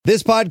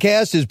This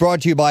podcast is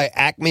brought to you by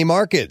Acme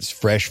Markets,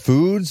 fresh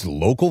foods,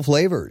 local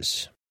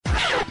flavors.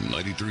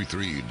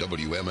 93.3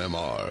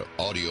 WMMR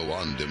Audio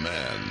on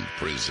Demand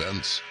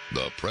presents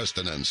the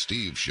Preston and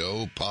Steve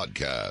Show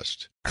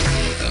podcast.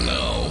 And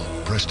now,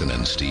 Preston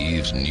and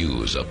Steve's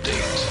news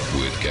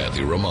update with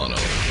Kathy Romano.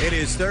 It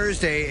is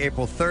Thursday,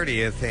 April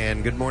 30th,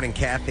 and good morning,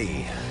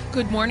 Kathy.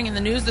 Good morning. In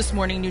the news this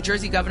morning, New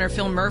Jersey Governor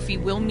Phil Murphy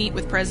will meet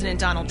with President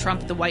Donald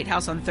Trump at the White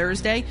House on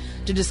Thursday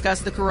to discuss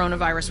the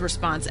coronavirus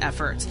response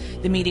efforts.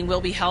 The meeting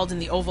will be held in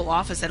the Oval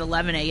Office at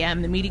 11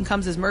 a.m. The meeting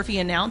comes as Murphy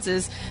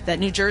announces that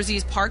New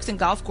Jersey's parks and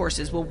golf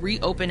courses will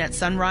reopen at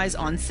sunrise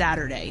on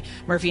Saturday.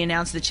 Murphy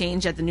announced the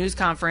change at the news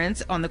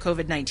conference on the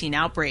COVID-19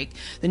 outbreak.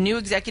 The new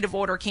executive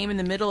order came in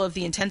the middle of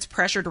the intense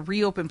pressure to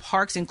reopen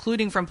parks,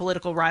 including from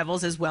political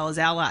rivals as well as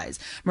allies.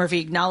 Murphy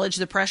acknowledged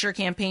the pressure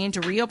campaign to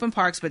reopen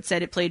parks, but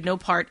said it played no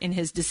part in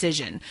his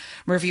decision.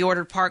 Murphy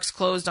ordered parks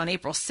closed on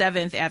April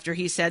 7th after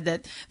he said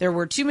that there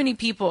were too many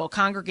people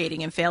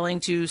congregating and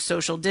failing to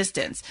social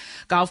distance.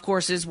 Golf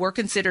courses were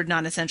considered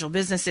non-essential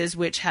businesses,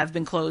 which have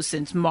been closed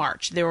since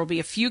March. There will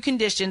be a few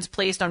conditions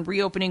placed on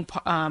reopening.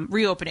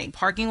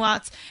 Parking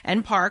lots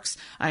and parks,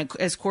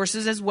 as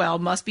courses as well,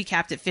 must be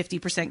capped at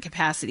 50%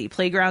 capacity.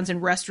 Playgrounds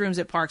and restrooms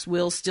at parks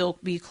will still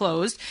be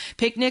closed.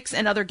 Picnics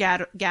and other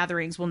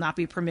gatherings will not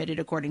be permitted,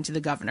 according to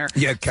the governor.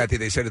 Yeah, Kathy,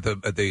 they said at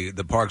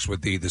the parks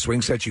with the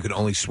swing sets, you can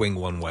only swing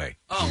one way.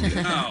 Oh,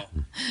 no.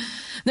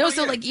 No,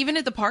 so like even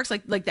at the parks,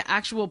 like the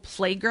actual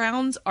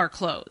playgrounds are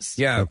closed.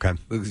 Yeah, okay.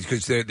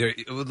 Because they're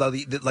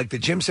like the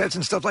gym sets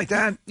and stuff like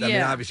that. I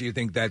mean, obviously you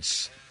think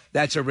that's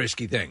a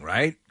risky thing,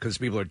 right? Because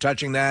people are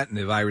touching that and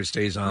the virus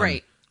stays on.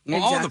 Right. Well,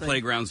 exactly. all the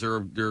playgrounds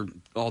they're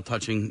all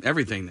touching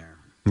everything there.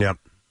 Yep.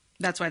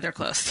 That's why they're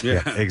closed.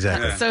 Yeah,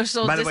 exactly.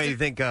 Social By the way, you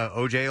think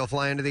OJ will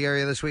fly into the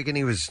area this weekend?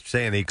 He was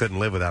saying he couldn't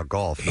live without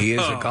golf. He is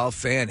a golf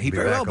fan. He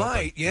very well open.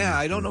 might. Yeah,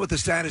 I don't know what the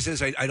status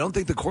is. I don't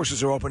think the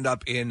courses are opened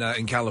up in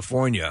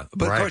California.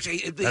 But right. of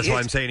course, that's why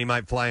I'm saying he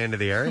might fly into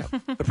the area.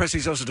 But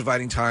Presley's also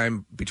dividing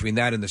time between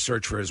that and the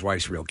search for his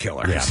wife's real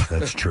killer. Yeah,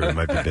 that's true. He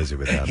might be busy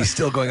with that. He's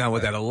still going on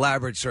with that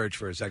elaborate search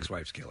for his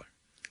ex-wife's killer.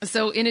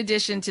 So in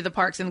addition to the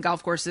parks and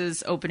golf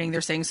courses opening,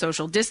 they're saying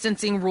social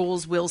distancing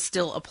rules will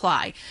still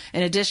apply.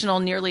 An additional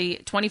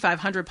nearly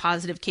 2,500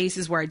 positive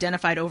cases were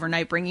identified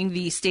overnight, bringing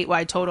the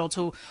statewide total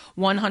to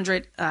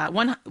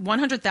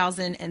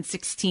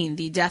 100,016.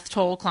 The death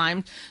toll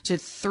climbed to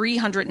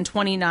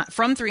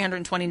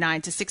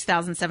 329 to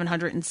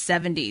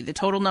 6,770. The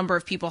total number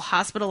of people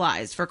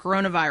hospitalized for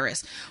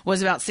coronavirus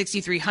was about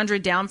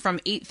 6,300, down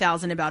from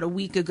 8,000 about a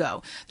week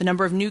ago. The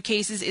number of new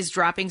cases is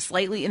dropping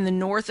slightly in the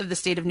north of the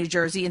state of New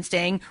Jersey and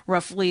staying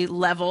roughly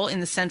level in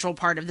the central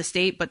part of the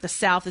state, but the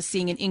south is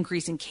seeing an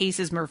increase in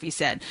cases, Murphy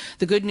said.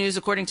 The good news,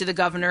 according to the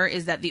governor,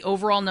 is that the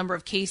overall number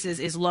of cases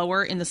is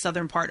lower in the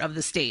southern part of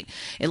the state.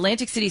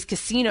 Atlantic City's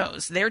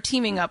casinos, they're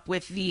teaming up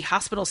with the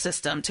hospital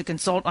system to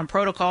consult on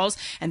protocols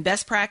and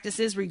best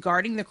practices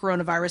regarding the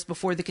coronavirus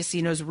before the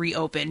casinos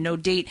reopen. No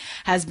date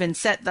has been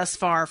set thus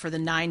far for the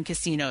 9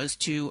 casinos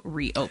to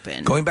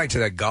reopen. Going back to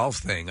that golf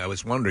thing, I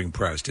was wondering,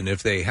 Preston,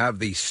 if they have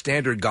the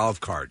standard golf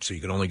cart, so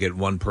you can only get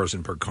one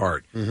person per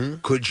cart,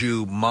 could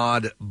you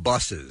mod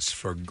buses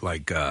for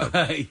like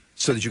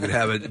so that you could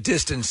have a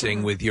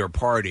distancing with your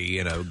party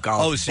in a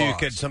golf Oh, so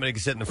bus? somebody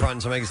could sit in the front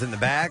and somebody could sit in the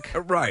back?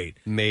 Right.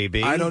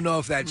 Maybe. I don't know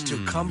if that's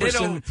too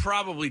cumbersome. It'll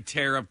probably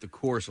tear up the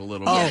course a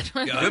little Oh,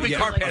 bit. It'll be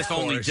car pass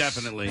only, course.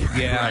 definitely.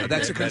 Yeah, Right.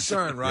 that's a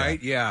concern,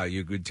 right? Yeah,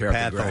 you could tear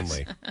Path up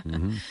the grass.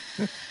 only.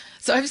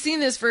 So I've seen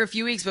this for a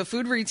few weeks, but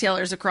food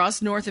retailers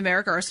across North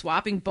America are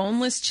swapping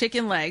boneless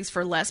chicken legs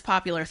for less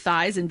popular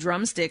thighs and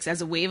drumsticks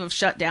as a wave of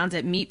shutdowns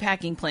at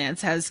meatpacking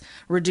plants has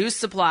reduced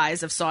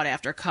supplies of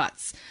sought-after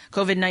cuts.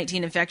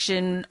 COVID-19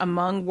 infection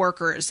among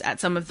workers at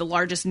some of the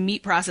largest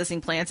meat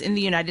processing plants in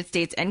the United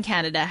States and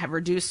Canada have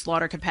reduced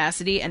slaughter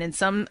capacity, and in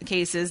some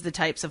cases, the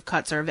types of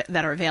cuts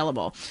that are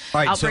available. All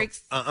right,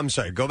 Outbreaks. so, I'm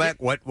sorry, go back.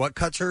 What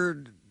cuts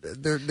are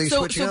they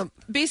switching up?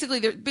 Basically,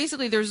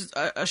 there's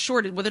a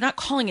shortage. Well, they're not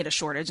calling it a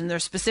shortage, and they're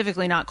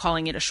specifically not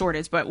calling it a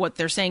shortage. But what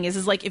they're saying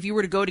is like if you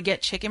were to go to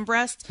get chicken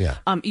breast,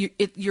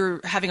 you're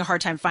having a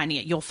hard time finding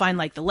it. You'll find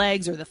like the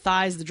legs or the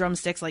thighs, the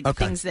drumsticks, like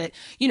things that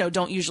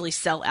don't usually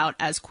sell out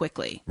as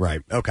quickly.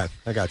 Right. Okay,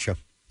 I got you.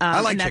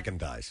 I like chicken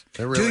thighs.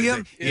 Really, do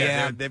you?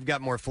 Yeah, they've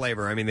got more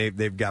flavor. I mean,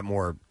 they've got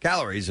more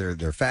calories. They're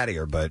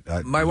fattier,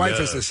 but my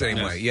wife is the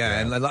same way. Yeah,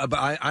 and but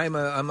I'm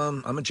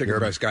a chicken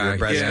breast guy. You're a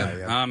breast Yeah, guy,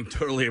 yeah. I'm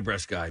totally a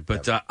breast guy.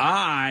 But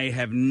I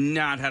have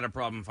not had a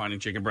problem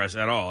finding chicken breasts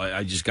at all.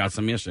 I just got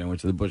some yesterday. I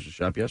went to the butcher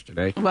shop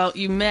yesterday. Well,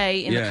 you may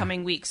in the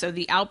coming week. So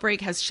the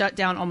outbreak has shut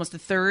down almost a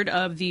third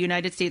of the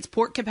United States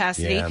pork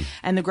capacity,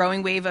 and the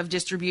growing wave of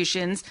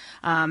distributions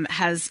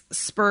has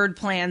spurred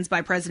plans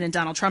by President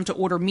Donald Trump to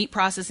order meat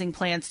processing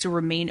plants plants to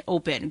remain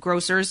open.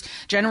 Grocers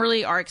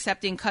generally are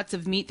accepting cuts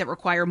of meat that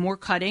require more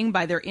cutting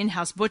by their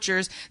in-house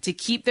butchers to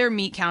keep their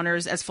meat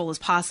counters as full as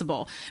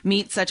possible.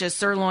 Meat such as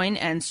sirloin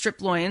and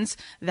strip loins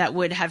that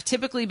would have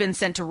typically been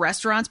sent to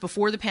restaurants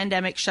before the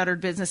pandemic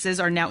shuttered businesses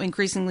are now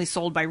increasingly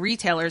sold by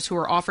retailers who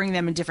are offering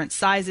them in different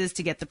sizes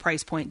to get the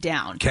price point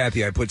down.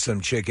 Kathy, I put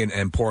some chicken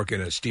and pork in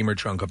a steamer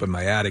trunk up in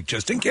my attic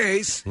just in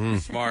case.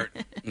 Smart.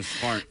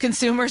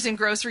 Consumers in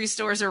grocery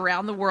stores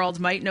around the world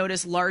might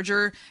notice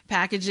larger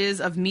packages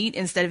of meat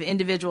instead of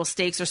individual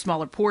steaks or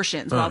smaller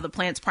portions. While the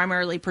plants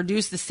primarily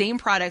produce the same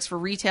products for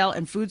retail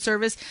and food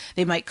service,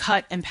 they might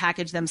cut and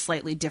package them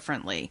slightly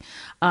differently.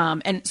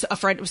 And so a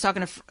friend was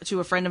talking to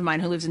a friend of mine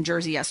who lives in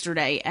Jersey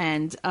yesterday,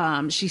 and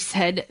she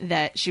said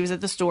that she was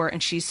at the store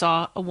and she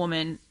saw a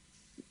woman.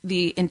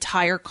 The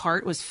entire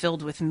cart was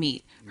filled with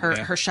meat.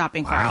 Her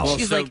shopping cart. Wow.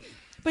 She's like.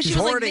 But she was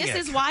like, hoarding this it.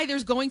 is why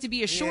there's going to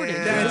be a shortage.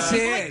 That's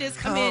People it. like this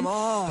come in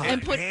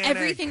and put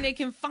everything they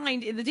can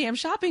find in the damn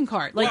shopping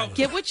cart. Like,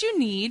 get what you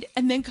need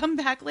and then come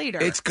back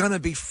later. It's going to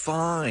be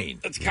fine.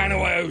 That's kind of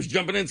why I was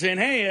jumping in saying,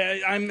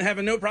 hey, I'm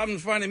having no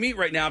problems finding meat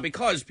right now,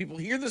 because people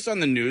hear this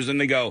on the news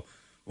and they go,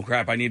 well,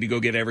 crap, I need to go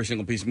get every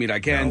single piece of meat I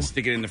can,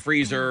 stick it in the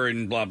freezer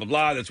and blah, blah,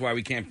 blah. That's why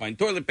we can't find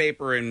toilet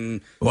paper and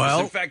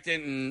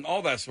disinfectant and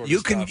all that sort of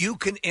stuff. You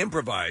can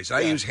improvise. I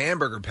use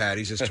hamburger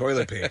patties as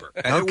toilet paper.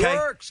 And it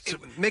works. So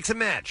mix and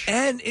match.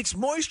 And it's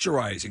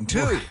moisturizing,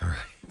 too.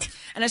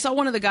 And I saw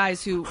one of the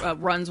guys who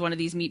runs one of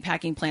these meat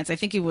packing plants. I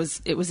think it was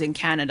in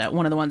Canada,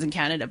 one of the ones in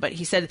Canada. But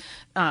he said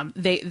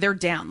they're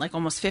down like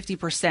almost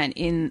 50%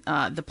 in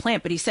the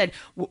plant. But he said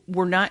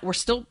we're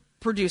still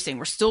producing.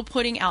 We're still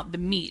putting out the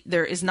meat.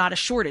 There is not a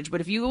shortage.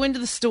 But if you go into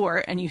the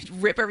store and you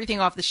rip everything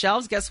off the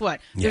shelves, guess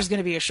what? There's going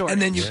to be a shortage.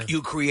 And then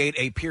you create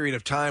a period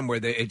of time where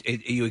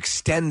you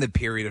extend the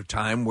period of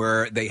time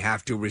where they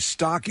have to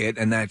restock it,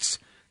 and that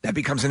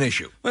becomes an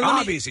issue. Well,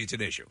 Obviously, it's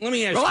an issue. Let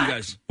me ask you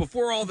guys,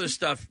 before all this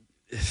stuff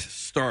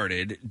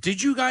started,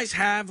 did you guys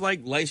have like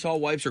Lysol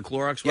wipes or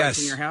Clorox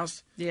wipes in your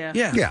house?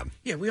 Yeah.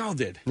 Yeah, we all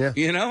did. Yeah.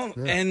 You know?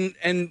 Yeah.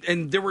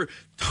 And there were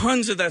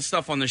tons of that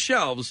stuff on the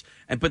shelves,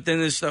 but then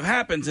this stuff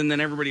happens and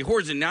then everybody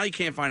hoards it. Now you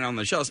can't find it on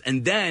the shelves.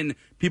 And then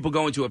people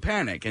go into a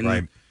panic.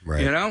 And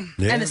Right. You know?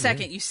 Yeah. And the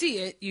second you see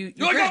it, you're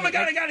like, grab oh my it.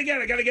 God, I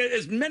gotta get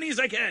as many as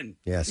I can.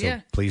 Yeah,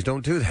 so please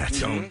don't do that.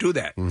 Don't do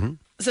that. Mm-hmm.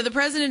 So the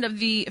president of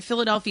the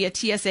Philadelphia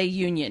TSA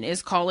union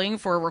is calling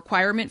for a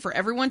requirement for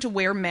everyone to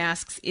wear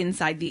masks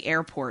inside the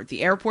airport.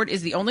 The airport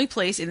is the only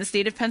place in the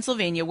state of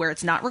Pennsylvania where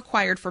it's not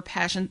required for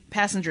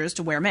passengers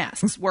to wear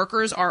masks.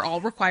 Workers are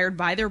all required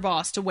by their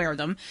boss to wear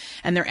them,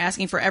 and they're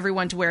asking for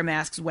everyone to wear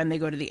masks when they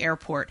go to the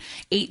airport.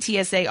 8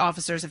 TSA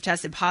officers have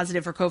tested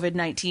positive for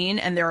COVID-19,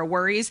 and there are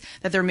worries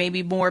that there may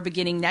be more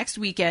beginning next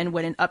weekend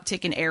when an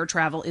uptick in air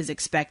travel is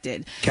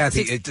expected.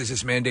 Kathy, does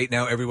this mandate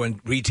now everyone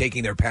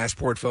retaking their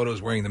passport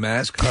photos wearing the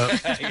mask?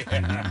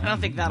 I don't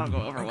think that'll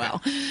go over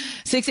well.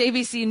 6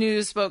 ABC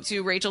News spoke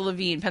to Rachel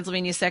Levine,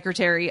 Pennsylvania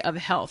Secretary of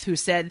Health, who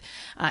said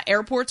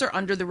airports are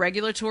under the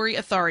regulatory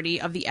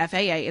authority of the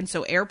FAA, and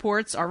so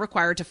airports are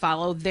required to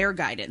follow their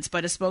guidance.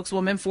 But a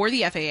spokeswoman for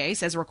the FAA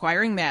says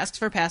requiring masks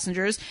for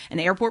passengers and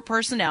airport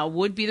personnel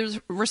would be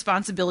the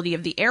responsibility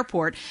of the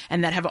airport,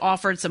 and that have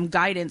offered some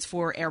guidance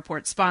for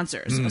airport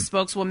sponsors. A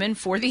spokeswoman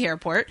for the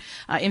airport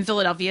in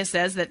Philadelphia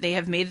says that they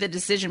have made the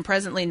decision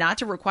presently not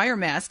to require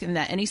masks, and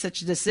that any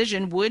such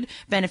decision would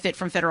benefit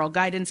from federal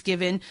guidance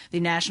given the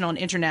national and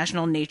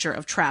international nature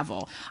of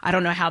travel. I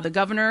don't know how the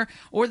governor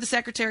or the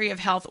Secretary of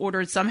Health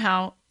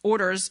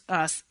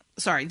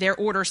their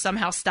order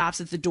somehow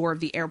stops at the door of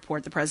the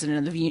airport, the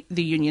president of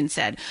the union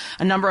said.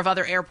 A number of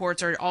other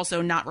airports are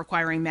also not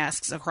requiring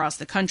masks across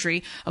the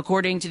country.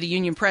 According to the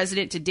union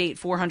president, to date,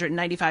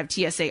 495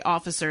 TSA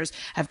officers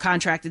have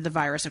contracted the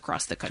virus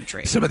across the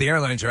country. Some of the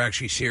airlines are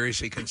actually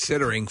seriously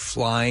considering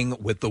flying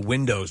with the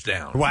windows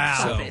down.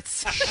 Wow.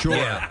 So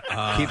Sure.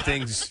 Keep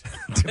things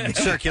in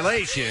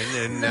circulation.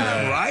 And,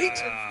 right?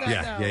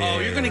 Yeah.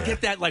 You're going to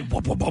get that like...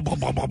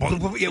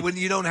 Yeah, when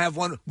you don't have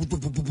one...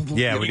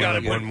 Yeah, we got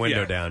gotta one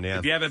window down, yeah.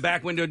 If you have a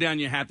back window down,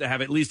 you have to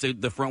have at least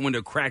the front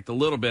window cracked a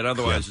little bit.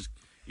 Otherwise,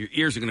 your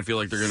ears are going to feel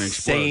like they're going to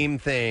explode. Same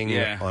thing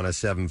on a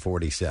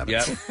 747.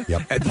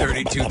 Yep. At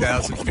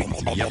 32,000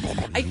 feet. Yep.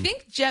 I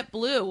think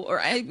JetBlue, or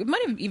it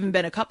might have even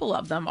been a couple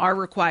of them, are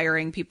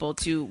requiring people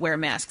to wear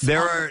masks.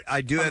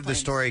 I do have the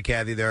story,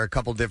 Kathy. There are a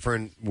couple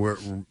different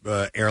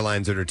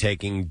airlines that are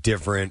taking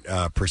different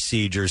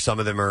procedures. Some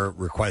of them are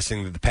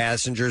requesting that the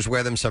passengers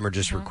wear them. Some are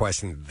just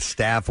requesting that the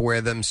staff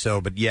wear them.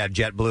 But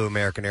JetBlue,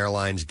 American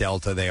Airlines,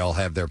 Delta, they all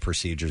have their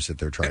procedures that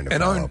they're trying to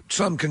follow. And aren't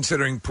some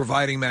considering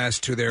providing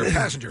masks to their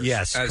passengers?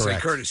 Yes, as correct.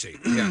 a courtesy.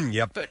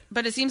 Yep.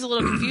 But it seems a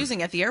little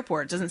confusing at the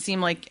airport. It doesn't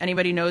seem like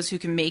anybody knows who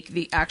can make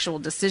the actual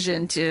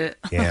decision to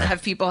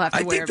have people have to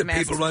I wear think the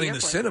masks. people running the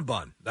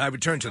Cinnabon, I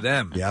would turn to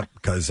them. Yep,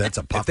 because that's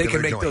a popular If they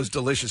can make joint. those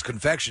delicious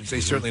confections, they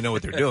certainly know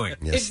what they're doing.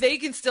 If they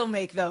can still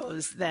make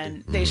those,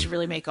 then they should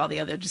really make all the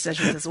other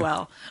decisions as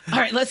well. All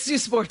right, let's do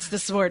sports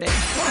this morning.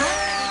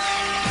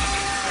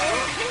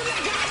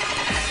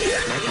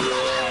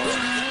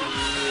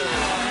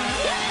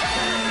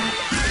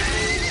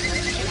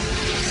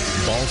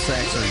 Ball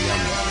sacks are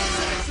yummy.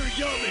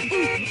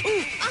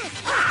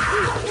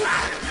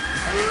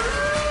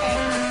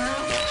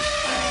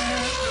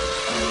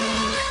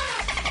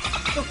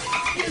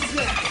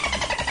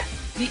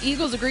 The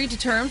Eagles agreed to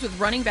terms with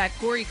running back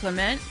Corey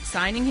Clement,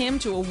 signing him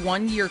to a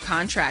one-year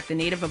contract. The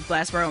native of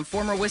Glassboro and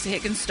former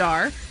Wisconsin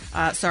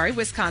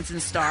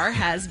star,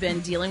 has been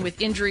dealing with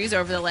injuries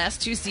over the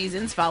last 2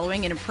 seasons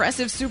following an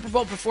impressive Super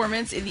Bowl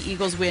performance in the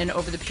Eagles' win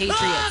over the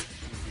Patriots.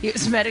 He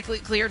was medically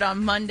cleared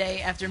on Monday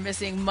after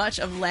missing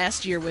much of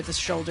last year with a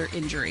shoulder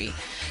injury.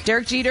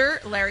 Derek Jeter,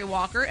 Larry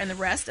Walker, and the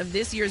rest of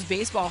this year's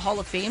Baseball Hall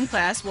of Fame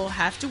class will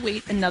have to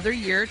wait another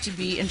year to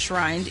be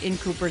enshrined in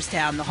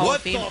Cooperstown. The Hall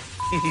of Fame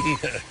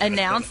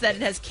announced that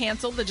it has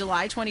canceled the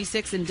July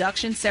 26th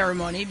induction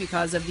ceremony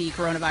because of the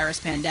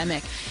coronavirus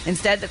pandemic.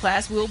 Instead, the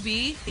class will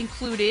be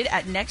included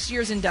at next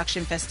year's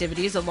induction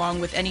festivities,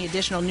 along with any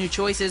additional new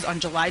choices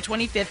on July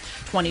 25th,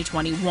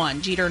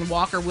 2021. Jeter and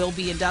Walker will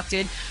be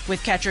inducted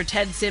with catcher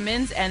Ted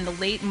Simmons and the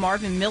late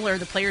Marvin Miller,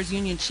 the Players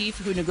Union chief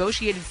who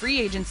negotiated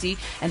free agency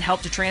and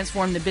helped to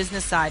transform the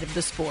business side of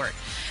the sport.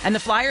 And the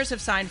Flyers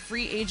have signed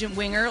free agent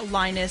winger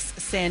Linus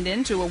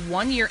Sandin to a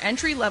one-year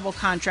entry-level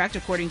contract,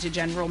 according to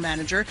general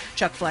manager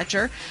Chuck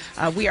Fletcher.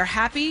 We are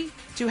happy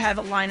to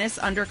have Linus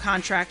under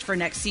contract for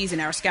next season.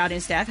 Our scouting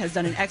staff has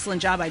done an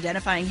excellent job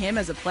identifying him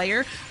as a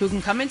player who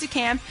can come into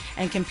camp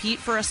and compete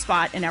for a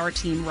spot in our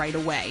team right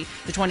away.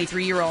 The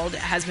 23-year-old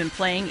has been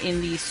playing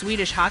in the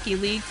Swedish Hockey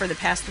League for the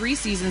past 3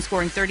 seasons,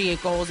 scoring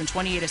 38 goals and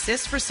 28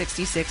 assists for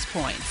 66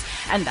 points.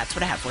 And that's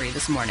what I have for you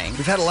this morning.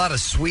 We've had a lot of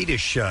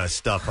Swedish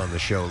stuff on the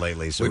show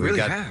lately. So we really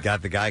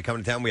got the guy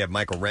coming to town. We have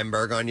Michael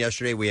Remberg on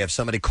yesterday. We have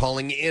somebody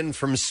calling in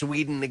from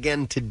Sweden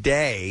again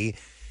today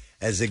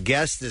as a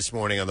guest this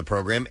morning on the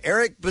program.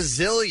 Eric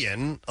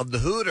Bazillion of the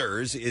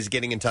Hooters is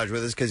getting in touch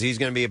with us because he's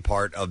going to be a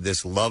part of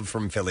this Love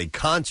from Philly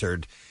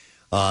concert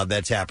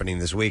that's happening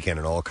this weekend,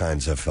 and all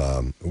kinds of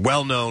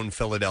well-known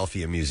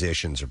Philadelphia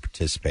musicians are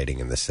participating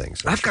in this thing.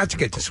 So I've got to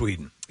get to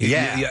Sweden.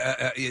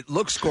 It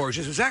looks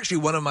gorgeous. It was actually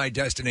one of my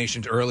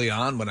destinations early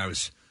on when I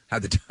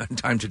had the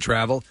time to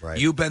travel. Right.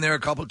 You've been there a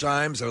couple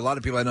times. A lot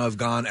of people I know have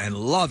gone and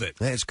love it.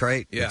 Yeah, it's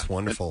great. Yeah. It's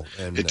wonderful.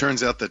 And it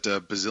turns out that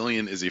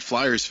Bazillion is a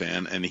Flyers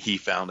fan, and he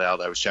found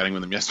out, I was chatting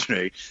with him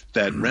yesterday,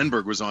 that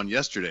Renberg was on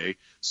yesterday.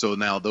 So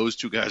now those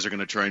two guys are going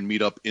to try and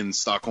meet up in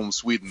Stockholm,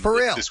 Sweden. For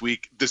real? This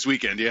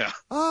weekend, yeah.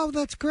 Oh,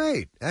 that's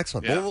great.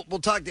 Excellent. Yeah. We'll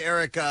talk to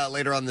Eric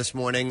later on this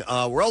morning.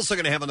 We're also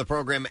going to have on the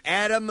program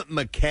Adam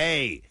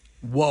McKay.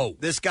 Whoa.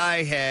 This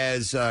guy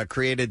has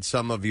created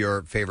some of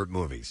your favorite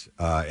movies.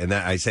 And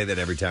I say that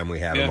every time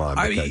we have him on.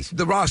 Because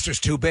the roster's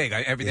too big.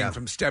 Everything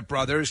from Step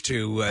Brothers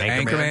to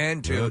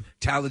Anchorman to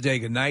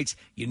Talladega Nights.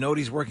 You know what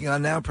he's working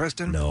on now,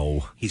 Preston?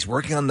 No. He's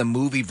working on the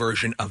movie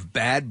version of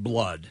Bad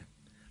Blood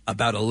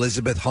about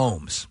Elizabeth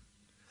Holmes.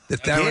 The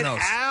Theranos.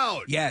 Get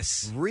out.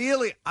 Yes.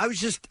 Really? I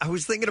was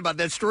thinking about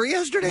that story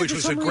yesterday. Which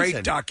was a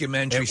great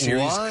documentary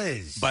series. It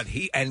was. But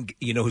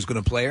you know who's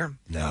going to play her?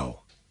 No.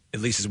 At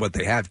least is what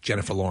they have,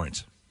 Jennifer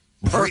Lawrence.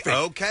 Perfect.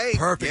 Okay.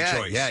 Perfect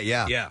choice.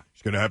 Yeah.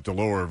 She's going to have to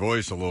lower her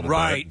voice a little bit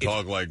and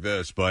talk like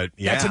this, but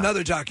yeah. That's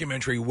another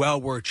documentary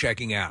well worth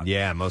checking out.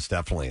 Yeah, most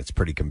definitely. It's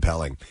pretty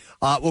compelling.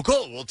 Well,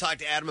 cool. We'll talk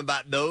to Adam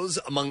about those,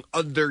 among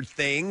other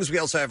things. We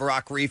also have a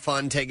rock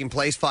refund taking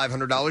place,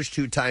 $500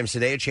 2 times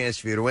today, a chance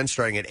for you to win,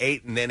 starting at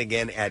 8 and then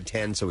again at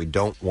 10, so we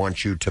don't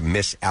want you to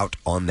miss out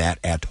on that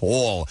at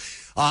all.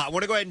 I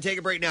want to go ahead and take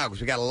a break now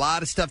because we got a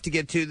lot of stuff to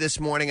get to this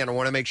morning, and I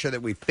want to make sure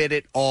that we fit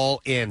it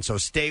all in. So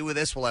stay with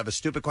us. We'll have a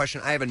stupid question.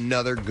 I have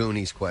another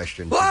Goonies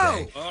question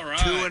today. All right.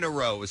 2 in a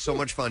row. It was so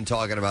much fun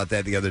talking about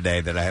that the other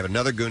day that I have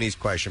another Goonies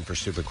question for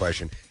stupid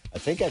question. I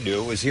think I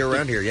do. It was here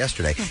around here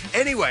yesterday.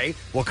 Anyway,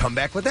 we'll come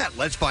back with that.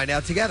 Let's find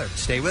out together.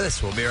 Stay with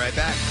us. We'll be right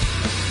back.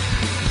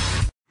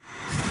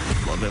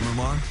 Love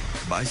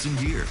MMR? Buy some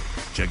gear.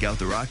 Check out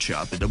the rock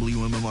shop at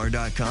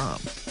WMMR.com.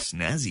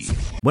 Snazzy.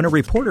 When a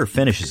reporter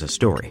finishes a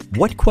story,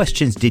 what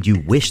questions did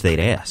you wish they'd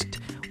asked?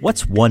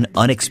 What's one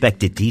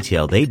unexpected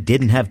detail they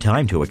didn't have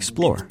time to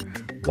explore?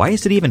 Why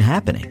is it even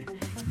happening?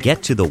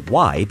 Get to the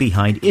why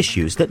behind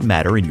issues that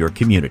matter in your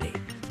community.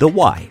 The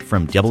Why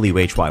from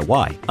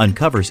WHYY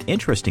uncovers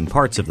interesting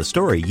parts of the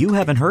story you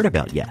haven't heard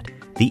about yet.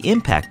 The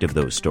impact of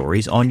those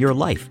stories on your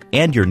life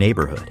and your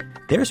neighborhood.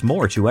 There's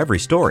more to every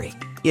story,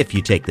 if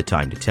you take the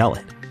time to tell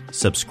it.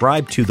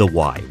 Subscribe to The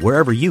Why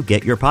wherever you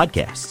get your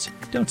podcasts.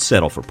 Don't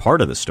settle for part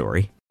of the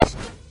story.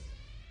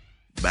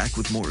 Back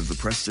with more of the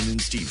Preston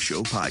and Steve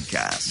Show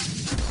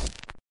podcast.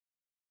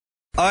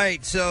 All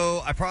right,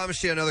 so I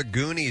promised you another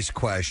Goonies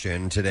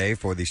question today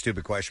for the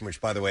stupid question,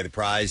 which, by the way, the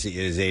prize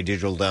is a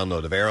digital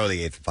download of Arrow, the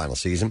 8th and final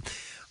season.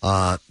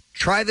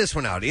 Try this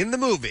one out. In the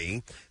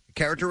movie, the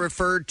character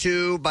referred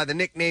to by the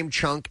nickname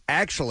Chunk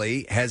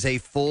actually has a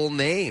full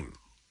name.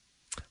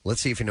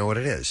 Let's see if you know what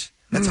it is.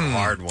 That's a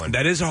hard one.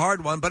 That is a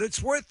hard one, but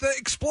it's worth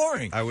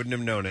exploring. I wouldn't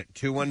have known it.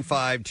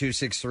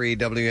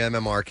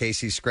 215-263-WMMR.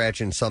 Casey's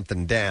scratching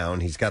something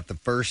down. He's got the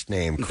first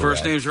name correct. The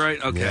first name's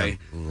right? Okay.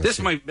 Yeah. This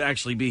might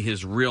actually be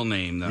his real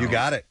name, though. You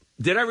got it.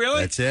 Did I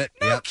really? That's it.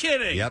 No Yep.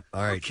 kidding. Yep.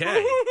 All right.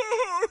 Okay.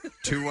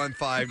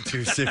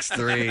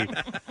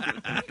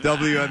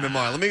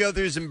 215-263-WMMR. Let me go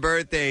through some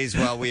birthdays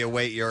while we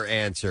await your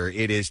answer.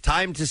 It is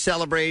time to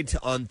celebrate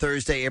on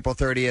Thursday, April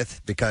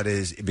 30th,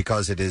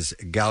 because it is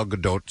Gal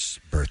Gadot's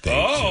birthday.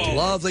 Oh,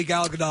 lovely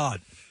Gal Gadot.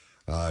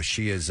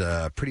 She is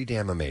pretty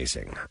damn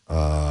amazing.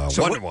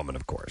 Wonder Woman,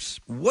 of course.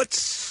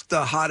 What's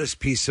the hottest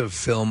piece of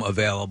film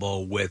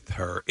available with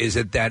her? Is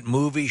it that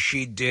movie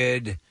she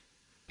did?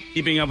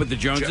 Keeping Up with the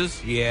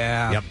Joneses?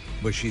 Yeah. Yep.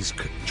 Where she's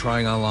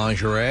trying on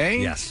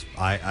lingerie? Yes.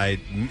 I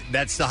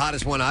that's the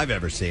hottest one I've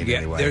ever seen,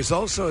 anyway. There's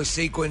also a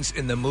sequence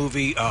in the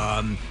movie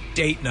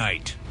Date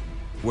Night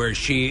where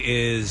she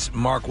is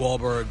Mark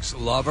Wahlberg's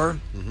lover,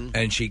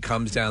 and she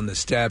comes down the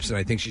steps, and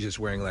I think she's just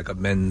wearing like a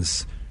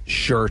men's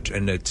shirt,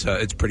 and it's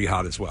pretty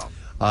hot as well.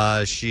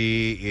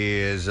 She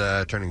is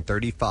turning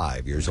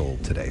 35 years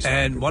old today. So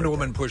and Wonder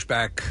Woman pushed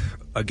back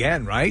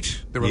again,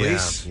 right? The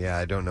release? Yeah,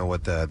 I don't know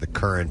what the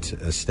current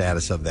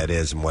status of that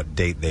is and what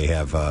date they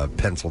have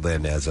penciled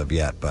in as of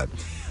yet, but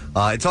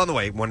it's on the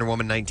way. Wonder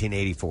Woman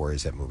 1984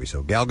 is that movie.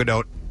 So Gal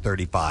Gadot,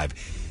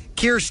 35.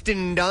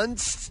 Kirsten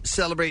Dunst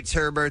celebrates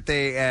her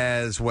birthday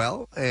as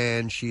well,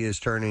 and she is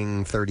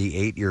turning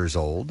 38 years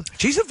old.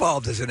 She's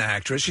evolved as an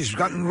actress. She's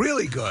gotten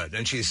really good,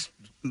 and she's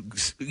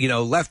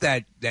left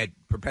that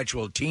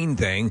perpetual teen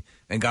thing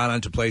and gone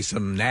on to play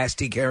some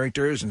nasty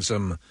characters and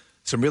some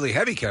really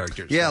heavy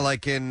characters. Yeah,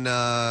 like in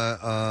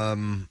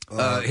Hidden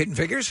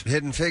Figures.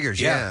 Hidden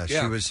Figures. Yeah.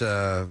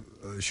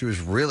 She was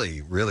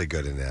really, really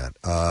good in that.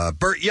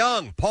 Burt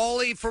Young,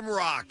 Paulie from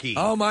Rocky.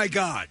 Oh my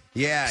God!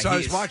 Yeah. So I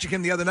was watching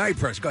him the other night.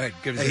 Press. Go ahead.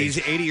 Give us he's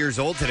 80 years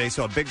old today,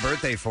 so a big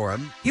birthday for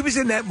him. He was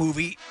in that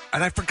movie,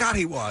 and I forgot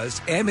he was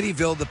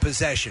Amityville: The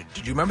Possession.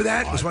 Did you remember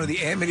that? It was one of the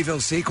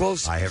Amityville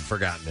sequels. I have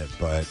forgotten it,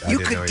 but you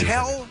could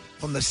tell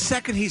from the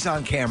second he's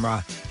on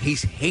camera,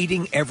 he's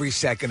hating every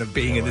second of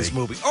being in this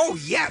movie. Oh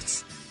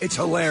yes, it's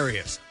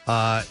hilarious.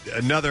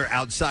 Another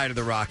outside of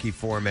the Rocky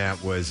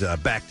format was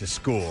Back to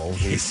School.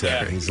 He's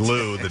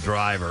Lou, the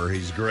driver.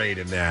 He's great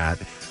in that.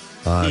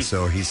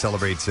 So he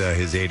celebrates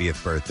his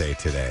 80th birthday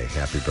today.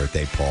 Happy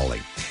birthday,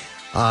 Paulie.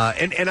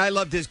 And I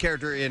loved his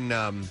character in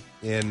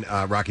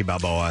Rocky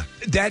Balboa.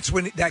 That's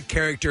when that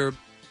character...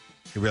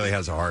 He really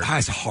has a heart.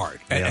 Has a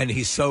heart. And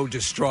he's so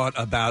distraught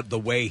about the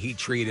way he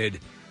treated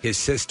his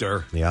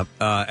sister. Yep.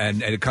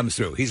 And it comes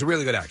through. He's a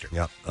really good actor.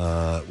 Yep.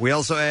 We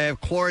also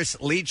have Cloris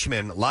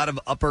Leachman. A lot of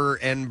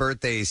upper-end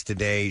birthdays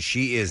today.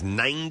 She is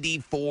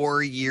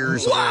 94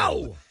 years old.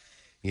 Wow!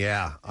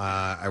 Yeah.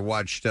 I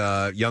watched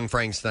Young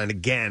Frankenstein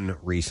again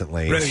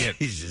recently. Brilliant.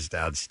 He's just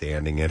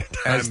outstanding in it.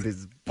 I'm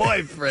his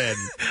boyfriend.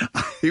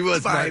 He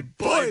was my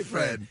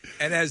boyfriend.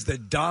 And as the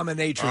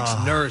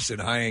dominatrix nurse in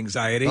High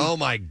Anxiety. Oh,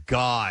 my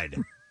God.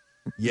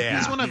 Yeah.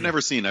 This one I've never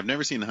seen. I've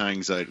never seen High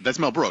Anxiety. That's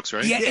Mel Brooks,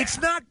 right? Yeah, it's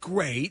not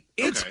great.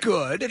 It's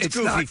good. It's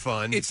goofy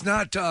fun. It's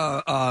not,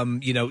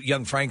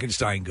 Young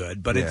Frankenstein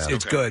good, but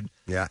it's good.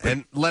 Yeah,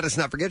 and let us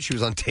not forget she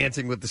was on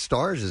Dancing with the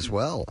Stars as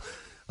well.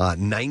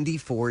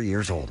 94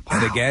 years old. Wow.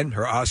 And again,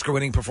 her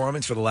Oscar-winning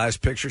performance for The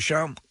Last Picture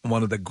Show,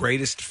 one of the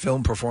greatest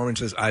film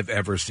performances I've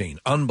ever seen.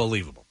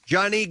 Unbelievable.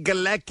 Johnny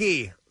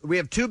Galecki. We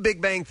have two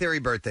Big Bang Theory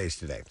birthdays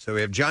today. So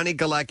we have Johnny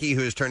Galecki,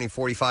 who is turning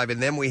 45, and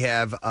then we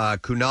have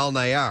Kunal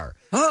Nayyar,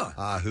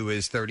 who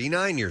is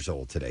 39 years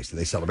old today. So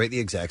they celebrate the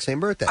exact same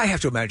birthday. I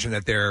have to imagine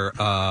that they're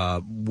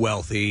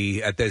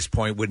wealthy at this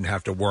point, wouldn't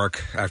have to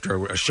work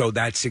after a show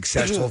that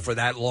successful for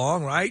that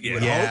long, right?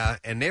 Yeah,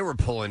 and they were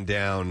pulling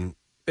down...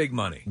 Big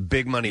money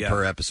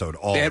per episode.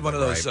 They had one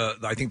of those,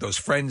 I think, those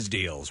Friends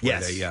deals. Where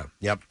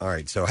Yep. All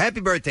right. So happy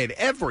birthday to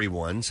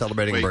everyone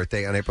celebrating a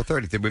birthday on April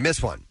 30th. Did we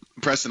miss one?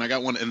 Preston, I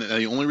got one. And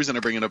the only reason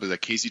I bring it up is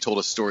that Casey told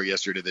a story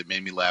yesterday that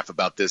made me laugh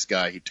about this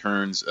guy. He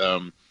turns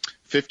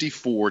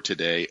 54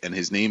 today, and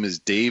his name is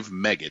Dave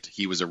Meggett.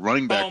 He was a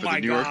running back for the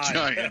New York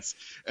Giants.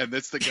 And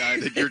that's the guy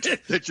that your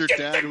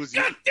dad was...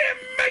 Goddamn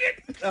Meggett!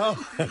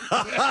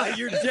 Oh,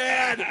 your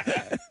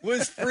dad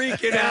was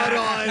freaking out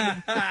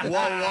on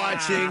while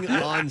watching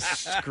on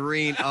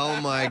screen. Oh,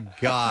 my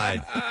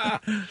God.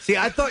 See,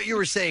 I thought you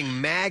were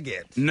saying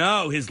maggot.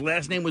 No, his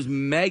last name was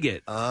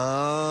Meggett.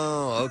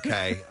 Oh,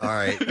 okay. All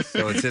right.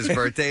 So it's his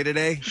birthday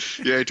today?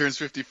 Yeah, he turns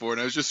 54,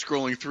 and I was just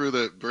scrolling through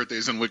the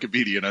birthdays on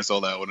Wikipedia, and I saw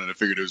that one, and I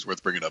figured it was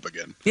worth bringing up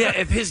again. Yeah,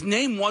 if his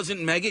name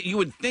wasn't Meggett, you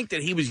would think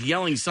that he was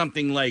yelling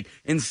something like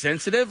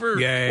insensitive or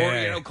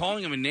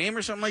calling him a name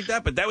or something like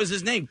that, but that was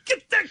his name.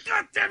 Get that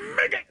goddamn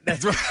Meggett!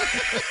 That's right.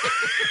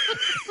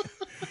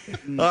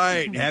 All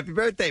right. Happy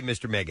birthday,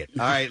 Mr. Meggett.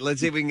 All right.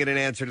 Let's see if we can get an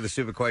answer to the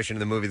stupid question in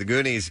the movie The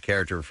Goonies. The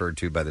character referred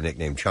to by the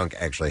nickname Chunk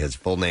actually has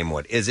full name.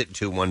 What is it?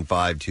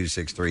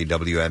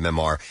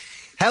 215-263-WMMR.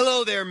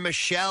 Hello there,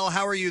 Michelle.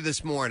 How are you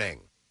this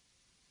morning?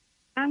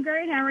 I'm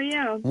great. How are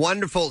you?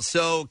 Wonderful.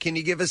 So can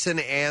you give us an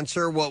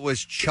answer? What was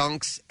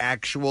Chunk's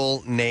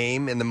actual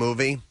name in the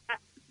movie?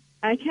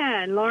 I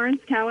can.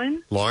 Lawrence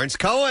Cohen. Lawrence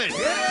Cohen.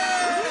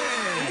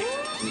 Yay!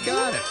 You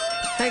got it.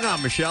 Hang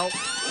on, Michelle.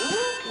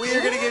 We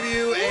are going to give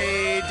you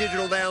a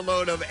digital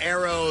download of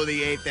Arrow,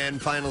 the 8th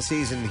and final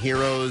season.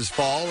 Heroes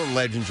fall and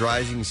Legends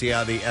rise. You can see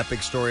how the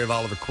epic story of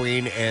Oliver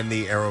Queen and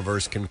the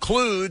Arrowverse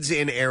concludes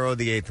in Arrow,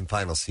 the 8th and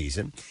final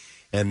season.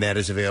 and that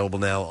is available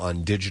now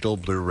on digital,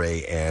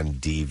 Blu-ray, and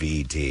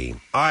DVD.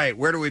 All right,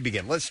 where do we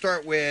begin? Let's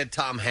start with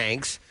Tom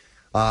Hanks.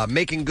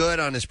 Making good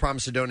on his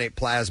promise to donate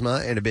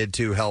plasma in a bid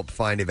to help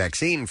find a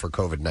vaccine for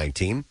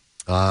COVID-19.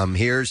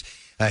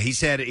 He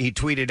said, he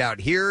tweeted out,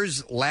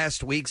 "Here's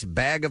last week's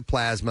bag of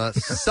plasma,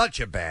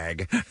 such a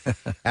bag.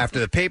 After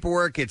the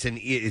paperwork, it's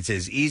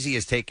as easy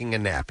as taking a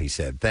nap," he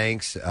said.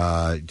 Thanks to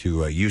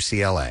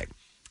UCLA.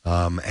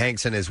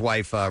 Hanks and his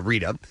wife,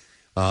 Rita.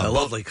 A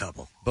lovely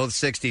couple. Both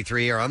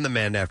 63 are on the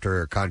mend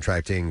after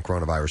contracting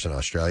coronavirus in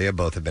Australia.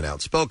 Both have been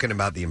outspoken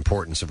about the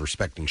importance of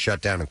respecting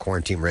shutdown and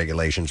quarantine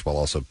regulations while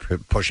also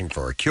pushing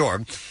for a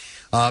cure.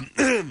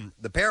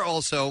 The pair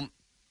also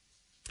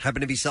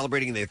happen to be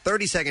celebrating their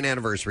 32nd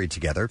anniversary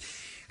together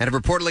and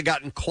have reportedly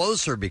gotten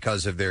closer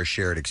because of their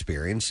shared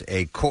experience.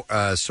 A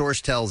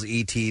source tells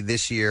ET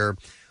this year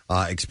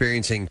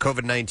experiencing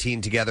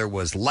COVID-19 together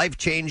was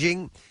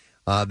life-changing.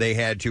 They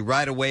had to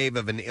ride a wave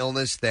of an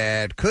illness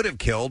that could have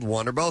killed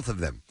one or both of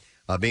them.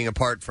 Being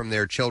apart from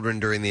their children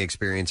during the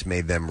experience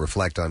made them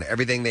reflect on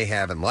everything they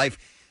have in life,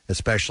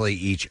 especially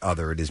each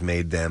other. It has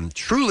made them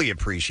truly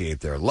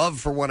appreciate their love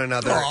for one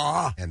another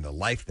and the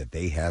life that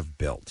they have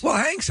built. Well,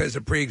 Hanks has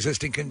a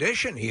pre-existing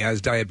condition. He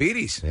has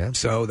diabetes,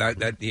 so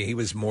that he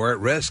was more at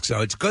risk.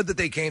 So it's good that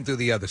they came through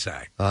the other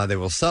side. They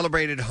will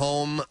celebrate at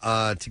home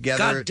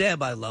together. God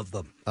damn, I love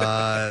them.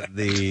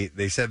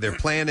 They said their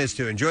plan is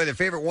to enjoy their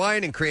favorite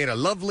wine and create a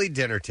lovely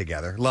dinner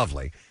together.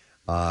 Lovely.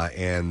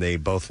 And they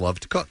both love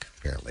to cook,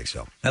 apparently.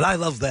 So, and I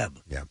love them.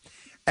 Yeah.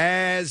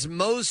 As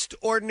most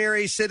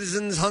ordinary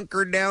citizens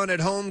hunkered down at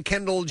home,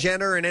 Kendall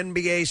Jenner and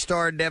NBA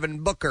star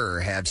Devin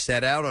Booker have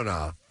set out on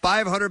a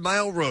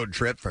 500-mile road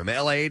trip from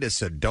L.A. to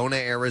Sedona,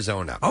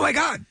 Arizona. Oh, my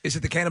God. Is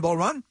it the Cannonball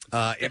Run?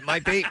 It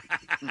might be.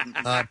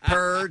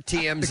 Per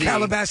TMZ. The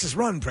Calabasas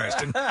Run,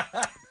 Preston.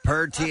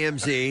 Per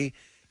TMZ,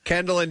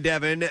 Kendall and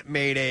Devin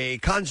made a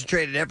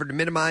concentrated effort to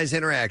minimize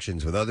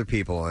interactions with other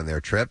people on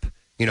their trip.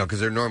 You know,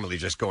 because they're normally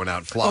just going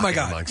out flocking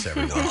amongst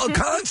everyone.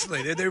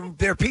 Constantly.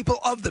 They're people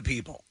of the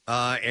people.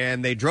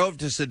 And they drove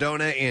to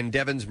Sedona in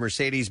Devin's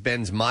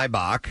Mercedes-Benz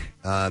Maybach.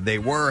 They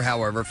were,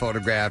 however,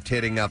 photographed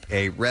hitting up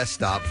a rest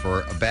stop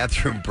for a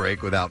bathroom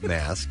break without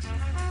masks.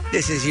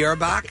 This is your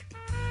Bach?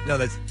 No,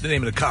 that's the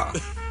name of the car.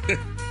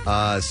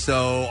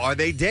 So, are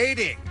they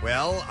dating?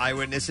 Well,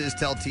 eyewitnesses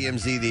tell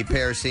TMZ the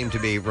pair seem to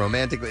be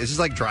romantic. Is this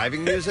like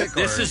driving music?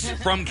 This is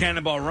from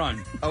Cannonball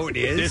Run. Oh, it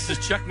is? This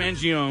is Chuck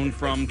Mangione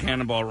from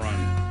Cannonball Run.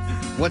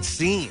 What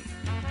scene?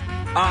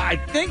 I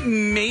think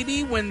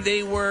maybe when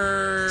they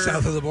were...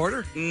 South of the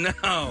border?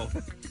 No.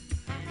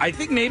 I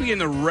think maybe in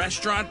the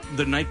restaurant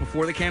the night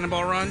before the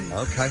Cannonball Run.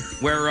 Okay.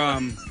 Where,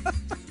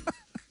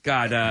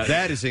 God,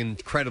 that is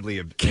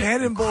incredibly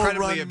Cannonball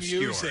incredibly Run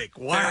obscure. music.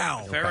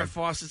 Wow. Farrah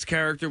Fawcett's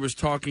character was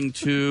talking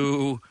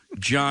to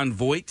John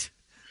Voight.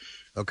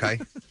 Okay.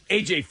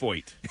 AJ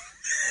Foyt.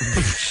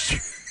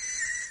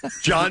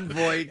 John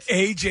Voight.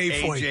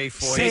 AJ Foyt. AJ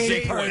Foyt. Same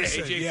AJ Foyt.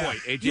 person. AJ Yeah. Foyt.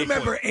 AJ You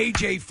remember Foyt.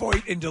 AJ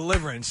Foyt in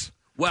Deliverance?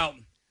 Well,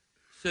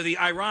 so the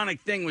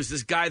ironic thing was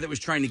this guy that was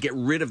trying to get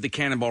rid of the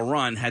Cannonball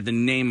Run had the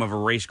name of a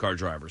race car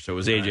driver, so it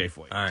was AJ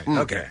Foyt. All right.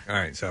 Okay. All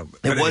right. So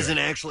It wasn't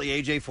actually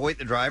AJ Foyt,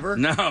 the driver?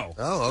 No.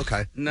 Oh,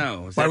 okay.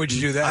 No. Why would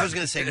you do that? I was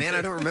going to say, man,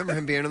 I don't remember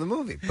him being in the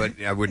movie,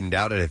 but I wouldn't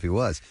doubt it if he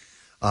was.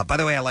 By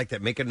the way, I like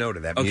that. Make a note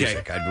of that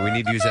music. We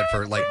need to use that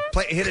for, like,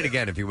 hit it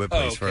again if you would,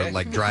 please, for,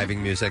 like,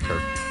 driving music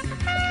or...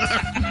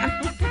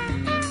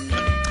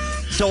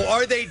 So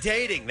are they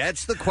dating?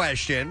 That's the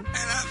question.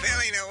 I'm not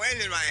feeling the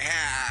wind in my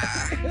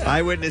hair.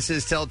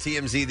 Eyewitnesses tell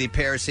TMZ the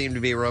pair seem to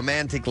be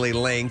romantically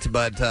linked,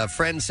 but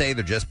friends say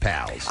they're just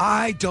pals.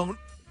 I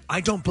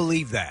don't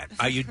believe that.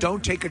 You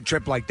don't take a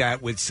trip like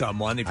that with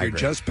someone if you're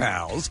just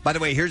pals. By the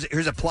way, here's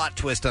a plot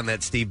twist on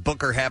that, Steve.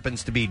 Booker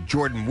happens to be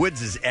Jordan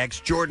Woods' ex.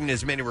 Jordan,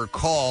 as many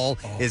recall,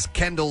 is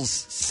Kendall's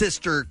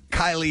sister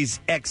Kylie's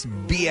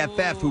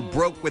ex-BFF who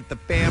broke with the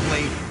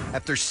family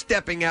after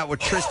stepping out with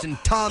Tristan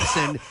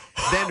Thompson,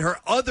 then her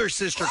other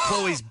sister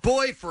Chloe's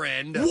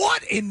boyfriend.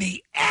 What in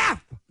the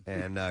F?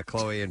 And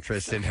Chloe and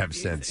Tristan have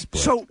since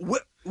split. So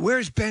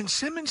where's Ben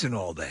Simmons in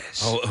all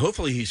this? Oh,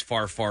 hopefully he's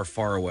far, far,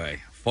 far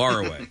away. Far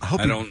away. I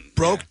hope he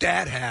broke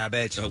that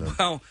habit.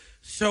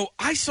 So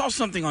I saw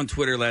something on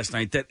Twitter last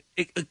night that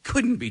it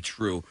couldn't be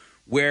true.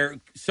 Where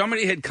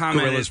somebody had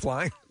commented,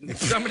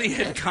 somebody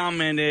had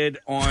commented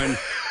on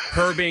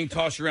her being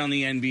tossed around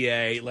the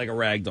NBA like a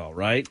rag doll,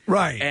 right?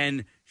 Right.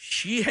 And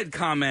she had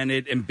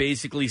commented and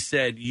basically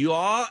said, "You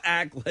all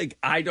act like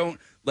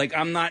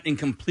I'm not in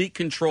complete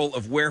control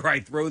of where I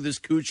throw this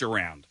cooch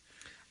around."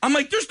 I'm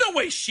like, there's no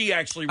way she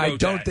actually wrote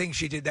that. I don't think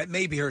she did. That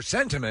may be her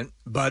sentiment,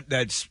 but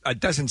it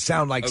doesn't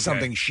sound like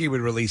something she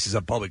would release as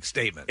a public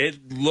statement.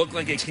 It looked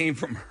like it came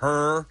from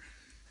her,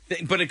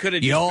 but it could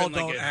have just Y'all been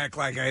like don't act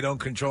like I don't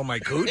control my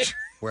cooch.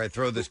 Where I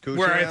throw this cooch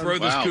Where around? I throw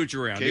this cooch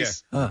around,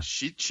 Case,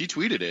 She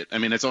tweeted it. I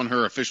mean, it's on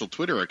her official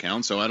Twitter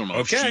account, so I don't know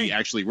if Okay. she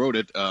actually wrote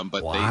it. But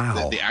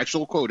the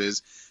actual quote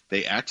is,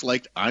 "They act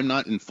like I'm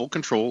not in full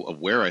control of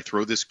where I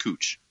throw this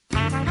cooch."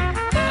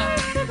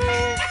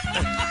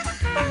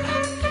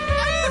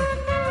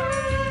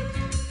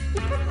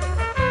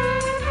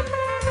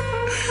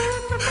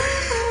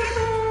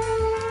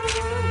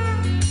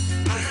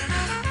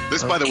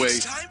 This, by the way,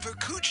 It's time for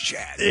Cooch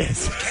Chat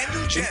Yes. with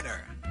Kendall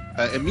Jenner.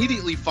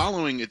 Immediately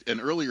following an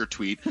earlier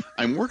tweet,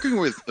 I'm working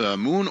with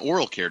Moon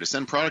Oral Care to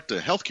send product to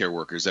healthcare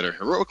workers that are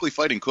heroically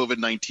fighting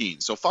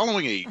COVID-19. So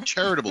following a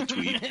charitable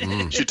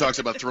tweet, she talks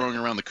about throwing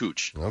around the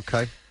cooch.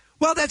 Okay.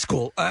 Well, that's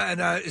cool.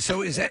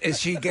 So is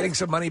she getting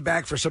some money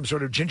back for some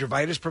sort of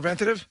gingivitis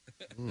preventative?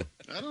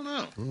 I don't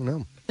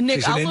know. Nick,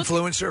 She's an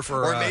influencer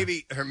for... Or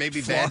maybe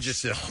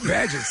Vagisil.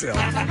 Vagisil.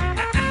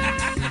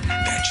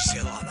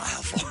 Vagisil on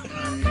aisle 4.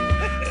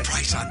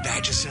 Price on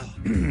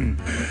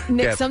Vagisil.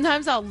 Nick,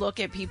 sometimes I'll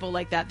look at people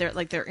like that, their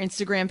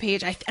Instagram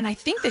page, and I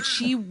think that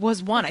she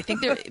was one. I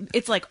think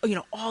it's like,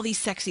 all these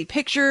sexy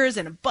pictures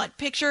and a butt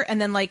picture, and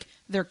then like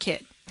their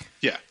kid.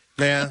 Yeah.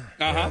 Yeah.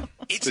 Uh-huh.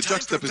 It's The time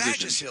for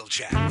juxtaposition. Vagisil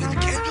Chat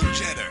with Kendall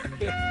Jenner.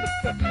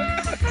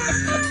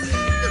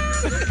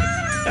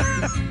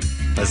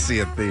 I see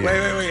it.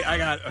 Wait. I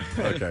got...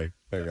 Okay.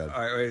 Hang on.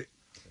 All right, wait.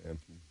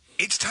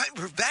 It's time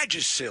for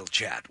Vagisil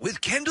Chat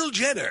with Kendall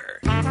Jenner.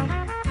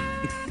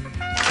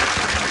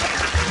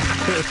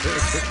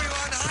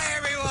 Hi,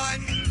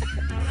 everyone.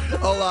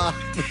 Hola.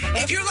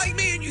 If you're like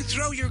me and you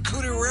throw your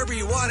cooter wherever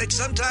you want it,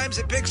 sometimes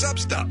it picks up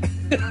stuff.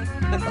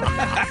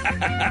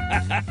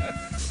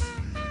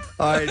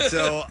 All right,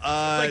 so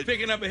Like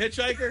picking up a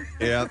hitchhiker?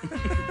 yeah.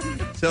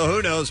 So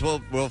who knows?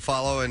 We'll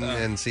follow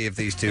and see if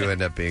these two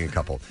end up being a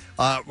couple.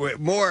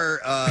 More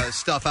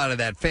stuff out of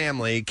that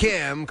family.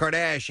 Kim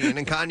Kardashian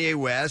and Kanye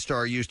West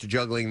are used to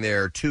juggling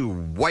their two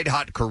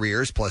white-hot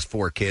careers plus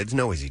 4 kids.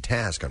 No easy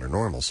task under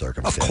normal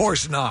circumstances. Of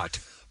course not.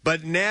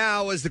 But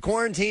now, as the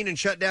quarantine and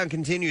shutdown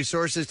continue,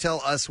 sources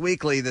tell Us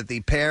Weekly that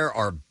the pair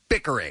are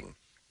bickering.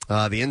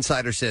 The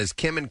Insider says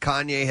Kim and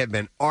Kanye have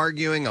been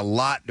arguing a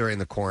lot during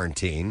the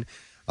quarantine.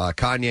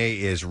 Kanye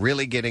is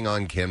really getting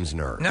on Kim's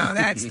nerves. No,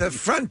 that's the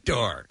front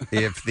door.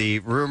 If the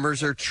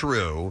rumors are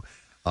true,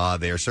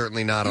 they are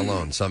certainly not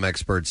alone. Some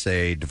experts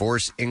say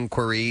divorce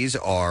inquiries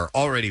are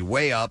already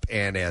way up,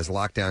 and as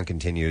lockdown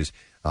continues,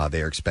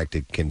 they are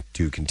expected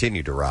to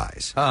continue to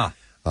rise.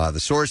 The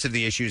source of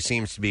the issue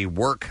seems to be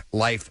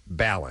work-life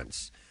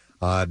balance.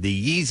 The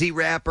Yeezy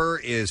rapper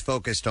is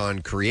focused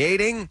on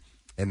creating,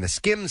 and the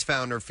Skims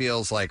founder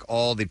feels like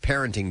all the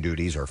parenting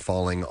duties are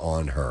falling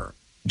on her.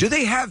 Do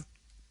they have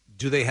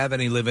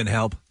any live-in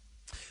help?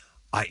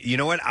 You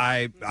know what?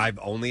 I've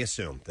only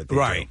assumed that they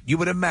Right. do. You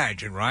would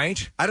imagine,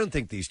 right? I don't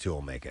think these two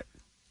will make it.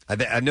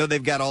 I know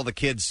they've got all the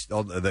kids,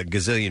 all the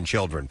gazillion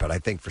children, but I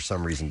think for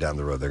some reason down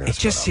the road they're going to. It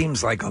just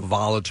seems like a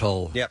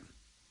volatile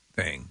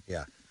thing.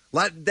 Yeah.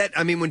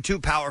 When two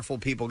powerful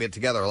people get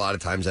together, a lot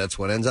of times that's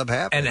what ends up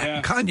happening.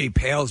 And Kanye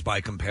pales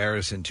by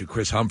comparison to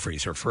Chris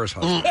Humphries, her first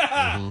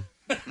husband.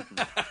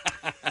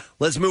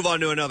 Let's move on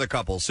to another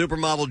couple.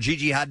 Supermodel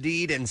Gigi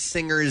Hadid and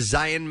singer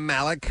Zayn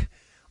Malik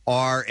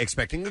are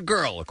expecting a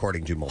girl,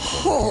 according to multiple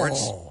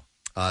reports.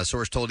 A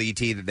source told ET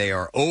that they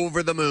are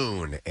over the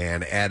moon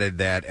and added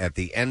that at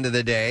the end of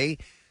the day,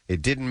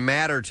 it didn't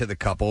matter to the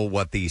couple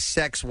what the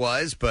sex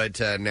was, but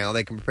now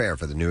they can prepare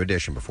for the new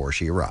addition before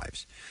she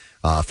arrives.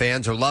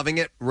 Fans are loving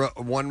it,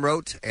 one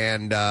wrote,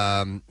 and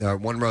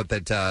one wrote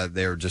that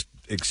they're just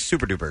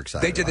super duper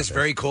excited. They did this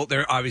very cool.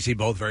 They're obviously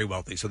both very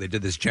wealthy, so they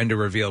did this gender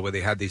reveal where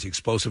they had these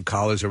explosive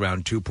collars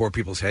around two poor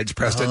people's heads,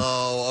 Preston.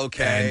 Oh,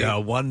 okay.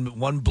 And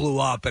one blew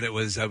up, and it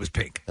was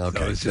pink. Okay,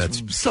 so it was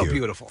just that's so cute.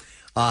 beautiful.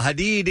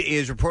 Hadid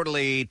is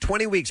reportedly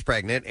 20 weeks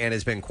pregnant and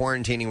has been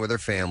quarantining with her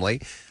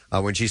family.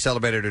 When she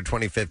celebrated her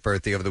 25th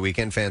birthday over the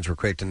weekend, fans were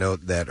quick to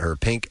note that her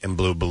pink and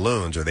blue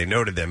balloons, or they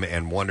noted them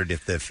and wondered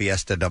if the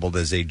fiesta doubled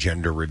as a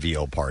gender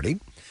reveal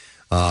party.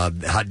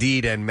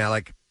 Hadid and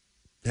Malik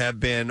have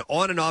been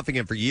on and off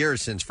again for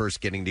years since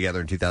first getting together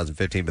in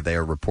 2015, but they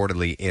are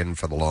reportedly in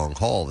for the long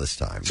haul this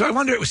time. So I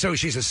wonder, so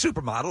she's a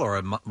supermodel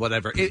or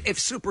whatever, if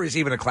super is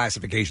even a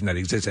classification that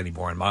exists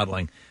anymore in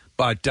modeling.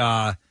 But,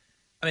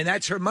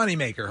 that's her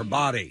moneymaker, her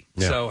body.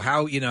 Yeah. So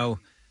how,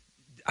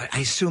 I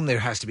assume there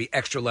has to be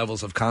extra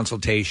levels of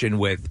consultation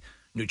with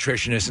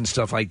nutritionists and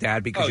stuff like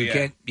that because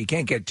you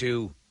can't get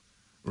too,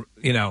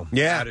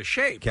 out of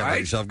shape, Can't right? let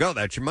yourself go.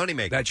 That's your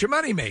moneymaker. That's your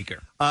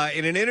moneymaker.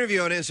 In an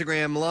interview on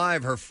Instagram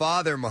Live, her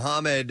father,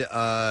 Mohammed,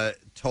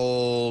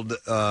 told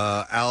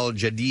Al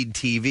Jadid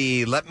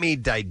TV, let me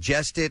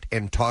digest it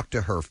and talk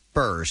to her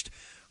first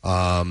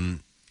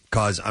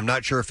because I'm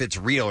not sure if it's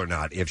real or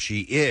not. If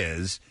she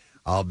is,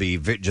 I'll be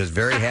just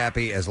very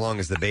happy as long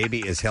as the baby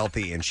is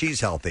healthy and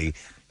she's healthy.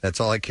 That's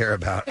all I care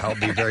about. I'll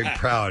be very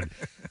proud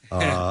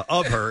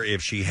of her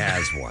if she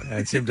has one.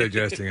 That's him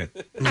digesting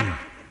it.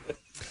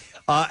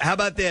 How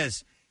about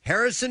this?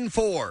 Harrison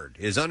Ford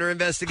is under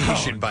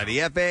investigation by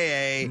the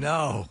FAA.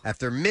 No.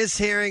 After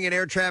mishearing an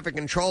air traffic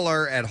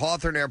controller at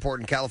Hawthorne Airport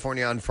in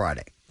California on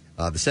Friday.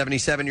 The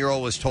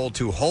 77-year-old was told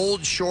to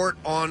hold short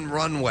on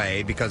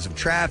runway because of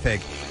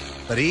traffic,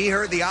 but he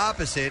heard the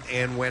opposite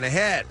and went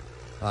ahead.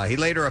 He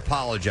later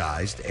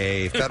apologized.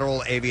 A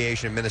Federal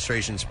Aviation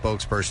Administration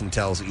spokesperson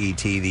tells ET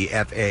the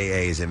FAA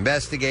is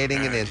investigating.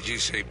 And did you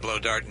say blow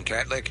dart and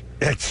cat lick?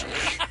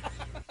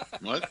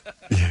 What?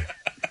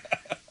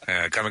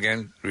 Come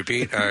again?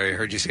 Repeat. I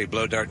heard you say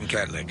blow dart and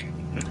cat lick.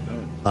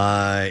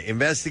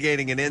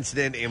 Investigating an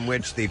incident in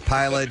which the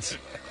pilot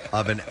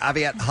of an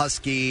Aviat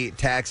Husky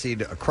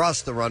taxied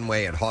across the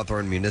runway at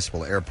Hawthorne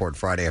Municipal Airport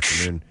Friday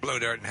afternoon. Blow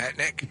dart and hat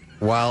neck.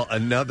 While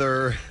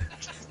another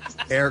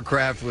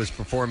aircraft was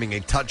performing a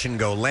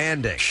touch-and-go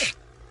landing.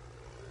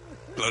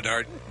 Blow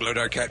dart,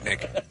 cat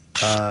neck.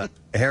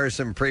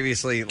 Harrison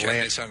previously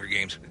landed. Hunger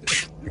Games.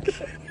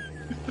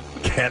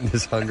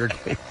 Katniss Hunger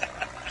Games.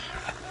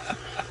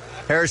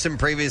 Harrison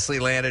previously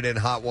landed in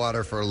hot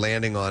water for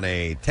landing on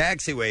a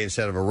taxiway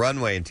instead of a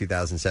runway in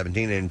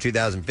 2017. And in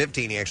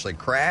 2015, he actually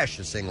crashed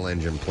a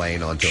single-engine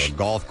plane onto a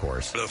golf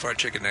course. Blow fried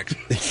chicken neck.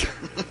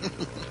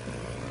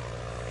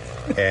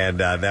 And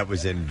that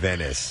was in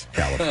Venice,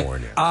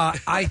 California.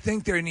 I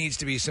think there needs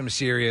to be some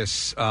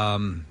serious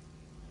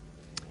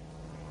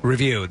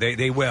review.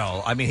 They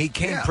will. I mean, he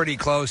came pretty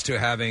close to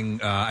having,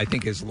 I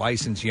think, his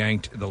license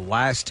yanked the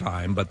last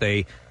time, but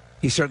he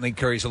certainly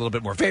carries a little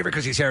bit more favor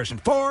because he's Harrison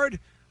Ford.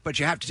 But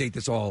you have to take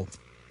this all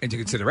into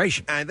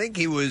consideration. I think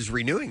he was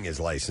renewing his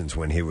license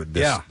when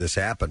this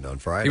happened on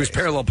Friday. He was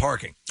parallel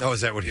parking. Oh,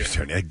 is that what he was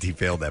doing? He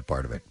failed that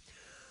part of it.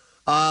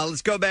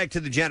 Let's go back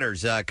to the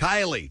Jenners.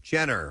 Kylie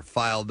Jenner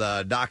filed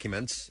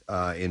documents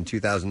in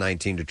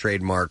 2019 to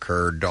trademark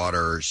her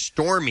daughter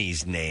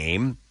Stormy's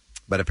name,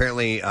 but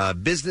apparently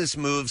Business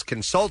Moves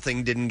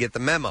Consulting didn't get the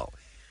memo.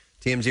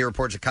 TMZ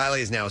reports that Kylie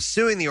is now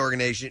suing the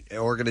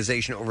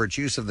organization over its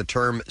use of the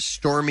term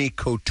Stormy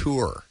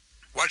Couture.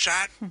 What's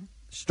that?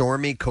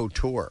 Stormy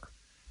Couture.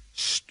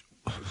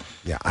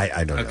 Yeah,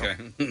 I don't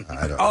know.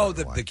 I don't know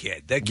the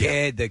kid. The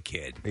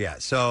kid. Yeah,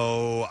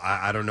 so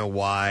I don't know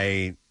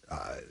why,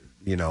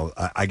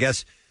 I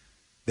guess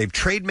they've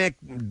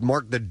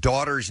trademarked the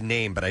daughter's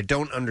name, but I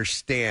don't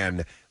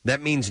understand.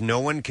 That means no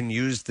one can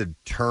use the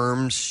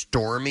term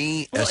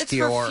Stormy,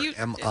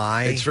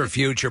 S-T-O-R-M-I. It's for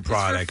future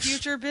products. It's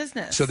for future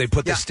business. So they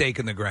put the stake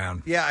in the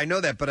ground. Yeah, I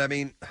know that, but I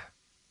mean,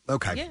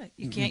 okay. Yeah,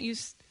 you can't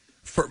use...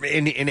 For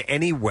in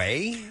any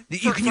way,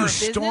 you can use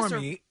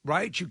Stormy,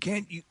 right? You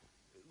can't. You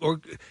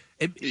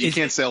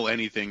can't sell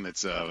anything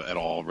that's at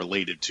all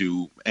related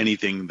to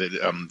anything that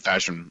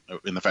fashion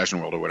in the fashion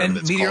world or whatever.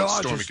 That's called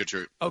Stormy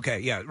Couture. Okay,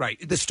 yeah, right.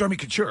 The Stormy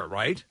Couture,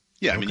 right?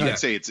 Yeah, I mean, you can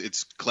say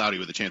it's cloudy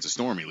with a chance of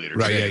stormy later.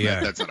 Right, today, yeah.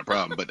 That's not a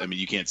problem. But I mean,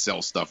 you can't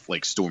sell stuff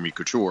like Stormy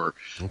Couture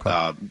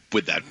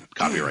with that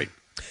copyright.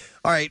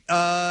 All right.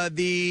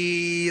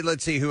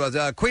 Let's see who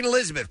else. Queen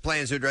Elizabeth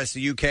plans to address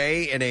the UK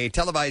in a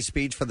televised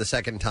speech for the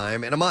second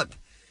time in a month.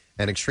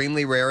 An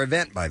extremely rare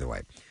event, by the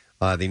way.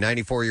 The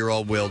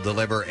 94-year-old will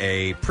deliver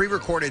a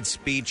pre-recorded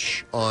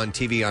speech on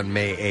TV on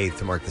May 8th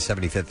to mark the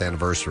 75th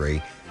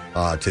anniversary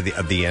of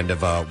the end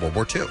of World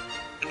War II.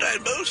 And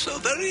I'm also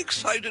very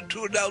excited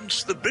to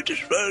announce the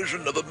British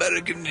version of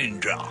American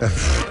Ninja.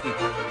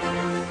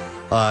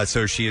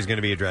 So she is going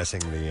to be addressing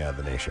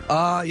the nation.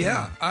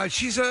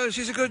 She's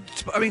a good.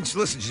 I mean,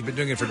 listen, she's been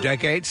doing it for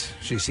decades.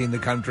 She's seen the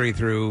country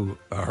through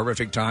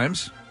horrific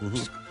times.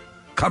 Mm-hmm.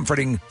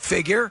 Comforting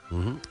figure.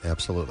 Mm-hmm.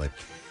 Absolutely.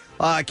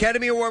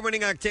 Academy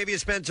Award-winning Octavia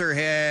Spencer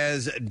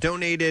has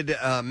donated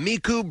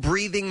Miku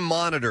breathing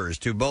monitors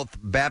to both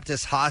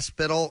Baptist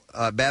Hospital,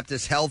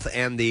 Baptist Health,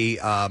 and the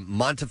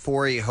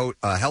Montefiore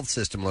Health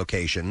System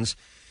locations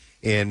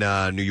in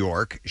New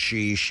York.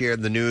 She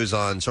shared the news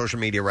on social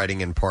media,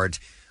 writing in part,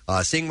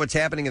 seeing what's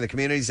happening in the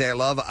communities I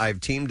love,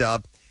 I've teamed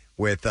up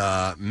with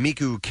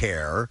Miku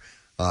Care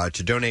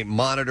to donate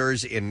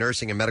monitors in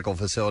nursing and medical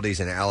facilities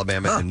in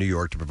Alabama and New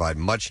York to provide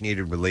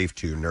much-needed relief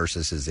to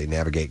nurses as they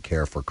navigate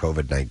care for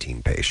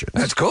COVID-19 patients.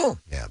 That's cool.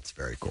 Yeah, it's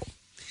very cool.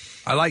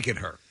 I like it,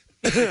 her.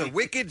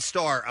 Wicked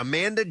star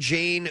Amanda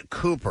Jane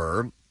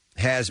Cooper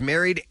has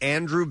married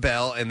Andrew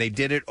Bell, and they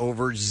did it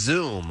over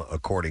Zoom,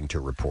 according to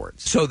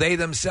reports. So they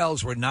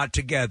themselves were not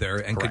together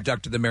and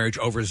conducted the marriage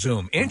over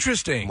Zoom.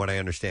 Interesting. From what I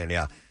understand,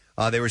 yeah.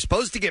 They were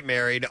supposed to get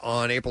married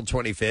on April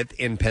 25th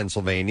in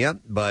Pennsylvania,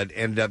 but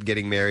ended up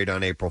getting married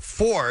on April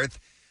 4th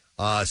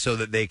so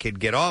that they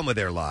could get on with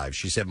their lives.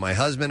 She said, my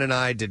husband and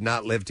I did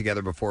not live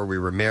together before we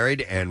were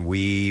married, and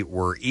we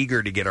were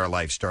eager to get our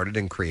life started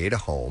and create a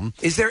home.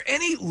 Is there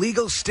any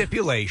legal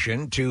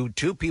stipulation to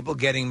two people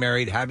getting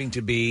married having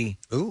to be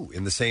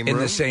in the same room?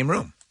 In the same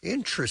room.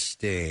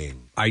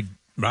 Interesting.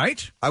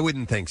 Right? I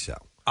wouldn't think so.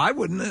 I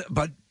wouldn't,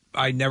 but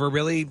I never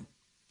really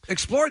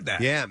explored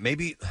that. Yeah,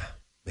 maybe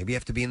you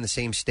have to be in the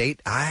same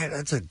state.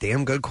 That's a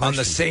damn good question. On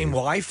the same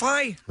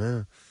Wi-Fi?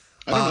 Yeah.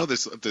 I don't know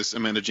this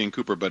Amanda Jane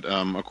Cooper, but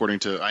according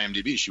to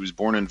IMDb, she was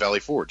born in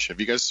Valley Forge. Have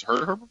you guys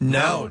heard of her?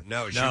 No.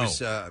 She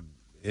was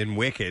in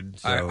Wicked.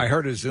 So. I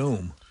heard a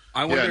Zoom.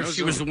 I wonder if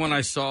she was the one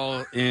I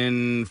saw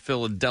in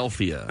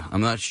Philadelphia.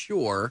 I'm not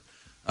sure.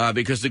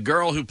 Because the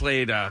girl who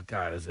played,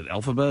 is it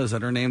Elphaba? Is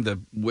that her name? The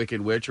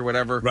Wicked Witch or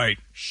whatever? Right.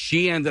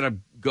 She ended up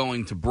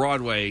going to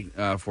Broadway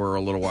for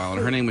a little while,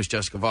 and her name was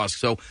Jessica Vosk.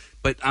 So,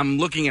 but I'm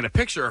looking at a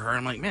picture of her, and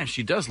I'm like, man,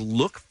 she does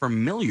look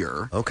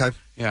familiar. Okay.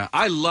 Yeah.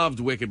 I loved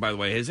Wicked, by the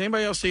way. Has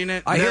anybody else seen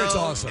it? I hear it's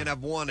awesome. And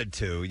I've wanted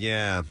to,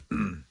 yeah.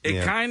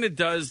 It kind of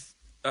does,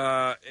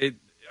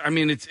 I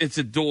mean, it's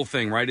a dual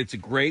thing, right? It's a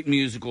great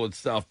musical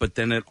itself, but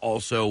then it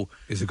also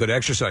is a good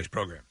exercise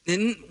program.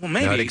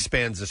 Maybe it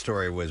expands the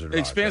story of Wizard of Oz.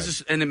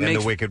 Expands, right? and it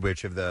makes the Wicked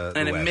Witch of the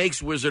and West. it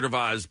makes Wizard of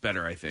Oz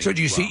better, I think. So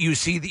do you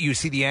see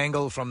the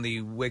angle from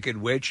the Wicked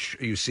Witch?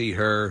 You see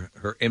her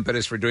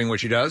impetus for doing what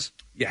she does?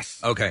 Yes.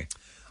 Okay.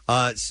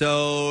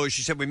 So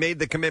she said, we made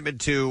the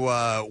commitment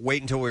to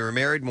wait until we were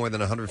married. More than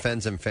 100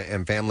 friends and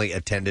family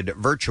attended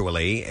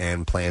virtually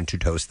and plan to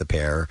toast the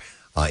pair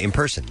in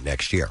person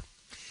next year.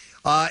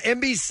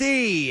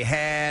 NBC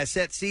has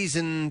set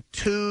Season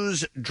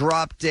 2's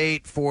drop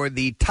date for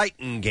the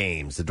Titan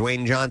Games. The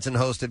Dwayne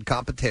Johnson-hosted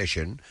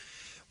competition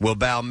will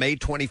bow May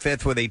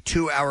 25th with a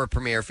 2-hour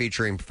premiere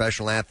featuring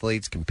professional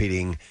athletes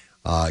competing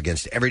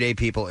against everyday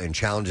people in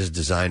challenges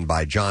designed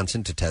by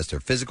Johnson to test their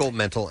physical,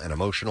 mental, and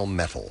emotional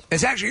mettle.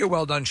 It's actually a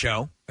well-done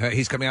show.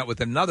 He's coming out with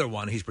another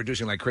one he's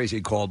producing like crazy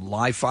called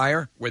Live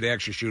Fire, where they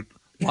actually shoot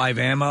live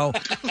ammo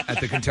at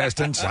the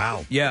contestants.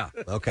 Wow. Yeah.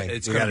 Okay.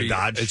 It's You got gonna to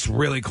dodge? It's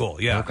really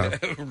cool. Yeah.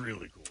 Okay.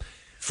 Really cool.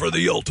 For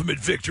the ultimate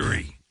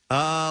victory.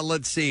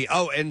 Let's see.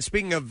 Oh, and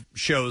speaking of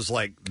shows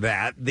like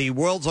that, the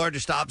world's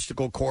largest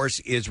obstacle course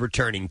is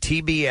returning.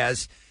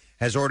 TBS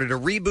has ordered a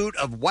reboot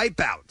of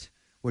Wipeout,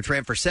 which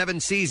ran for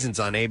 7 seasons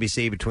on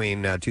ABC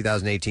between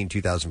 2018 and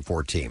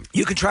 2014.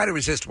 You can try to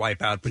resist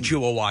Wipeout, but you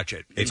will watch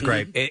it. It's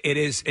great.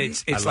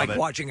 It's like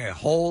watching a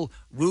whole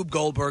Rube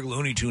Goldberg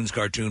Looney Tunes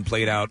cartoon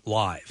played out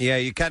live. Yeah,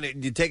 you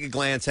take a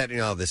glance at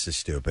it, this is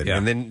stupid. Yeah.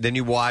 And then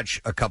you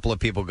watch a couple of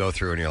people go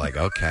through and you're like,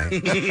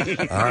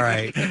 okay. All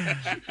right.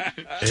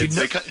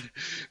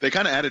 They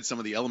kind of added some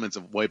of the elements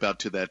of Wipeout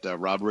to that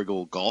Rob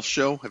Riggle golf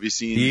show. Have you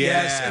seen?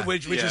 Yes,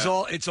 which is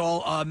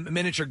all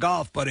miniature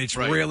golf, but it's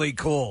really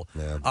cool.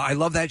 Yeah. I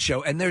love that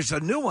show. And there's a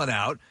new one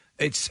out.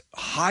 It's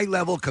high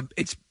level.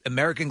 It's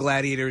American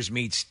Gladiators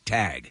meets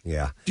tag.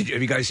 Yeah. Have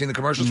you guys seen the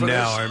commercials for this?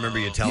 No, I remember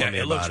you telling me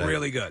it about it. looks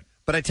really good.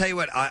 But I tell you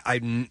what, I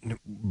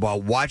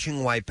while watching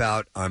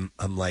Wipeout, I'm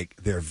like,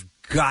 there've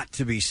got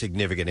to be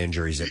significant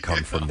injuries that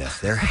come from this.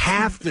 There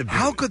have to be.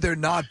 How could there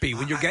not be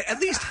when you're getting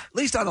at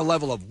least on a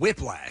level of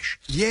whiplash?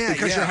 Yeah,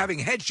 because you're having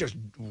heads just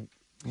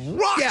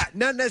rocked. Yeah,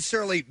 not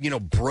necessarily,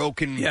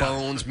 broken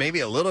bones, maybe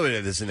a little bit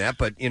of this and that,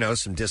 but,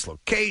 some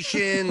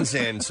dislocations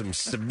and some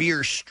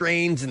severe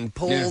strains and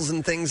pulls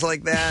and things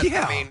like that.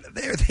 Yeah. I mean,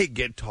 there they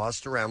get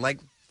tossed around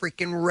like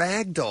freaking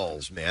rag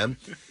dolls, man.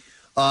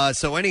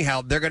 So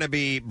anyhow, they're going to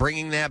be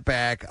bringing that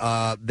back.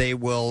 They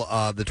will,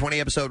 the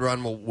 20-episode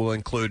run will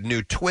include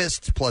new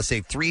twists plus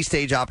a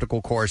 3-stage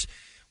optical course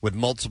with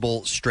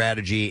multiple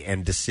strategy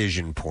and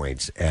decision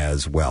points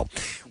as well.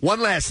 One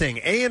last thing.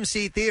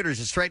 AMC Theaters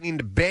is threatening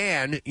to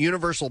ban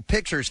Universal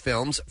Pictures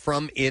films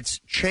from its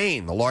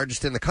chain, the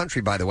largest in the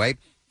country, by the way,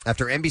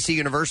 after NBC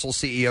Universal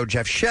CEO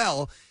Jeff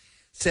Shell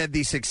said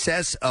the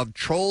success of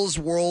Trolls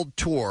World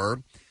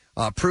Tour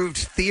proved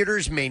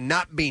theaters may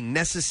not be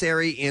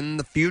necessary in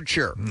the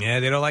future. Yeah,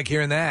 they don't like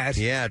hearing that.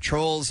 Yeah,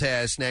 Trolls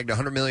has snagged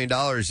 $100 million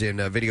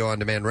in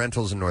video-on-demand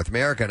rentals in North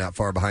America, not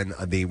far behind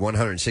the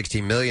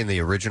 $116 million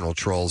the original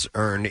Trolls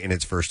earned in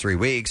its first 3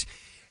 weeks,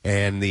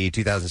 and the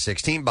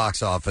 2016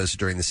 box office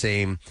during the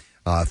same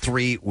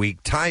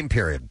 3-week time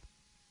period.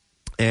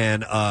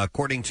 And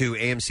according to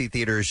AMC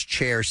Theaters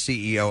Chair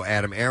CEO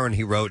Adam Aron,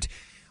 he wrote,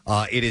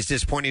 it is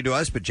disappointing to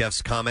us, but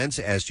Jeff's comments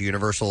as to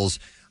Universal's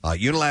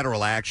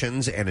unilateral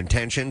actions and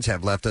intentions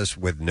have left us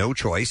with no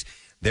choice.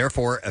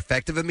 Therefore,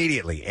 effective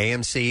immediately,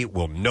 AMC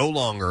will no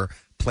longer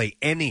play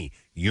any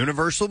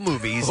Universal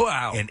movies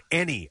in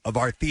any of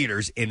our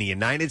theaters in the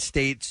United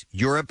States,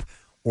 Europe,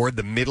 or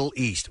the Middle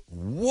East.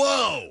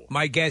 Whoa!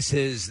 My guess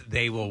is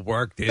they will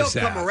work this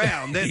They'll out. come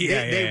around.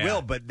 They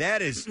will, but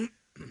that is...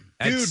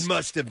 Dude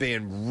must have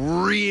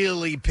been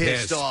really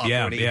pissed off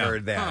when he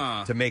heard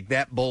that to make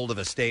that bold of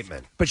a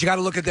statement. But you got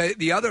to look at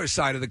the other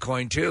side of the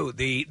coin too.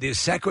 The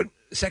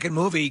second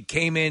movie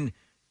came in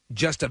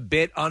just a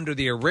bit under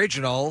the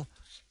original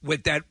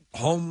with that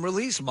home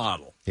release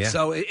model. Yeah.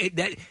 So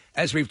that,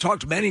 as we've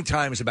talked many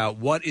times about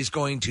what is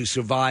going to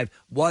survive,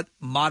 what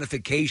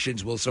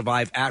modifications will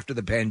survive after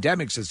the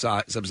pandemic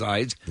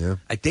subsides,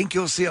 I think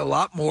you'll see a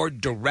lot more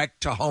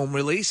direct to home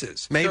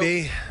releases.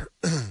 Maybe.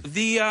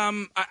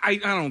 I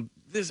don't.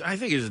 This I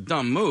think is a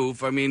dumb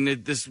move. I mean,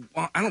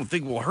 I don't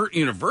think will hurt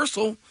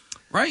Universal,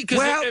 right? Because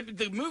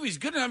the movie's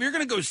good enough. You're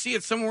going to go see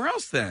it somewhere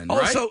else, then.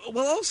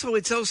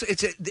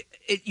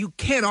 You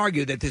can't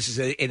argue that this is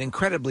an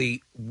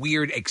incredibly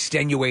weird,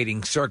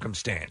 extenuating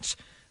circumstance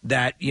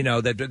that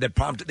that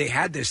prompted. They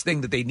had this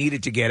thing that they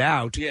needed to get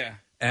out. Yeah.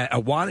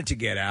 Wanted to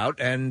get out,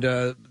 and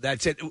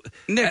that's it.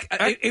 Nick,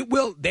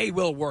 they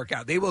will work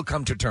out. They will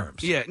come to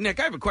terms. Yeah, Nick,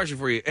 I have a question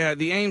for you.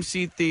 The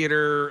AMC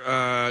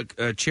Theater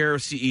chair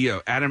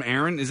CEO, Adam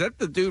Aron, is that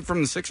the dude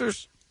from the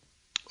Sixers?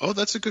 Oh,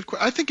 that's a good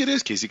question. I think it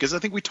is, Casey, because I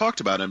think we talked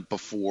about him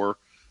before.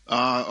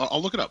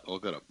 I'll look it up.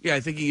 Yeah,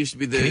 I think he used to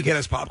be the... Can he get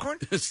us popcorn?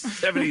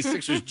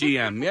 76ers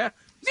GM, yeah.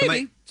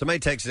 Maybe. Somebody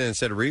texted in and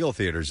said Regal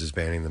Theaters is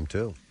banning them,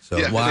 too. So,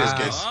 yeah,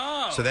 it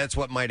is, So that's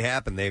what might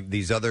happen.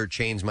 These other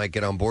chains might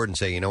get on board and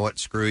say, you know what,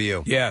 screw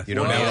you. Yeah. You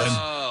don't need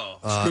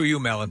us. Screw you,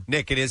 Mellon.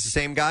 Nick, it is the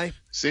same guy?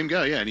 Same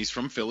guy, yeah, and he's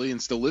from Philly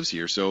and still lives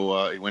here.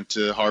 So he went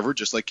to Harvard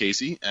just like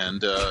Casey.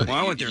 And well,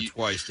 I went there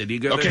twice. Did he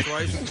go there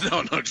twice?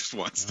 No, just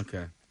once.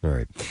 Okay. All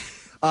right.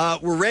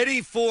 We're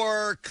ready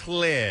for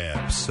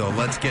clips, so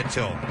let's get to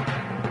them.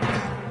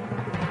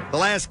 The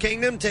Last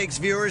Kingdom takes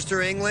viewers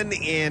to England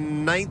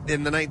in the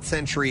 9th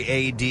century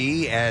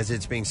A.D. as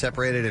it's being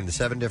separated into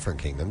 7 different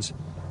kingdoms.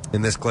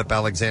 In this clip,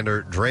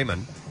 Alexander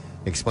Draymond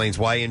explains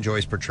why he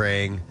enjoys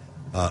portraying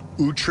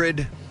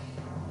Uhtred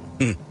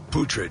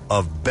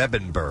of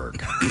Bebbanburg.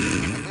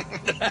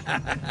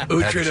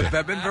 Uhtred of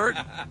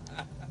Bebbanburg?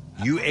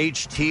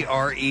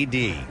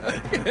 U-H-T-R-E-D.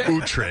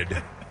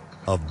 Uhtred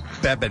of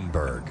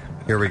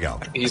Bebbanburg. Here we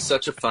go. He's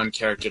such a fun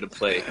character to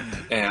play,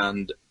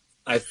 and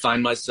I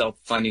find myself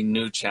finding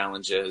new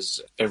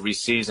challenges every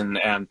season,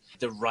 and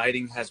the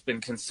writing has been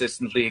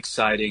consistently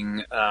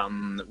exciting.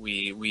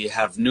 We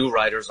have new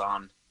writers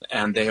on,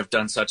 and they have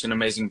done such an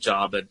amazing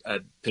job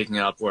at picking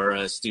up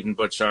where Stephen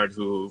Butchard,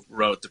 who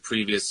wrote the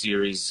previous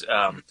series,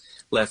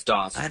 left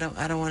off. I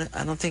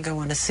don't think I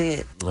want to see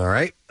it. All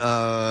right.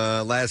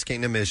 Last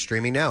Kingdom is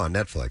streaming now on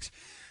Netflix.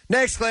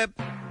 Next clip.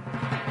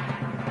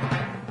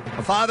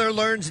 A father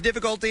learns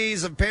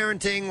difficulties of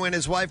parenting when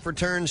his wife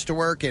returns to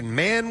work in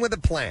Man with a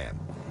Plan.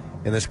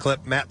 In this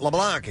clip, Matt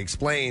LeBlanc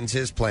explains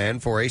his plan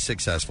for a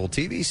successful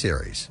TV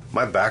series.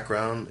 My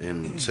background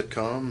in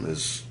sitcom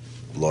is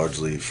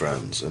largely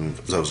Friends, and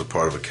I was a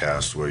part of a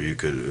cast where you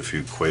could, if you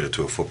equate it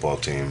to a football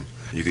team,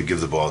 you could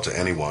give the ball to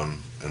anyone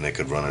and they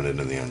could run it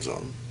into the end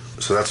zone.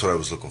 So that's what I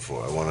was looking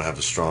for. I want to have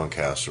a strong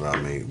cast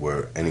around me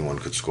where anyone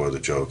could score the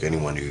joke.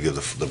 Anyone, you could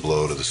give the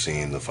blow to the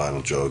scene, the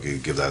final joke, you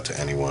could give that to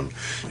anyone.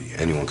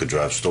 Anyone could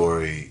drive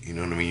story. You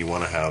know what I mean? You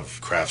want to have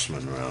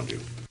craftsmen around you.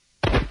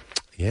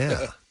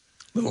 Yeah.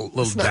 Little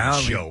not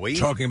down, Joey.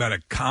 Talking about a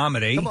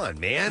comedy. Come on,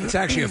 man. It's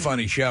actually a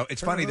funny show.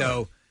 It's funny,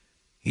 though.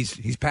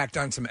 He's packed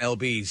on some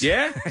LBs.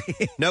 Yeah?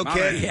 No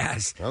kidding.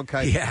 Yes.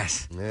 Okay.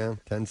 Yes. Yeah,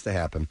 tends to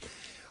happen.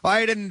 All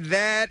right, and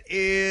that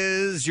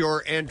is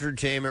your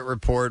entertainment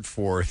report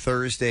for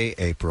Thursday,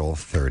 April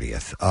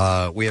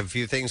 30th. We have a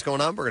few things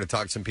going on. We're going to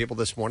talk to some people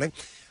this morning.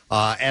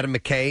 Adam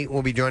McKay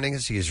will be joining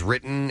us. He has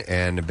written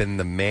and been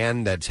the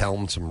man that's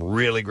helmed some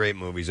really great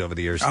movies over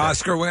the years.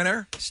 Oscar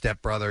winner?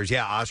 Step Brothers.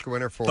 Yeah, Oscar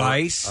winner for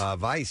Vice.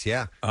 Vice,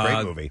 yeah.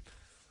 Great movie.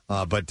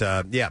 But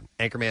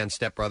Anchorman,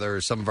 Step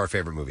Brothers, some of our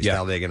favorite movies. Yeah.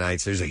 Talladega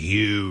Nights. There's a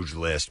huge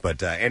list,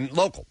 but and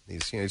local.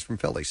 He's from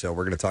Philly, so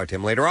we're going to talk to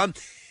him later on.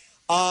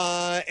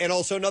 And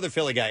also another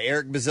Philly guy,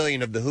 Eric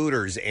Bazillion of the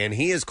Hooters, and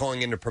he is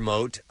calling in to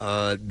promote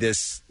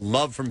this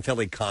Love from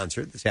Philly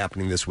concert that's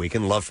happening this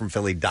weekend,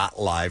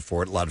 lovefromphilly.live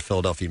for it. A lot of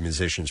Philadelphia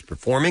musicians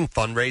performing,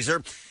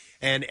 fundraiser.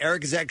 And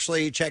Eric is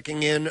actually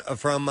checking in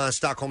from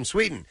Stockholm,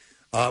 Sweden.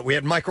 We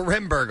had Michael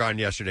Remberg on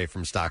yesterday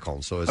from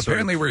Stockholm. So it's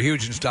apparently we're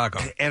huge in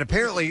Stockholm. And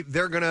apparently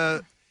they're going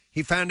to...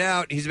 He found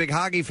out he's a big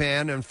hockey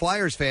fan and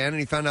Flyers fan, and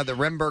he found out that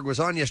Remberg was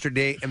on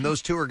yesterday, and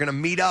those two are going to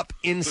meet up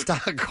in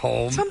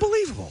Stockholm. It's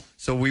unbelievable.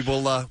 So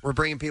we're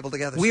bringing people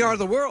together. We are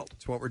the world.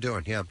 That's what we're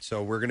doing. Yeah.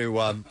 So we're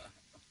going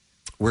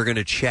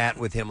to chat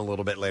with him a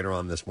little bit later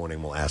on this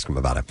morning. We'll ask him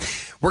about it.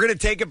 We're going to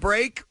take a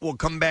break. We'll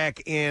come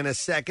back in a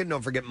second.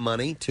 Don't forget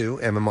money too.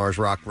 MMR's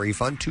Rock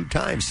Refund 2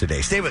 times today.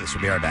 Stay with us.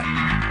 We'll be right back.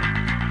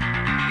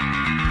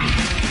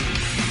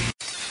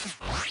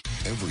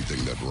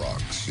 Everything that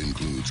rocks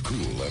includes cool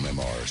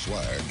MMR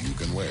swag you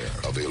can wear.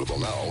 Available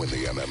now in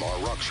the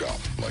MMR Rock Shop,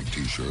 like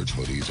t-shirts,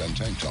 hoodies, and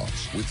tank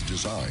tops, with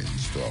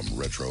designs from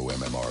retro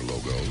MMR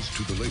logos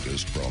to the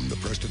latest from the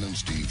Preston and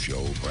Steve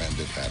Show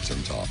branded hats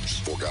and tops.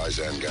 For guys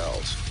and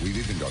gals, we've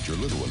even got your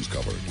little ones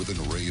covered with an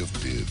array of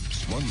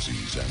bibs,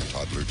 onesies, and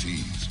toddler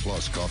tees,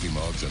 plus coffee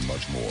mugs and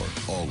much more,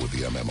 all with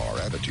the MMR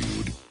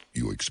attitude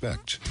you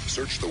expect.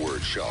 Search the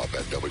word shop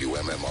at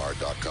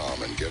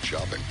WMMR.com and get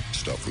shopping.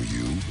 Stuff for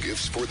you,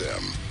 gifts for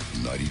them.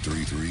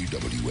 93.3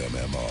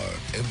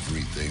 WMMR.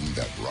 Everything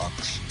that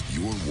rocks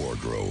your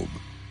wardrobe.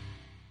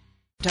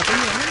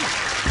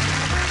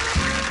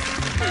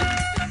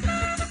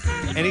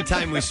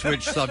 Anytime we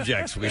switch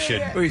subjects, we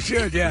should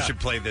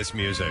play this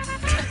music.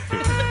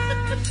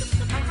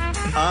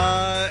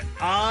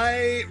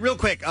 Real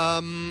quick,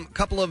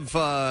 couple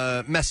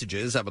of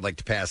messages I would like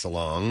to pass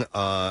along.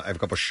 I have a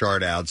couple of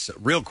shout outs.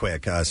 Real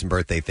quick, some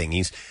birthday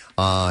thingies.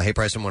 Hey,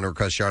 Preston, want to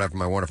request a shout out for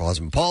my wonderful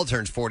husband, Paul.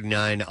 Turns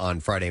 49 on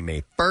Friday,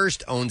 May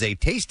 1st. Owns a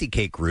Tasty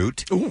Cake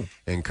Route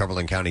in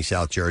Cumberland County,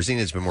 South Jersey, and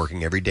has been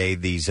working every day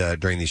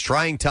during these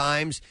trying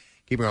times,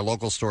 keeping our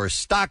local stores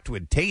stocked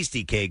with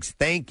tasty cakes.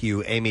 Thank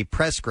you, Amy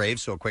Pressgrave.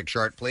 So a quick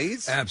chart,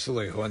 please.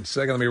 Absolutely. 1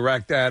 second. Let me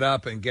rack that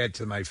up and get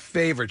to my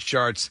favorite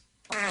charts.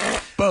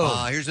 Boom.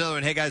 Here's another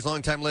one. Hey, guys,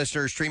 long-time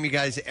listeners. Stream you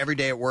guys every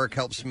day at work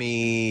helps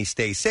me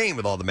stay sane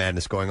with all the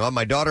madness going on.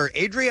 My daughter,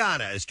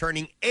 Adriana, is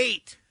turning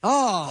 8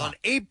 on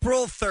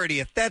April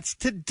 30th. That's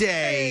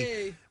today.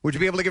 Hey. Would you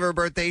be able to give her a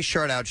birthday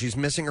shout-out? She's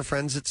missing her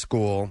friends at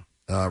school.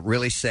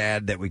 Really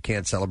sad that we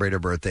can't celebrate her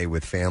birthday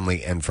with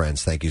family and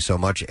friends. Thank you so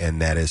much.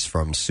 And that is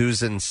from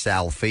Susan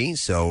Salfi.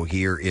 So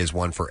here is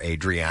one for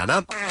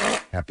Adriana.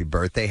 Happy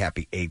birthday.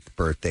 Happy 8th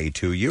birthday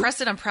to you.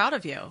 Preston, I'm proud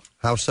of you.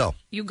 How so?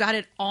 You got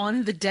it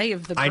on the day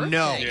of the birthday. I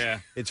know.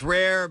 It's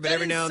rare, but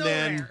every now and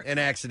then an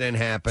accident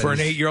happens. For an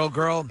 8-year-old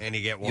girl, and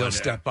you get one. you'll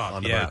step up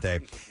on the birthday.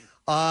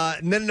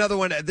 And then another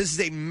one. This is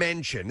a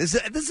mention. This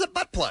is a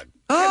butt plug.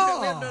 We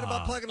haven't done a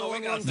butt plug in a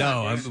long time.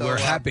 No, we're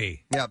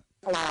happy. Yep.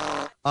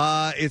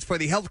 It's for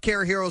the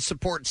Healthcare Hero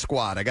Support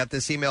Squad. I got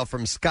this email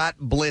from Scott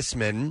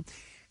Blissman,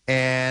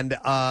 and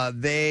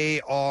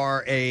they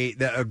are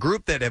a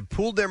group that have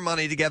pooled their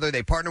money together.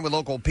 They partner with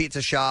local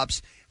pizza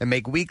shops and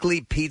make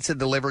weekly pizza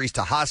deliveries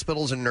to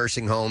hospitals and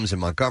nursing homes in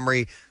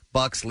Montgomery,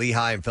 Bucks,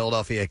 Lehigh, and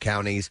Philadelphia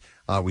counties.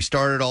 We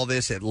started all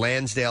this at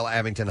Lansdale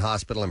Abington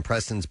Hospital in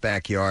Preston's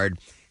backyard,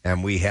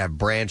 and we have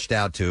branched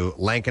out to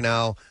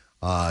Lankenau,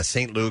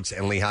 St. Luke's,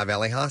 and Lehigh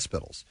Valley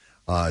hospitals.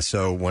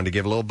 So wanted to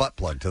give a little butt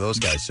plug to those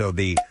guys. So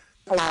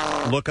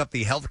look up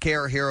the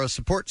Healthcare Hero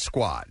Support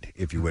Squad,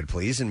 if you would,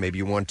 please, and maybe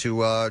you want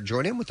to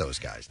join in with those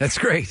guys. That's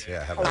great.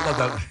 Yeah, have a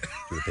look.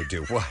 See what they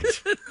do.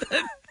 What?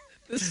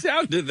 The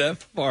sound of that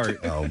fart.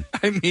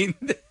 I mean,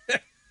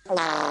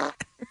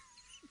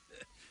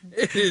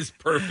 it is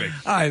perfect.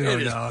 I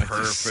don't It is know.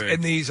 perfect.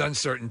 In these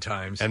uncertain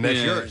times. And that's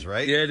yours,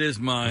 right? Yeah, it is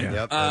mine.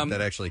 Yep,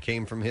 that actually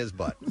came from his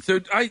butt. So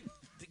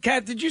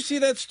Kat, did you see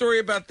that story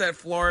about that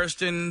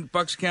florist in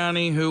Bucks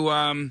County who,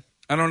 I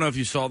don't know if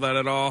you saw that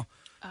at all,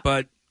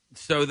 but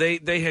so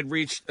they had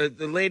reached,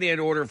 the lady had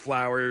ordered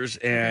flowers,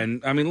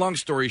 and, I mean, long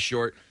story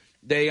short,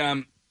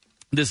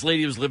 this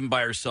lady was living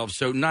by herself,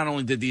 so not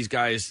only did these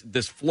guys,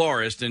 this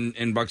florist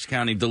in Bucks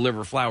County,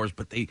 deliver flowers,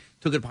 but they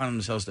took it upon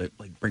themselves to,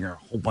 like, bring her a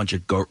whole bunch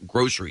of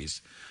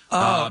groceries.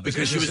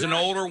 Because she was an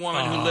older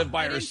woman who lived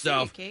by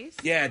herself.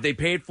 Yeah, they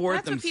paid for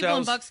it themselves. That's what people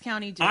in Bucks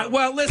County do.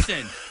 Well,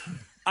 listen.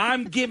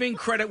 I'm giving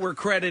credit where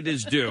credit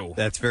is due.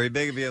 That's very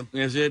big of you.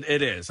 Yes,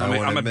 it is.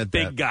 I'm a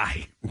big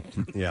guy.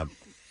 Yeah.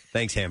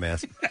 Thanks,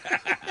 ham-ass. Did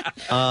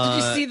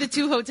you see the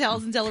 2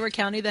 hotels in Delaware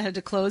County that had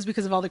to close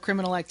because of all the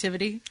criminal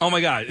activity? Oh,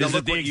 my God. Now, Is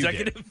it the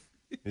executive?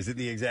 Is it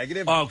the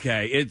executive?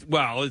 Okay. It's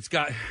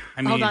got,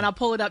 I mean. Hold on, I'll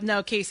pull it up.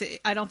 No, Casey,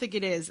 I don't think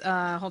it is.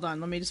 Hold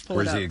on, let me just pull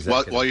it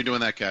up. While you're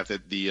doing that, Kath,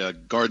 the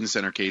garden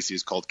center, Casey,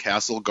 is called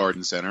Castle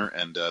Garden Center,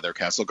 and they're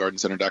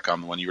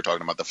castlegardencenter.com, the one you were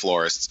talking about, the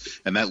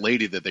florists. And that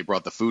lady that they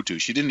brought the food to,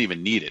 she didn't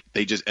even need it.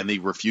 They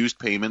refused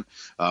payment,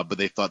 but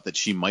they thought that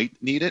she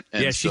might need it.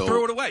 And she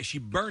threw it away. She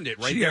burned it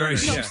right there.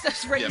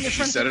 That's right in the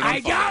front. Set it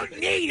on fire. don't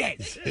need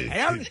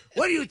it.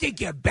 What do you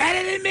think? You're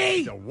better than me?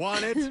 You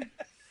want it?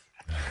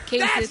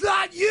 That's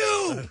not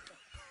you.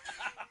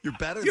 You're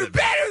better than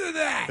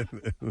that.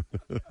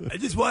 I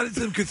just wanted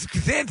some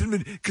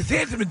chrysanthemum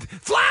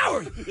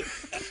flowers.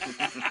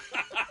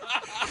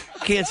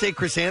 Can't say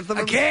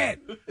chrysanthemum? I can't.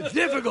 It's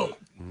difficult.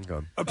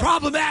 Okay.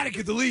 Problematic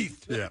at the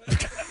least. Yeah.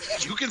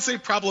 You can say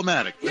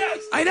problematic.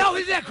 Yes. I know.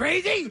 Isn't that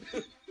crazy?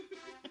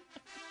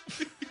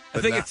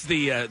 I think it's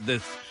the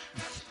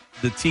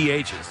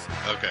THs.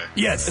 Okay.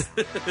 Yes.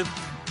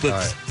 All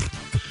right.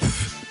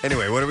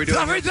 Anyway, what are we doing?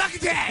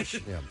 Yeah.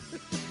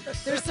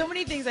 There's so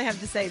many things I have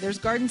to say. There's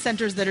garden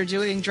centers that are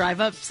doing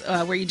drive-ups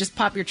where you just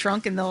pop your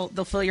trunk and they'll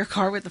fill your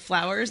car with the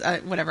flowers.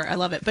 Whatever, I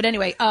love it. But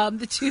anyway,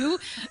 the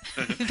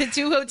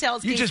two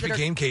hotels you just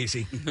became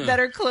Casey that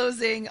are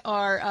closing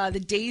are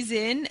the Days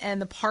Inn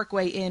and the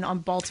Parkway Inn on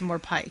Baltimore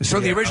Pike. So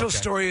the original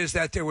story is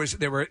that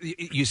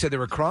you said there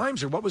were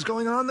crimes, or what was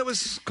going on that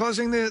was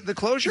causing the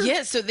closure?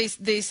 Yeah, so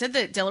they said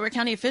that Delaware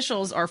County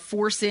officials are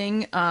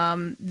forcing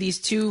these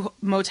 2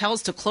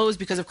 motels to close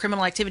because of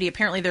criminal activity.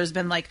 Apparently, there's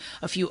been like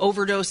a few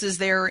overdoses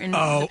there in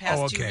the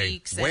past 2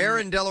 weeks. Where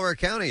in Delaware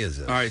County is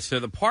this? All right, so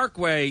the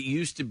Parkway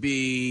used to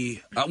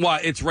be,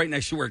 it's right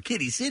next to where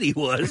Kitty City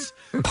was,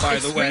 by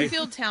the way.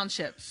 Springfield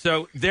Township.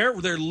 So they're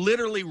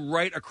literally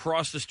right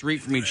across the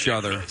street from each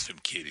other. From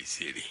Kitty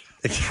City.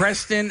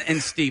 Preston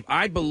and Steve,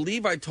 I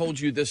believe I told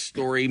you this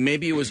story.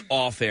 Maybe it was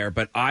off air,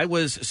 but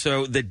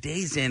the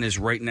Days Inn is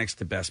right next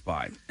to Best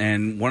Buy.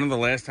 And one of the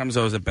last times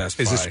I was at Best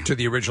Buy. Is this to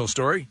the original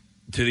story?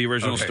 To the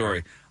original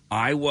story.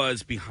 I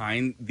was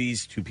behind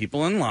these 2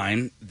 people in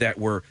line that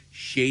were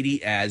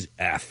shady as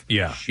F.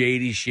 Yeah.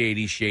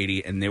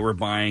 Shady. And they were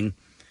buying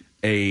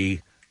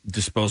a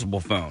disposable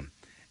phone.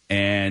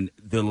 And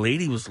the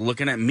lady was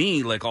looking at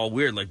me like all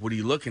weird, like, what are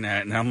you looking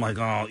at? And I'm like,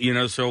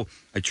 so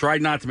I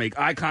tried not to make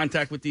eye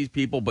contact with these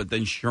people, but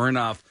then sure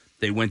enough,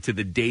 they went to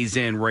the Days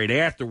Inn right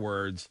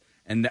afterwards.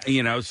 And, so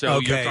you're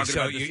talking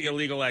about this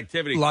illegal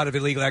activity. A lot of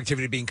illegal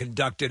activity being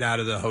conducted out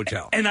of the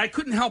hotel. And I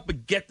couldn't help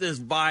but get this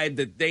vibe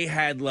that they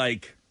had,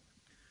 like,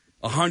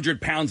 100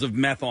 pounds of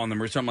meth on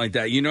them or something like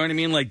that. You know what I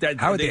mean? Like that.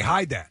 How would they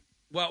hide that?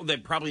 Well, they're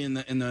probably in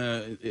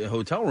the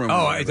hotel room.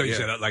 Oh, I thought you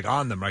said like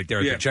on them right there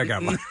at the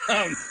checkout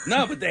line.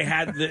 No, but they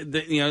had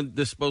the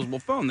disposable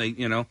phone.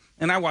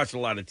 And I watched a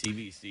lot of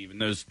TV, Steve,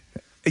 and those.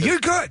 You're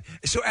good.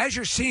 So as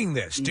you're seeing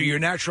this, do your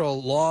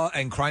natural law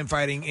and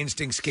crime-fighting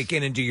instincts kick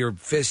in, and do your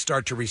fists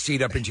start to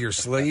recede up into your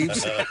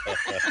sleeves?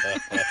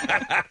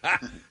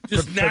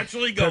 Just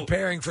naturally go.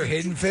 Preparing for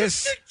hidden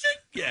fists?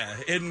 Yeah,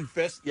 hidden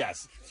fist.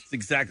 Yes,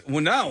 exactly.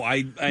 Well, no,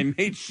 I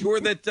made sure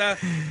that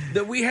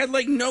that we had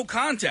like no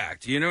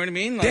contact. You know what I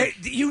mean? Like,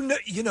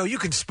 you know, you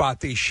can spot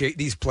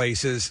these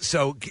places.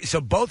 So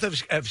both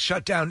have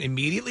shut down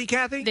immediately,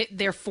 Kathy?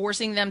 They're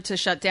forcing them to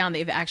shut down.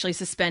 They've actually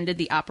suspended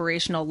the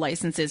operational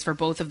licenses for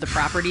both of the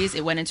properties.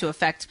 It went into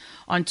effect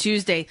on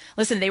Tuesday.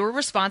 Listen, they were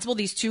responsible.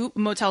 These two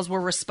motels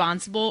were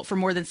responsible for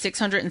more than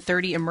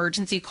 630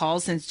 emergency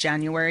calls since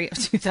January of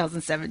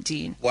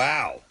 2017.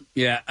 wow.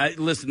 Yeah,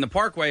 listen, the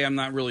Parkway, I'm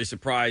not really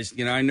surprised.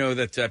 You know, I know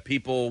that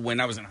people, when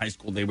I was in high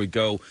school, they would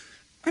go,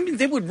 I mean,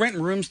 they would rent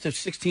rooms to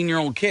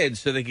 16-year-old kids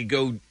so they could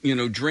go,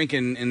 drink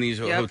in these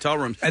hotel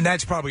rooms. And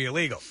that's probably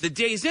illegal. The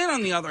Days Inn,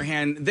 on the other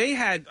hand, they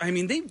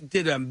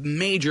did a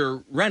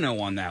major reno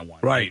on that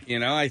one. Right. You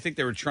know, I think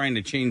they were trying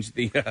to change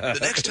the... The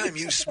next time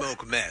you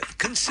smoke meth,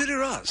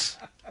 consider us.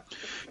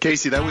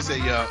 Casey, that was a...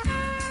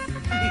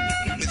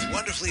 With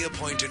wonderfully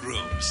appointed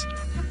rooms.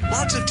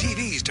 Lots of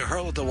TVs to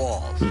hurl at the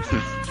walls.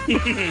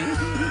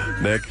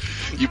 Nick,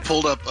 you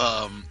pulled up.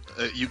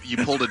 You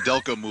pulled a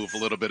Delco move a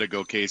little bit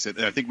ago, Casey.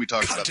 And I think we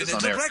talked about this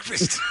on air.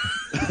 Breakfast.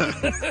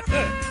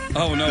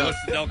 Oh no,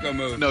 what's the Delco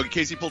move? No,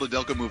 Casey pulled a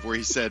Delco move where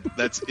he said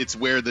it's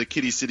where the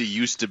Kitty City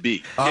used to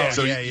be. Oh,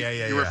 so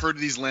yeah. You referred to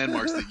these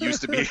landmarks that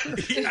used to be.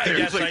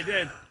 Yes, I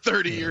did.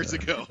 30 years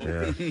ago.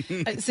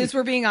 Yeah. Since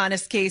we're being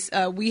honest, Case,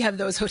 we have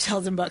those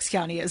hotels in Bucks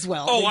County as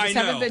well. Oh, I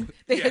know.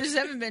 They Yeah. just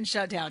haven't been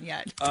shut down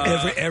yet.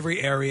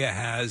 Every area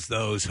has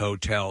those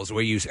hotels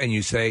where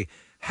you say,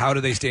 how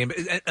do they stay in?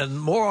 And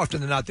more often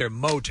than not, they're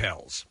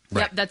motels.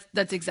 Right. Yep,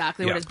 that's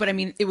exactly what it is. But I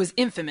mean, it was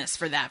infamous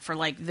for that, for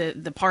like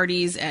the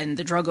parties and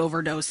the drug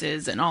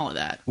overdoses and all of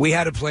that. We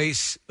had a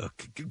place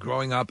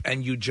growing up,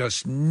 and you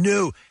just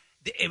knew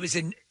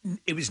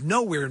it was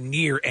nowhere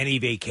near any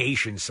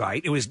vacation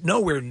site. It was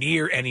nowhere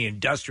near any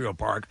industrial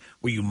park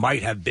where you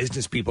might have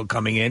business people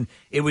coming in.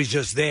 It was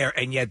just there,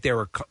 and yet there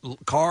were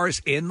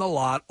cars in the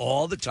lot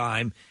all the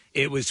time.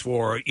 It was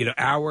for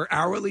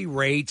hourly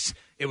rates.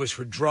 It was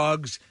for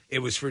drugs. It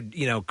was for,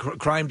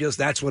 crime deals.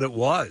 That's what it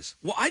was.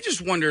 Well, I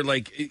just wonder,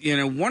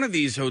 one of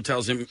these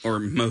hotels or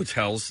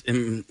motels,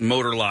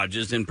 motor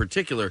lodges in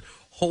particular,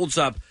 holds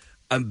up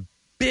a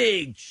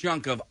big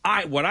chunk of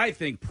what I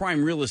think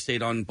prime real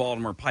estate on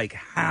Baltimore Pike.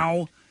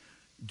 How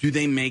do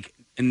they make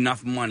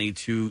enough money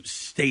to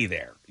stay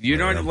there? You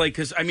know,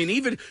 because I mean,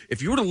 even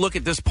if you were to look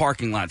at this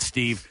parking lot,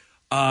 Steve.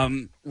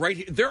 Right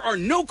here, there are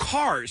no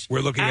cars.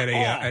 We're looking at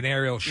an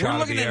aerial shot. We're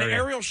looking of the at area.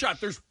 an aerial shot.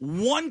 There's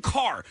one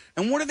car,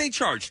 and what do they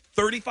charge?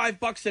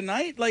 $35 a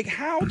night? Like,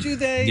 how do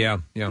they? Yeah.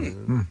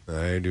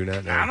 I do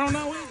not know. I don't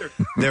know either.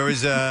 There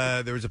was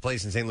a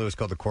place in St. Louis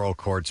called the Coral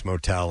Courts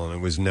Motel, and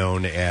it was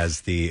known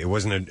as it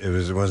wasn't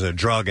a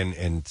drug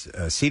and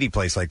seedy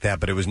place like that,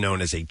 but it was known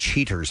as a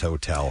cheater's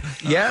hotel.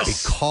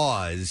 Yes,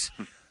 because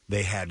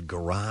they had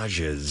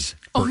garages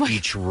for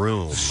each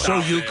room, so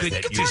you could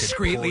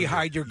discreetly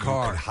hide your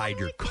car. You could hide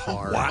your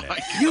car. Wow.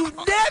 You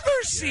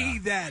never see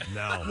that.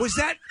 No. Was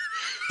that?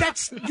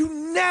 That's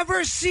you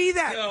never see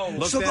that. No.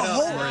 Look so that the up.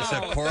 whole, Where it's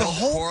a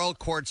Coral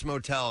Courts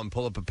Motel, and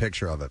pull up a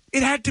picture of it.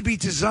 It had to be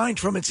designed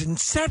from its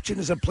inception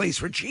as a place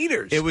for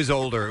cheaters. It was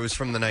older. It was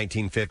from the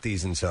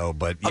 1950s and so,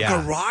 but a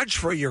garage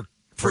for your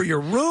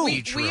room.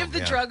 We have the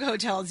drug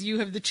hotels. You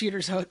have the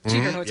cheater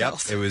hotels. Yep.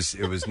 It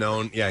was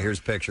known. Yeah, here's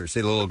a picture.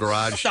 See the little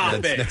garage?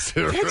 Stop it. Next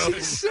to the That's road.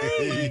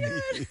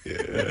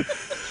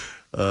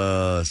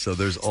 insane. So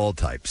there's all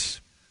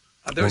types.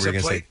 There's a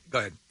place. Go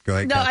ahead. Go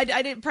ahead. No, Kat.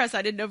 I didn't press.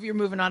 I didn't know if you were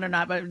moving on or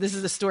not, but this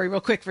is a story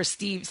real quick for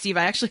Steve. Steve,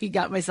 I actually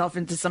got myself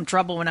into some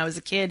trouble when I was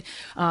a kid.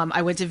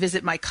 I went to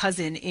visit my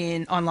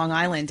cousin on Long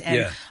Island,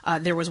 and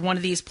there was one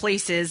of these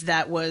places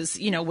that was,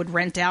 would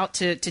rent out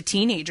to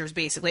teenagers,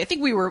 basically. I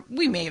think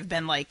we may have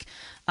been like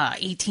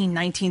 18,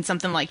 19,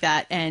 something like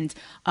that. And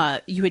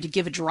you had to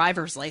give a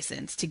driver's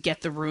license to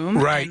get the room.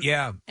 Right, and,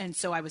 yeah. And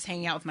so I was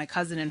hanging out with my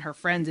cousin and her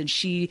friends, and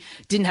she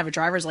didn't have a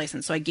driver's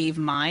license. So I gave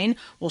mine.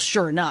 Well,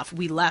 sure enough,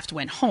 we left,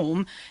 went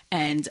home,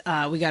 and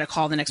we got a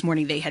call the next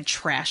morning. They had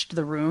trashed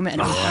the room,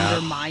 and it was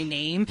under my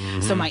name.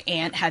 Mm-hmm. So my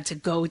aunt had to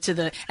go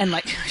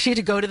she had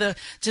to go to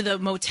the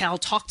motel,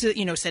 talk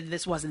to, said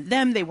this wasn't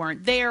them. They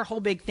weren't there, whole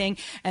big thing.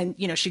 And,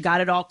 she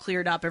got it all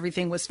cleared up.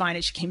 Everything was fine.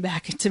 And she came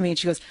back to me and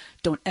she goes,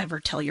 "Don't ever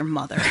tell your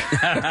mother."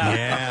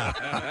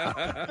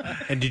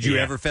 Yeah. And did you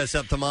ever fess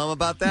up to mom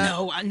about that?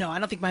 No, I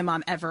don't think my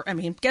mom ever. I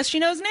mean, guess she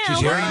knows now. She's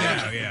hearing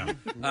now,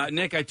 yeah.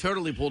 Nick, I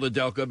totally pulled a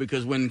Delco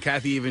because when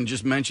Kathy even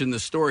just mentioned the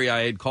story,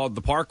 I had called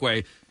the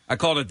Parkway. I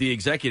called it the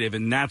Executive,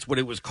 and that's what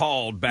it was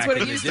called back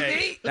in the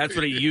day. That's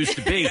what it used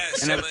to be.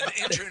 Yes, I'm an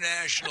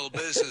international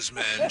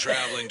businessman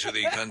traveling to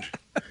the country.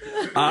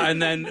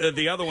 And then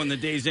the other one, the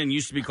Days Inn,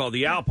 used to be called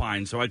the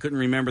Alpine, so I couldn't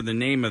remember the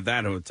name of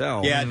that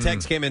hotel. Yeah,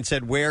 text came in and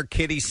said, where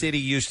Kitty City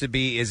used to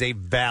be is a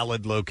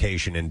valid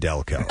location in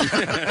Delco.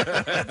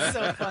 That's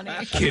so funny.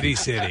 Kitty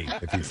City.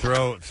 If you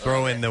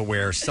throw in the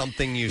where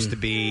something used to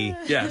be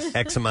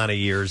X amount of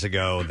years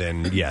ago,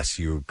 then yes,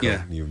 you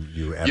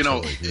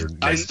absolutely.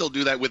 I still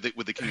do that with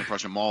the King of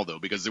Prussia Mall, though,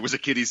 because there was a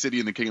Kitty City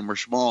in the King of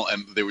Prussia Mall,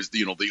 and there was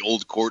the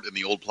old court and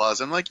the old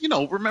plaza. I'm like,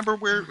 remember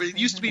where it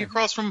used to be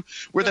across from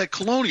where that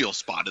Colonial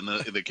spot in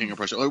the King of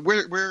Prussia, or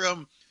where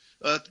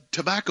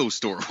tobacco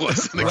store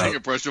was in the King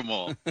of Prussia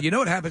Mall. You know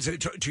what happens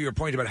to your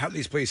point about how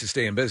these places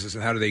stay in business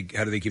and how do they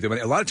keep their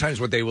money? A lot of times,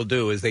 what they will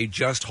do is they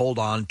just hold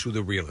on to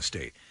the real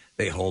estate.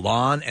 They hold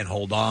on and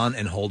hold on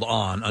and hold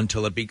on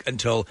until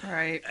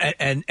right.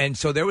 And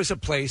so there was a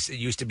place that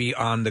used to be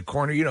on the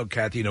corner,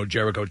 Kathy,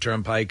 Jericho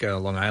Turnpike,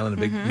 Long Island, a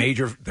big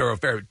major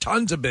thoroughfare,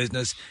 tons of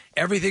business.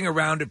 Everything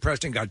around it,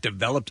 Preston, got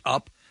developed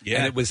up,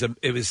 and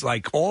it was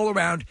like all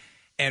around.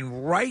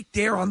 And right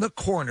there on the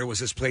corner was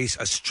this place,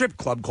 a strip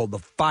club called the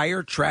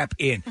Fire Trap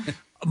Inn.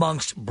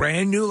 Amongst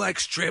brand new like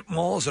strip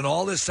malls and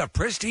all this stuff,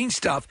 pristine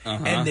stuff,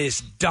 and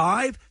this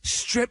dive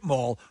strip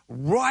mall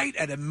right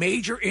at a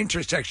major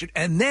intersection.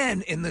 And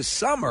then in the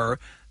summer,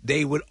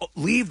 they would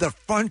leave the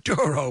front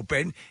door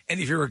open, and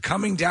if you were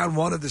coming down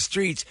one of the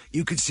streets,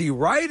 you could see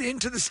right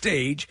into the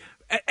stage.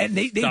 And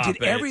they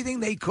did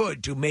everything they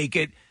could to make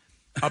it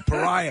a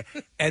pariah.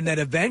 And then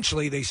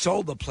eventually they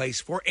sold the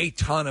place for a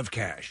ton of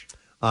cash.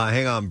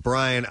 Hang on,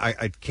 Brian.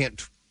 I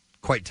can't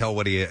quite tell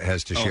what he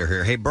has to share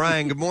here. Hey,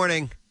 Brian, good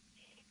morning.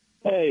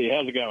 Hey,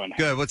 how's it going?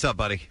 Good. What's up,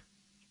 buddy?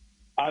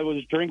 I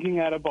was drinking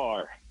at a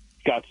bar,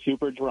 got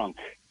super drunk.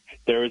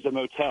 There was a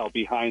motel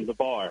behind the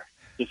bar.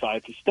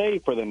 Decided to stay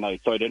for the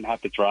night so I didn't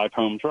have to drive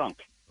home drunk.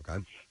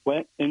 Okay.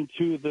 Went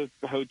into the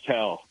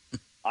hotel.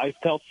 I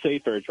felt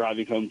safer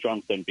driving home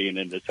drunk than being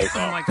in this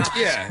hotel. Oh, my God.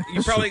 Yeah,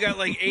 you probably got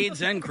like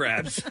AIDS and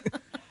crabs.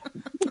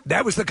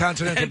 That was the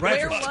Continental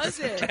Where Breakfast.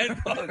 was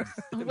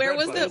it? Where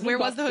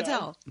was the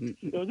hotel?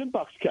 It was in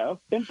Bucksco,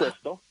 in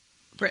Bristol.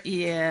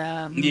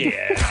 Yeah.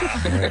 Yeah.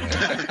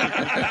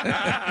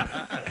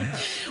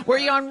 Were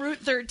you on Route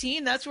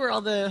 13? That's where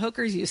all the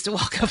hookers used to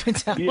walk up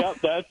and down.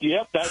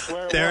 Yep, that's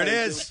where it There was. it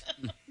is.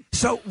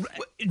 So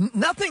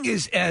nothing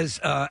is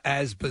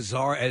as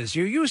bizarre as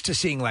you're used to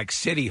seeing like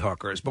city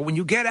hookers, but when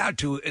you get out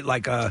to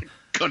like a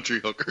country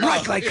hookers,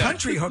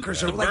 country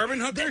hookers are like Suburban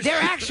hookers?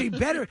 they're actually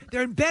better.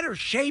 They're in better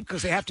shape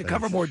because they have to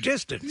cover more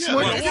distance. Yeah,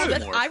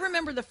 I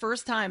remember the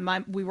first time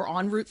we were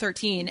on Route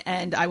 13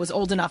 and I was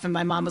old enough and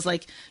my mom was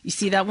like, "You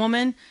see that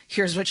woman?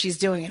 Here's what she's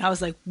doing." And I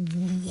was like,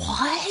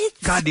 "What?"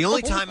 God, the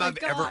only time my I've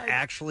ever God.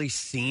 actually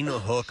seen a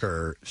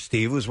hooker,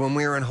 Steve, was when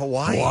we were in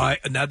Hawaii.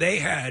 Now they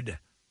had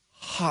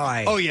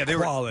high. Oh yeah, they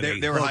were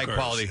quality they were high hookers.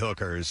 quality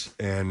hookers,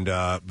 and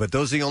but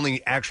those are the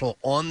only actual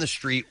on the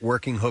street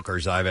working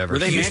hookers I've ever Were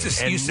they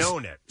seen and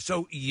known it.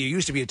 So you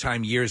used to be a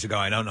time years ago.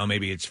 I don't know.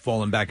 Maybe it's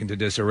fallen back into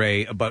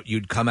disarray. But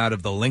you'd come out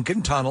of the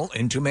Lincoln Tunnel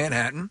into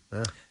Manhattan,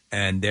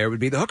 and there would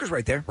be the hookers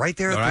right there, right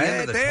there at the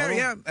end of the tunnel.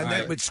 Yeah, and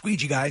then with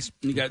squeegee guys.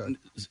 You got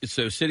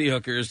so city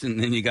hookers, and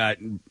then you got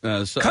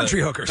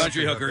country hookers,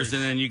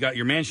 and then you got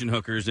your mansion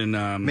hookers and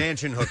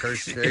mansion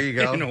hookers. There you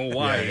go. in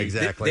Hawaii, Yeah,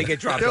 exactly. They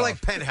get dropped. They're off.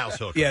 like penthouse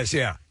hookers. Yes,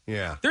 yeah.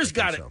 Yeah. There's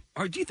got it.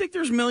 Or do you think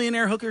there's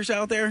millionaire hookers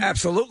out there?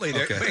 Absolutely,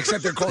 Okay.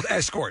 except they're called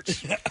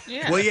escorts.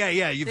 Yeah. Well, yeah.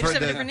 You've They just heard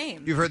have a the different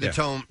name. you've heard the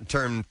term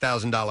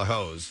 $1,000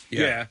 hose.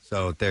 Yeah.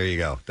 So there you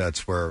go.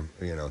 That's where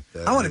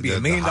I want to be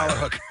 $1 million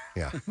hooker.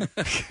 Yeah.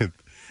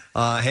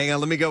 Hang on.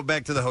 Let me go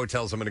back to the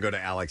hotels. I'm going to go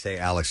to Alex. Hey,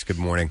 Alex. Good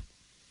morning.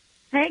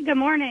 Hey, good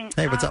morning.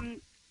 Hey, what's up?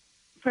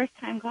 First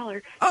time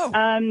caller.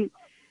 Oh.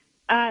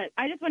 I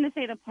just want to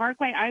say the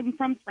Parkway, I'm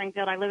from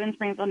Springfield. I live in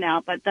Springfield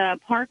now, but the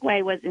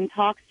Parkway was in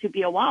talks to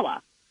be a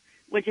Wawa,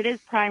 which it is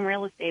prime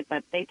real estate,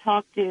 but they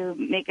talked to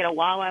make it a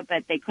Wawa,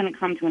 but they couldn't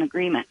come to an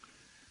agreement.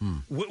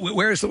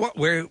 Where is the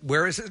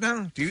where is it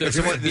now? Do you, This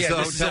is the this hotel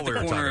is at we the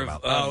were corner talking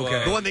of about.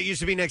 okay. The one that used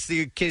to be next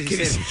to Kitty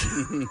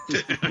City.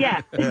 Yeah.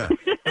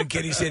 When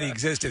Kitty City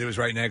existed, it was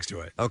right next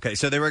to it. Okay,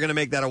 so they were going to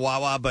make that a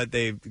Wawa, but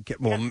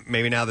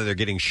maybe now that they're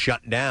getting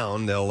shut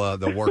down, they'll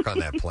work on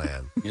that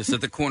plan. It's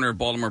at the corner of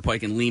Baltimore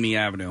Pike and Leamy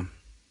Avenue.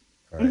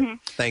 All right.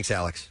 Thanks,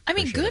 Alex. I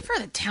mean, Appreciate good for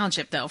the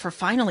township, though, for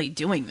finally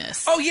doing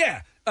this. Oh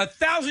yeah,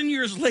 1,000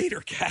 years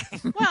later,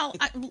 Kat. Well,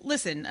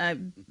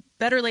 listen,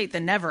 better late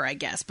than never, I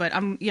guess. But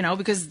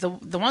because the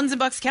ones in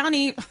Bucks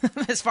County,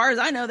 as far as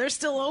I know, they're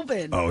still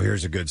open. Oh,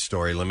 here's a good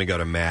story. Let me go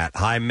to Matt.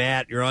 Hi,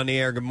 Matt. You're on the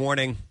air. Good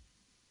morning.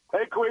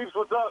 Hey, Queeves,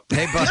 what's up?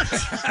 Hey, bud.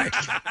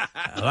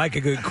 I like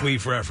a good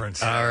queef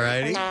reference. All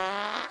righty.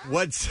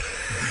 What's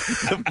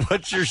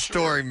your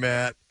story,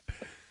 Matt?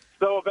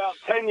 So about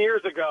 10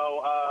 years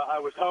ago, I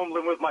was home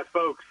living with my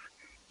folks,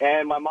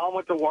 and my mom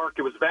went to work.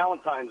 It was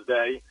Valentine's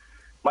Day.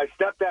 My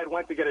stepdad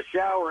went to get a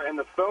shower, and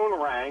the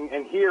phone rang,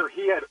 and here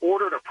he had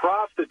ordered a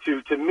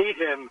prostitute to meet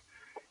him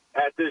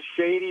at this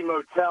shady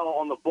motel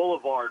on the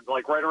boulevard,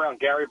 like right around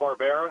Gary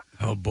Barbera.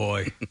 Oh,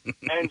 boy.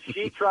 And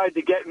she tried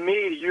to get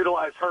me to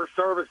utilize her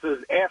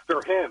services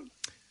after him.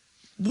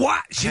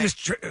 What? She was...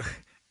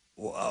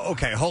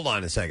 Okay, hold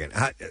on a second.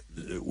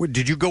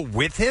 Did you go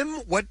with him?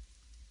 What?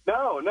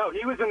 No,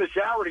 he was in the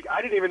shower.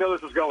 I didn't even know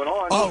this was going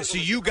on. Oh, so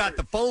you got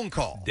the phone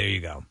call. There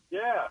you go. Yeah.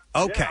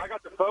 Okay. Yeah, I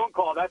got the phone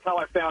call. That's how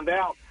I found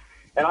out.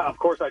 And, of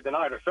course, I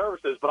denied her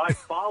services, but I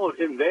followed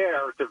him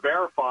there to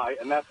verify,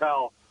 and that's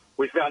how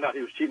we found out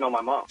he was cheating on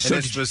my mom. So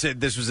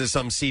this was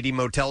some seedy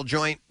motel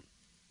joint?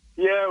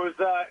 Yeah,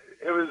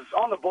 it was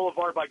on the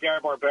boulevard by Gary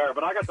Barbera,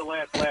 but I got the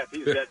last laugh.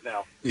 He's dead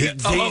now.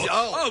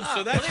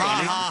 So that's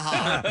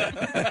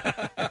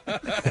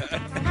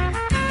funny.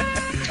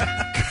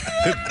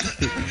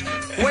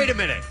 a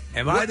minute.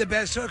 Am I the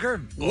best hooker?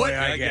 Boy, What?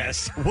 I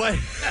guess. What?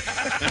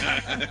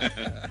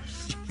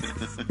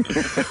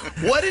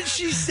 What did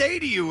she say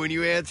to you when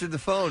you answered the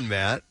phone,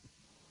 Matt?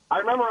 I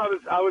remember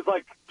I was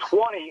like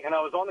 20, and I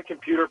was on the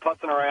computer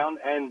putzing around,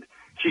 and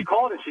she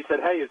called and she said,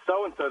 "Hey, is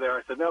so-and-so there?"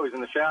 I said, "No, he's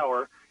in the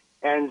shower."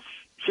 And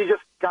she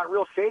just got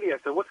real shady. I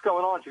said, "What's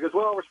going on?" She goes,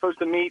 "Well, we're supposed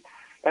to meet."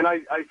 And I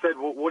said,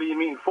 "Well, what are you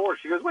meeting for?"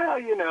 She goes, "Well,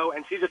 you know."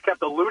 And she just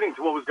kept alluding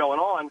to what was going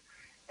on.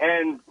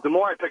 And the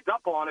more I picked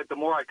up on it, the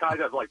more I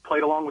kind of like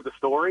played along with the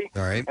story.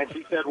 All right. And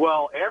she said,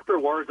 "Well,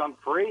 afterwards, I'm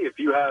free if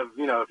you have,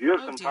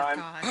 some time."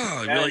 Oh,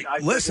 And really? I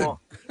said, Listen. "Well,"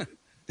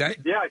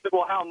 yeah, I said,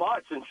 "Well, how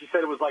much?" And she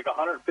said it was like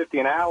 $150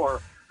 an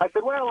hour. I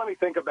said, "Well, let me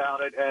think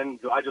about it." And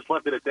I just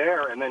left it at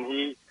there. And then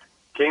he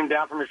came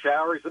down from his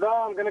shower. He said,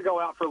 "Oh, I'm going to go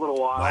out for a little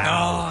while."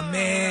 Wow. Oh,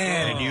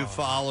 man. And you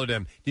followed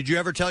him. Did you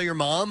ever tell your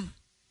mom?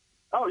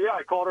 Oh, yeah,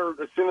 I called her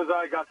as soon as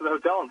I got to the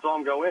hotel and saw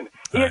him go in.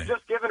 He had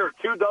just given her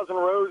 2 dozen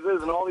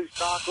roses and all these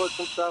chocolates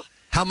and stuff.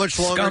 How much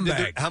longer?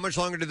 Scumbag. How much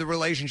longer did the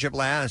relationship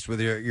last with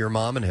your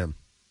mom and him?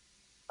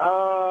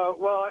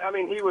 Well, I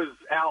mean, he was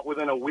out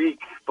within a week,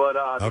 but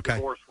the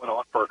divorce went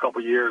on for a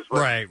couple years. But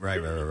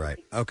Right.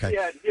 Okay. He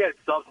had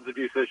substance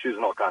abuse issues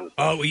and all kinds of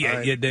stuff. Oh, yeah.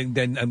 Right. Yeah,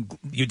 then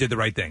you did the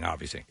right thing,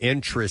 obviously.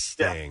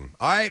 Interesting.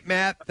 All right,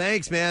 Matt.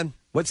 Thanks, man.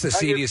 What's the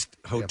seediest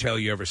hotel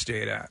you ever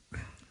stayed at?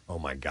 Oh,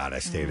 my God. I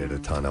stayed at a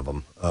ton of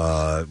them.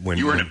 When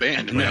You were in a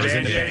band. When I was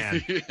in a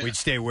band. We'd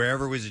stay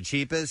wherever was the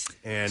cheapest,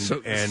 and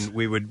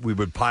we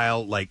would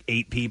pile like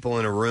 8 people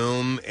in a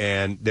room,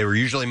 and they were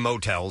usually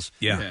motels.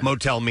 Yeah.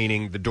 Motel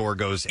meaning the door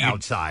goes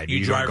outside.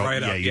 you don't drive go,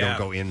 right up, you yeah.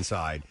 don't go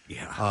inside.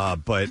 Yeah.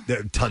 But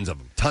there are tons of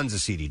them. Tons of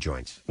seedy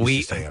joints.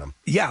 Used to stay in them.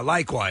 Yeah,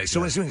 likewise.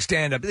 So when it's doing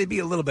stand-up, they'd be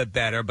a little bit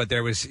better, but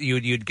there was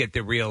you'd get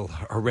the real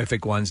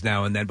horrific ones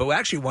now and then. But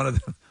actually, one of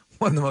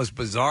the most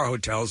bizarre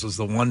hotels was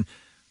the one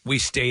we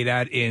stayed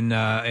at in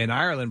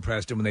Ireland,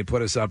 Preston, when they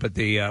put us up at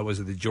the was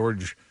it the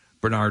George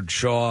Bernard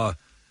Shaw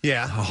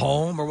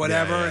home or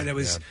whatever, and it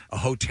was a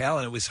hotel,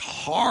 and it was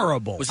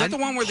horrible. Was that the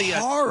one where the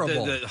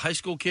horrible the high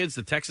school kids,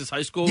 the Texas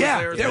high school?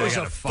 Yeah, was there was They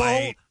a had a full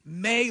fight.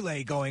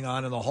 melee going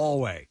on in the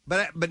hallway.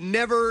 But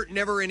never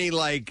any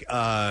like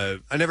I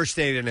never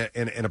stayed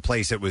in a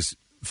place that was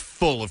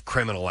full of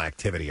criminal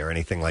activity or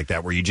anything like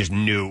that, where you just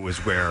knew it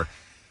was where.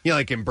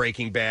 Like in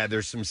Breaking Bad,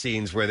 there's some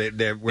scenes where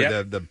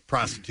the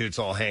prostitutes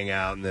all hang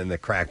out and then the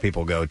crack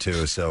people go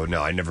too. So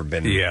no, I've never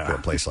been to a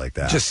place like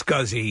that. Just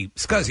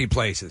scuzzy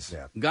places.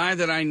 Yeah. Guy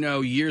that I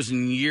know years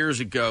and years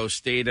ago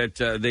stayed at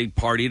they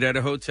partied at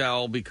a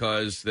hotel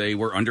because they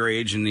were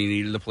underage and they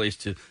needed a place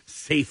to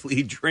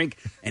safely drink,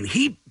 and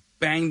he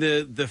banged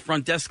the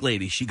front desk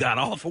lady. She got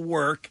off of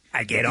work.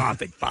 I get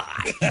off at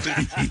 5.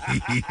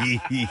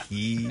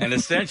 And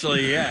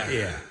essentially,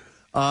 yeah.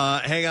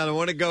 Hang on, I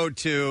want to go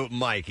to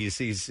Mike.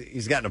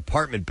 He's got an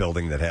apartment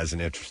building that has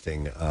an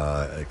interesting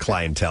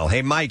clientele.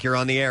 Hey, Mike, you're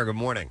on the air. Good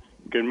morning.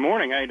 Good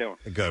morning. How you doing?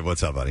 Good.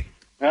 What's up, buddy?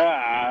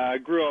 I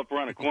grew up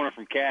around the corner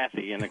from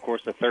Cassie, and of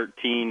course the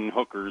 13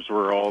 hookers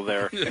were all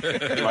there.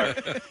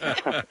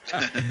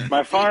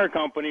 My fire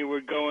company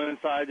would go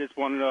inside this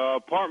one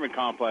apartment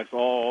complex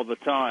all the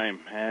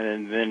time,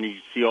 and then you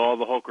see all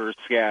the hookers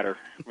scatter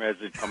as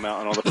they come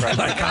out and all the press.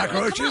 Like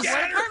cockroaches?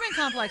 What apartment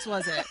complex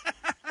was it?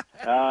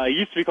 It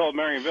used to be called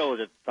Marion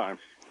Village at the time.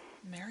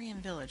 Marion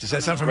Village. Does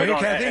that sound familiar,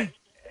 Kathy?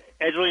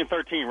 Edgeley and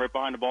 13, right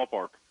behind the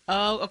ballpark.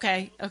 Oh,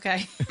 okay.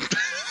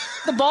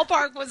 The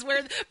ballpark was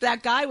where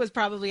that guy was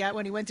probably at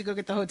when he went to go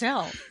get the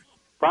hotel.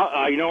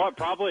 You know what?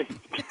 Probably.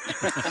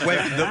 Wait,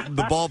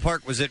 the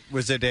ballpark, was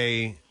it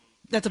a...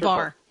 That's a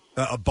bar.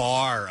 A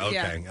bar.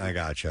 Okay, Yeah. I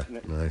gotcha.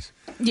 Nice.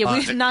 Yeah,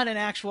 not an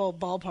actual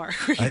ballpark.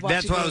 where you watch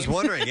That's a what I was game.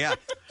 wondering, yeah.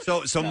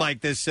 So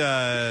Mike, this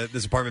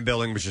apartment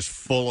building was just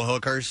full of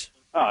hookers?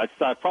 Oh, it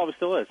probably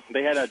still is.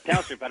 They had a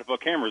township had to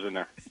put cameras in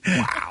there.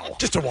 Wow.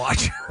 Just to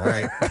watch. All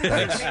right.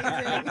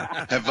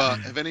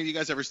 Have any of you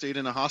guys ever stayed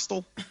in a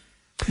hostel?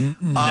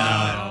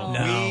 No.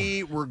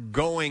 We were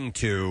going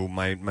to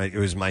it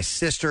was my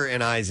sister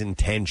and I's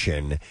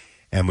intention,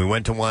 and we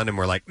went to one and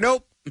we're like,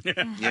 nope. Yeah.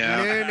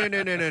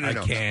 No. I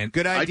can't.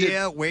 Good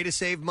idea, way to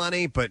save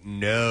money, but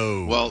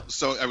no. Well,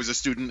 so I was a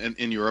student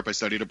in Europe. I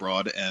studied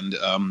abroad, and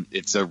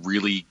it's a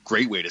really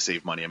great way to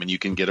save money. I mean, you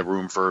can get a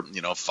room for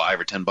 $5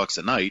 or $10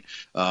 a night,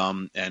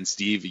 and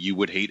Steve, you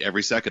would hate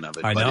every second of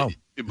it. I know.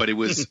 But it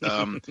was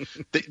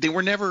they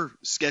were never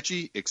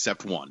sketchy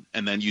except one,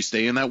 and then you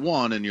stay in that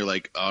one, and you're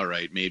like, all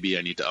right, maybe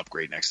I need to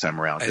upgrade next time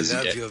around. I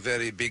love your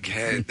very big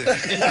head.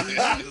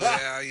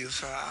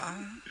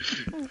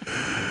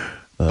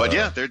 But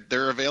yeah,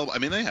 they're available. I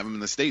mean, they have them in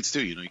the States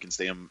too. You can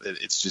stay them.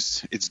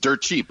 It's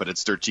dirt cheap, but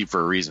it's dirt cheap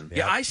for a reason.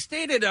 Yeah, I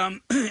stayed at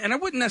and I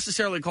wouldn't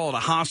necessarily call it a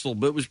hostel,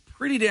 but it was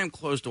pretty damn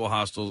close to a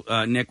hostel,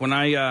 Nick. When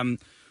I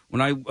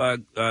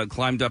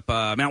climbed up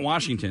Mount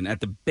Washington at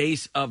the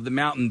base of the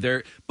mountain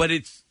there, but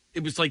it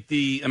was like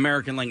the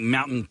American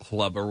mountain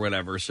club or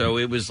whatever. So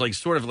it was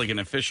sort of like an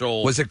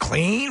official. Was it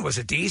clean? Was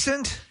it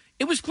decent?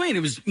 It was clean. It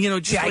was,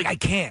 just See, like I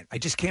can't. I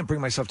just can't bring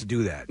myself to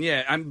do that.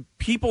 Yeah,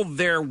 people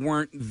there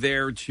weren't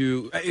there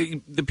to.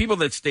 The people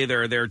that stay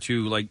there are there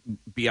to like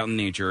be out in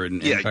nature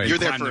and you're there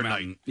climb for the a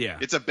mountain. night. Yeah,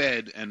 it's a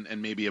bed and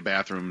maybe a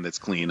bathroom that's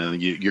clean,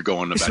 and you're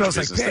going about It your smells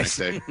business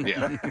like the next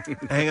day. Yeah.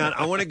 Hang on.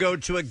 I want to go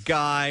to a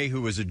guy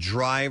who was a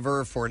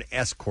driver for an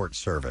escort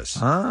service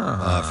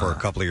for a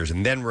couple of years.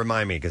 And then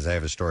remind me, because I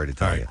have a story to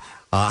tell you.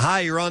 Hi,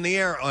 you're on the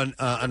air,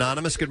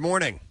 Anonymous. Good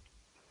morning.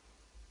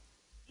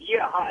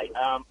 Yeah, hi.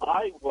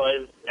 I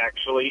was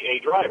actually a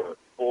driver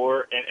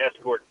for an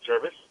escort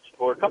service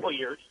for a couple of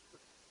years.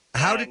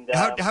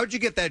 How'd you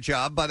get that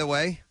job, by the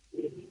way?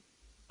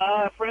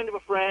 A friend of a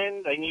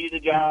friend. I needed a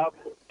job,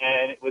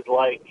 and it was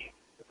like,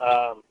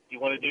 do you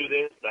want to do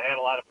this? I had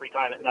a lot of free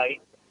time at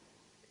night,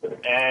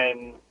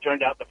 and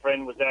turned out the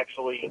friend was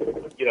actually,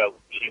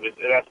 she was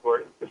an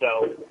escort.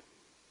 So,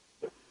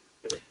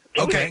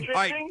 Okay. All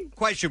right.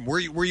 Question: Were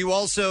you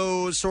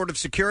also sort of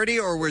security,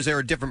 or was there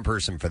a different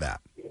person for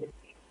that?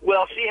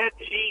 well,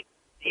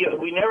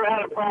 we never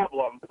had a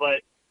problem,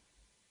 but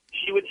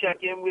she would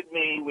check in with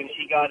me when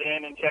she got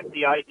in and check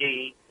the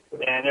ID,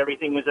 and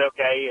everything was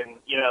okay, and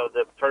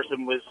the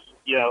person was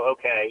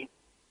okay,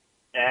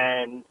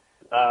 and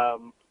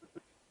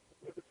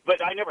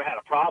but I never had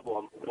a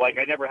problem. Like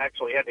I never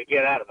actually had to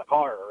get out of the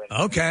car or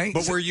anything. Okay,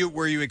 but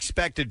were you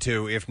expected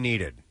to if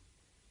needed?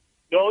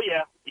 Oh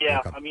yeah.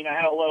 Okay. I mean, I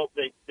had a little.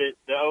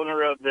 The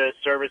owner of the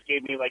service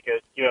gave me like the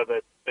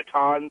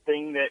baton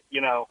thing that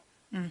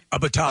A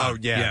baton. Oh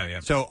yeah.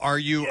 So are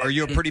you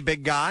a pretty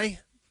big guy?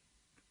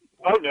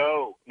 Oh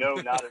no,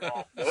 not at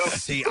all. No.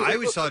 See, I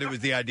always thought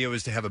the idea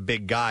was to have a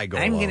big guy go.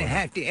 I'm along. going to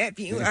have to F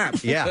you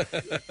up. Yeah.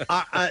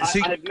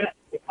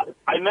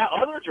 I met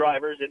other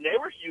drivers, and they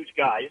were huge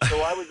guys,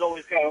 so I was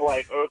always kind of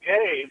like,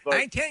 okay. But,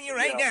 I tell you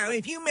right now,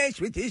 if you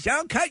mess with this,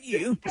 I'll cut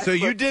you. So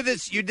you did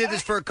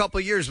this for a couple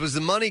of years. Was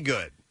the money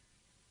good?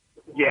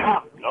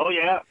 Yeah. Oh,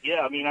 yeah.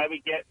 Yeah. I mean, I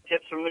would get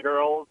tips from the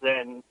girls,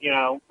 and,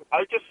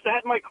 I just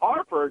sat in my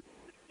car for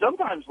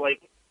sometimes,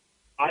 like,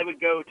 I would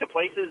go to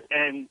places,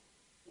 and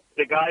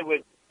the guy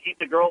would keep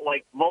the girl,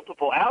 like,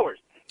 multiple hours.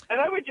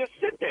 And I would just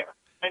sit there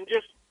and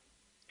just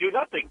do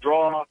nothing,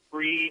 draw,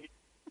 read,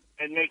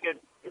 and make a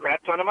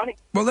crap ton of money.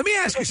 Well, let me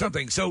ask you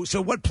something. So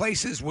what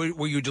places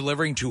were you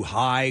delivering to?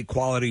 High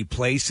quality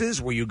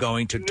places? Were you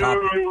going to top?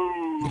 No,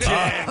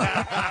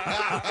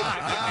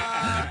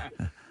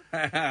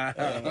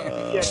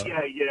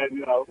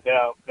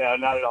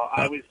 not at all.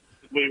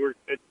 We were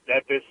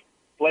at this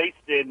place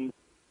in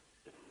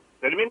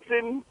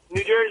Edmonton,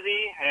 New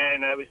Jersey,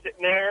 and I was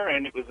sitting there,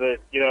 and it was a,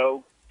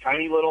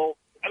 tiny little,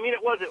 I mean,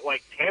 it wasn't,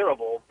 like,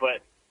 terrible,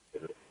 but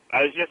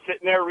I was just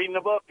sitting there reading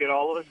a book, and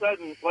all of a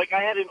sudden, like,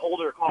 I had an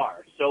older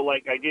car, so,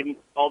 like,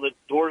 all the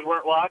doors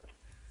weren't locked,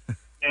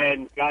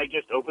 and guy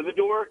just opened the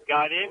door,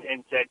 got in,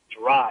 and said,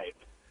 drive.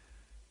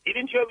 He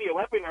didn't show me a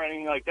weapon or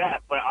anything like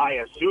that, but I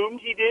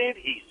assumed he did.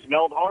 He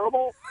smelled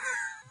horrible,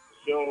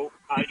 so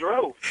I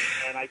drove,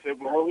 and I said,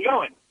 where are we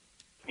going?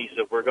 He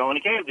said, we're going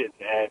to Camden,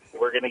 and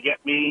we're going to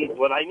get me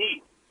what I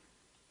need.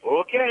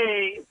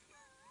 Okay.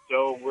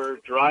 So we're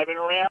driving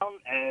around,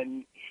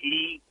 and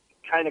he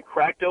kind of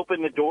cracked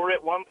open the door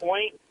at one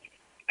point,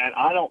 and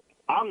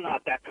I'm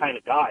not that kind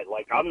of guy.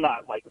 Like, I'm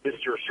not like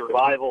Mr.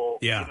 Survival.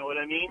 Yeah. You know what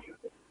I mean?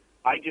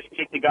 I just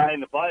kicked the guy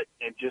in the butt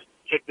and just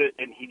kicked it,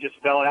 and he just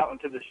fell out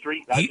into the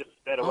street, and I just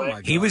sped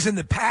away. He was in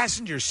the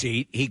passenger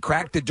seat. He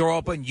cracked the door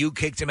open. You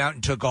kicked him out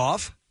and took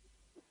off?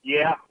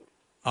 Yeah.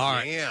 All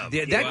right. Yeah,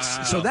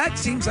 so that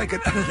seems like a...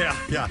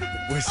 yeah.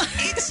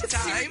 It's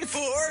time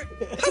for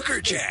Hooker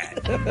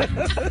Chat.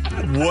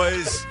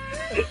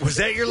 Was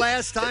that your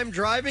last time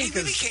driving?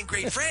 Hey, we became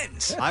great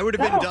friends. I would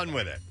have been done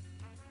with it.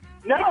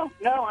 No.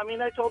 I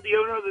mean, I told the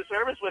owner of the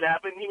service what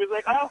happened. He was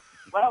like, oh,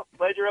 well,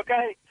 glad you're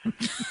okay.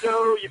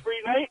 So, you free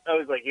tonight? I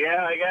was like,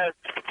 yeah, I guess.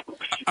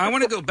 I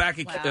want to go back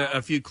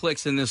a few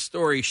clicks in this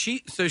story.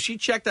 She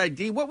checked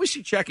ID. What was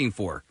she checking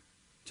for?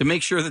 To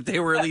make sure that they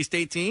were at least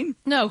 18?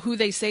 No, who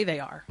they say they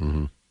are.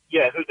 Mm-hmm.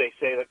 Yeah, who they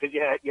say that, because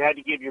you had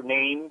to give your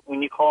name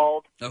when you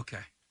called. Okay.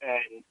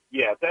 And,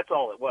 yeah, that's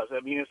all it was. I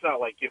mean, it's not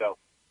like,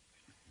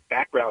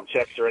 background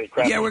checks or any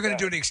crap. Yeah, like we're going that.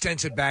 to do an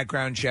extensive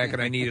background check,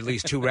 and I need at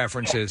least 2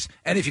 references.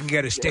 And if you can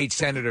get a state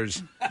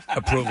senator's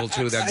approval,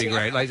 too, that'd be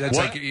great. Like that's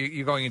like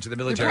you're going into the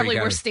There military. probably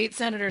kind were of- state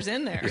senators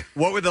in there.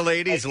 What were the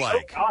ladies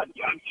like? Oh, God,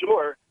 yeah, I'm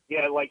sure.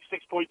 Yeah, like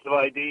 6 points of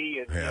ID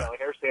and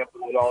hair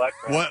sample and all that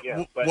crap.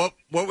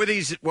 What were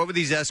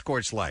these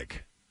escorts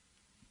like?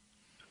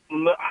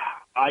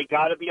 I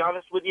got to be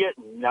honest with you,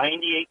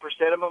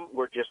 98% of them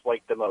were just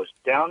like the most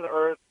down to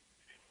earth,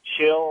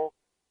 chill.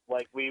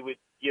 Like we would,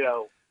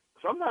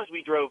 sometimes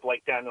we drove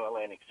like down to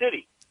Atlantic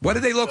City. What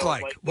did they look So,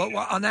 like? What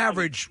on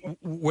average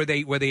were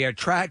they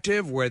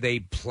attractive? Were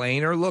they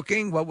plainer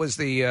looking? What was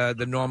the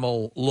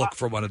normal look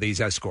for one of these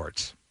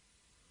escorts?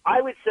 I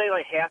would say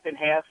like half and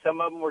half. Some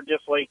of them were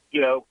just like,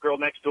 girl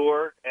next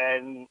door,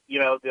 and,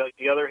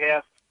 the other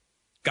half.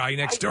 Guy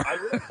next door.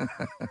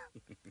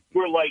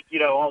 We're like,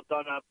 all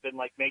done up in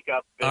like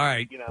makeup. And, All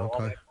right. all that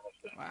kind of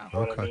stuff. Wow. You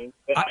know what I mean?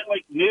 But I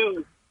like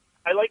knew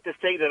I like to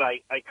say that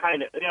I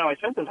kind of, I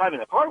spent some time in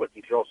the car with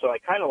these girls, so I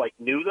kind of like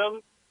knew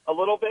them a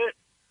little bit.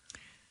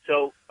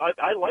 So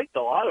I liked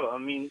a lot of them. I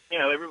mean,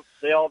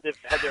 they all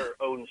had their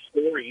own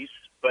stories,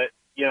 but,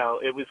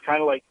 it was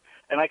kind of like,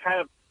 and I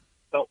kind of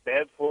felt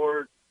bad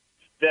for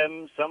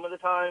them some of the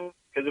time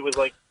because it was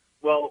like,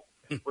 well,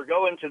 we're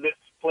going to this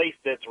place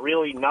that's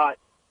really not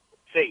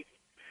safe.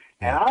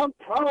 And I'm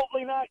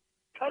probably not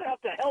cut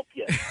out to help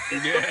you.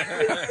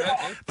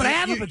 But I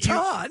have a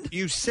baton.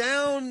 You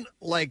sound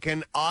like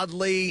an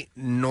oddly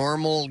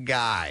normal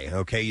guy,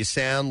 okay? You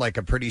sound like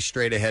a pretty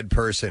straight-ahead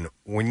person.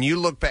 When you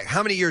look back,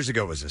 how many years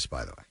ago was this,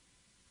 by the way?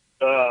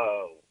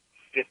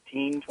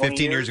 15, 20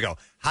 15 years ago.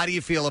 How do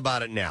you feel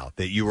about it now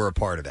that you were a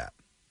part of that?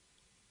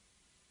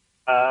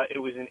 It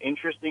was an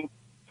interesting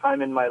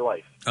time in my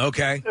life.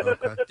 Okay.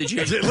 Did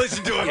you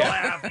listen to him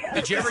laugh?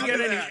 Did you ever get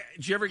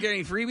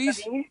any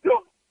freebies?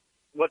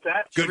 What's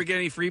that? Did you ever get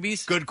any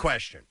freebies? Good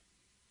question.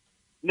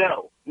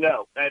 No.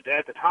 At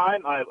the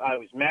time, I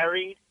was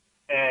married,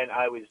 and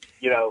I was,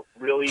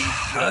 really...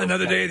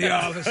 Another day at the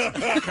office.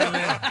 Come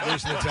in.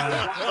 Lose the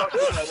time.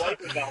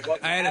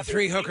 I had a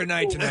 3-hooker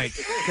night tonight.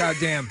 God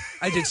damn.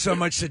 I did so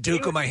much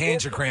Sudoku, my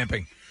hands are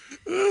cramping.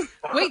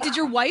 Wait, did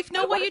your wife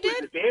know what you did? I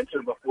was a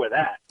dancer before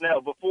that.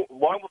 No,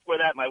 long before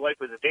that, my wife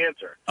was a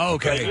dancer.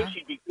 Okay. So I knew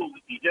she'd be cool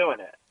with me doing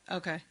it.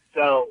 Okay.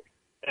 So,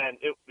 and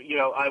it,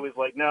 I was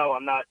like, no,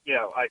 I'm not.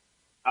 I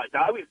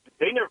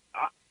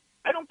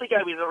don't think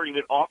I was ever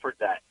even offered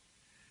that.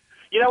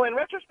 In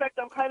retrospect,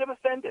 I'm kind of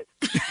offended.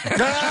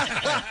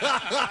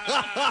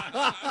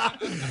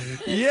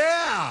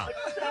 Yeah.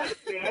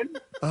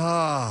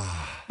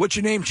 What's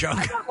your name, Chuck?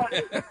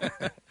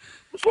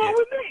 What's wrong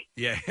with me?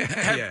 Yeah.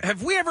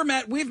 Have we ever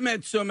met? We've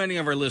met so many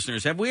of our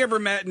listeners. Have we ever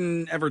met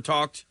and ever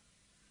talked?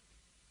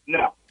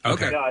 No.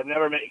 Okay. No, I've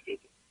never met you.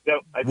 No,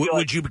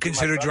 Would you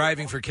consider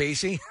driving for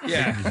Casey?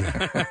 Yeah.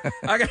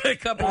 I got a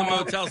couple of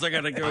motels I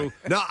got to go.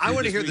 No, I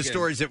want to this hear the weekend.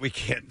 stories that we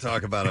can't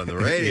talk about on the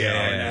radio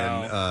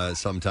and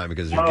sometime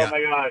because Oh, my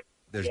God.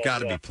 there's Yeah, got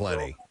to yeah. be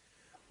plenty.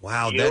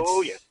 Wow,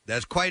 Oh, yeah.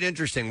 that's quite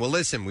interesting. Well,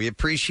 listen, we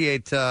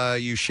appreciate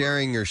you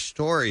sharing your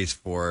stories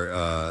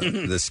for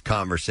this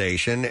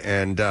conversation.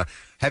 And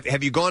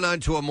have you gone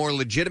on to a more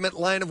legitimate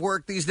line of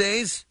work these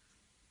days?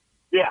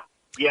 Yeah.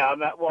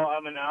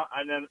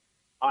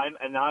 I'm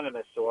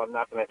anonymous, so I'm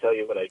not going to tell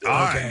you what I do. All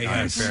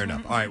right, fair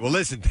enough. All right, well,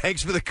 listen,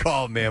 thanks for the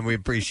call, man. We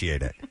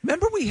appreciate it.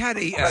 Remember we had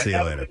a... See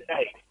you later.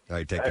 All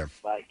right, take care.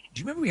 Bye. Do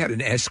you remember we had an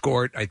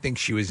escort? I think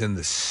she was in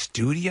the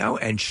studio,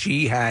 and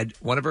she had...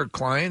 One of her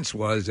clients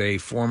was a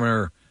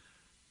former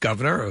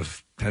governor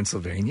of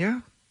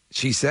Pennsylvania,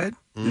 she said.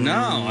 No,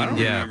 I don't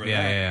remember that.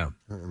 Yeah.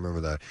 I don't remember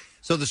that.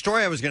 So the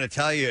story I was going to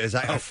tell you is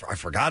I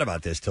forgot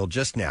about this till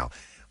just now.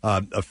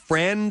 A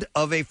friend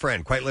of a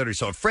friend, quite literally.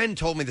 So a friend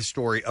told me the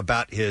story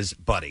about his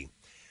buddy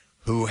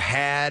who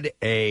had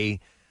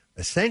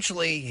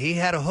essentially he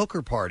had a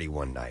hooker party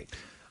one night.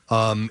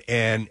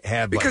 And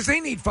had because they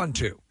need fun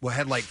too. Well,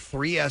 had like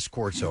 3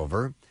 escorts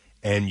over,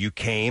 and you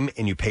came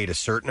and you paid a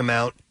certain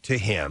amount to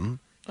him.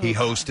 He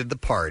hosted the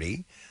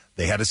party.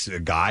 They had a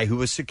guy who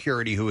was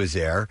security who was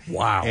there.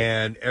 Wow.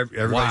 And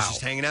everybody's just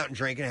hanging out and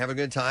drinking, having a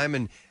good time.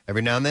 And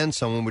every now and then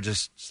someone would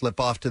just slip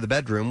off to the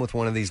bedroom with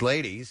one of these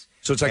ladies.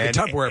 So it's like a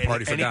Tupperware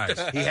party for guys.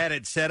 He had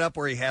it set up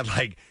where he had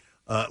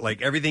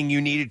like everything you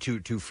needed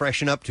to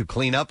freshen up, to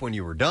clean up when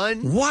you were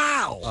done.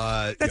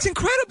 Wow. That's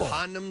incredible.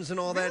 Condoms and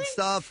all that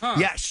stuff. Huh.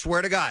 Yeah,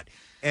 swear to God.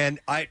 And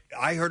I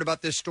heard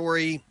about this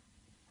story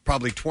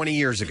probably 20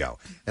 years ago.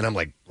 And I'm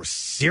like,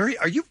 serious?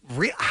 Are you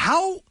real?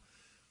 How...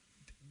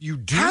 You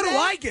do How that? do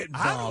I get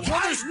involved? Well,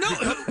 there's no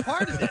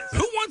part of this. Who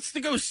wants to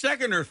go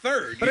second or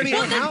third? But I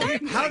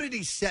mean, how did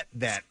he set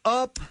that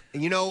up?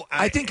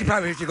 I think you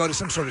probably have to go to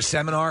some sort of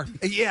seminar.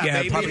 Yeah,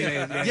 maybe. Probably.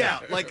 Yeah,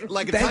 like a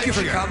Thank you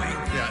for timeshare. coming.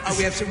 Yeah.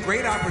 We have some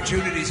great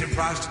opportunities in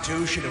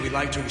prostitution, and we'd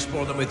like to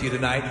explore them with you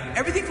tonight.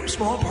 Everything from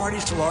small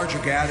parties to larger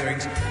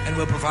gatherings, and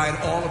we'll provide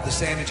all of the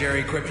sanitary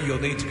equipment you'll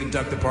need to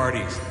conduct the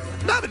parties.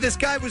 No, but this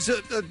guy was,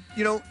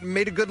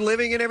 made a good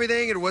living and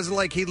everything. It wasn't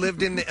like he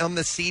lived on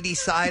the seedy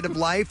side of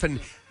life. And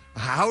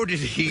how did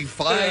he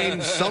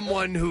find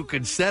someone who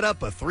could set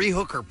up a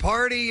 3-hooker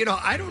party?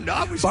 I don't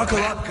know. Buckle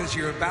up, because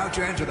you're about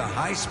to enter the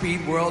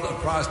high-speed world of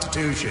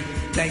prostitution.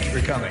 Thank you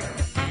for coming.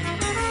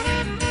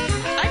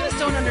 I just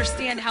don't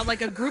understand how,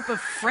 like, a group of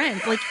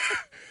friends, like,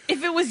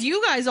 if it was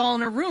you guys all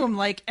in a room,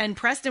 like, and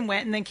Preston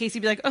went, and then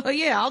Casey'd be like, oh,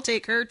 yeah, I'll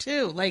take her,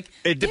 too. Like,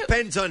 it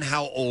depends on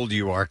how old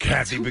you are,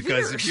 Kathy,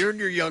 because if you're in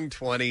your young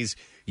 20s,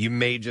 you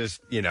may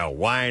just,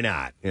 why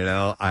not?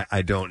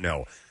 I don't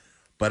know.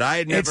 But I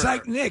had never... It's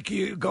like Nick,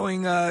 you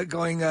going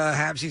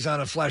halvesies on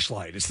a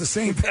fleshlight. It's the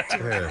same thing.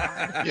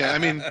 Yeah, I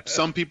mean,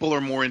 some people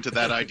are more into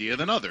that idea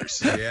than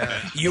others.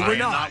 Yeah. You were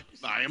not.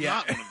 I am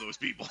not one of those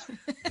people.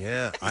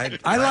 Yeah,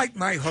 I like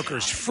my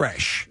hookers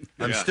fresh.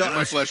 I'm still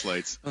my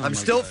fleshlights. I'm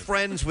still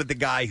friends with the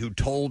guy who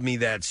told me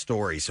that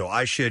story, so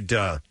I should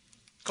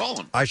call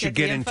him. I should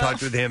get in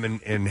touch with him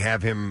and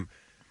have him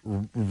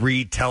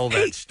retell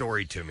that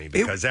story to me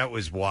because that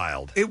was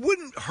wild. It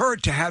wouldn't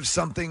hurt to have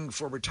something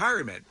for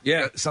retirement.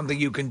 Yeah. Something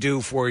you can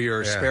do for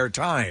your spare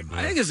time.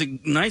 I think it's a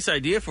nice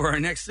idea for our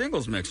next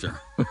singles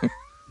mixer.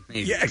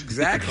 Yeah,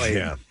 exactly.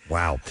 Yeah.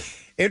 Wow.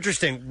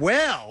 Interesting.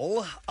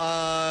 Well,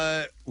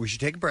 we should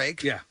take a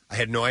break. Yeah. I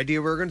had no idea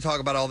we were going to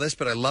talk about all this,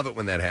 but I love it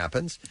when that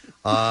happens.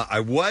 I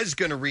was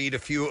going to read a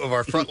few of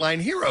our Frontline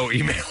Hero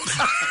emails.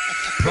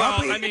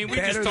 Well, I mean, we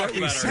just talked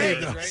about our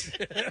heroes,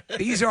 right?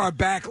 These are our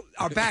back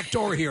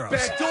door heroes.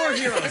 Backdoor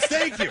heroes.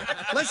 Thank you.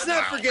 Let's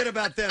not forget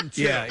about them,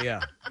 too.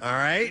 Yeah. All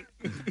right?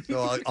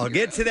 So I'll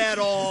get to that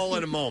all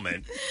in a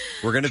moment.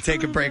 We're going to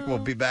take a break. We'll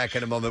be back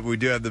in a moment. We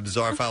do have the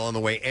Bizarre File on the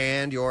way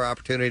and your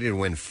opportunity to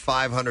win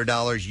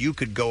 $500. You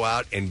could go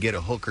out and get a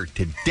hooker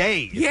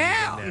today if you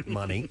win that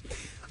money.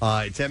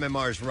 It's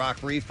MMR's Rock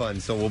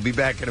Refund, so we'll be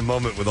back in a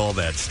moment with all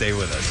that. Stay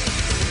with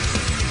us.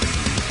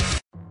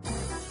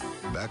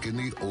 Back in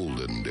the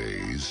olden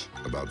days,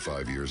 about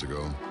 5 years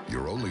ago,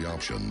 your only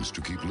options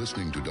to keep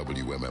listening to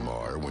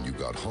WMMR when you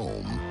got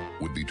home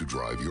would be to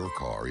drive your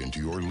car into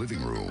your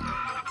living room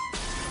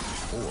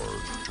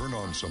or turn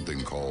on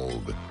something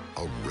called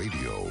a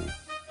radio.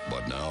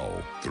 But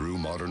now, through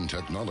modern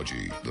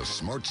technology, the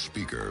smart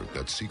speaker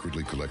that's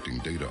secretly collecting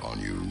data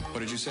on you... What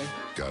did you say?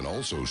 ...can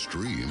also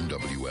stream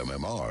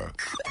WMMR.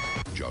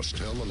 Just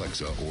tell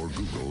Alexa or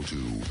Google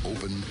to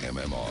open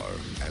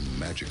MMR, and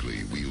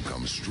magically we'll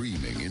come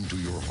streaming into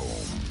your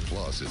home.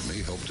 Plus, it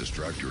may help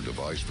distract your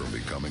device from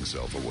becoming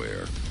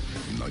self-aware.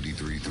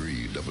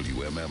 93.3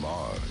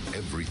 WMMR.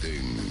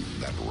 Everything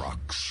that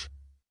rocks.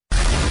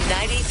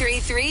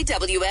 93.3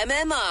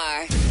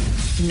 WMMR.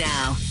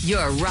 Now,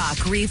 your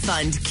rock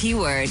refund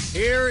keyword.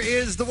 Here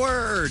is the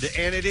word,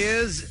 and it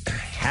is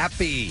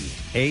happy.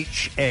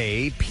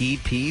 Happy.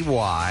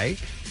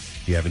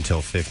 You have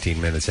until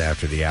 15 minutes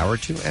after the hour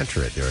to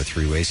enter it. There are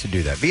 3 ways to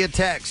do that. Via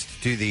text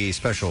to the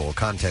special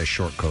contest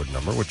short code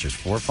number, which is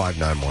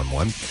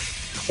 45911.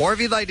 Or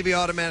if you'd like to be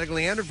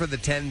automatically entered for the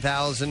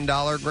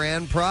 $10,000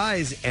 grand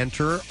prize,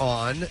 enter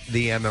on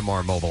the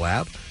MMR mobile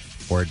app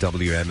or at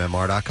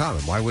WMMR.com.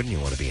 And why wouldn't you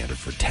want to be entered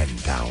for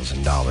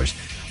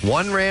 $10,000?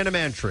 One random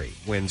entry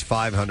wins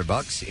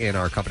 $500 in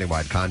our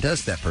company-wide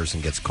contest. That person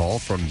gets a call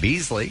from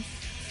Beasley,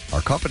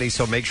 our company,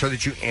 so make sure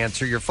that you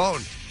answer your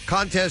phone.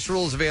 Contest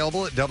rules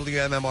available at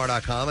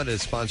WMMR.com. It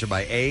is sponsored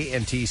by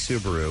A&T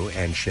Subaru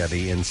and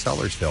Chevy in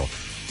Sellersville.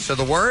 So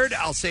the word,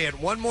 I'll say it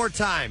one more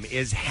time,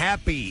 is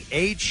happy.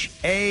 Happy.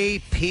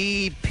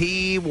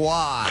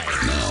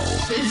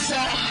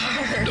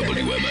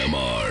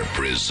 WMMR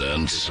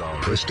presents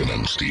Preston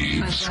and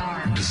Steve's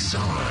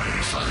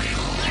Bizarre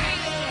File.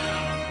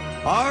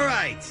 All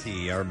right.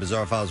 Our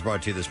Bizarre File is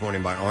brought to you this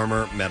morning by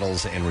Armor,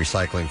 Metals, and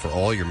Recycling for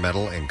all your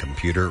metal and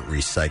computer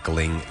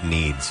recycling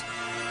needs.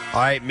 All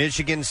right,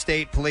 Michigan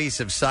State Police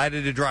have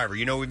cited a driver.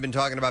 You know, we've been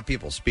talking about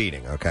people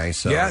speeding, okay?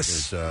 So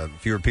yes. There's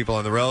fewer people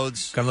on the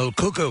roads. Got a little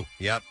cuckoo.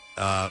 Yep.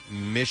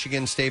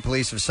 Michigan State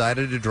Police have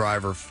cited a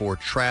driver for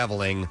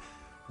traveling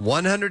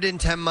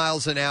 110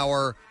 miles an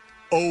hour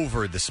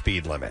over the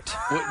speed limit.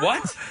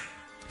 What?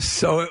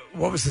 So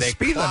what was the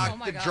speed limit? They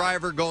clocked the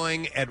driver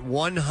going at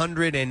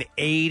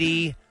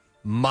 180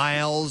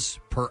 miles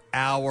per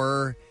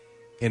hour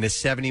in a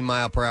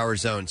 70-mile-per-hour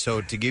zone. So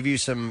to give you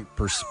some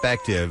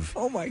perspective,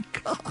 oh my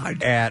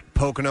God! At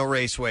Pocono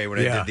Raceway, when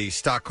I did the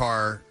stock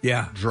car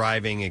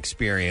driving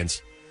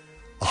experience,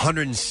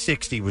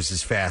 160 was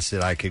as fast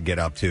as I could get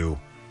up to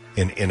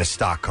in a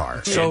stock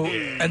car. So,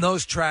 and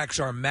those tracks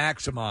are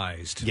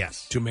maximized,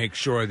 yes, to make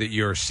sure that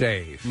you're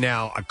safe.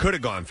 Now, I could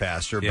have gone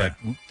faster, but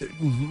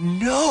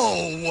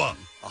no.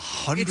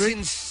 It's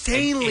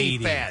insanely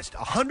fast.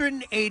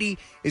 180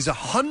 is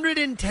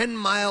 110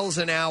 miles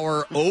an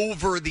hour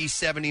over the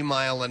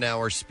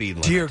 70-mile-an-hour speed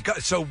limit. Dear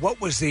God. So what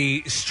was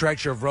the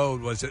stretch of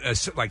road? Was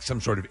it like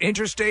some sort of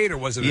interstate, or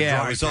was it a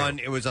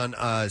drive-through? It was on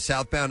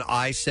southbound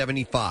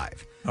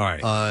I-75. All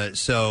right.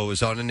 So it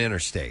was on an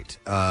interstate.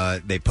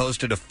 They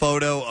posted a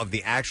photo of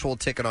the actual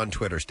ticket on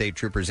Twitter. State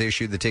troopers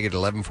issued the ticket at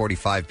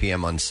 11:45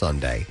 p.m. on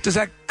Sunday. Does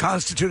that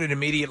constitute an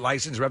immediate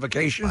license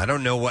revocation? I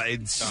don't know what.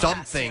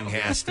 Something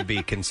has to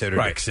be considered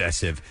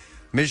excessive.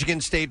 Michigan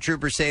State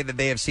troopers say that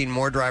they have seen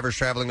more drivers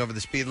traveling over the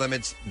speed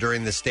limits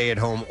during the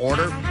stay-at-home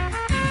order.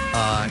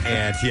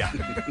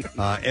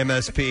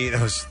 MSP.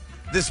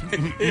 This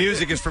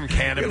music is from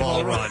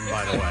Cannonball Run,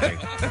 by the way,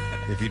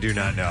 if you do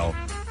not know.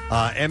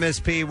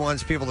 MSP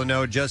wants people to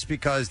know just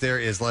because there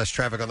is less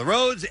traffic on the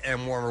roads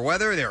and warmer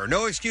weather, there are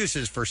no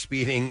excuses for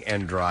speeding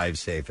and drive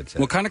safe,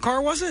 etc. What kind of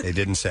car was it? They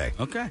didn't say.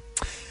 Okay.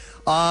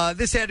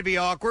 This had to be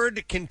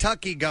awkward.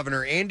 Kentucky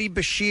Governor Andy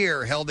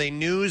Beshear held a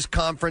news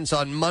conference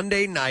on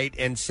Monday night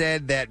and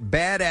said that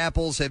bad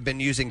apples have been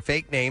using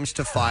fake names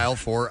to file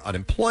for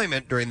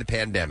unemployment during the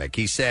pandemic.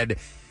 He said,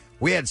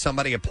 we had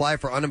somebody apply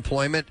for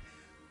unemployment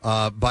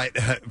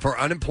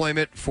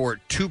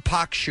for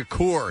Tupac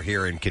Shakur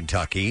here in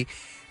Kentucky.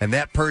 And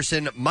that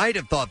person might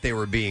have thought they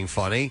were being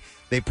funny.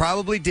 They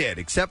probably did,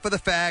 except for the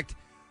fact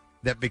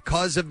that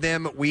because of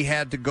them, we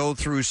had to go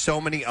through so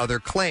many other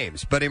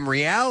claims. But in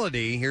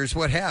reality, here's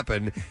what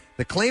happened.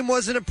 The claim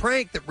wasn't a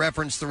prank that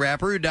referenced the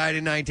rapper who died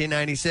in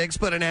 1996,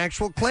 but an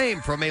actual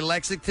claim from a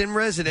Lexington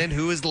resident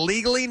who is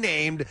legally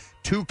named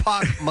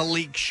Tupac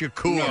Malik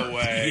Shakur. No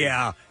way.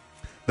 Yeah.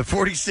 The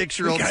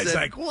 46-year-old The guy's said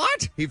like,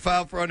 what? He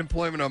filed for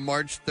unemployment on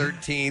March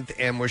 13th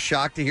and was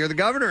shocked to hear the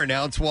governor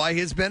announce why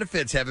his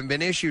benefits haven't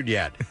been issued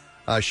yet.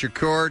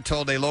 Shakur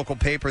told a local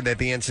paper that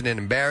the incident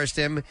embarrassed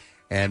him,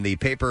 and the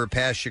paper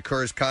passed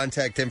Shakur's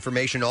contact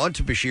information on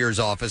to Bashir's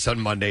office on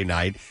Monday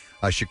night.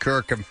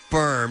 Shakur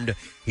confirmed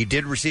he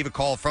did receive a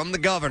call from the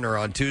governor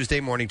on Tuesday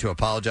morning to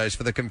apologize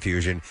for the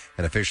confusion,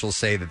 and officials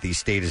say that the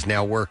state is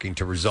now working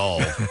to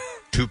resolve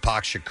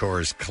Tupac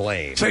Shakur's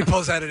claim. So he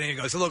pulls out an name and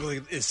goes, look,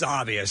 it's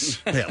obvious.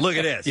 Yeah, look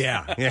at this.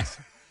 Yeah.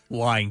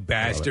 Lying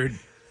bastard.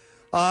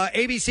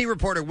 ABC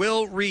reporter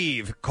Will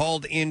Reeve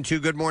called into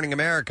Good Morning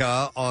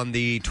America on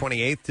the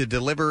 28th to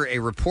deliver a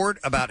report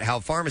about how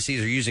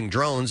pharmacies are using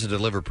drones to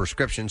deliver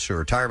prescriptions to a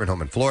retirement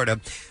home in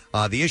Florida.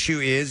 The issue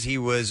is he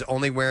was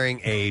only wearing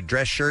a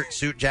dress shirt,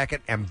 suit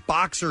jacket, and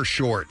boxer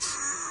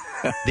shorts.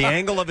 The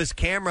angle of his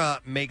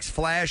camera makes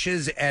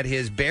flashes at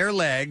his bare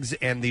legs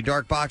and the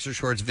dark boxer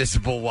shorts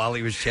visible while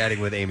he was chatting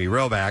with Amy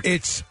Robach.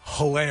 It's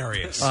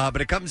hilarious. But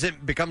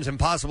it becomes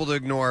impossible to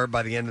ignore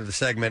by the end of the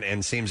segment,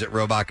 and seems that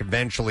Robach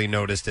eventually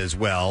noticed as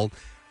well.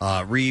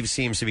 Reeves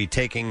seems to be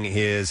taking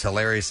his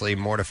hilariously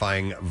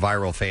mortifying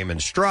viral fame in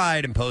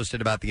stride and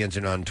posted about the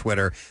incident on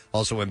Twitter.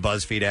 Also, when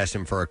BuzzFeed asked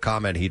him for a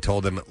comment, he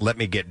told them, "Let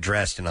me get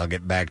dressed and I'll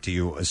get back to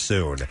you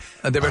soon."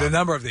 And there have been a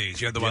number of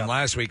these. You had the one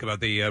last week about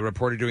the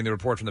reporter doing the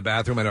report from the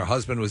bathroom, and her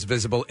husband was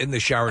visible in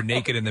the shower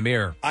naked in the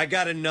mirror. I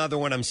got another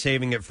one. I'm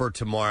saving it for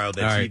tomorrow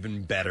that's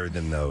even better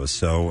than those.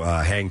 So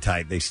hang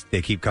tight.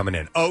 They keep coming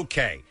in.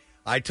 Okay.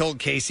 I told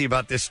Casey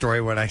about this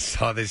story when I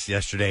saw this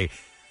yesterday.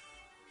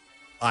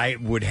 I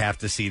would have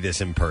to see this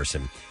in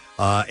person.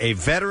 A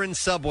veteran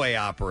subway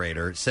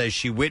operator says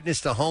she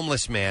witnessed a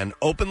homeless man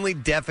openly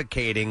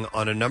defecating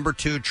on a number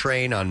 2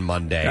 train on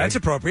Monday. That's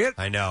appropriate.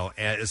 I know.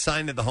 A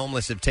sign that the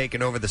homeless have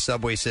taken over the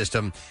subway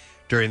system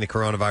during the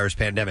coronavirus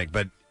pandemic,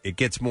 but it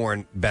gets more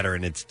and better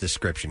in its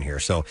description here.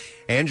 So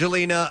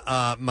Angelina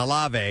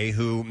Malave,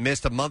 who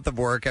missed a month of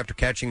work after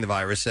catching the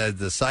virus, says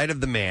the sight of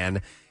the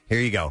man,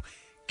 here you go,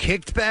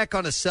 kicked back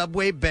on a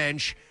subway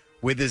bench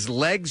with his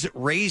legs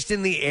raised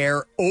in the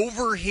air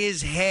over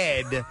his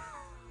head,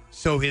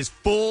 so his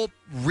full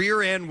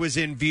rear end was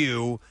in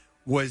view,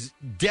 was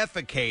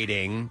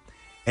defecating,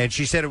 and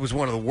she said it was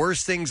one of the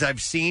worst things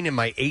I've seen in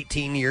my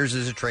 18 years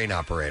as a train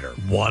operator.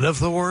 One of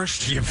the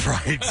worst? You're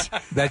right.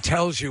 That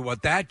tells you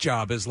what that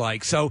job is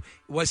like. So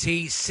was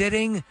he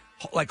sitting,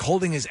 like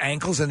holding his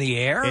ankles in the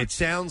air? It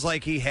sounds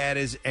like he had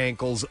his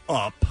ankles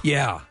up.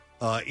 Yeah.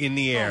 In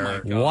the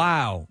air.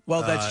 Wow.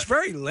 Well, that's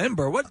very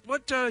limber.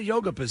 What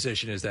yoga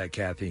position is that,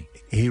 Kathy?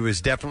 He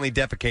was definitely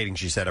defecating,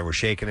 she said. I was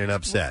shaken and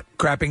upset.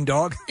 Crapping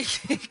dog?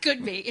 It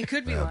could be. It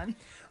could be one.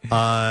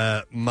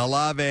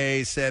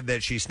 Malave said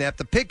that she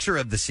snapped a picture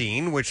of the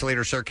scene, which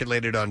later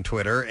circulated on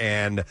Twitter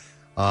and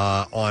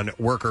on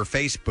worker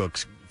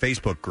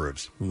Facebook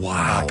groups.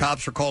 Wow.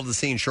 Cops were called to the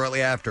scene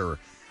shortly after.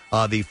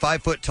 The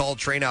 5-foot-tall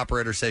train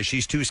operator says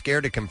she's too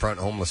scared to confront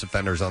homeless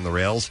offenders on the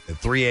rails. At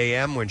 3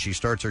 a.m., when she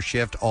starts her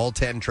shift, all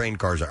 10 train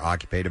cars are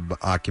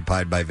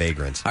occupied by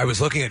vagrants. I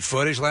was looking at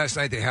footage last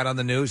night they had on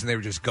the news, and they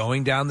were just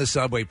going down the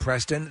subway.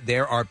 Preston,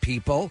 there are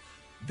people,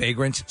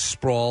 vagrants,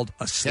 sprawled,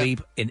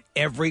 asleep in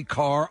every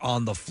car,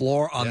 on the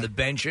floor, on the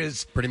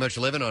benches. Pretty much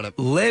living on it.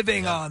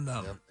 Living on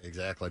them. Yep,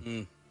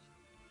 exactly.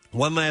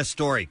 One last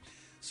story.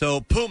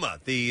 So Puma,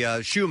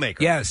 the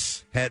shoemaker.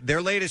 Yes.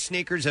 Their latest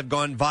sneakers have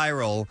gone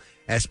viral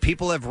as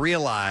people have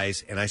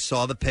realized, and I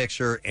saw the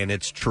picture, and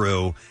it's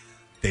true,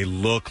 they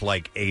look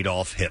like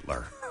Adolf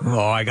Hitler. Oh,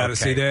 I got to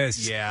see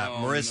this. Yeah,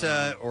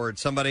 Marissa or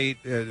somebody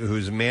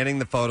who's manning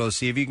the photo,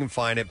 see if you can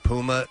find it.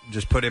 Puma,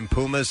 just put in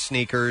Puma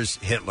sneakers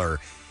Hitler,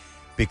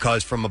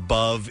 because from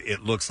above,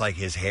 it looks like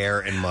his hair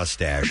and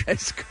mustache.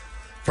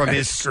 From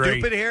his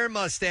stupid hair and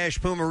mustache,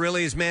 Puma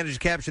really has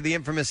managed to capture the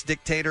infamous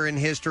dictator in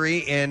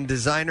history, and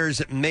designers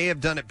may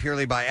have done it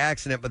purely by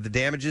accident, but the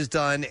damage is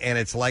done, and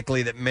it's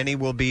likely that many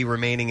will be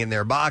remaining in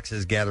their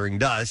boxes gathering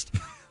dust.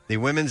 The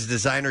women's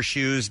designer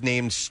shoes,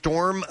 named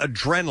Storm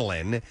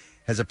Adrenaline,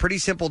 has a pretty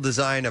simple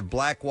design of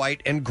black,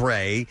 white, and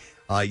gray,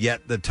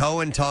 yet the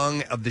toe and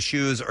tongue of the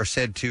shoes are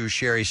said to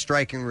share a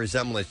striking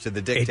resemblance to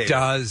the dictator. It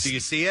does. Do you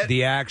see it?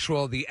 The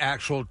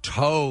actual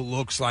toe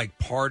looks like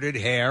parted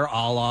hair,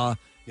 a la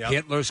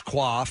Hitler's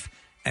coif,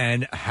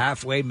 and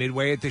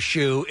midway at the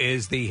shoe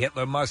is the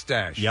Hitler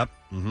mustache. Yep.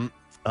 Mm-hmm.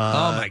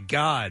 Oh, my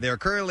God. They're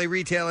currently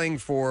retailing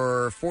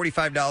for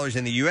 $45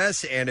 in the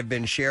U.S. and have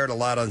been shared a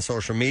lot on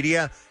social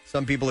media.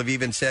 Some people have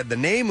even said the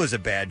name was a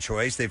bad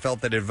choice. They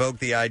felt that it evoked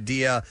the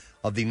idea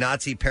of the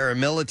Nazi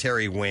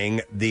paramilitary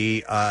wing,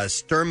 the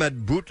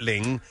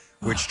Sturmbütling,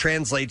 which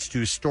translates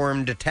to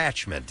storm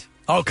detachment.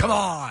 Oh, come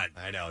on.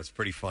 I know. It's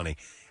pretty funny.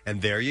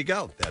 And there you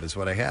go. That is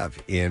what I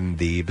have in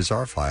the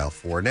bizarre file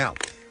for now.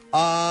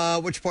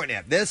 Which point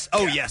at? This?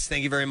 Oh, yes.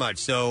 Thank you very much.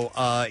 So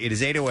it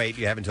is 8:08.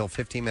 You have until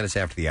 15 minutes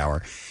after the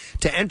hour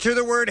to enter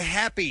the word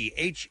happy,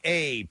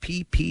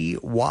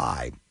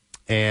 HAPPY.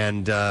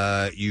 And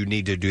you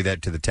need to do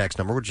that to the text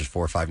number, which is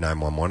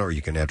 45911, or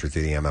you can enter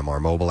through the MMR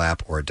mobile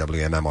app or at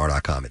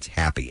WMMR.com. It's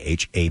happy,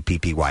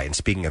 HAPPY. And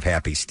speaking of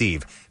happy,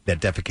 Steve, that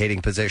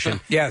defecating position,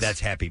 yes, that's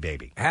happy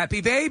baby.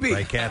 Happy baby.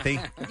 Right, Kathy?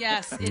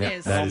 Yes, it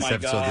is. That is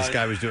episode. This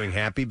guy was doing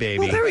happy baby.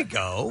 Well, there we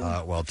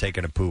go. While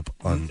taking a poop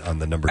on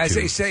the number 2 As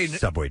they say,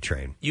 subway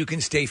train. You can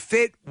stay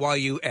fit while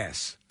you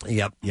S.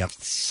 Yep.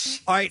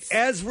 All right,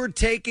 as we're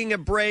taking a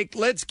break,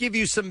 let's give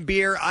you some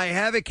beer. I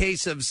have a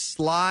case of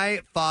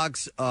Sly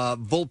Fox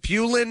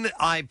Vulpulin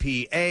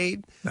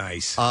IPA.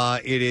 Nice.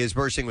 It is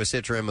bursting with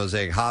Citra and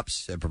Mosaic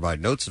hops that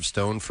provide notes of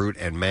stone, fruit,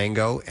 and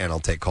mango. And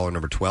I'll take caller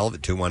number 12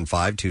 at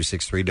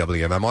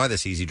 215-263-WMMR.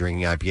 This easy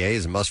drinking IPA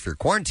is a must for your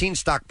quarantine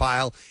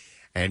stockpile.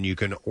 And you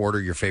can order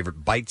your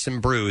favorite bites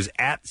and brews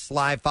at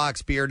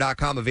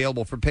SlyFoxBeer.com.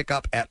 Available for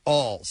pickup at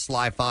all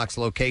Sly Fox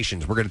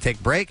locations. We're going to take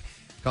a break.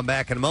 Come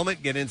back in a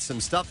moment, get into some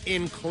stuff,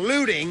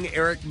 including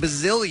Eric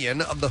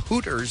Bazillion of the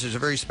Hooters. There's a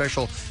very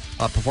special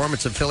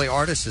performance of Philly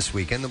artists this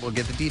weekend that we'll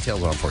get the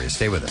details on for you.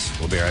 Stay with us.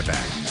 We'll be right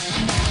back.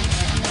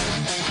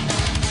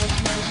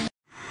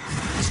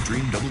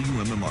 Stream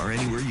WMMR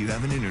anywhere you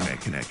have an internet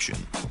connection.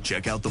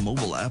 Check out the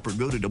mobile app or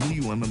go to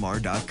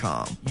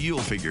WMMR.com.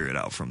 You'll figure it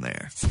out from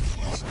there.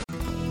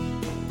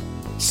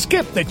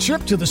 Skip the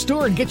trip to the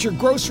store and get your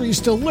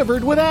groceries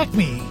delivered with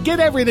Acme. Get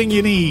everything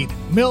you need.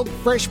 Milk,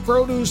 fresh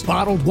produce,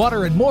 bottled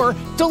water, and more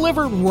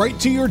delivered right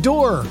to your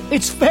door.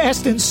 It's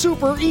fast and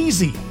super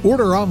easy.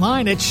 Order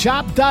online at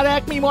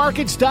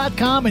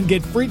shop.acmemarkets.com and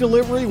get free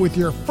delivery with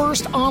your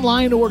first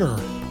online order.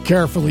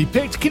 Carefully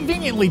picked,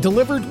 conveniently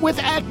delivered with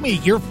Acme,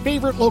 your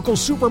favorite local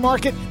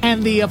supermarket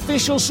and the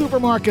official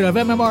supermarket of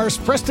MMR's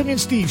Preston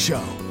and Steve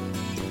Show.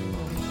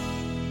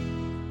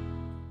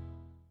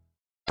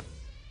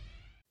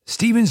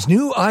 Stevens'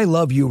 new I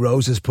Love You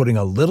Rose is putting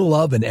a little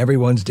love in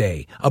everyone's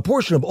day. A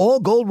portion of all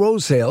Gold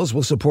Rose sales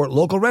will support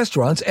local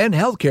restaurants and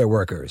healthcare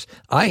workers.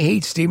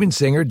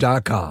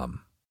 IHateStevensinger.com.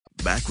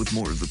 Back with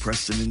more of the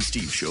Preston and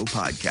Steve Show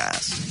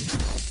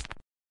podcast.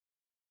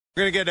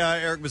 We're going to get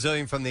Eric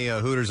Bazillion from the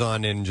Hooters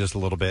on in just a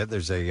little bit.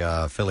 There's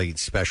a Philly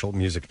special,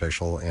 music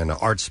special, and an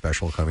arts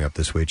special coming up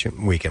this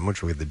weekend,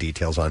 which we'll get the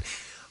details on.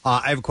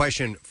 I have a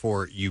question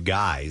for you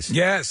guys.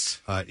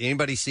 Yes.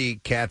 Anybody see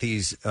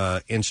Kathy's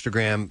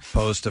Instagram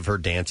post of her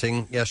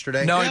dancing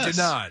yesterday? No, I did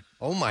not.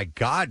 Oh, my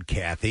God,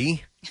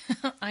 Kathy.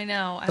 I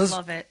know. I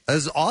love it. That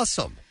was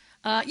awesome.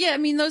 Yeah, I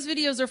mean, those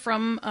videos are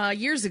from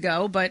years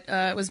ago, but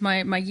it was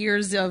my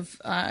years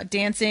of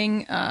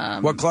dancing.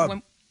 What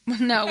club?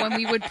 When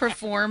we would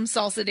perform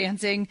salsa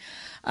dancing,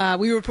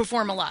 we would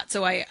perform a lot.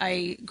 So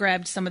I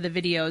grabbed some of the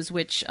videos,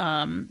 which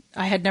I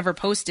had never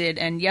posted.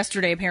 And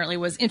yesterday apparently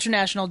was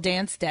International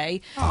Dance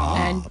Day.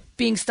 And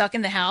being stuck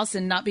in the house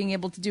and not being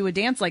able to do a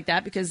dance like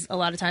that, because a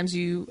lot of times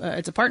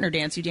it's a partner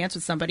dance. You dance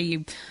with somebody,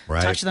 you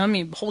touch them,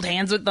 you hold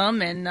hands with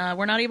them, and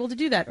we're not able to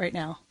do that right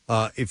now.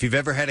 If you've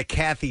ever had a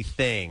Kathy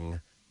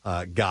thing,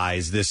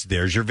 guys,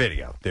 there's your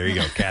video. There you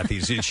go,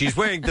 Kathy's. She's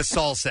wearing the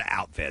salsa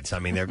outfits. I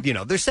mean,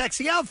 they're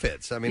sexy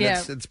outfits. I mean,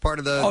 it's part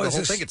of the whole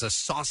thing. It's a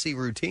saucy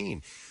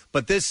routine.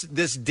 But this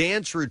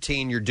dance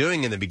routine you're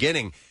doing in the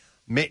beginning,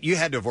 you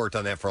had to have worked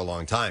on that for a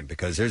long time,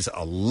 because there's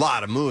a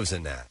lot of moves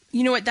in that.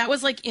 You know what? That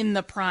was like in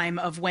the prime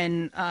of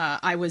when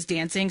I was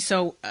dancing.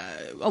 So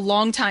a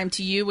long time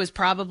to you was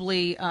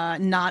probably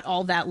not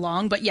all that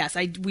long. But yes,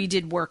 we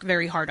did work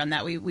very hard on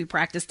that. We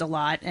practiced a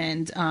lot,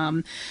 and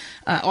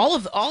all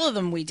of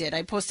them we did.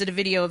 I posted a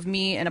video of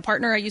me and a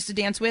partner I used to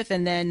dance with,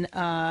 and then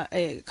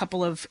a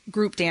couple of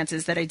group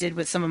dances that I did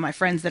with some of my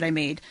friends that I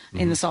made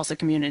in the salsa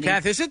community.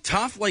 Kath, is it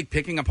tough, like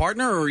picking a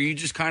partner, or are you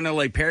just kind of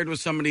like paired with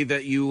somebody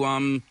that you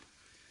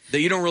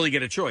don't really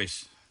get a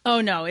choice? Oh,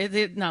 no.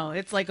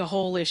 It's like a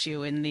whole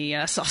issue in the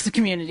salsa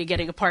community,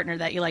 getting a partner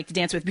that you like to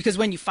dance with. Because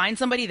when you find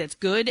somebody that's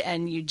good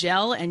and you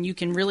gel and you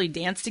can really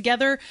dance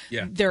together,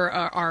 there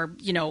are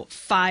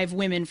 5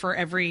 women for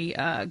every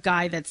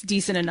guy that's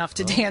decent enough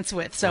to dance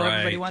with. So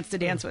everybody wants to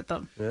dance with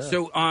them. Yeah.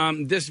 So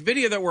this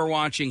video that we're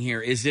watching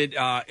here, is it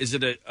a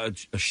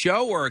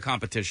show or a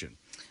competition?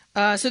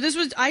 So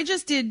I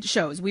just did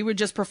shows. We would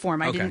just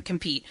perform. I didn't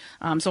compete.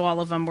 So all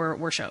of them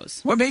were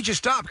shows. What made you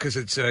stop? Because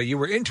it's you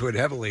were into it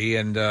heavily,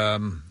 and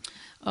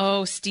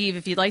oh, Steve,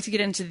 if you'd like to get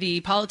into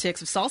the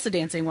politics of salsa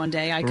dancing one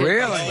day, I could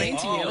explain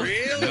to you.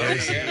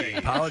 Really?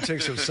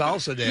 Politics of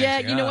salsa dancing. Yeah,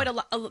 you know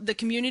what? The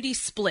community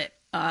split.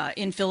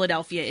 In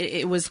Philadelphia,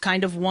 it was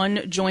kind of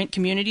one joint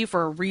community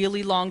for a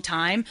really long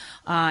time,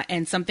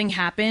 and something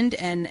happened,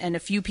 and a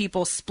few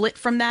people split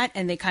from that,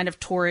 and they kind of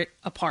tore it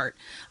apart.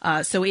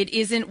 So it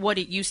isn't what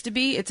it used to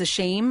be. It's a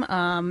shame,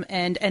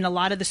 and a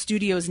lot of the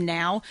studios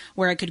now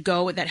where I could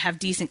go that have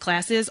decent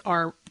classes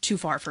are too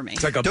far for me.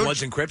 It's like a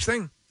Bloods and Crips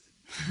thing?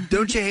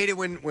 Don't you hate it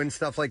when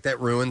stuff like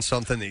that ruins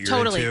something that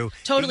you're into?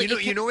 Totally.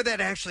 You know where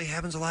that actually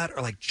happens a lot?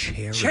 Are like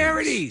charities.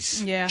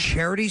 Charities! Yeah.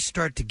 Charities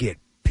start to get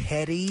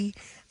petty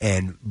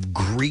and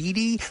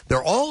greedy.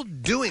 They're all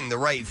doing the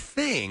right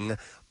thing,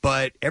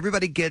 but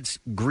everybody gets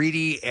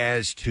greedy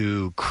as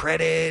to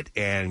credit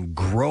and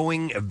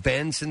growing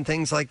events and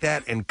things like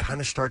that, and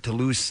kind of start to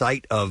lose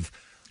sight of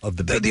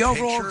the big the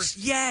overall, picture.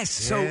 yes.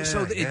 So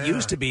it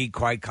used to be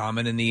quite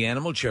common in the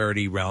animal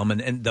charity realm,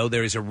 and though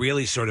there is a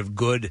really sort of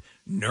good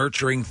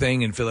nurturing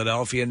thing in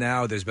Philadelphia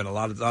now, there's been a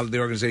lot of the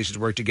organizations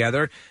work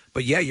together.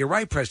 But yeah, you're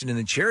right, Preston, in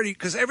the charity,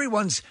 because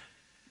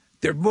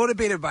they're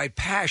motivated by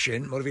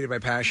passion,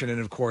 and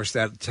of course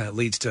that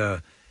leads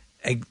to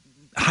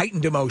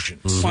heightened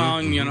emotions. Well,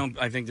 and,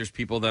 I think there's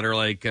people that are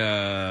like,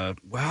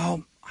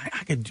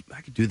 I could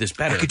do this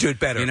better. I could do it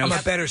better. I'm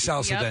a better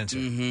salsa Yep. dancer.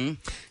 Mm-hmm.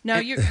 No,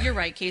 you're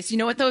right, Case. You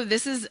know what, though?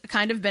 This has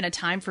kind of been a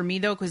time for me,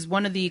 though, because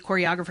one of the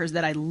choreographers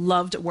that I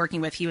loved working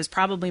with, he was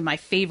probably my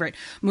favorite,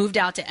 moved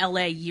out to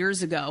L.A.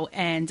 years ago.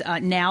 And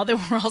now that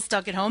we're all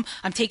stuck at home,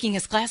 I'm taking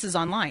his classes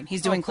online.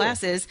 He's doing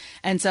classes.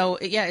 And so,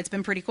 yeah, it's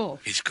been pretty cool.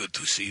 It's good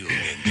to see you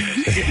again.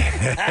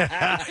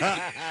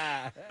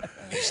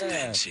 He's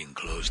dancing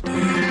close to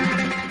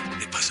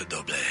the paso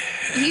doble.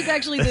 He's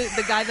actually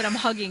the guy that I'm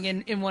hugging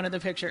in one of the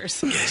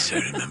pictures. Yes, I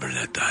remember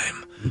that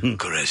time.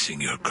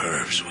 Caressing your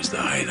curves was the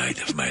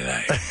highlight of my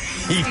life.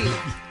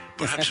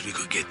 Perhaps we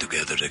could get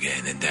together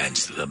again and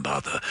dance to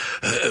lambada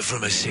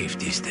from a safe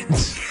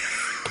distance.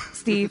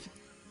 Steve,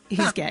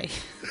 he's gay.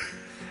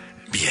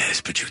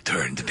 Yes, but you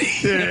turned me.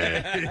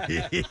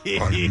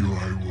 I knew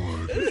I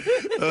would.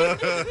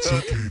 It's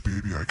okay,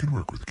 baby. I can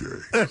work with gay.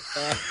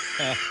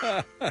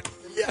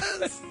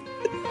 Yes.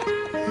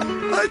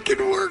 I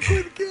can work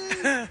with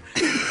gay.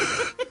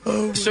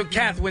 So,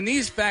 Kath, when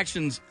these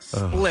factions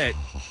split,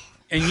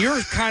 and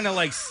you're kind of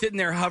like sitting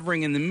there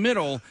hovering in the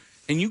middle,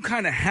 and you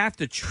kind of have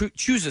to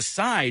choose a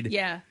side.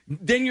 Yeah.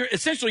 Then you're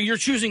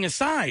choosing a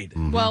side.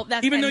 Well,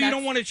 even though you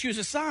don't want to choose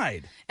a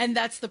side. And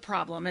that's the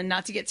problem. And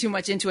not to get too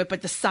much into it,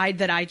 but the side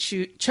that I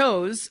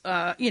chose,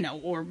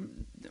 or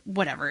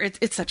whatever.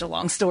 It's such a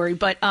long story.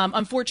 But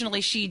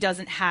unfortunately, she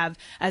doesn't have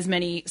as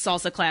many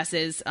salsa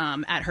classes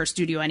at her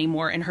studio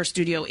anymore, and her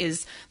studio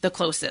is the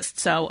closest.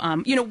 So,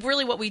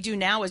 really what we do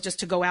now is just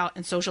to go out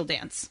and social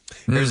dance.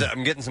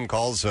 I'm getting some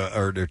calls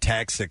or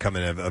texts that come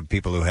in of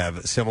people who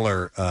have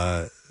similar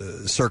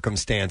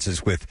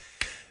circumstances with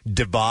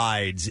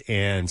divides,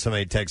 and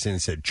somebody texted in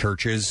and said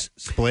churches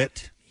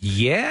split.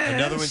 Yes.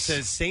 Another one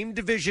says same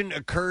division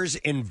occurs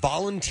in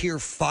volunteer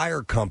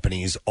fire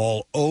companies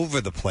all over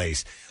the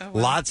place. Oh,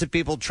 wow. Lots of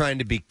people trying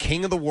to be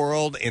king of the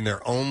world in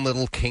their own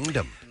little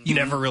kingdom. You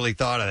never really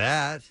thought of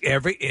that.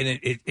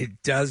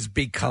 It does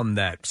become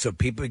that. So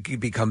people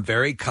become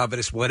very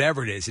covetous,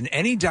 whatever it is. In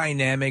any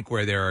dynamic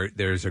where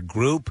there's a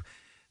group,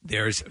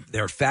 there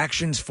are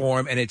factions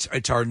form, and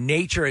it's our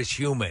nature as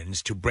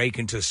humans to break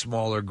into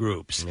smaller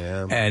groups.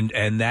 Yeah.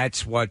 And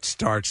that's what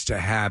starts to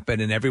happen,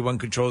 and everyone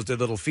controls their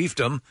little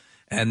fiefdom,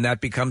 and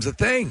that becomes a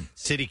thing.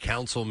 City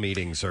council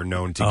meetings are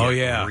known to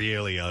get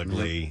really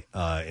ugly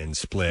and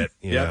split,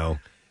 you know,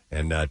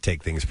 and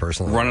take things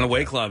personally. Running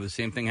away club, the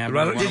same thing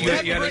happened. You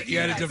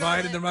had a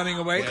divide in the running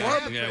away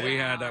club?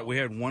 Yeah, we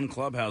had one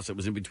clubhouse that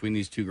was in between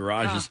these two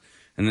garages.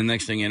 And the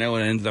next thing you know,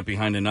 it ended up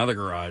behind another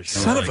garage.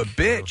 Son of a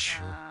bitch.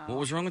 What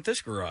was wrong with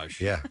this garage?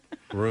 Yeah.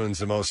 Ruins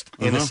the most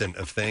innocent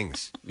of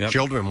things. Yep.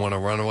 Children want to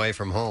run away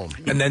from home.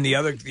 And then the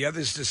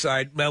others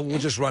decide, well, we'll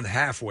just run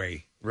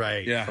halfway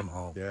from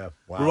home. Yeah.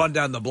 Wow. We'll run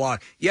down the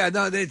block. Yeah,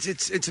 no,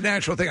 it's a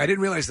natural thing. I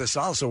didn't realize the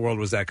salsa world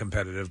was that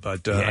competitive,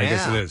 but I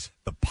guess it is.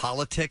 The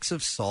politics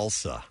of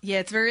salsa. Yeah,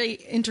 it's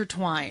very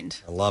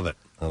intertwined. I love it.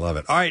 All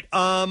right.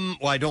 Well,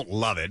 I don't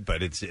love it,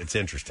 but it's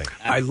interesting.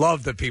 I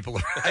love that people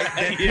are.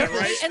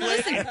 And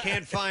listen,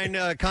 can't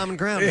find common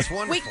ground. It's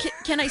wonderful. Wait,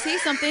 can I say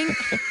something?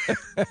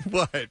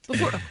 What?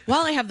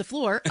 While I have the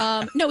floor.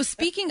 No,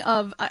 speaking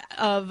of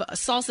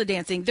salsa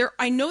dancing,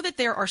 I know that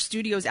there are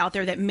studios out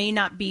there that may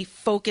not be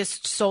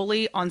focused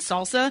solely on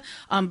salsa,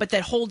 but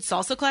that hold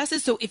salsa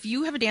classes. So if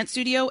you have a dance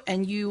studio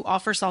and you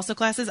offer salsa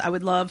classes, I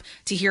would love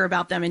to hear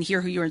about them and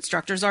hear who your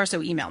instructors are.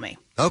 So email me.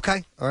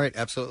 Okay. All right.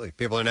 Absolutely.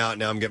 People are now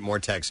I'm getting more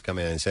texts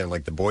coming in and saying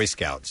like the Boy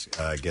Scouts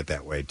get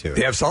that way too.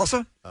 They have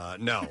salsa?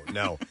 No.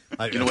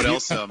 You know what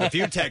else? A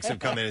few texts have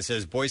come in and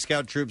says Boy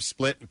Scout troops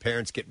split and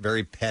parents get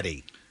very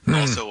petty.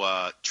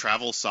 Also,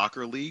 travel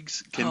soccer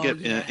leagues can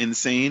get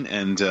insane,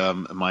 and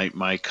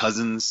my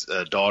cousin's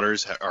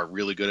daughters are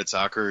really good at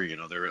soccer. You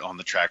know, they're on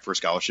the track for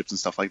scholarships and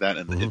stuff like that.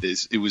 And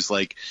it was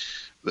like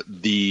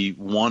the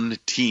one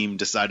team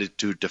decided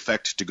to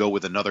defect to go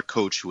with another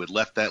coach who had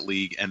left that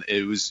league, and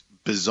it was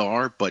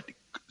bizarre, but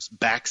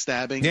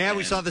backstabbing. Yeah,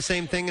 we saw the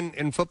same thing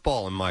in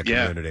football in my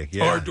community.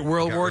 Yeah. Or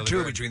World War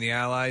II between the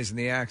Allies and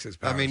the Axis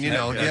powers. I mean,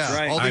 that's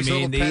right. All these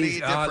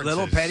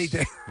little petty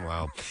things.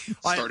 Wow.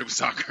 Started with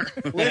soccer.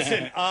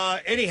 Listen,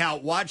 anyhow,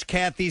 watch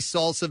Kathy's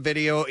salsa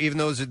video. Even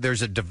though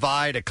there's a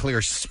divide, a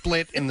clear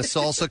split in the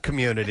salsa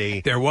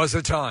community. There was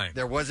a time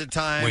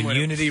when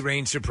unity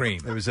reigned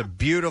supreme. It was a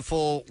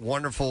beautiful,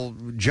 wonderful,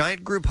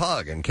 giant group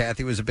hug, and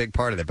Kathy was a big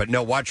part of it. But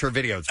no, watch her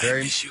video. It's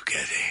very. I miss you,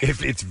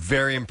 Kathy. It's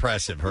very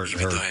impressive.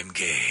 Even though I'm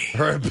gay.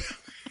 I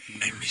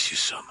miss you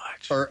so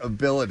much. Her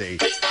ability.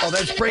 Oh,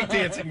 that's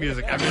breakdancing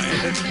music. I missed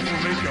it. That's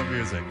flamenco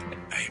music.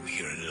 I'm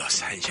here in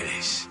Los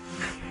Angeles.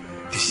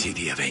 This see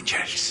the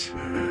Avengers.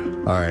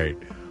 All right.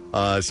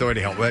 So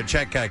anyhow,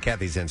 check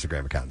Kathy's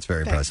Instagram account. It's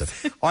very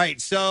impressive. All right,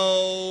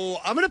 so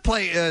I'm going to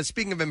play,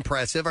 speaking of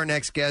impressive, our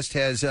next guest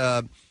has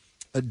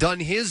done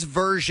his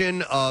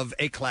version of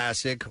a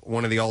classic,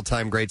 one of the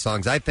all-time great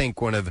songs. I think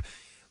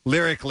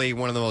lyrically,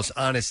 one of the most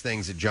honest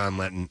things that John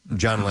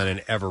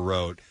Lennon ever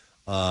wrote,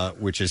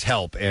 which is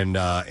Help.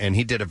 And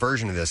he did a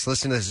version of this.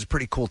 Listen to this. It's a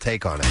pretty cool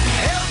take on it.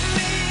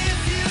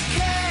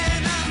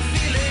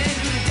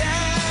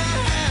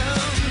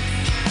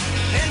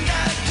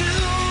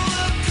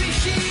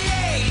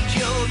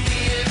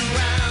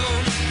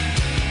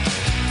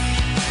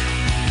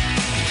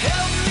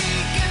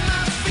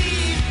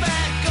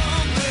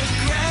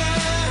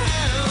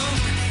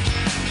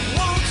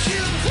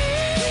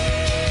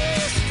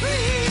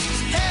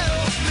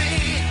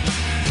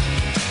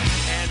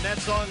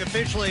 Song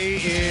officially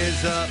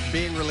is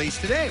being released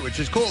today, which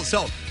is cool.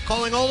 So,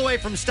 calling all the way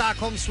from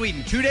Stockholm,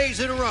 Sweden. 2 days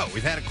in a row,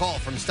 we've had a call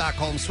from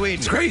Stockholm, Sweden.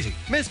 It's crazy.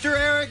 Mr.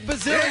 Eric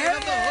Bazillion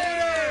of the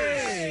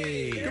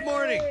Hooters. Good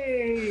morning.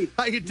 Hey.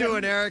 How you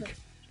doing, Eric?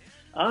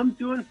 I'm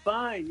doing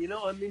fine. You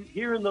know, I'm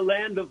here in the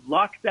land of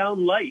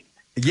lockdown light.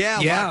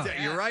 Yeah.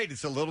 You're right.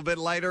 It's a little bit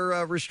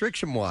lighter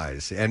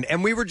restriction-wise.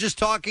 And we were just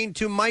talking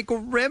to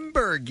Michael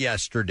Remberg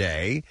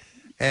yesterday.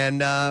 And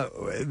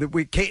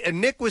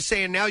Nick was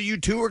saying now you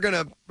two are going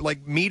to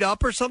meet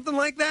up or something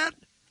like that?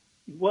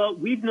 Well,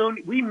 we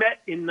met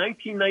in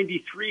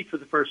 1993 for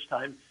the first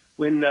time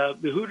when the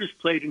Hooters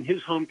played in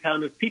his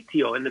hometown of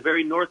Piteå in the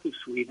very north of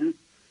Sweden.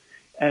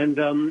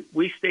 And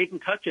we stayed in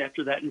touch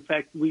after that. In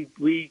fact,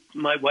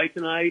 my wife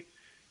and I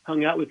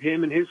hung out with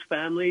him and his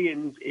family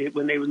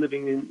when they were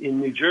living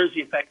in New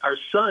Jersey. In fact, our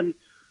son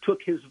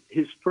took his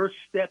first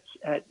steps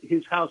at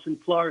his house in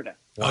Florida.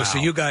 Wow. Oh, so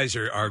you guys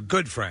are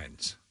good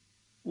friends.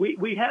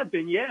 We have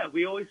been, yeah.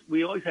 We always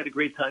had a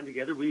great time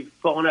together. We've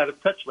fallen out of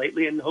touch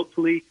lately, and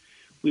hopefully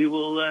we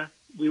will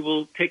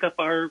take up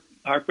our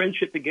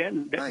friendship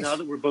again now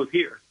that we're both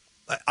here.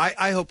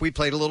 I hope we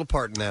played a little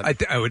part in that.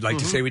 I would like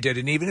to say we did,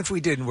 and even if we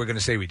didn't, we're going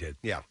to say we did.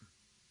 Yeah.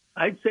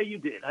 I'd say you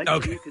did. I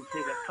think you can say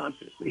that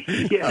confidently.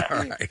 Yeah.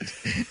 All right.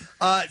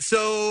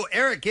 So,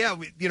 Eric,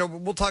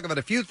 we'll talk about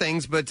a few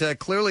things, but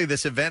clearly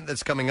this event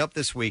that's coming up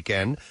this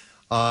weekend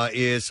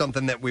is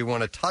something that we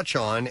want to touch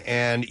on,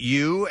 and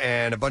you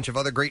and a bunch of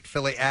other great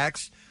Philly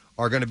acts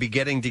are going to be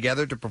getting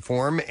together to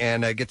perform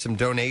and get some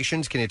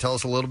donations. Can you tell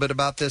us a little bit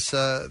about this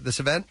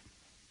event?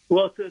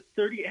 Well, it's a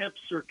 30 amp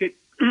circuit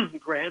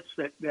grants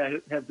that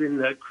have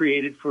been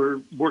created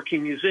for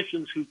working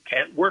musicians who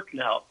can't work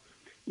now.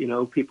 You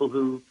know, people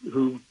who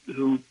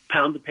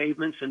pound the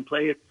pavements and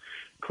play at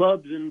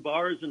clubs and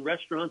bars and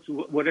restaurants and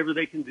whatever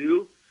they can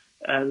do,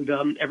 and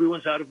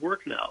everyone's out of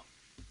work now.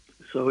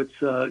 So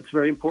it's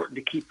very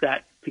important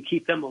to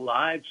keep them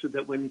alive, so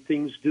that when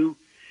things do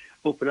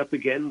open up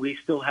again, we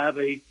still have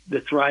the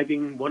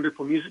thriving,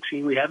 wonderful music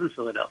scene we have in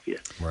Philadelphia.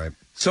 Right.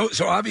 So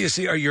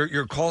obviously,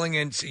 you're calling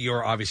in.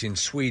 You're obviously in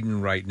Sweden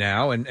right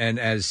now, and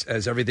as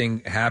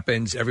everything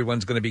happens,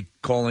 everyone's going to be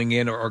calling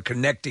in or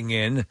connecting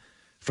in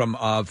from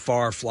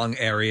far-flung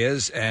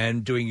areas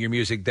and doing your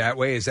music that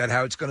way. Is that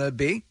how it's going to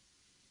be?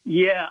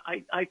 Yeah,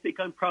 I think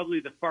I'm probably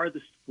the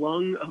farthest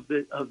flung of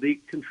the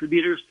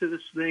contributors to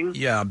this thing.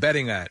 Yeah, I'm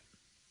betting that.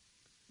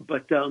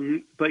 But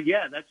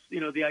yeah, that's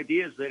the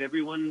idea is that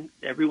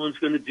everyone's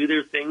going to do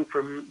their thing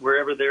from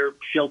wherever they're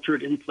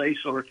sheltered in place,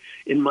 or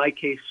in my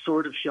case,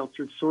 sort of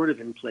sheltered, sort of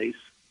in place.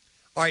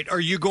 All right,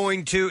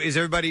 is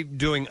everybody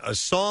doing a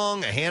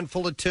song, a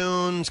handful of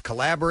tunes,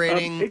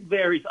 collaborating? It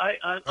varies.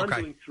 I'm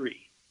doing 3.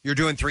 You're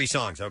doing 3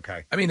 songs,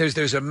 okay. I mean,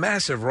 there's a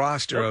massive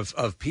roster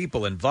of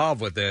people involved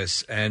with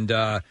this, and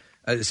so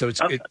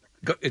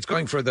it's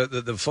going for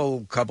the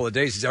full couple of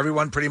days. Is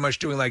everyone pretty much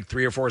doing like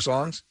 3 or 4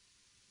 songs?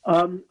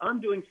 I'm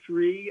doing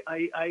 3.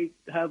 I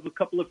have a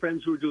couple of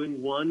friends who are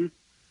doing 1.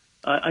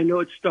 I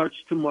know it starts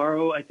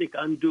tomorrow. I think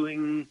I'm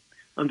doing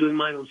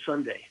mine on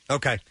Sunday.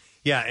 Okay,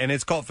 yeah, and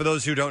it's called, for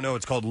those who don't know,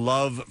 it's called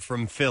Love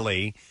from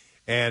Philly.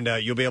 And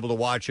you'll be able to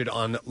watch it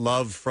on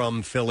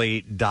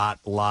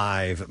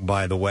lovefromphilly.live,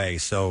 by the way.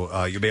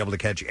 So you'll be able to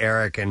catch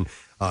Eric and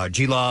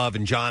G-Love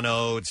and John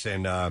Oates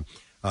and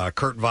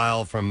Kurt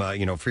Vile from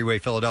Freeway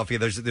Philadelphia.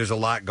 There's a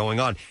lot going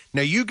on.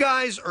 Now, you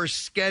guys are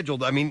scheduled,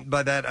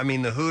 by that I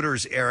mean the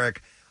Hooters,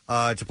 Eric,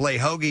 to play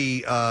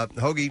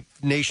Hoagie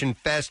Nation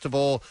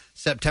Festival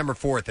September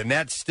 4th. And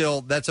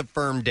that's a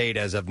firm date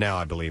as of now,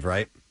 I believe,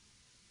 right?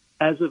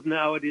 As of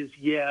now, it is.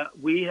 Yeah,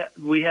 we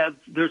have.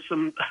 There's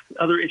some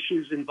other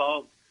issues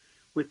involved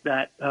with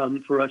that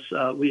for us.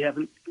 We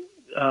haven't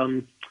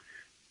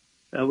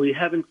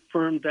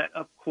firmed that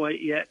up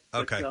quite yet.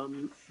 Okay,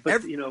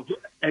 but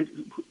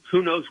and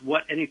who knows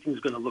what anything's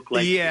going to look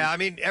like? Yeah, I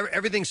mean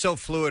everything's so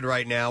fluid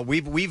right now.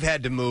 We've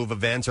had to move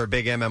events. Our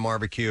big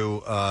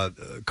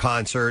MMRBQ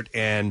concert,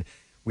 and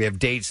we have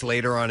dates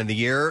later on in the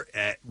year.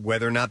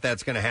 Whether or not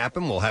that's going to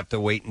happen, we'll have to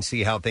wait and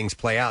see how things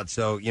play out.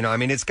 So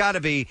it's got to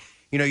be.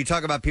 You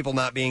talk about people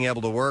not being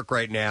able to work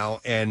right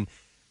now, and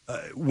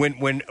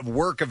when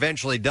work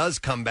eventually does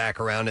come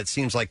back around, it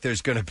seems like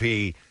there's going to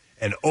be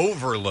an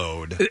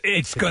overload.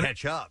 It's going to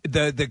catch up.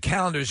 The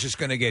calendar is just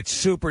going to get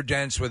super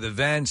dense with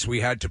events.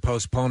 We had to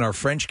postpone our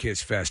French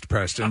Kiss Fest,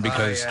 Preston,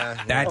 because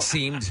that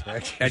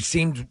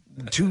seemed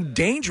too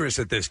dangerous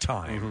at this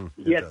time.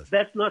 Yes,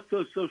 that's not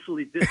so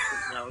socially distant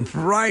now.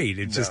 Right.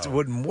 It just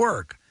wouldn't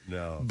work.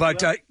 No.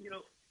 But well,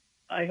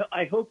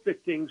 I hope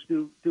that things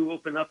do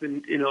open up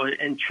and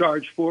and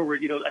charge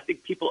forward. I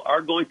think people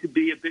are going to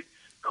be a bit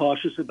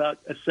cautious about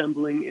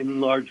assembling in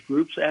large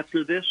groups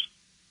after this.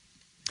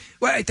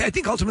 Well, I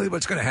think ultimately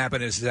what's going to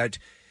happen is that,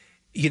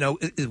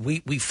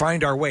 we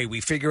find our way.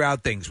 We figure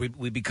out things.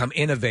 We become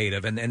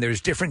innovative, and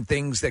there's different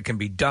things that can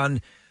be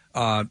done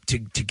to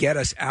get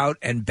us out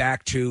and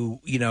back to,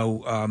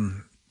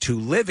 to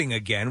living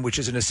again, which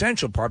is an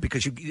essential part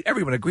because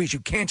everyone agrees you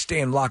can't stay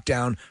in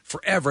lockdown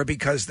forever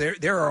because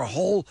there are a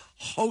whole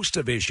host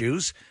of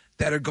issues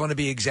that are going to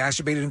be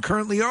exacerbated and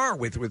currently are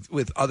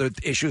with other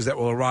issues that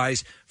will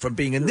arise from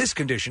being in this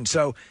condition.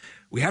 So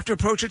we have to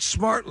approach it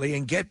smartly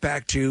and get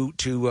back to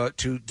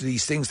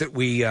these things that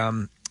we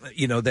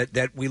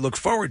that we look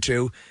forward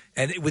to.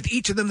 And with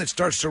each of them that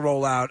starts to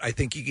roll out, I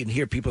think you can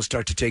hear people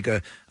start to take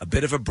a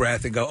bit of a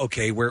breath and go,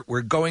 okay,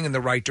 we're going in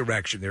the right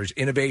direction. There's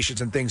innovations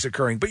and things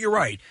occurring. But you're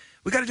right.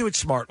 We got to do it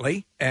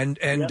smartly.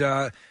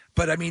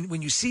 But I mean,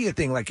 when you see a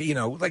thing like,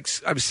 like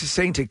I was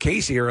saying to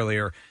Casey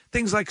earlier,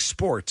 things like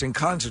sports and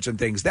concerts and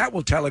things, that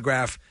will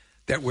telegraph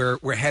that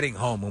we're heading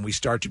home when we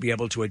start to be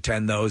able to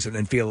attend those and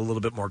then feel a little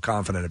bit more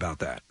confident about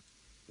that.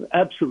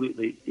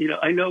 Absolutely.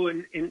 I know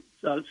in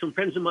some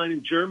friends of mine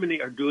in Germany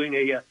are doing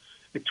a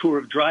tour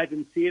of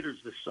drive-in theaters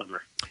this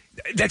summer.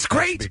 That's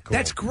great. Cool.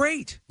 That's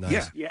great.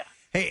 Nice. Yeah.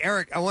 Hey,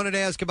 Eric, I wanted to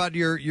ask about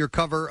your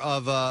cover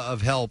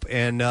of Help.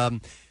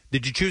 And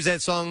did you choose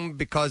that song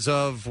because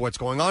of what's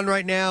going on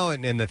right now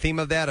and the theme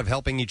of that, of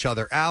helping each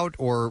other out?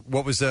 Or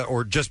what was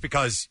or just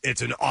because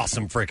it's an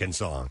awesome freaking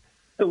song?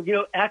 So,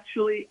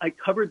 actually, I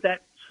covered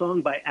that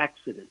song by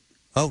accident.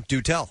 Oh,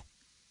 do tell.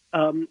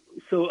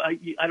 So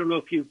I don't know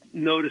if you've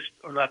noticed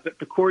or not, but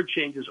the chord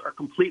changes are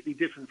completely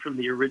different from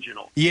the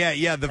original.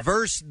 Yeah. The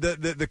verse,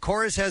 the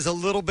chorus has a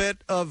little bit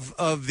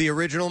of the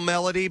original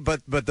melody,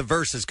 but the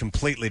verse is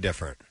completely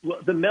different. Well,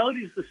 the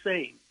melody's the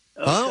same.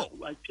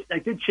 I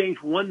did change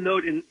one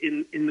note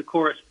in the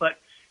chorus, but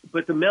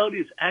the melody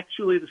is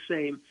actually the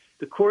same.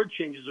 The chord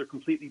changes are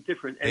completely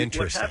different. And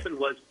what happened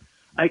was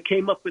I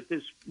came up with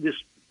this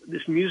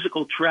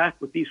musical track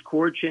with these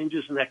chord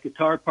changes and that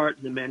guitar part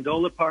and the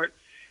mandola part.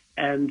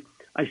 And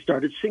I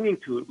started singing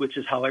to it, which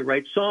is how I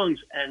write songs.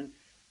 And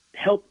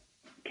Help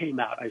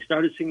came out. I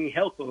started singing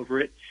Help over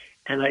it.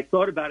 And I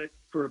thought about it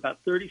for about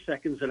 30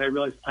 seconds. And I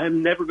realized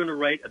I'm never going to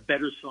write a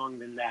better song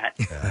than that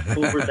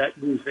over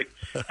that music.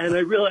 And I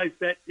realized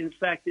that, in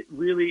fact, it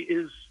really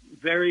is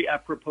very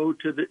apropos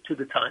to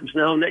the times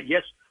now. And that,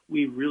 yes,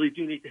 we really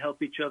do need to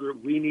help each other.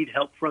 We need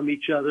help from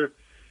each other.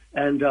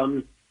 And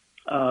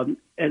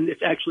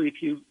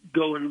if you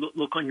go and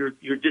look on your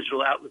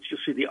digital outlets, you'll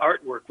see the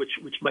artwork, which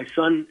my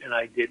son and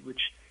I did, which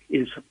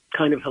is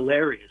kind of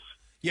hilarious.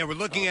 Yeah, we're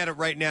looking at it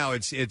right now.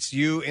 It's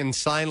you in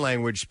sign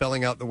language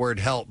spelling out the word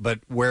help, but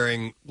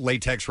wearing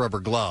latex rubber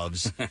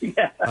gloves.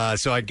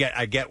 So I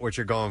get what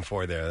you're going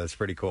for there. That's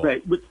pretty cool.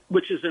 Right,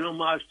 which is an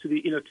homage to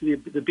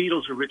the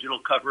Beatles' original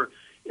cover,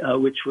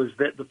 which was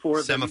the four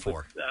of them.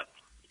 Semaphore.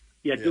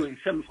 Doing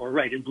Semaphore,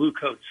 right, in blue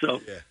coats.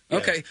 So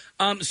Okay.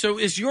 So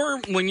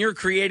when you're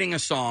creating a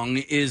song,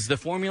 is the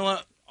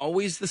formula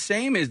always the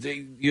same?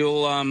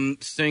 You'll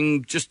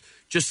sing just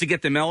to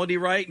get the melody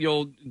right?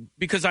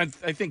 Because I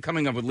think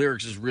coming up with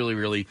lyrics is really,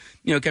 really,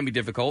 can be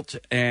difficult.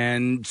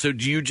 And so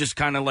do you just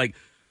kind of like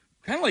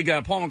Paul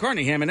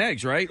McCartney, ham and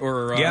eggs, right?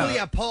 Or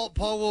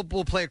Paul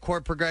will play a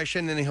chord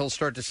progression, and he'll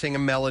start to sing a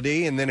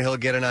melody, and then he'll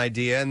get an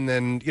idea, and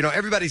then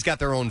everybody's got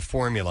their own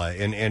formula.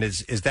 And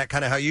is that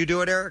kind of how you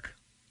do it, Eric?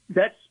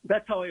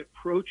 That's how I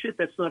approach it.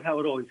 That's not how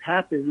it always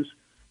happens.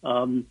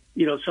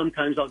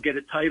 Sometimes I'll get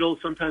a title.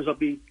 Sometimes I'll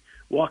be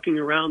walking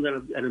around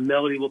and a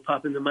melody will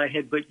pop into my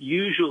head. But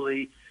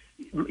usually,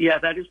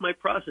 that is my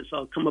process.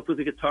 I'll come up with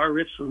a guitar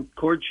riff, some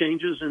chord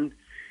changes, and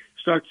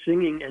start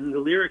singing, and the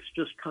lyrics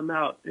just come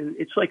out. And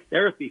it's like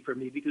therapy for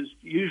me because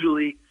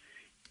usually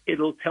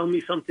it'll tell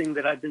me something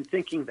that I've been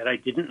thinking that I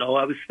didn't know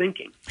I was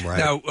thinking. Right.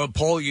 Now,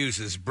 Paul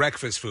uses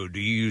breakfast food. Do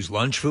you use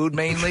lunch food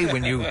mainly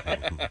when you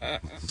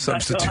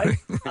substitute?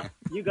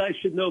 You guys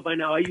should know by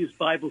now I use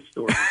Bible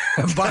stories.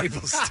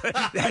 Bible stories.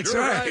 That's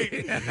right.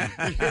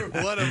 You're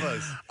one of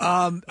us.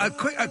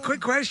 A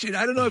quick question.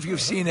 I don't know if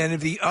you've seen any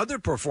of the other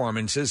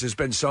performances. There's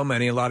been so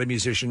many, a lot of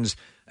musicians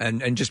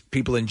and just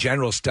people in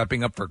general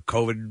stepping up for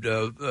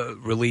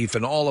COVID relief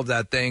and all of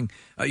that thing.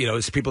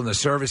 It's people in the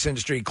service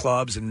industry,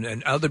 clubs,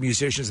 and other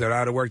musicians that are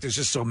out of work. There's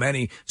just so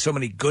many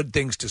good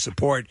things to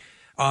support.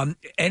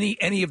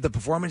 Any of the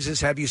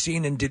performances have you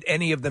seen, and did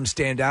any of them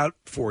stand out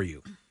for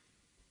you?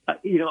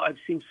 I've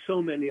seen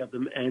so many of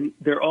them, and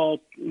they're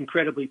all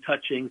incredibly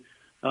touching.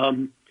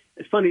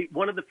 It's funny,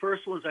 one of the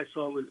first ones I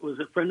saw was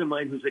a friend of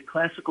mine who's a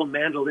classical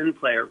mandolin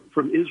player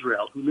from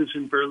Israel who lives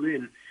in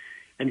Berlin.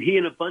 And he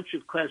and a bunch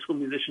of classical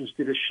musicians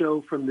did a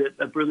show from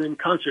the Berlin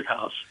Concert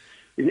House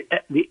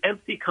the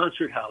empty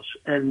concert house,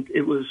 and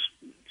it was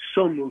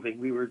so moving.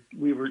 We were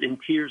in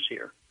tears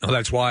here. Oh,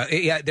 that's why.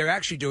 Yeah, they're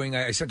actually doing.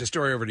 I sent a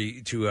story over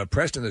to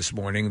Preston this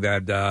morning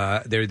that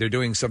they're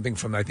doing something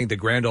from I think the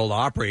Grand Ole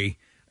Opry,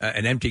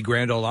 an empty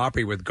Grand Ole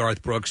Opry with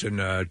Garth Brooks and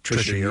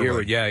Trisha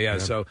Yearwood. Yeah.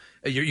 So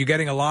you're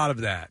getting a lot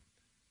of that.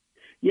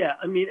 Yeah,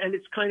 I mean, and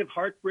it's kind of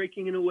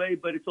heartbreaking in a way,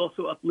 but it's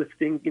also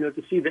uplifting.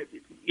 To see that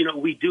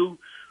we do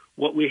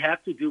what we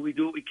have to do. We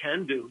do what we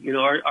can do.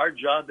 Our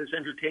job as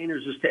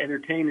entertainers is to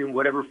entertain in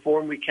whatever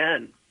form we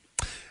can.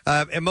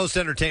 And most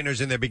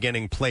entertainers in their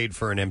beginning played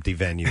for an empty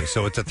venue,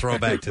 so it's a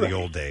throwback to the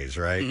old days,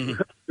 right?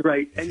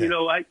 Right. And,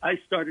 I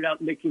started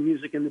out making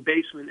music in the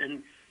basement,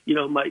 and,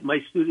 my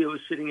studio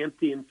was sitting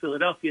empty in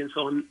Philadelphia, and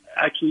so I'm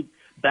actually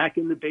back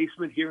in the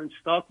basement here in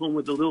Stockholm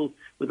with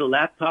a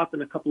laptop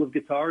and a couple of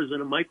guitars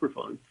and a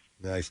microphone.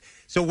 Nice.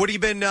 So what have you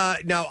been,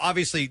 now,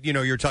 obviously,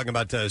 you're talking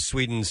about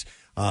Sweden's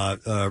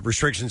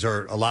restrictions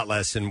are a lot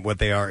less than what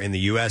they are in the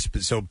U.S.,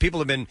 but so people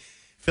have been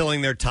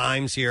filling their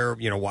times here,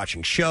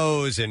 watching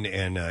shows and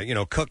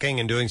cooking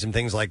and doing some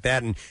things like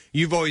that. And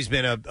you've always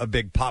been a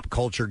big pop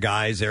culture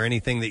guy. Is there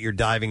anything that you're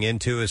diving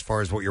into as far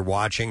as what you're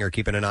watching or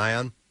keeping an eye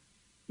on?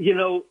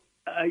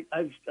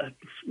 I've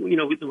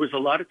there was a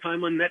lot of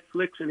time on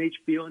Netflix and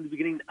HBO in the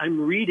beginning.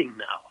 I'm reading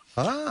now.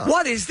 Ah.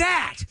 What is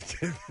that?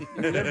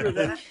 Remember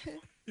that?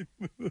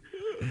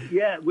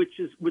 Yeah, which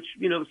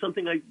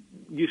something I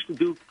used to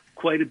do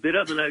quite a bit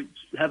of, and I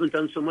haven't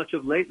done so much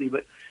of lately.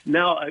 But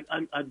now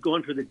I've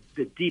gone for the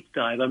deep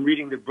dive. I'm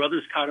reading the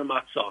Brothers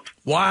Karamazov.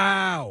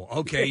 Wow.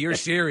 Okay, you're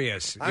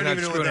serious. I don't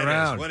even know what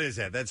that is. What is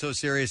that? That's so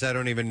serious I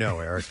don't even know,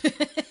 Eric.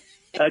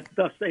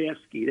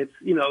 Dostoevsky. It's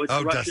Russian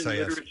Dostoevsky.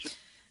 literature.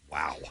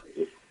 Wow.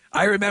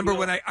 I remember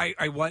when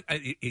I went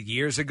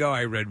years ago,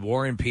 I read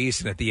War and Peace,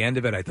 and at the end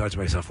of it, I thought to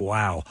myself,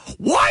 wow,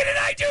 why did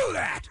I do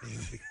that?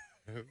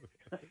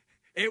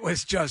 It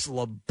was just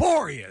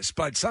laborious,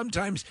 but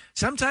sometimes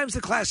the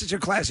classics are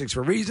classics for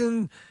a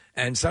reason,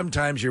 and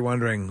sometimes you're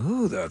wondering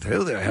who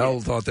the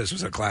hell thought this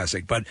was a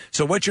classic. But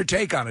so, what's your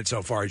take on it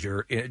so far as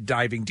you're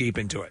diving deep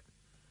into it?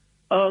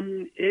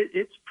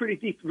 It's pretty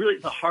deep. Really,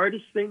 the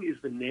hardest thing is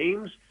the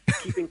names,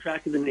 keeping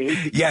track of the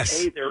names. Because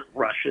yes. A, they're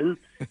Russian.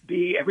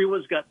 B,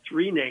 everyone's got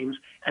 3 names,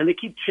 and they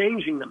keep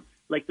changing them.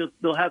 Like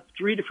they'll have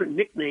 3 different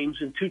nicknames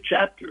in 2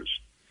 chapters.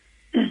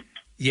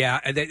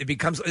 Yeah, and then it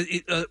becomes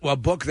a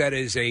book that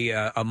is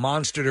a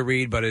monster to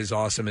read, but as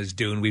awesome as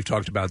Dune. We've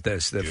talked about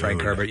this, the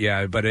Frank Herbert.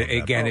 Yeah, but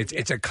again,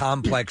 it's a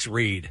complex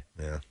read.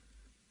 Yeah,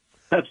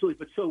 absolutely,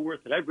 but so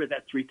worth it. I've read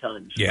that 3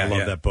 times. Yeah, I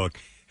love that book.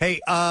 Hey,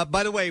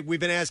 by the way, we've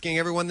been asking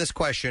everyone this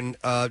question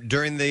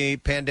during the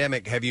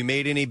pandemic. Have you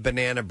made any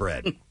banana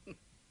bread?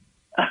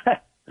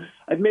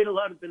 I've made a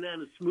lot of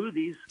banana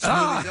smoothies.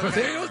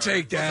 They'll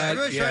take that.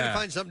 Everybody's trying to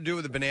find something to do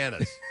with the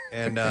bananas.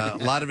 And a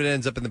lot of it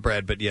ends up in the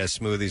bread. But, yes,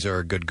 smoothies are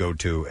a good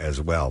go-to as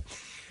well.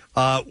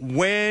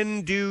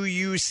 When do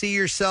you see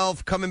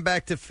yourself coming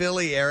back to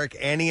Philly, Eric?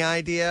 Any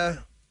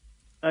idea?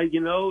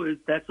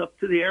 That's up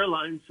to the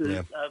airlines.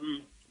 Yeah.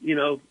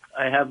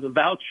 I have a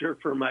voucher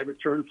for my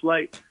return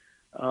flight.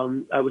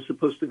 I was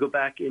supposed to go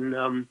back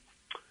in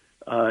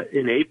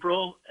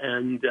April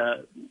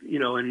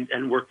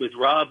and work with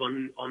Rob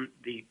on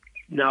the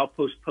now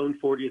postponed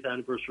 40th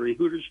anniversary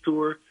Hooters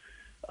tour.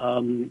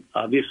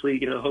 Obviously,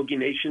 Hoagie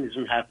Nation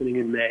isn't happening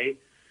in May.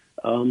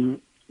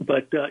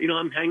 But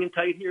I'm hanging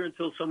tight here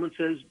until someone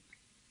says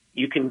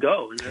you can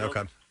go.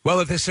 Okay. Well,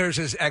 if this serves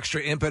as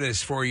extra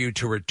impetus for you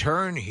to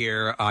return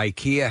here,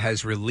 IKEA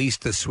has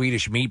released the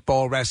Swedish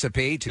meatball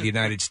recipe to the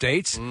United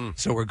States,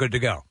 so we're good to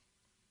go.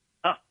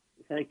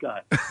 Thank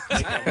God.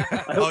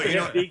 I hope they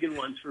have vegan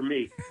ones for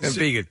me.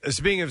 Vegan.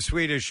 Speaking of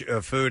Swedish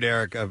food,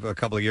 Eric, a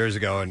couple of years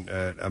ago, and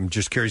I'm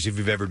just curious if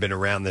you've ever been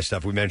around this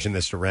stuff. We mentioned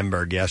this to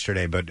Remberg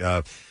yesterday, but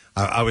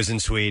I was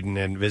in Sweden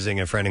and visiting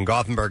a friend in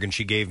Gothenburg, and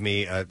she gave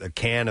me a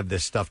can of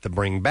this stuff to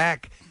bring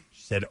back.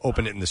 She said,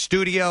 open it in the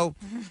studio.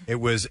 It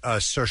was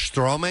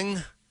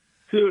surströmming.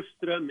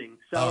 Surströmming,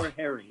 sour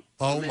herring.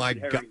 Oh, my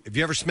God. Have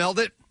you ever smelled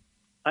it?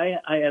 I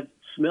have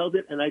smelled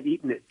it, and I've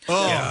eaten it.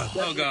 Oh,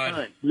 yeah.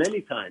 God. Many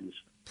times.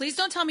 Please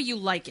don't tell me you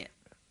like it.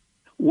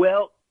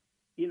 Well,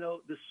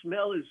 the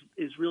smell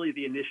is really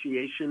the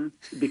initiation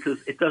because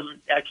it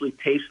doesn't actually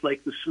taste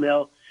like the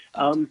smell.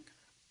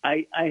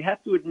 I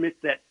have to admit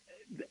that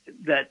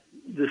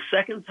the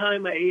second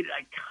time I ate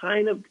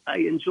it, I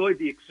enjoyed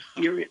the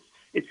experience.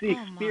 It's the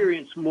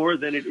experience more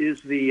than it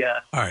is the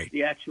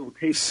actual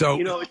taste. So,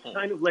 it's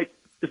kind of like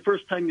the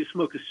first time you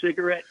smoke a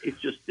cigarette, it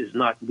just is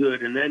not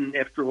good, and then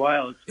after a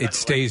while, it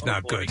stays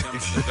not good.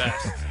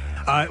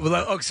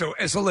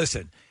 So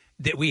listen.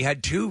 That we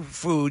had 2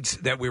 foods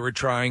that we were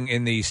trying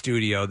in the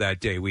studio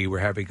that day. We were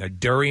having a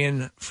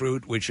durian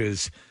fruit, which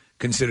is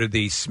considered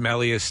the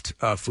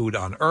smelliest food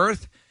on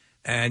earth,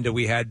 and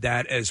we had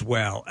that as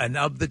well. And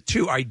of the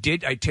 2, I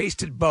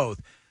tasted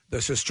both. The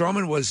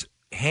surströmming was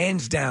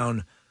hands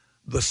down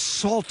the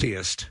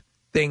saltiest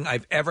thing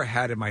I've ever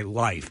had in my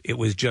life. It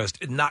was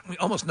just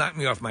almost knocked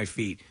me off my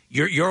feet.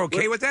 You're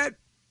okay with that?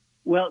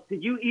 Well,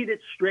 did you eat it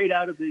straight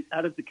out of the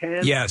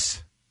can?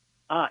 Yes.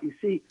 You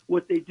see,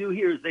 what they do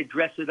here is they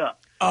dress it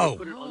up. Oh. They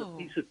put it on a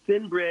piece of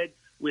thin bread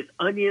with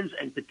onions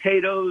and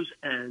potatoes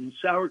and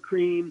sour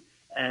cream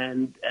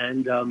and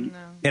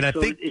And I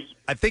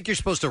think you're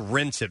supposed to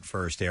rinse it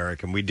first,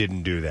 Eric, and we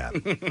didn't do that.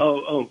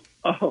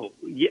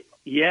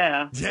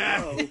 Yeah.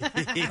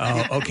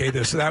 Oh,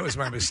 okay. So that was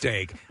my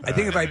mistake. I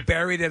think if I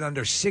buried it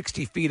under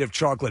 60 feet of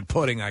chocolate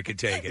pudding, I could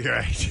take it.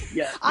 Right.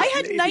 Yeah. I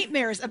had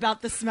nightmares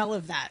about the smell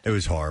of that. It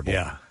was horrible.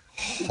 Yeah.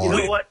 You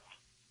know what?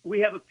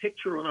 We have a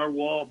picture on our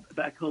wall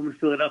back home in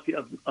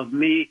Philadelphia of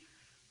me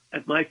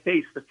at my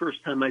face the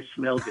first time I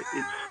smelled it.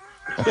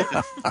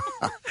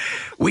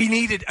 We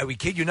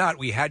kid you not,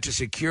 we had to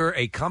secure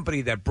a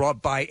company that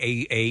brought by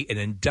an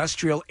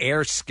industrial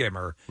air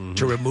skimmer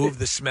to remove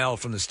the smell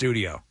from the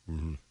studio.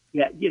 Mm-hmm.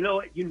 Yeah, you know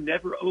what? You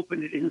never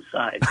open it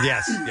inside.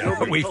 Yes,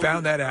 yeah. We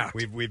found that out.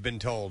 We've been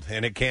told,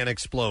 and it can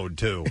explode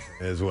too,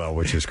 as well,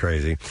 which is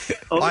crazy.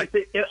 A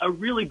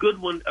really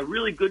good one, a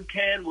really good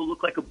can will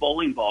look like a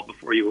bowling ball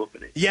before you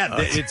open it.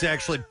 Yeah, it's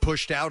actually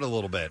pushed out a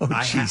little bit.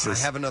 I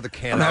have another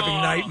can. I'm having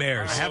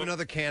nightmares. I have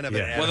another can of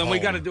it. Well, then we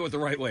got to do it the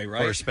right way,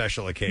 right? For a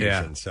special occasion.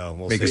 Yeah. So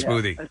we'll make see. a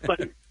smoothie. That's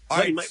funny. All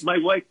right. My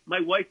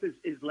wife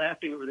is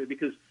laughing over there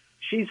because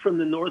she's from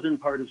the northern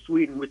part of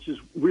Sweden, which is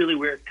really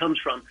where it comes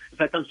from. In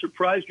fact, I'm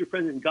surprised your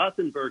friend in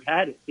Gothenburg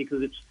had it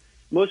because it's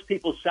most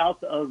people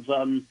south of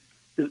the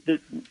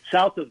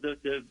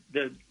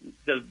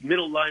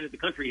middle line of the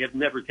country have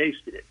never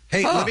tasted it.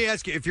 Hey, let me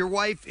ask you: if your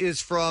wife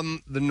is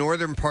from the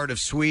northern part of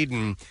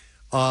Sweden,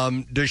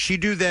 does she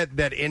do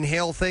that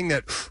inhale thing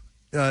that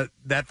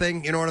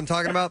thing? You know what I'm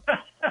talking about?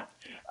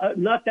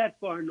 Not that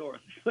far north.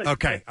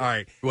 Okay, all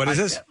right. What is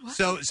this?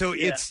 So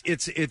Yeah.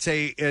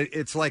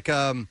 it's like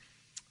an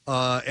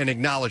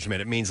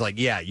acknowledgement. It means like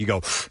you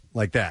go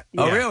like that.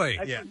 Oh, Yeah. really?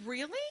 Yeah.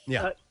 Really?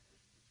 Yeah.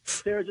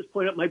 Sarah just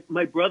pointed out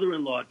my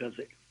brother-in-law does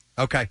it.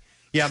 Okay.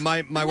 Yeah,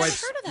 my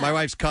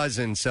wife's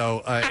cousin. So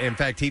in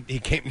fact, he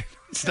came.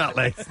 It's not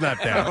that.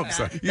 I'm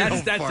sorry.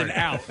 That's an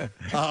out.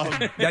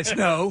 That's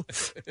no.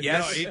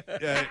 Yes.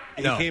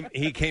 No,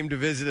 he came to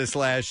visit us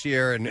last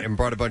year and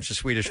brought a bunch of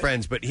Swedish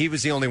friends, but he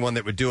was the only one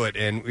that would do it.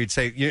 And we'd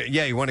say,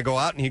 "Yeah, you want to go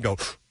out?" And he'd go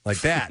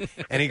like that,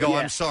 and he'd go,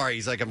 "I'm sorry."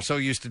 He's like, "I'm so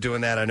used to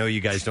doing that. I know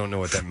you guys don't know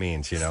what that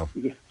means." You know.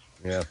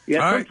 Yeah.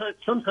 Yeah.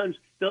 Sometimes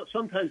they'll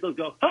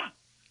go,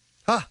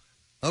 "Huh."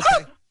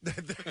 Okay.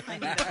 I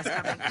knew that was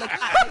coming.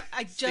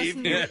 I just Steve,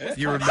 knew.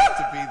 you were meant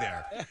to be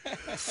there.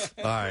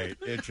 All right,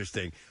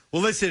 interesting.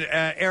 Well, listen,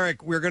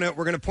 Eric, we're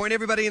gonna point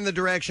everybody in the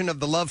direction of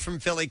the Love from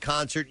Philly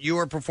concert. You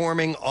are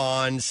performing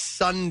on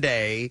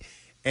Sunday,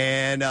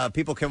 and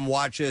people can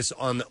watch us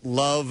on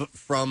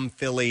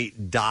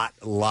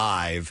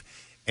lovefromphilly.live.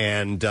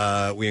 And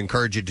we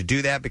encourage you to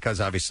do that because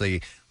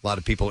obviously a lot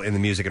of people in the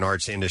music and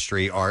arts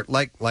industry are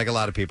like a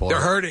lot of people. They're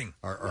hurting.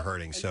 Are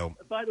hurting. So,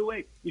 by the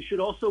way, you should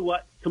also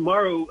watch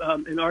tomorrow.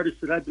 An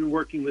artist that I've been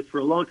working with for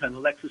a long time,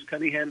 Alexis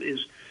Cunningham, is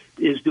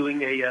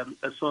doing a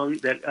song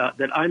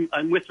that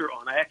I'm with her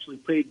on. I actually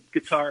played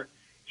guitar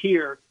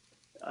here,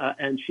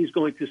 and she's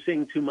going to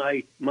sing to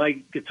my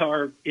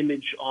guitar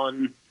image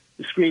on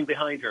the screen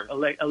behind her.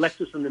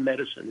 Alexis and the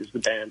Medicine is the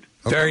band.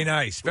 Okay. Very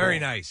nice. Very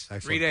Cool. nice.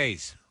 Excellent. 3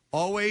 days.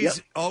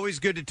 Always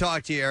good to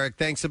talk to you, Eric.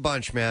 Thanks a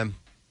bunch, man.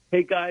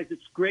 Hey guys,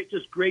 it's great to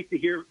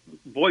hear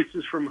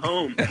voices from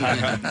home.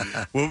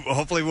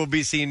 Hopefully we'll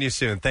be seeing you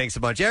soon. Thanks a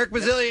bunch. Eric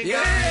Bazillion.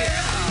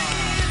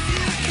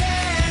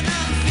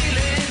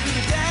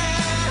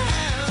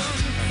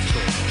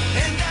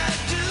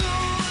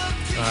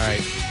 All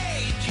right.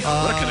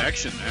 What a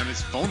connection, man.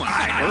 His phone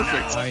line's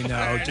perfect. I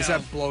know. Just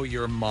that blow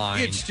your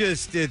mind.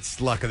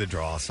 It's luck of the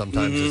draw.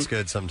 Sometimes it's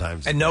good,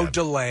 sometimes and it's no bad.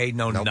 delay,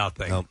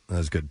 nothing. Nope, that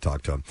was good to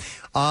talk to him.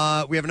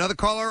 We have another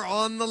caller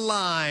on the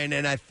line,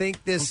 and I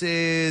think this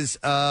is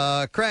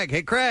Craig.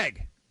 Hey,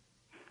 Craig.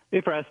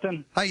 Hey,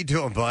 Preston. How you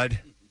doing,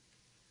 bud?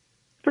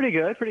 Pretty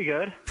good. Pretty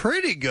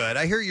good.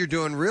 I hear you're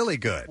doing really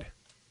good.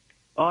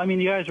 Oh, I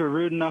mean, you guys were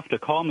rude enough to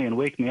call me and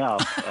wake me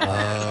up.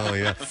 Oh,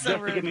 yeah. Just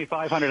to give me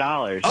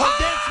 $500. Oh,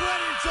 that's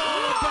what it's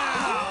all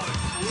about.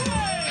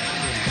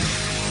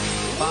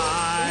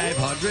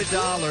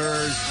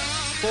 $500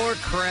 for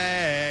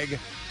Craig.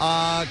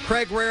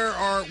 Craig,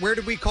 where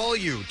did we call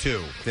you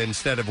to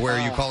instead of where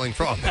are you calling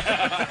from?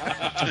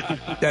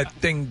 That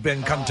thing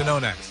been come to know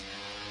next.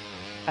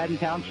 Haddon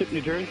Township,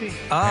 New Jersey.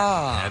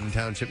 Haddon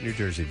Township, New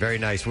Jersey. Very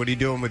nice. What are you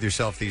doing with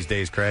yourself these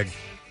days, Craig?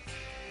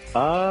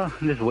 I'm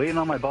just waiting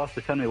on my boss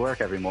to send me work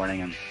every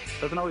morning, and it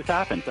doesn't always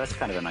happen. So that's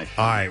kind of a nice thing.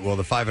 All right. Well,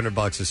 the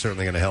 $500 is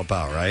certainly going to help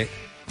out, right?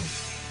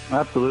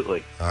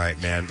 Absolutely. All right,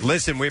 man.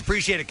 Listen, we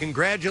appreciate it.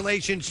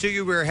 Congratulations to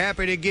you. We're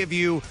happy to give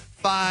you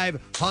 $500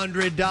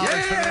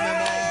 from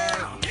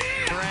MMR.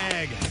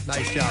 Craig,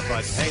 nice job,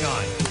 bud. Hang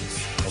on.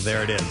 Well,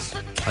 there it is.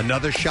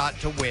 Another shot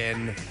to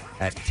win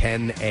at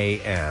 10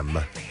 a.m.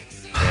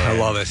 I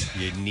love it.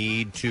 You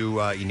need to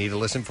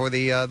listen for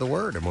the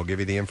word, and we'll give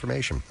you the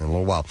information in a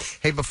little while.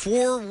 Hey,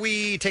 before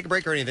we take a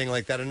break or anything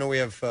like that, I know we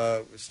have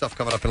stuff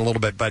coming up in a little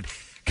bit, but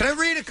Can I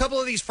read a couple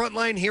of these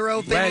frontline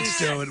hero things? Let's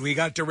do it. We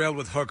got derailed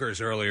with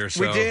hookers earlier.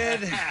 So. We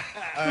did.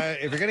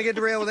 If you're going to get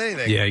derailed with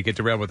anything. Yeah, you get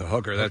derailed with a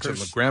hooker. That's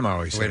what Grandma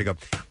always said. Way to go.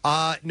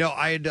 No,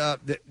 I had.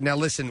 Now,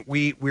 listen,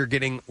 we're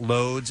getting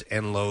loads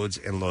and loads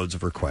and loads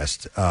of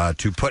requests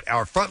to put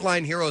our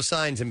frontline hero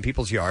signs in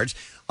people's yards.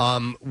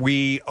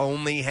 We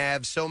only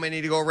have so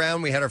many to go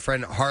around. We had our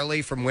friend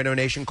Harley from Widow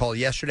Nation call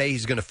yesterday.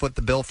 He's going to foot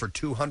the bill for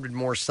 200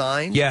 more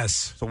signs.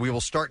 Yes. So we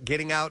will start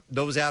getting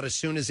those out as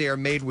soon as they are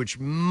made, which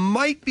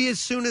might be as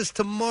soon as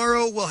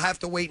tomorrow. We'll have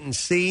to wait and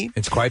see.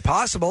 It's quite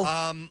possible.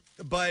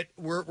 But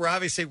we're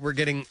obviously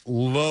getting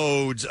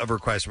loads of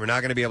requests. We're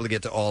not going to be able to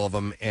get to all of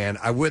them. And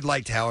I would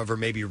like to, however,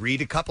 maybe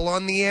read a couple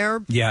on the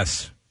air.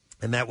 Yes.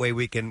 And that way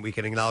we can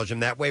acknowledge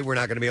them. That way we're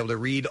not going to be able to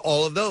read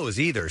all of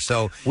those either.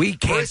 So we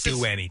can't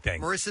do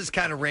anything. Marissa's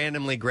kind of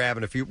randomly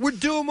grabbing a few. We're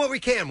doing what we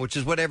can, which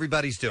is what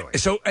everybody's doing.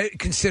 So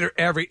consider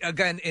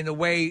in a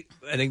way,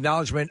 an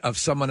acknowledgement of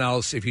someone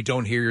else. If you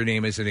don't hear your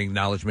name, as an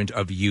acknowledgement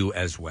of you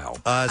as well.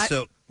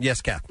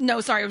 Yes, Kath.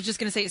 No, sorry. I was just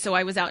going to say, so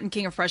I was out in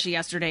King of Prussia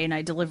yesterday, and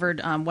I delivered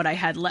what I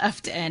had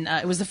left, and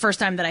it was the first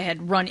time that I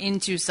had run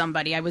into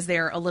somebody. I was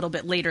there a little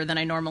bit later than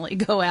I normally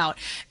go out,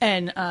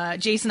 and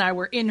Jason and I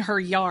were in her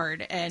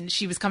yard, and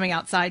she was coming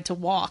outside to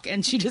walk,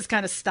 and she just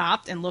kind of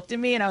stopped and looked at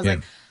me, and I was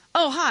like,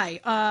 oh, hi,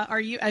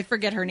 are you, I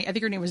forget her name, I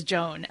think her name was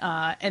Joan,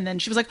 and then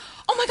she was like,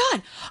 oh my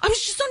God, I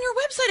was just on your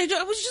website,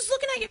 I was just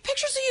looking at your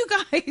pictures of you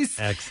guys.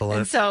 Excellent.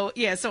 And so,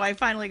 so I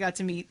finally got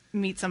to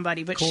meet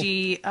somebody, but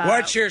she...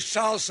 What's your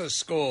salsa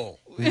school?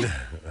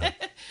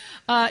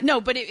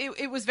 No, but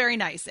it was very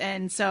nice,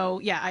 and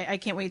so I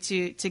can't wait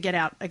to get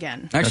out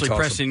again. Actually,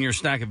 Preston, your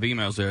stack of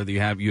emails there, that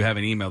you have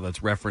an email that's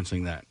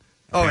referencing that.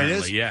 Oh, apparently. it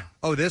is? Yeah.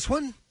 Oh, this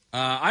one?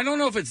 I don't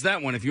know if it's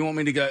that one. If you want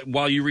me to go,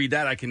 while you read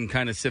that, I can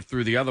kind of sift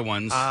through the other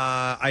ones.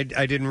 I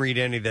didn't read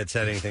any that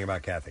said anything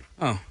about Kathy.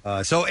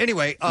 Oh. So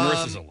anyway.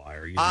 Marissa's a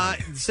liar.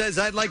 It says,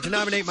 I'd like to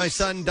nominate my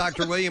son,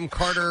 Dr. William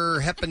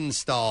Carter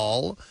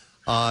Heppenstall,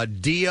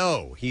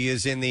 DO. He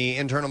is in the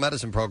internal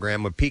medicine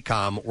program with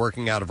PCOM,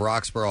 working out of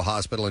Roxborough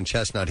Hospital and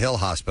Chestnut Hill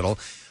Hospital.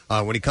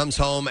 When he comes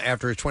home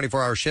after his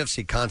 24-hour shifts,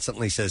 he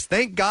constantly says,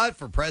 thank God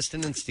for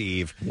Preston and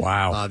Steve.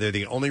 Wow. They're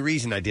the only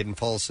reason I didn't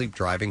fall asleep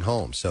driving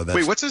home. So that's,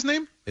 Wait, what's his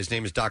name? His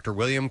name is Dr.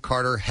 William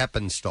Carter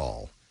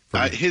Heppenstall.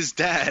 His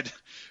dad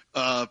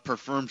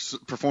performed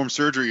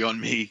surgery on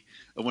me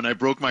when I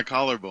broke my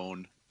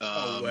collarbone.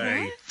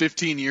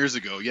 15 years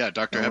ago. Yeah,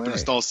 Dr.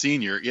 Heppenstall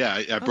Sr.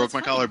 Yeah, I broke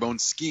my collarbone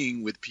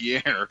skiing with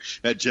Pierre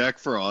at Jack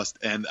Frost,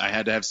 and I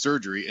had to have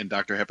surgery, and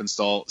Dr.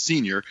 Heppenstall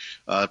Sr.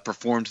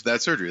 Performed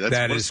that surgery. That's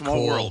what a small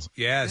cool. world.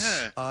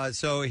 Yes. Yeah.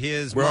 So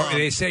his mom,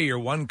 they say you're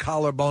one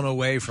collarbone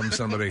away from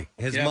somebody.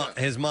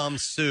 His mom,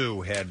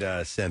 Sue,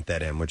 had sent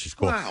that in, which is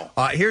cool.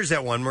 Wow. Here's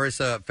that one.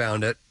 Marissa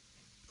found it.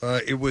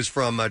 It was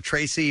from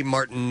Tracy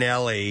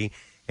Martinelli,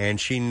 and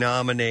she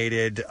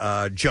nominated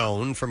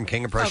Joan from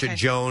King of Prussia,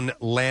 Joan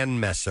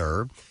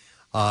Landmesser.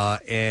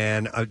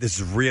 And this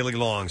is really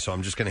long, so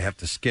I'm just going to have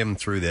to skim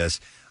through this.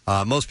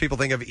 Most people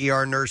think of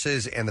ER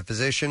nurses and the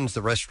physicians,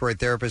 the respiratory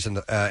therapists, and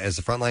as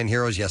the frontline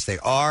heroes. Yes, they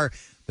are.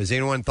 Has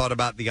anyone thought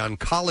about the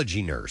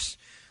oncology nurse?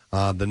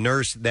 The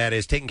nurse that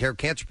is taking care of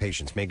cancer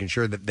patients, making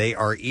sure that they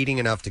are eating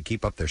enough to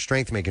keep up their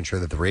strength, making sure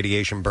that the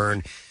radiation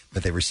burn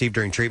that they receive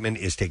during treatment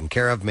is taken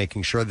care of,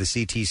 making sure the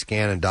CT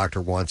scan and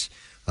doctor wants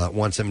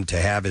them to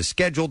have is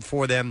scheduled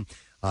for them,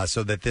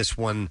 so that this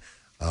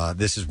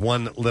is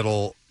one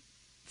little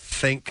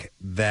think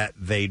that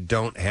they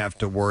don't have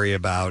to worry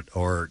about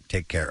or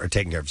taking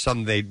care of.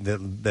 Some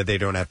that they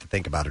don't have to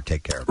think about or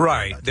take care of.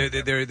 Right.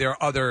 There are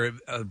other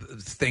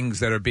things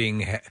that are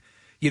being.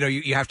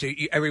 You have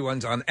to.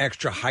 Everyone's on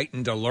extra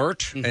heightened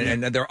alert,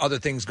 and there are other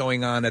things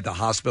going on at the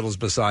hospitals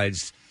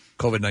besides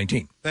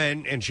COVID-19.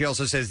 And she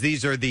also says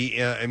these are the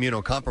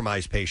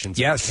immunocompromised patients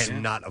yes. that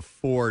cannot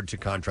afford to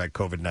contract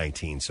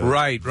COVID-19. So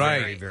right.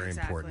 Very, very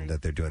important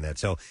that they're doing that.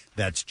 So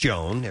that's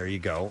Joan. There you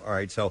go. All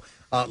right. So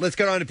let's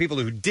get on to people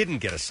who didn't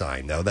get a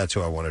sign, though. That's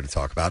who I wanted to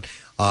talk about.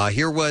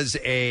 Here was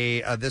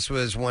this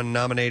was one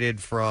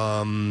nominated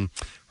from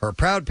her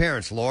proud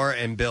parents, Laura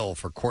and Bill,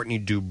 for Courtney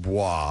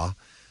Dubois.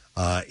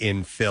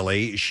 In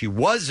Philly. She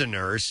was a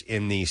nurse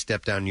in the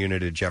step-down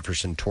unit at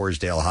Jefferson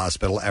Torresdale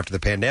Hospital. After the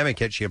pandemic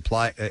hit, she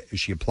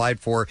applied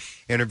for,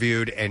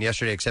 interviewed, and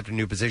yesterday accepted a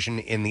new position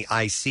in the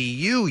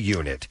ICU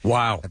unit.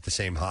 Wow. At the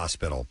same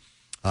hospital.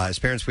 As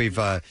parents, we've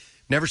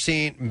never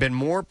been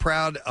more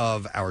proud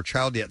of our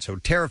child, yet so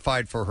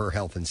terrified for her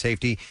health and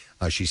safety.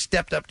 She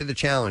stepped up to the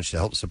challenge to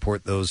help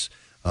support those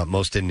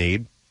most in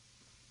need.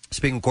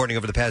 Speaking of Courtney,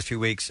 over the past few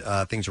weeks,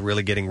 things are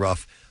really getting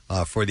rough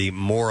for the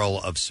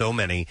moral of so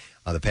many.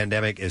 The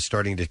pandemic is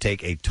starting to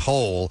take a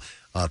toll.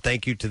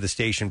 Thank you to the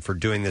station for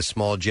doing this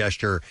small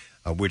gesture,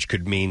 which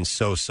could mean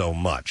so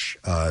much.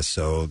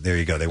 So there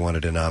you go. They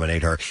wanted to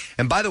nominate her.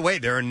 And by the way,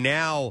 there are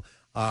now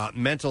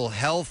mental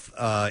health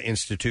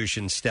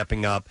institutions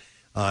stepping up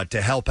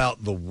to help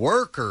out the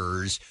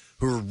workers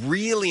who are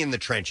really in the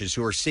trenches,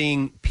 who are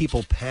seeing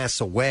people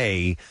pass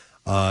away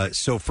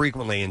so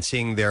frequently and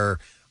seeing their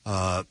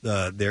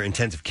their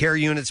intensive care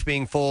units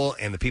being full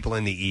and the people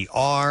in the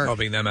ER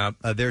helping them out.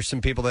 There's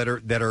some people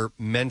that are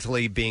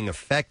mentally being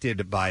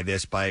affected by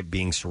this, by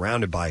being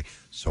surrounded by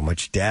so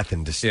much death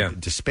and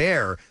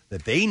despair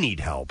that they need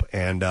help,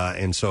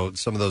 and so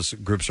some of those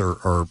groups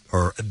are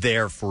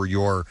there for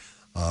your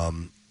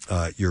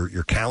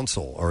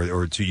counsel,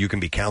 or so you can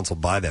be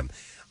counseled by them.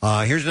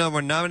 Here's another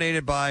one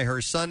nominated by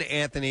her son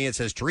Anthony. It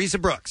says Teresa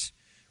Brooks.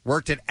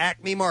 Worked at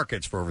Acme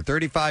Markets for over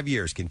 35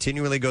 years,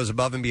 continually goes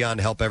above and beyond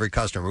to help every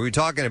customer. We were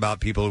talking about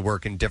people who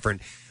work in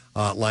different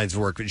lines of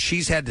work, but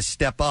she's had to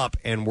step up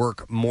and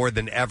work more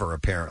than ever,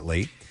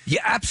 apparently.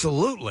 Yeah,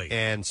 absolutely.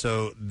 And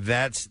so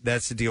that's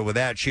the deal with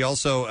that. She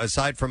also,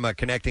 aside from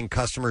connecting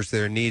customers to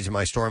their needs in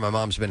my store, my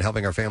mom's been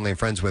helping our family and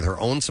friends with her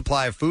own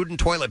supply of food and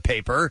toilet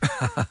paper,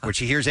 which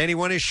she hears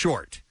anyone is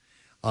short.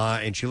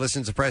 And she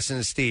listens to Preston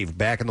and Steve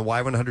back in the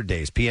Y100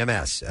 days,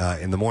 PMS,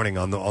 in the morning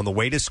on the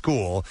way to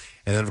school.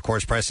 And then, of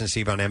course, Preston and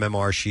Steve on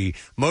MMR. She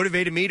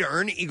motivated me to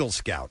earn Eagle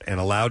Scout and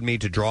allowed me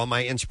to draw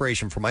my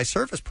inspiration for my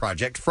service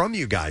project from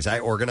you guys. I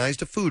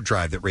organized a food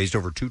drive that raised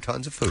over 2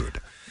 tons of food.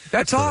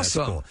 That's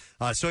awesome. That's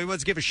cool. So he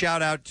wants to give a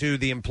shout out to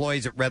the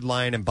employees at Red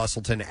Lion and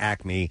Bustleton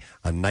Acme.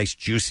 A nice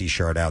juicy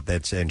shout out.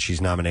 And she's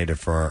nominated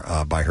for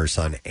by her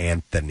son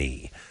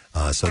Anthony.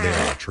 So there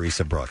you go,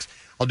 Teresa Brooks.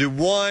 I'll do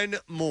one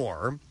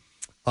more.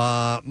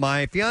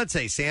 My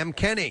fiance Sam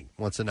Kenny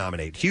wants to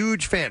nominate.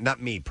 Huge fan,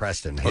 not me,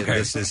 Preston. Okay.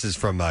 This is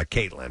from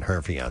Caitlin,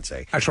 her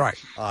fiance. That's right.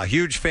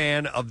 Huge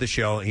fan of the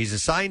show. He's a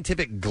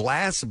scientific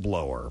glass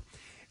blower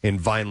in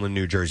Vineland,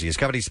 New Jersey. His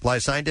company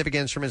supplies scientific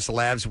instruments to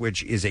labs,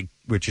 which is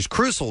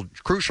crucial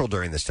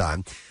during this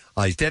time.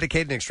 He's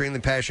dedicated and extremely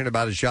passionate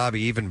about his job.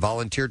 He even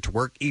volunteered to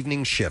work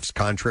evening shifts,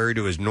 contrary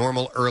to his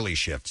normal early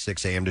shift,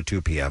 6 a.m. to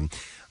 2 p.m.,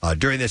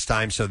 during this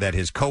time so that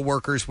his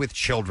coworkers with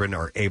children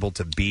are able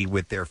to be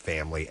with their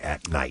family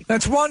at night.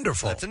 That's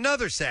wonderful. That's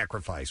another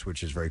sacrifice,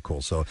 which is very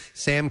cool. So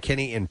Sam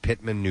Kinney in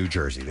Pittman, New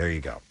Jersey. There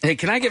you go. Hey,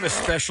 can I give a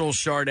special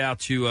shout out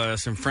to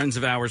some friends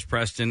of ours,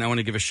 Preston? I want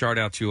to give a shout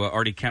out to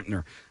Artie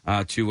Kempner,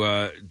 to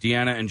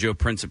Deanna and Joe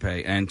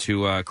Principe, and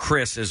to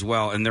Chris as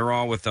well. And they're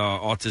all with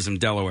Autism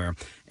Delaware.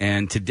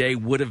 And today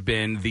would have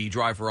been the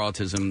Drive for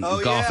Autism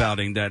golf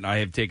outing that I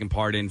have taken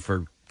part in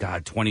for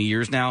 20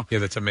 years now. Yeah,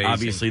 that's amazing.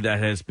 Obviously, that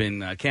has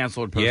been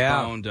canceled,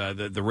 postponed.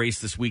 The race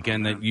this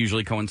weekend that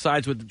usually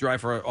coincides with the Drive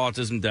for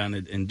Autism down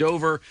in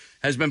Dover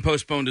has been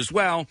postponed as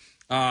well.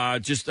 I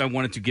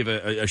wanted to give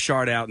a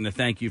shout out and a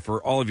thank you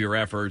for all of your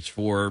efforts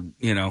for,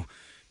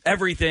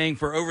 everything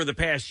for over the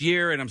past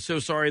year. And I'm so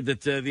sorry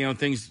that,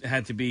 things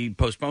had to be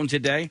postponed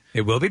today.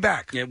 It will be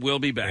back. It will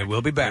be back. It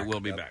will be back. It will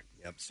be back.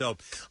 Yep. So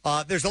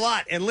there's a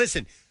lot. And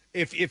listen,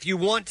 if you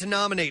want to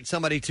nominate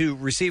somebody to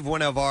receive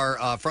one of our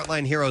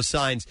Frontline Heroes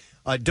signs,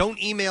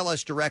 don't email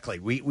us directly.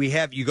 We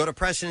have, you go to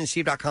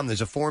PrestonandSteve.com. There's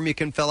a form you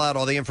can fill out.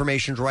 All the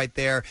information's right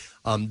there.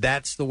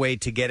 That's the way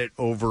to get it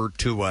over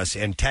to us.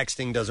 And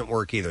texting doesn't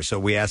work either. So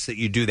we ask that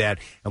you do that.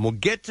 And we'll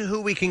get to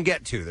who we can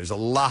get to. There's a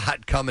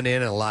lot coming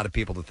in and a lot of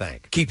people to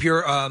thank. Keep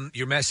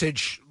your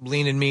message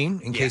lean and mean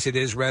in case it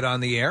is read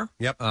on the air.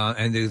 Yep.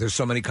 And there's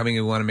so many coming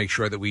in. We want to make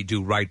sure that we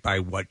do right by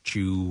what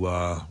you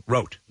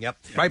wrote. Yep.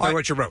 Right by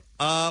what you wrote.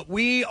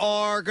 We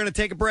are going to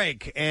take a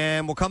break,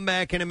 and we'll come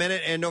back in a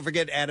minute. And don't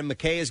forget, Adam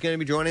McKay is going to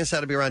be joining us.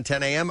 That'll be around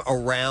 10 a.m.,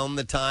 around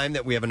the time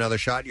that we have another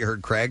shot. You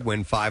heard Craig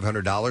win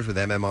 $500 with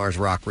MMR's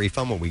Rock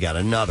Refund. Well, we got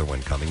another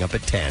one coming up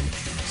at 10.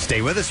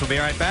 Stay with us. We'll be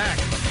right back.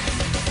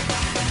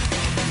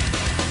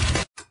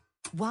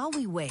 While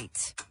we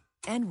wait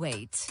and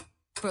wait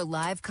for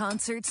live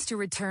concerts to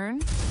return,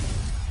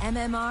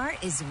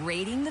 MMR is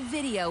raiding the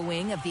video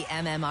wing of the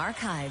MM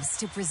Archives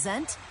to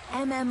present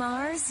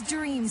MMR's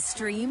Dream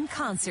Stream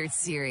Concert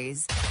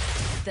Series.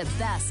 The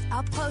best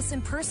up-close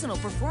and personal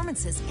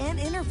performances and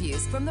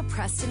interviews from the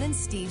Preston and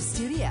Steve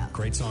studio.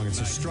 Great song. It's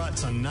a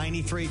Struts on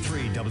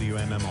 93.3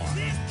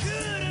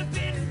 WMMR.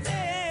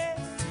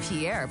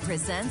 Pierre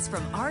presents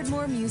from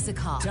Ardmore Music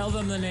Hall. Tell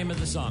them the name of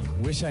the song.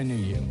 Wish I Knew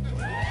You,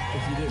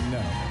 if you didn't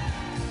know.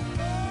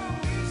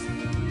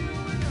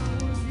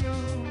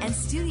 And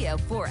Studio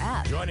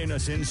 4F. Joining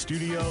us in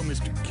studio,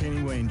 Mr.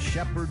 Kenny Wayne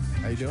Shepherd.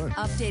 How you doing?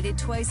 Updated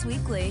twice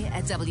weekly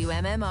at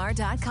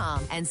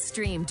WMMR.com and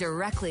stream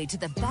directly to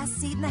the best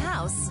seat in the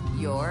house,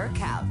 your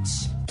couch.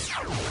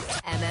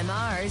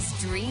 MMR's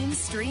Dream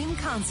Stream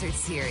Concert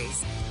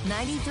Series.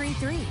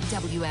 93.3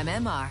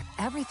 WMMR.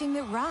 Everything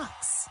that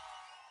rocks.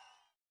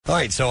 All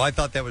right, so I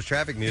thought that was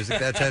traffic music.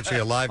 That's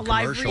actually a live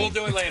commercial. We'll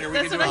do it later. We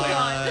can do it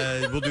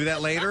later. We'll do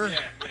that later?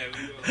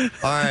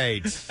 All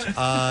right.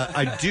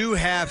 I do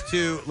have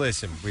to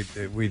listen.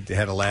 We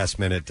had a last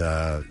minute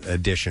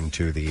addition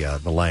to the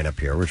lineup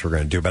here, which we're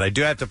going to do, but I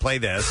do have to play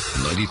this.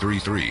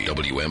 93.3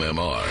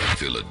 WMMR,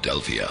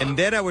 Philadelphia. And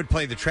then I would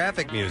play the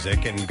traffic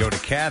music and go to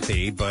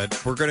Kathy,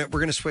 but we're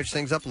gonna switch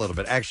things up a little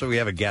bit. Actually, we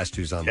have a guest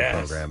who's on the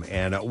program,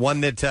 and one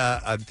that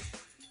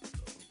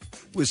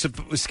was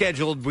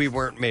scheduled. We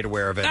weren't made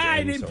aware of it.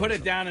 I didn't put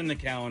it down in the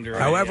calendar.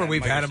 However,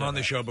 we've had him on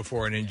the show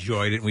before and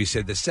enjoyed it. And we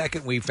said the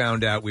second we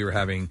found out we were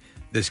having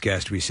this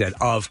guest. We said,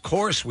 of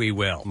course we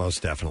will.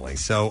 Most definitely.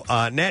 So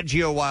Nat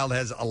Geo Wild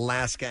has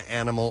Alaska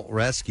Animal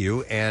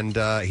Rescue, and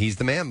he's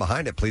the man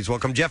behind it. Please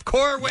welcome Jeff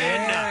Corwin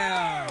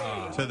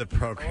to the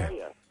program.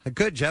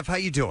 Good, Jeff. How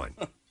you doing?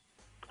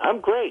 I'm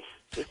great.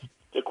 Just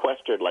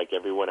sequestered like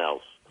everyone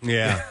else.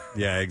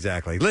 Yeah,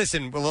 exactly.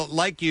 Listen, well,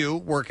 like you,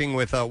 working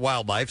with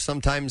wildlife,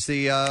 sometimes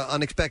the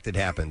unexpected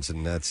happens,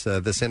 and that's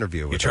this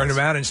interview. You turn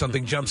around and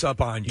something jumps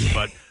up on you,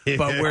 but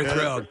we're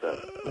thrilled.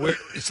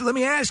 So let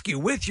me ask you,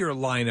 with your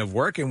line of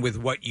work and with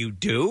what you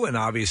do, and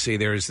obviously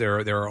there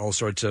are all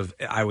sorts of,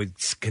 I would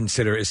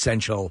consider,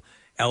 essential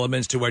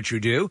elements to what you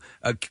do.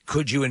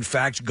 Could you, in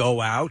fact, go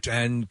out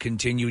and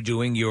continue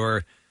doing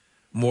your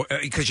more,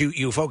 because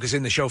you focus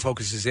in, the show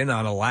focuses in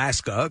on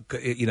Alaska,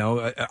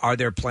 are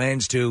there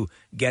plans to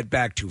get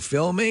back to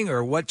filming,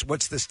 or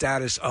what's the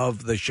status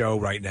of the show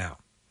right now?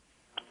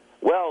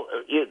 Well,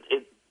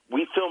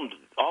 we filmed,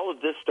 all of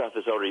this stuff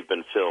has already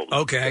been filmed.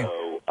 Okay.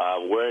 So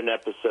we're in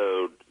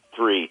episode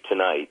 3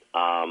 tonight.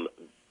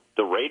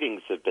 The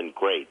ratings have been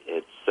great.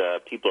 It's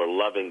people are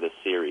loving the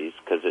series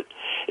because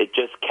it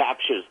just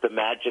captures the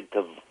magic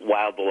of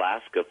wild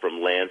Alaska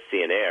from land,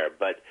 sea, and air.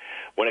 But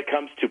when it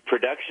comes to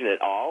production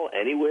at all,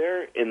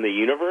 anywhere in the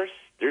universe,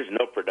 there's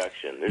no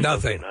production. There's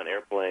nothing on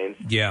airplanes.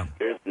 Yeah.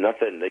 There's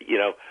nothing.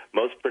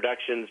 Most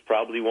productions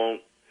probably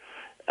won't.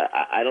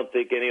 I don't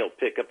think any will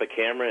pick up a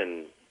camera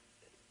in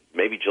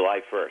maybe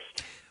July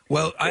 1st.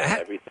 Well,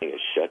 everything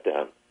is shut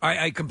down.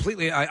 I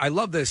completely. I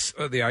love this.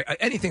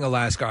 Anything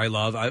Alaska, I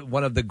love.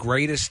 One of the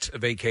greatest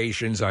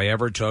vacations I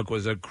ever took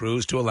was a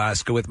cruise to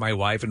Alaska with my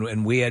wife,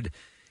 and we had,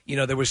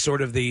 there was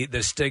sort of the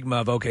stigma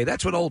of, okay,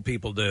 that's what old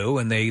people do,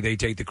 and they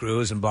take the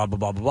cruise and blah blah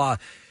blah blah blah.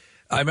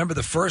 I remember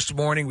the first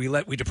morning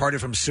we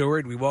departed from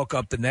Seward. We woke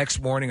up the next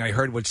morning. I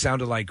heard what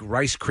sounded like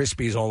Rice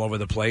Krispies all over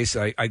the place.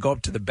 I go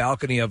up to the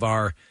balcony of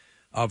our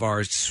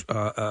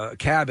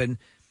cabin.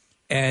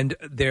 And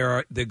there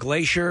are the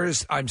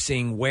glaciers. I'm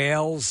seeing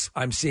whales.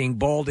 I'm seeing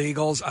bald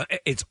eagles.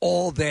 It's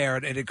all there.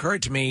 And it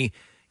occurred to me,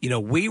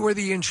 we were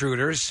the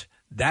intruders.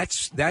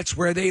 That's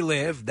where they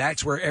live.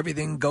 That's where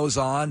everything goes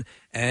on.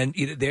 And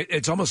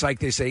it's almost like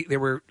they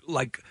were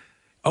like,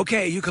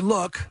 okay, you can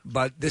look,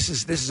 but this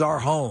is our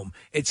home.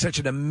 It's such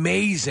an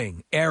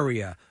amazing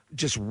area,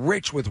 just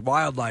rich with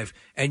wildlife.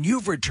 And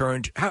you've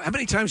returned. How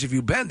many times have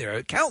you been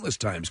there? Countless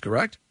times,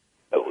 correct?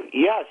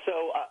 Yeah, so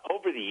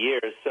over the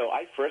years,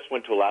 I first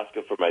went to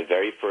Alaska for my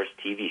very first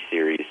TV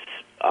series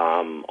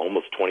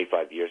almost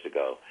 25 years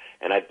ago,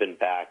 and I've been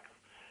back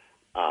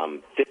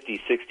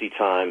 50, 60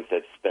 times.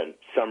 I've spent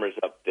summers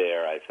up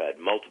there. I've had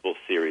multiple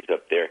series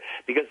up there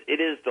because it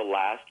is the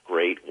last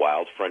great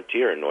wild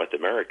frontier in North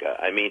America.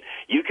 I mean,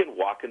 you can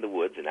walk in the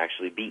woods and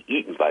actually be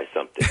eaten by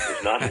something.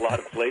 There's not a lot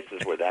of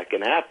places where that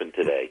can happen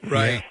today.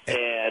 Right.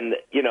 And,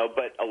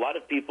 but a lot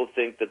of people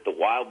think that the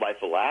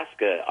wildlife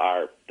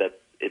Alaska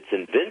it's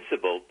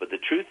invincible, but the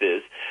truth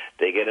is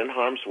they get in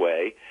harm's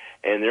way,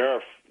 and there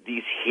are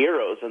these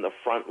heroes in the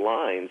front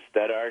lines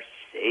that are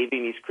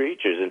saving these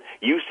creatures. And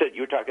you said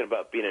you were talking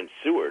about being in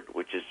Seward,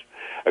 which is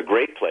a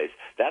great place.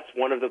 That's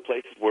one of the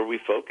places where we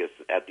focus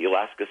at the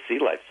Alaska Sea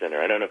Life Center.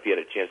 I don't know if you had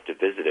a chance to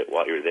visit it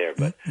while you were there,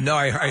 but no,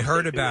 I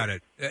heard about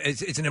it.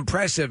 It's an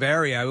impressive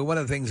area. I mean, one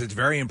of the things that's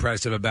very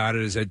impressive about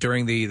it is that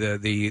during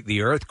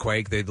the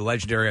earthquake, the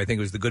legendary, I think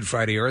it was the Good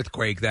Friday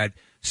earthquake, that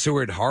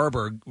Seward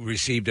Harbor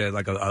received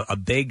a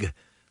big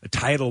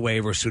tidal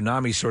wave or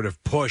tsunami sort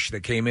of push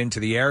that came into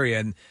the area,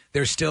 and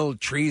there's still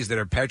trees that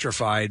are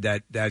petrified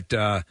that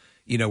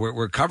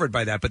we're covered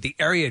by that. But the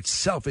area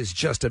itself is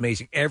just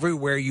amazing.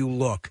 Everywhere you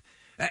look,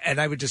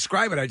 and I would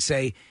describe it, I'd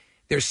say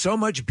there's so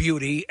much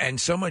beauty, and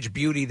so much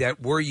beauty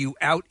that were you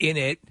out in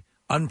it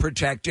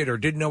unprotected or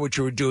didn't know what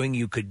you were doing,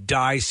 you could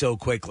die so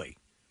quickly.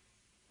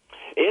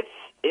 It's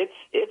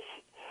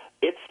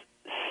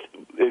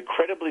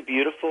incredibly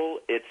beautiful.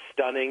 It's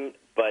stunning,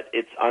 but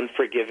it's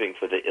unforgiving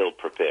for the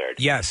ill-prepared.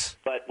 Yes.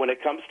 But when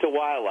it comes to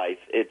wildlife,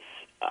 it's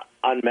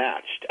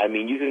unmatched. I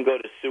mean, you can go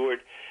to Seward,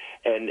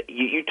 and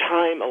you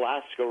time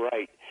Alaska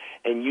right,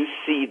 and you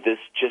see this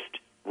just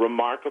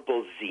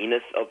remarkable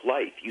zenith of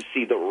life. You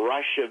see the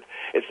rush of,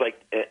 it's like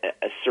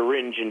a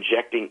syringe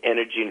injecting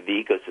energy into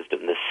the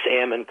ecosystem. The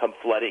salmon come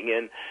flooding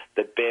in,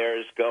 the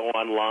bears go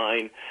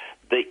online,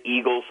 the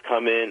eagles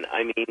come in.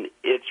 I mean,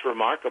 it's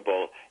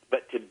remarkable.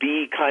 But to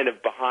be kind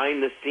of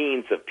behind the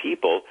scenes of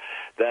people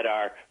that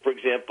are, for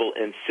example,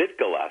 in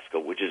Sitka, Alaska,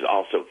 which is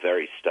also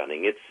very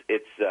stunning.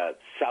 It's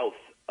south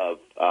of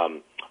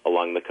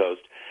along the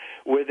coast,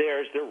 where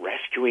they're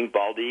rescuing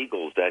bald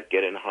eagles that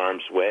get in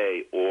harm's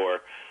way.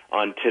 Or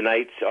on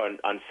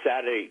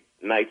Saturday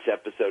night's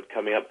episode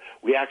coming up,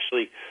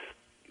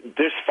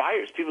 there's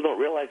fires. People don't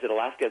realize that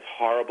Alaska is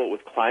horrible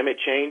with climate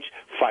change.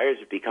 Fires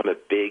have become a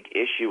big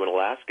issue in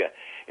Alaska,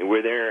 and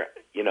we're there,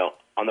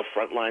 on the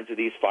front lines of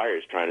these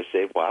fires trying to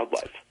save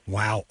wildlife.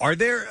 Wow. Are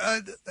there,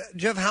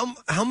 Jeff,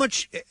 how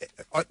much,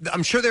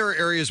 I'm sure there are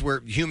areas where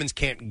humans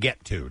can't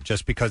get to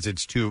just because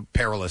it's too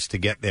perilous to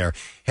get there.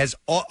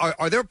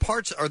 Are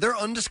there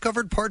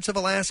undiscovered parts of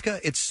Alaska?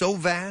 It's so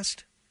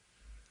vast?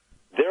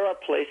 There are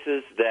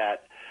places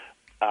that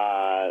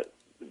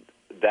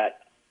that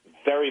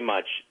very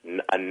much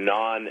a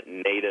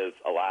non-native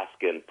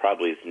Alaskan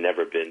probably has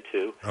never been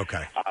to.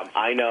 Okay.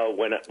 I know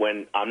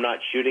when I'm not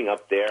shooting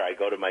up there, I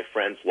go to my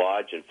friend's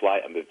lodge and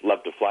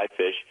love to fly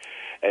fish,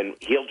 and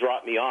he'll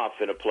drop me off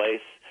in a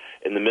place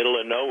in the middle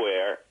of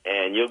nowhere,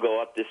 and you'll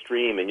go up the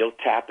stream and you'll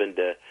tap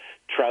into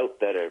trout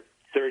that are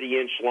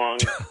 30-inch long,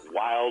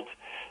 wild,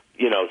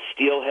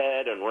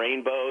 steelhead and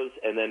rainbows.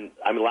 And then,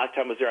 last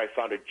time I was there, I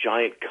found a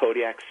giant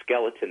Kodiak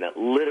skeleton that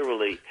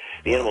literally,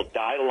 the animal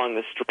died along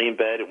the stream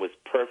bed and was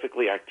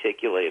perfectly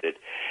articulated.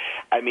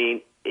 I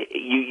mean,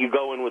 you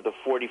go in with a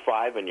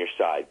 45 on your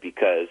side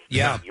because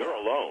you're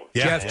alone.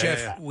 Jeff,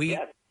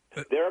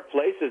 there are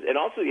places, and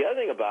also the other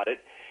thing about it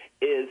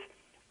is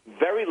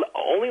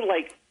only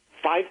like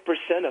 5%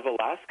 of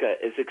Alaska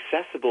is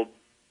accessible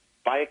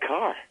by a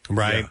car.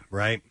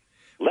 Right.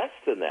 Less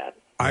than that.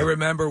 I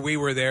remember we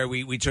were there.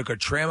 We took a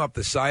tram up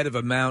the side of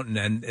a mountain,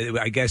 and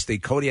I guess the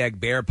Kodiak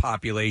bear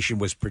population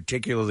was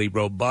particularly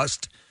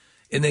robust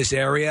in this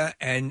area.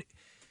 And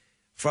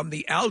from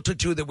the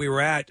altitude that we were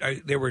at,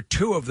 there were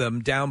two of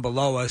them down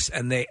below us,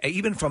 and they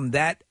even from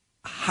that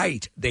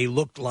height, they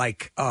looked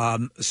like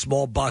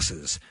small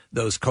buses.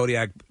 Those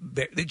Kodiak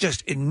bear, they're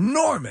just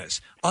enormous,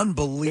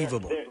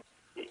 unbelievable.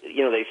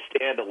 They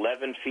stand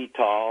 11 feet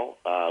tall,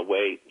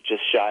 weigh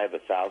just shy of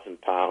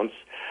 1,000 pounds.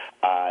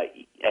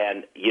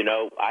 And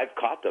I've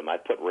caught them. I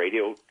put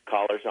radio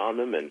collars on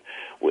them, and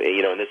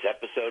in this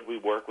episode we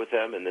work with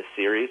them in this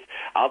series.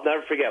 I'll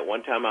never forget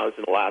one time I was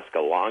in Alaska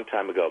a long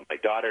time ago.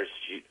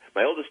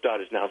 My oldest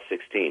daughter's now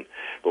 16,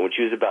 but when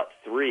she was about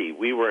 3,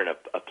 we were in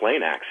a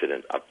plane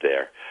accident up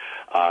there,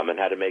 and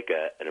had to make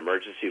an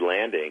emergency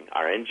landing.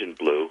 Our engine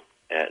blew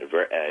at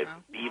a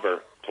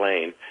Beaver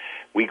plane.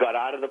 We got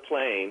out of the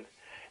plane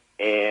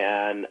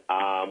and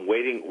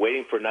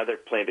waiting for another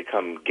plane to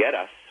come get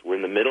us. We're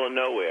in the middle of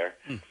nowhere.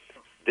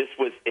 This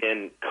was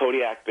in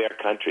Kodiak bear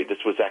country. This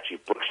was actually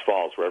Brooks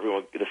Falls, where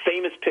the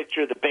famous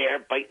picture of the bear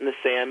biting the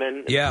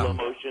salmon in slow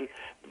motion,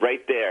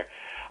 right there.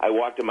 I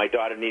walked in. My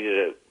daughter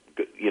needed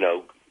to,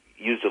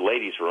 use the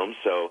ladies' room,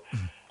 so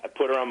I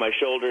put her on my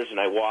shoulders and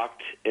I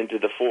walked into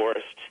the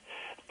forest,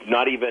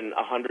 not even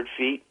 100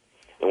 feet.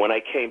 And when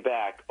I came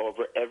back,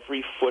 over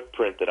every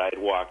footprint that I had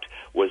walked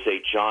was a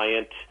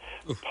giant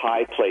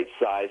pie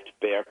plate-sized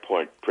bear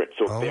print.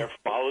 So a bear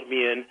followed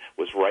me in,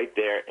 was right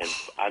there,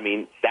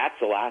 and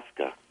that's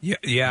Alaska.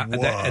 Yeah,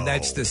 and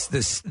that's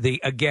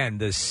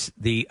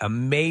the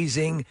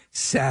amazing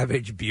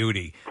savage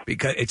beauty,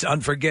 because it's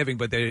unforgiving.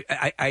 But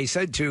I've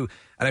said to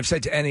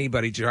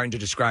anybody trying to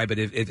describe it,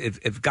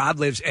 if God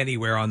lives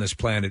anywhere on this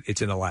planet,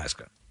 it's in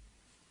Alaska.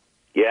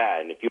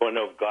 Yeah, and if you want to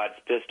know if God's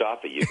pissed off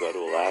at you, go to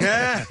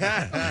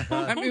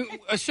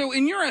Alaska. So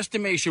in your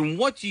estimation,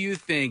 what do you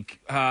think,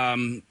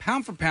 pound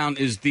for pound,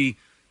 is the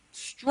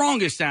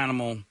strongest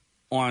animal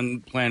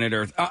on planet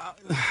Earth?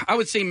 I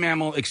would say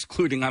mammal,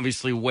 excluding,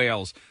 obviously,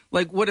 whales.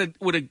 Like, would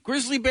a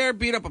grizzly bear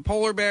beat up a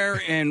polar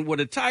bear, and would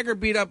a tiger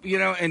beat up,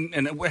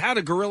 and how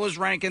do gorillas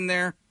rank in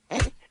there?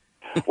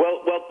 Well,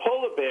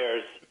 polar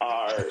bears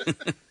are,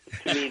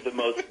 to me, the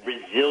most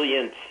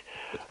resilient,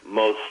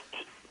 most,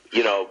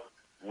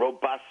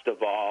 robust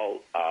of all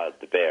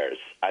the bears.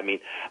 I mean,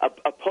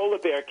 a polar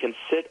bear can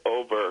sit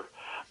over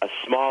a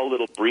small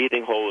little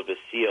breathing hole of a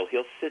seal.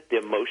 He'll sit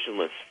there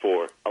motionless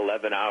for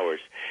 11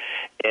 hours,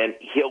 and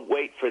he'll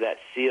wait for that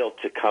seal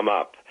to come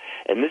up.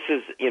 And this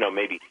is,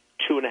 maybe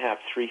 2.5,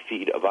 3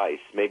 feet of ice,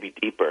 maybe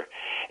deeper.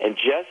 And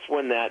just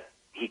when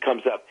he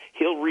comes up,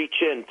 he'll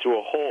reach in through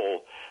a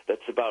hole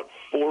that's about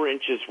 4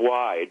 inches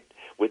wide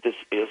with this,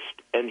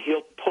 and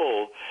he'll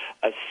pull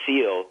a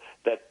seal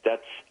that's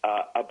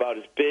about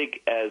as big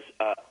as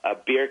a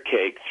beer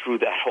keg through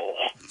that hole.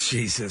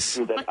 Jesus.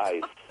 Through that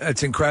ice.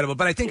 That's incredible.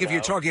 But I think if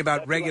you're talking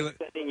about regular...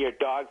 Like sending your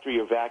dog through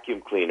your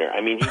vacuum cleaner.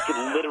 I mean, he could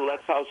literally...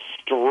 That's how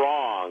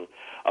strong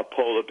a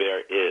polar bear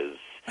is.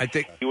 I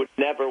think... You would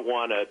never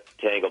want to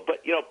tangle.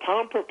 But,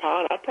 pound per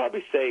pound, I'd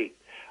probably say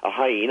a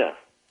hyena.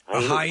 A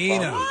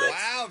hyena.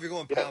 Wow, if you're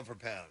going pound for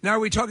pound. Now, are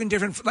we talking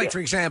different? For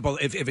example,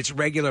 if it's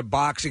regular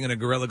boxing and a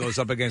gorilla goes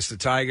up against a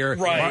tiger,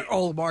 right?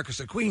 Old Marcus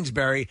of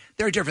Queensberry,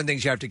 there are different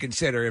things you have to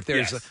consider. If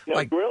there's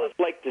gorillas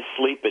like to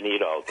sleep and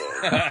eat all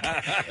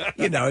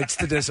day. It's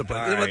the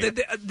discipline. Right.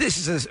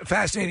 This is a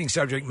fascinating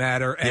subject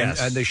matter, and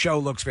the show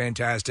looks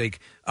fantastic.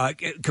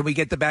 Can we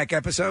get the back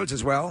episodes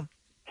as well?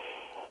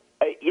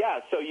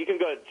 So you can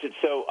go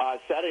to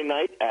Saturday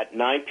night at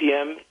 9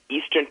 p.m.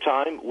 Eastern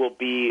Time will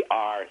be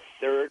our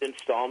third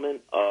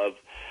installment of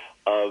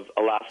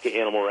Alaska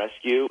Animal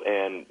Rescue,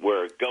 and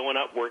we're going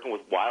up working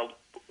with wild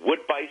wood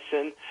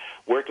bison,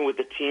 working with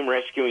the team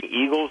rescuing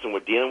eagles, and we're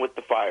dealing with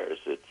the fires.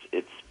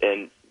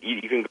 And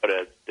you can go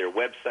to their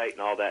website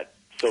and all that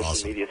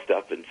social media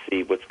stuff and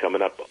see what's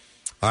coming up.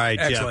 All right,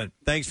 excellent.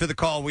 Jeff. Thanks for the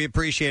call. We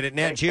appreciate it.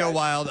 Nat Geo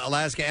Wild,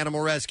 Alaska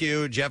Animal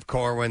Rescue, Jeff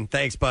Corwin.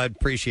 Thanks, bud.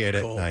 Appreciate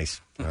it. Cool.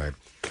 Nice. All right.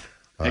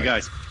 Hey,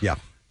 guys. Yeah.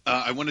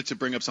 I wanted to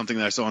bring up something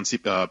that I saw on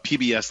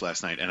PBS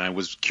last night, and I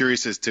was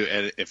curious as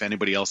to if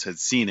anybody else had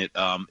seen it.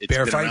 It's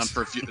Bear been fights? around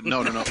for a few.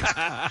 No.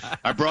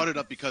 I brought it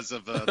up because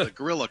of the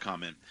gorilla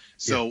comment.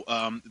 So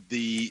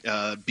the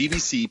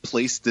BBC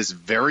placed this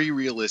very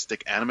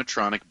realistic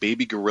animatronic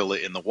baby gorilla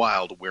in the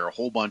wild, where a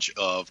whole bunch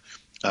of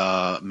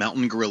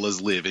mountain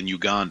gorillas live in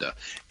Uganda,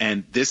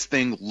 and this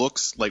thing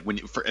looks like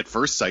at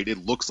first sight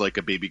it looks like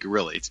a baby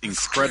gorilla. It's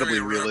incredibly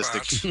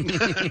realistic.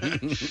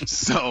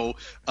 So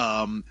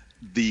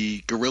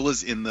the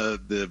gorillas in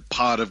the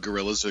pod of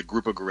gorillas, a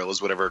group of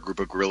gorillas, whatever a group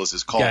of gorillas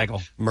is called,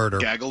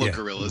 Gaggle of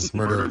gorillas,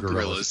 murder of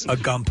gorillas, a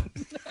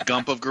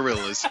gump of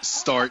gorillas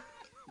start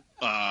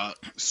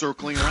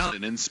circling around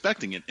and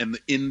inspecting it, and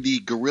in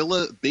the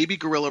baby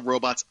gorilla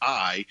robot's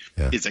eye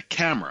is a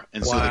camera,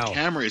 and so the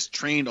camera is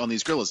trained on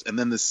these gorillas, and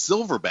then the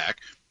silverback,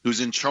 who's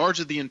in charge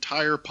of the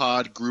entire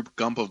pod group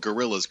gump of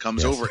gorillas,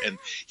 comes over and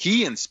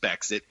he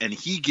inspects it and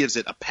he gives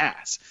it a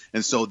pass,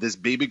 and so this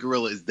baby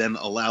gorilla is then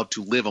allowed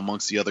to live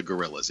amongst the other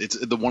gorillas.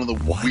 It's one of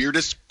the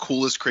weirdest,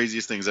 coolest,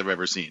 craziest things I've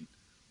ever seen.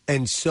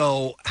 And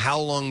so how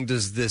long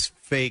does this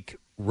fake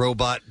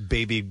robot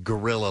baby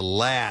gorilla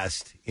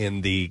last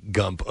in the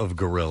gump of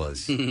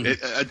gorillas?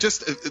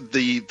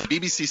 The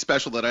BBC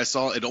special that I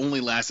saw, it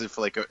only lasted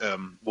for like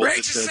wait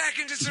a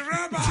second, it's a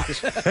robot.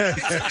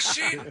 It's a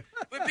machine.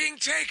 We're being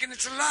taken.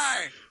 It's a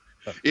lie.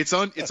 It's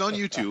on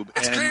YouTube.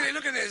 It's and clearly,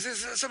 look at this.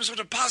 There's some sort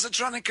of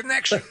positronic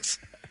connections.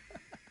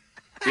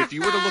 if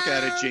you were to look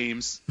at it,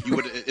 James, you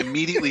would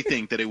immediately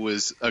think that it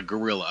was a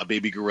gorilla, a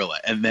baby gorilla.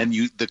 And then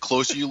the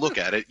closer you look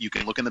at it, you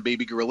can look in the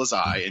baby gorilla's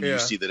eye and you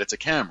see that it's a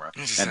camera.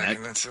 Just a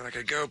second, that's like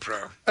a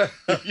GoPro.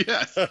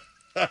 Yes.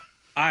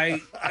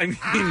 I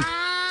mean,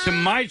 to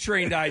my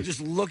trained eye,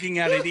 just looking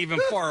at it even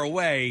far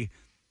away,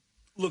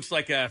 looks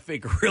like a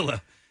fake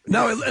gorilla.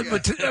 No,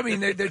 I mean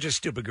they're just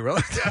stupid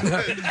gorillas.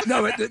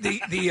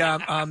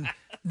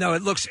 No,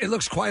 it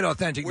looks quite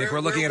authentic. Nick,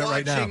 we're looking at it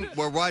right now.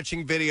 We're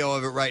watching video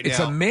of it right now. It's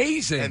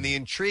amazing. And the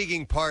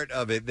intriguing part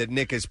of it that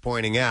Nick is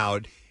pointing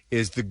out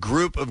is the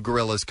group of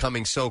gorillas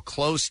coming so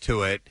close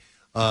to it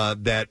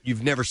that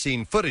you've never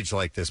seen footage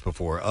like this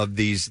before of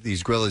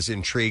these gorillas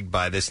intrigued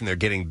by this, and they're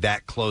getting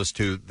that close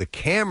to the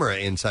camera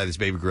inside this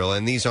baby gorilla.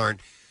 And these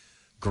aren't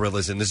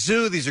gorillas in the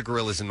zoo; these are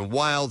gorillas in the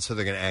wild, so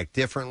they're going to act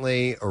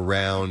differently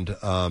around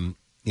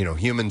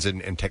humans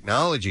and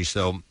technology.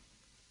 So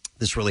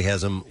this really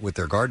has them with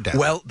their guard down.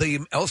 Well,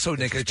 also,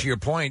 Nick, to your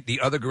point, the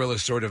other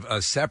gorillas sort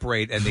of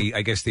separate, and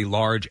I guess the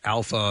large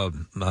alpha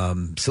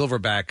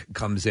silverback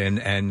comes in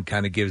and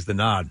kind of gives the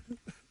nod.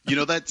 You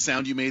know that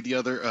sound you made the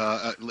other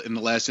in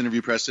the last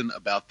interview, Preston,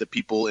 about the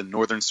people in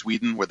northern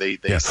Sweden where they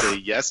say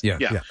yes?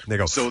 Yeah. They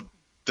go. So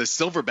the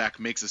silverback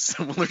makes a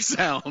similar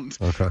sound,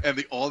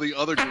 and all the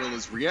other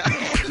gorillas react.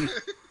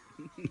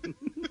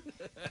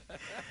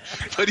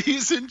 But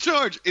he's in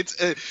charge.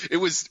 It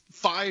was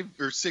 5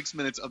 or 6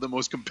 minutes of the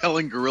most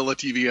compelling gorilla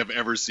TV I've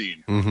ever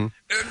seen. Mm-hmm.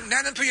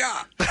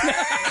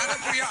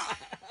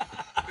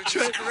 Which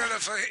is gorilla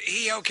for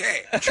he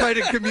okay. Try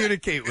to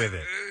communicate with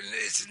it.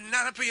 It's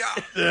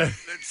Nanapiya. That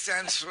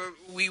stands for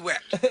we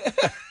wet.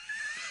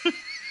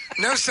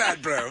 No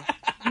sad, bro.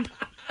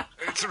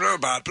 It's a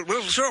robot, but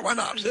well, sure, why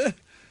not? Yeah,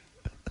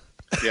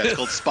 it's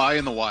called Spy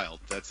in the Wild.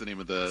 That's the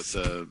name of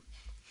the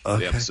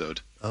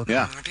episode. Okay.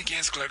 Yeah. I think he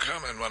has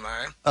glaucoma in one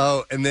eye.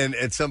 Oh, and then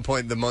at some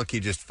point the monkey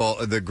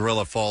the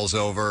gorilla falls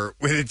over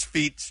with its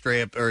feet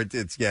straight up, or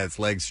its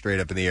legs straight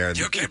up in the air.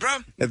 You okay, bro?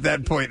 At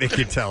that point, they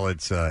can tell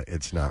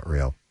it's not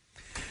real.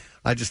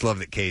 I just love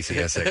that Casey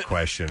asked that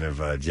question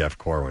of Jeff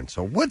Corwin.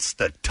 So, what's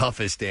the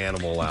toughest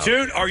animal out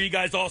there? Dude, are you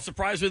guys all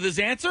surprised with his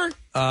answer?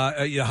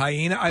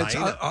 Hyena.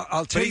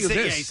 I'll tell you this.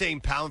 Yeah, he's saying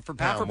pound for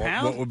pound.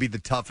 Pound? What would be the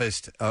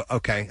toughest?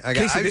 Okay.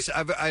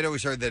 I'd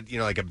always heard that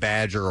like a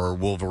badger or a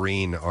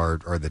wolverine are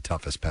the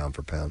toughest pound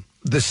for pound.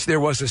 There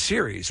was a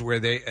series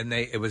where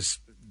it was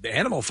the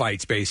animal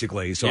fights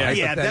basically. So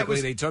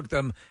hypothetically, they took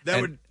them.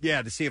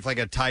 To see if like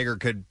a tiger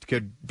could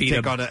beat take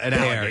up on an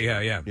bear.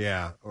 alligator.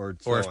 Yeah. Or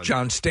if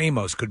John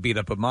Stamos could beat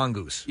up a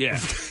mongoose. Yeah,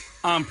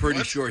 I'm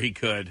pretty sure he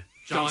could.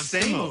 John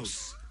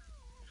Stamos.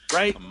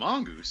 Right? A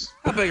mongoose?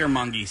 How big are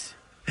mongoose?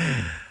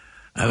 I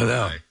don't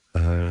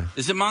know.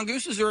 Is it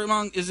mongooses or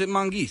is it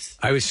mongoose?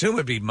 I assume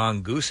it'd be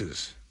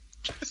mongooses.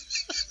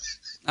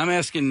 I'm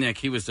asking Nick.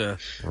 He's good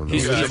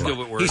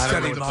with words. He's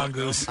studying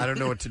mongoose. I don't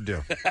know what to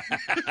do.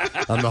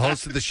 I'm the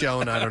host of the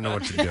show, and I don't know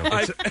what to do.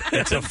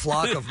 It's a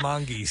flock of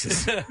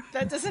mongooses.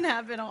 That doesn't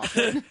happen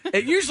often.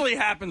 It usually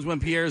happens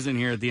when Pierre's in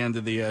here at the end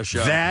of the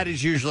show. That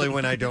is usually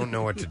when I don't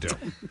know what to do.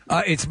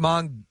 It's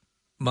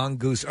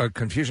mongoose.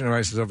 Confusion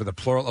arises over the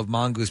plural of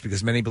mongoose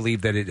because many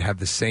believe that it have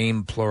the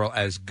same plural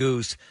as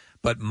goose,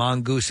 but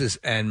mongooses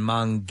and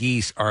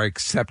mongeese are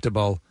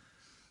acceptable.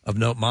 Of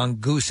note,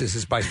 mongooses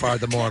is by far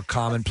the more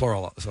common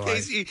plural. So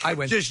Casey I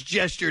went just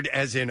gestured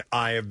as in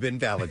I have been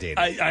validated.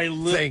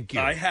 Thank you.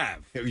 I have.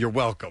 You're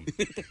welcome.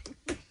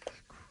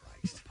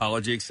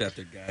 Apology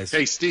accepted, guys.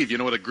 Hey, Steve, you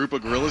know what a group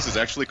of gorillas is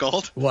actually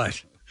called?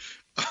 What?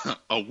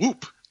 A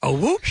whoop. A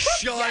whoop?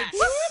 Shut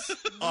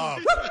up.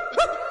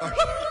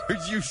 Are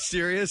you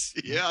serious?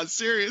 Yeah, I'm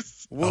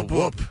serious. Whoop,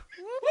 whoop.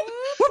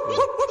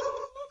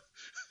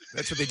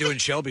 That's what they do in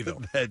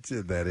Shelbyville. That's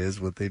it. That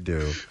is what they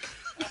do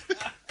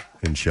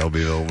in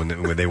Shelbyville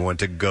when they want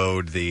to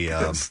goad the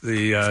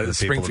people of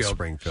Springfield.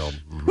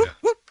 Springfield. Mhm.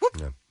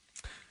 Yeah.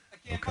 I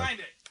can't find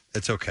it.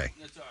 It's okay.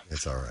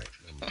 It's all right.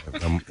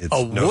 It's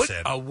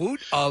A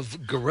woot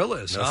of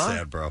gorillas, No huh?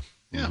 sad, bro.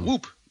 Yeah, Mhm.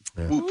 whoop.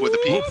 Yeah. Whoop with a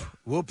P.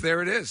 Whoop,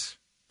 there it is.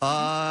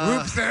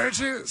 Whoop, there it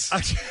is.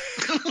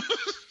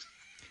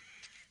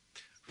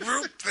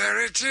 Whoop,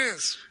 there it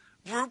is.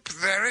 Whoop,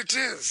 there it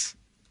is.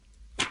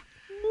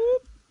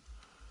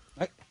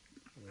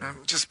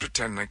 Just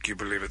pretend like you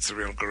believe it's a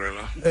real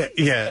gorilla.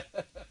 Yeah.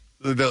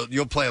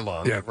 You'll play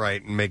along,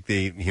 right, and make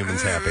the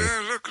humans happy.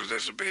 Look,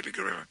 there's a baby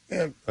gorilla.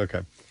 Yeah.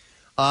 Okay.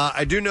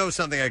 I do know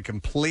something. I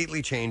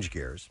completely changed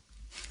gears.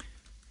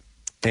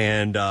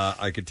 And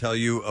I could tell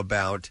you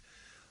about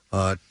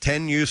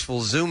 10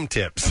 useful Zoom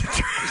tips.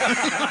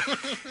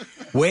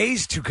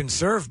 Ways to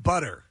conserve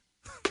butter.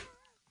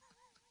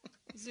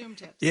 Zoom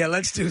tips. Yeah,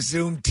 let's do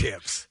Zoom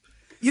tips.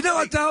 You know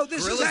what, though? This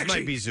is Gorillas actually...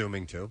 might be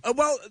Zooming, too.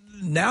 Well,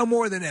 now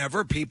more than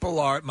ever,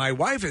 people are... My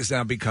wife has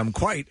now become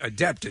quite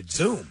adept at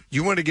Zoom.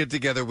 You want to get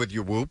together with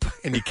your whoop,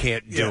 and you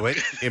can't do it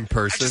in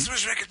person.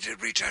 wish I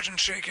could reach out and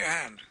shake your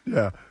hand.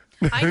 Yeah.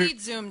 I need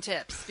Zoom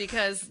tips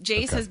because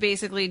Jace has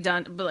basically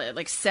done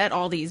set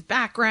all these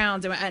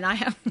backgrounds, and I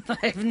have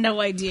no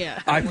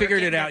idea. I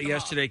figured it out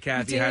yesterday,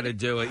 Kathy, how to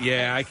do it.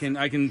 Yeah, I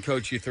can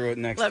coach you through it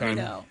next Let time. me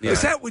know. Yeah.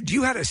 Is that what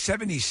you had a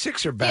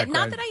 76er Yeah, background?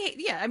 not that I hate.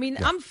 Yeah, I mean,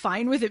 I'm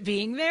fine with it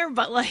being there,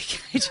 but I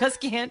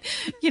just can't.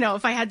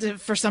 If I had to,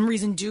 for some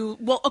reason, do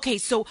okay.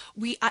 So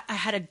I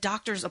had a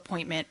doctor's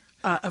appointment.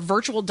 A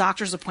virtual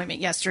doctor's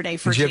appointment yesterday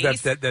for Did you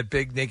Jace. have that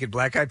big naked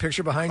black guy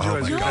picture behind you? Oh,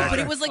 as my your No, background? but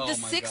it was like the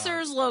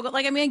Sixers logo.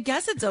 I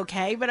guess it's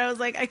okay, but I was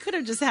like, I could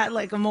have just had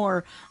a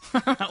more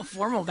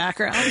formal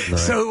background.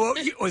 So,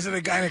 was it a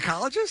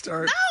gynecologist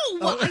or?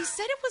 No, I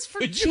said it was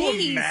for Could you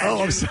Jace. imagine?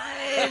 Oh, I'm sorry.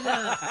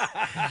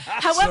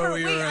 However, so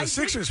you're a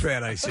Sixers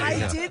fan, I see.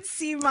 I did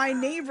see my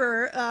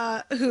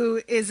neighbor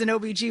who is an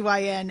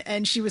OBGYN,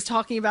 and she was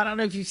talking about, I don't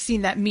know if you've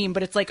seen that meme,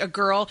 but it's like a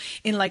girl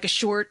in a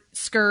short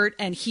skirt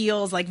and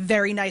heels,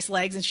 very nice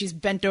legs, and she's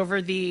bent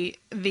over the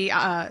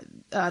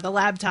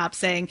laptop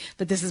saying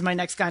that this is my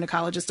next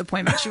gynecologist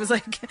appointment. She was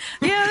like,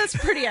 yeah, that's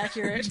pretty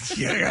accurate.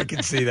 Yeah, I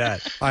can see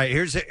that. All right,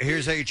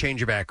 here's how you change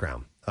your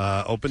background.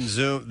 Open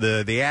Zoom,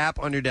 the app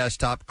on your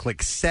desktop,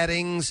 click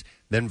Settings,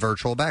 then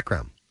Virtual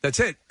Background. That's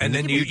it. And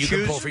then you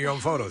can pull for your own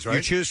photos, right?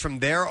 You choose from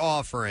their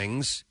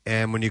offerings,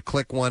 and when you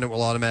click one, it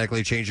will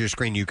automatically change your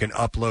screen. You can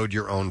upload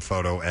your own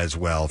photo as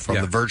well. From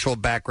the virtual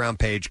background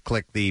page,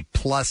 click the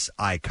plus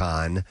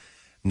icon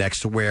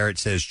next to where it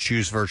says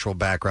choose virtual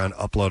background,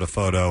 upload a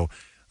photo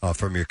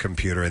from your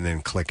computer, and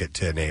then click it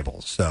to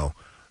enable. So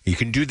you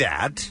can do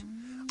that.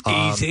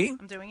 Easy.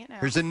 I'm doing it now.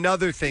 Here's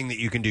another thing that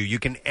you can do. You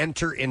can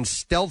enter in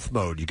stealth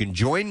mode. You can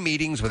join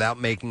meetings without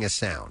making a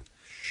sound.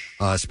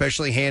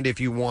 Especially handy if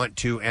you want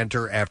to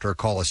enter after a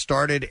call has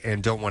started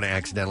and don't want to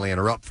accidentally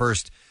interrupt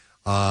first.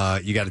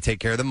 You got to take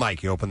care of the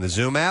mic. You open the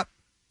Zoom app,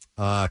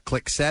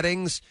 click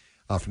Settings.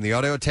 From the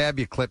Audio tab,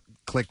 you click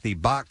the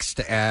box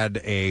to add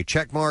a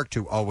check mark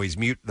to always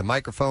mute the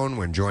microphone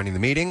when joining the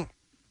meeting.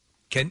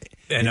 And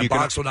a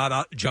box will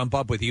not jump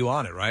up with you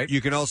on it, right?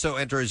 You can also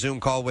enter a Zoom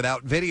call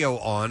without video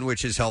on,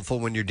 which is helpful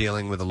when you're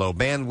dealing with a low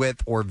bandwidth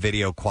or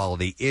video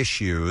quality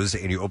issues.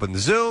 And you open the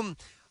Zoom,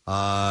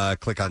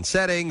 click on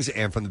Settings,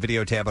 and from the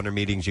Video tab under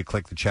Meetings, you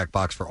click the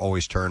checkbox for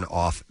always turn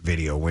off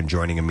video when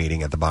joining a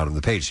meeting at the bottom of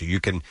the page. So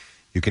you can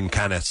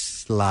kind of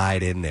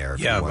slide in there if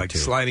you want to.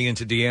 Sliding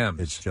into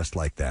DM. It's just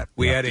like that.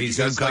 We had Did a you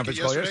Zoom guys like conference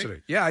it call yesterday?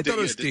 yesterday. Yeah, I thought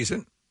it was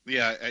decent.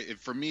 Yeah,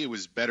 for me it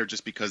was better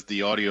just because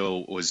the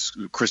audio was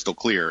crystal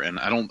clear, and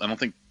I don't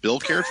think Bill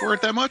cared for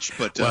it that much.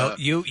 But Well,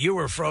 you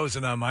were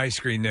frozen on my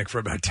screen, Nick, for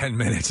about 10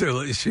 minutes. You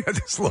had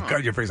this look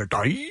on your face like,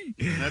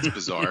 that's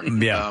bizarre.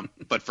 Yeah.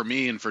 But for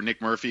me and for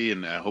Nick Murphy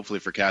and hopefully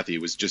for Kathy,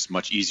 it was just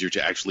much easier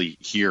to actually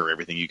hear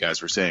everything you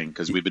guys were saying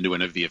because we've been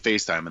doing it via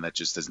FaceTime, and that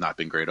just has not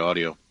been great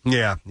audio.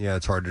 Yeah,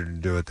 it's harder to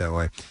do it that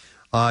way.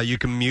 You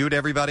can mute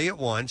everybody at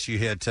once. You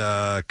hit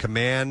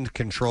Command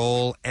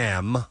Control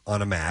M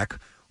on a Mac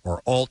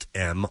or Alt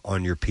M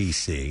on your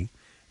PC,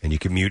 and you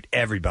can mute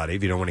everybody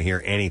if you don't want to hear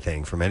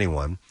anything from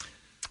anyone.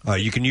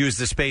 You can use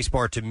the space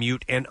bar to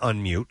mute and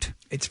unmute.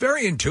 It's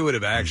very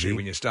intuitive, actually,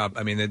 when you stop.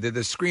 I mean,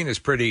 the screen is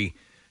pretty...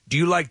 Do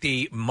you like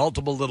the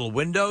multiple little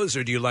windows,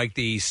 or do you like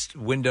the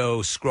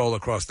window scroll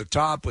across the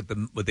top with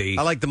the...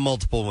 I like the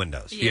multiple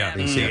windows. Yeah.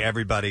 You can see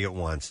everybody at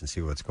once and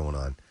see what's going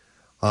on.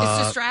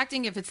 It's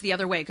distracting if it's the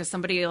other way because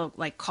somebody will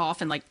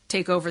cough and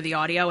take over the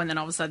audio, and then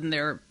all of a sudden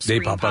their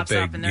screen pop up pops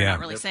up big. and they're Yeah.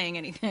 not really saying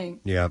anything.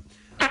 Yeah.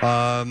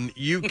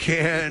 You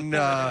can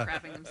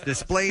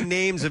display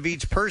names of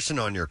each person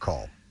on your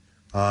call.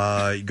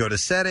 You go to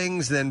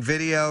Settings, then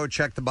Video,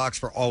 check the box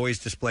for always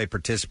display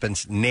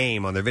participants'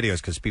 name on their videos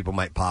because people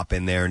might pop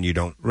in there and you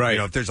don't. Right.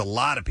 If there's a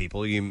lot of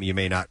people, you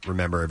may not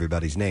remember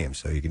everybody's name,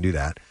 so you can do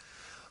that.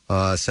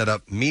 Set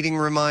up meeting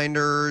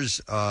reminders.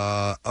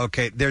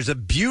 Okay, there's a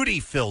beauty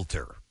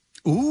filter.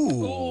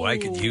 Ooh, I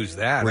could use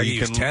that. Where I could you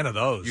use can- 10 of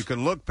those. You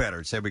can look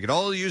better. Say we could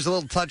all use a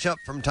little touch up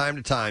from time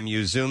to time.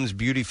 Use Zoom's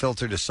beauty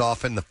filter to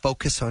soften the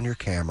focus on your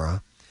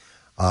camera.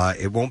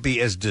 It won't be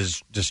as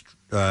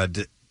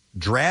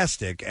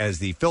drastic as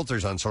the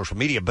filters on social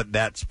media, but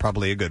that's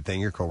probably a good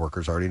thing. Your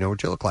coworkers already know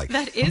what you look like.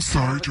 That is. I'm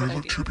sorry, do I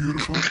look too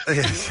beautiful?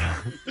 Yes.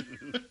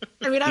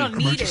 I mean, I don't Am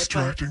need I it, but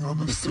distracting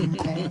on this Zoom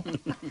call?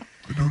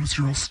 I notice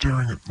you're all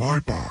staring at my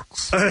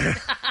box.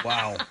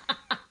 Wow.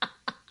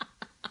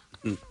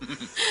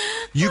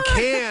 You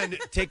can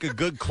take a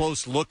good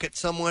close look at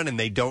someone and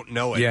they don't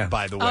know it, Yeah.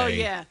 by the Oh, way.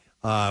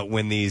 yeah.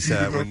 When these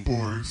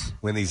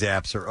when these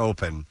apps are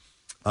open.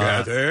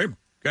 Gather.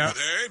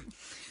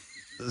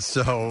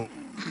 So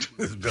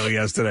this is Bill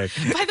yesterday.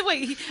 by the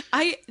way,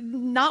 I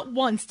not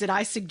once did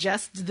I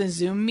suggest the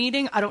Zoom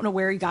meeting. I don't know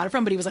where he got it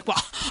from, but he was like,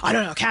 "Well, I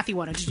don't know. Kathy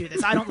wanted to do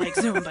this. I don't like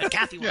Zoom, but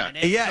Kathy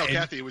wanted it." No,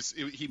 Kathy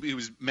he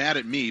was mad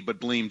at me, but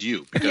blamed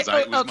you because Yeah,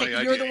 it was okay,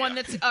 my you're idea. the one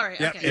that's all right.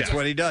 Yeah, Okay, it's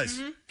what he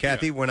does.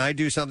 Kathy, when I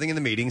do something in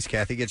the meetings,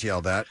 Kathy gets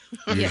yelled at.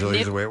 Usually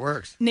Nick- is the way it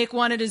works. Nick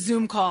wanted a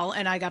Zoom call,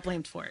 and I got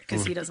blamed for it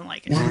because he doesn't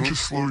like it. Why don't you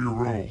slow your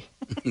roll?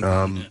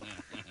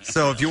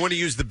 So if you want to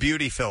use the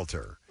beauty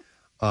filter,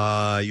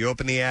 you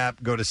open the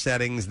app, go to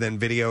settings, then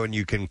video, and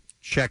you can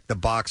check the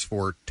box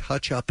for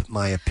touch up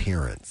my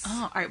appearance.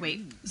 Oh, all right.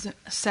 Wait.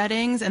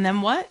 Settings, and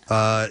then what?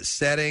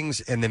 Settings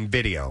and then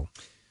video.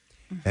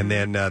 And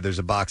then there's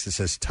a box that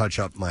says touch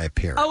up my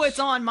appearance. Oh, it's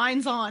on.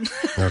 Mine's on.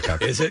 Okay.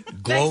 Is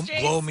it? Glow, Thanks,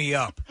 Jace. glow me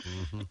up.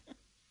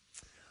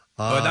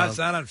 But that's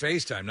not on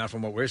FaceTime, not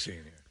from what we're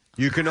seeing here.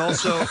 You can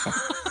also...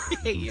 I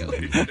hate you.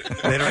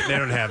 They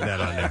don't have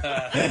that on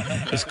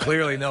there. There's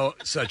clearly no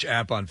such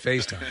app on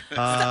FaceTime.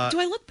 Do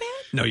I look bad?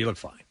 No, you look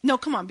fine. No,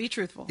 come on. Be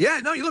truthful. Yeah,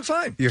 no, you look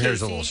fine. Your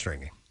hair's a Casey. little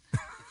stringy.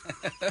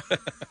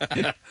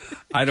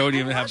 I don't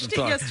even have to Watched it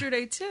talk.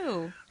 yesterday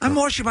too. I'm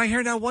washing my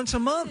hair now once a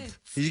month.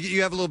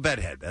 You have a little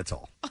bedhead, that's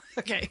all.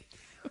 Okay.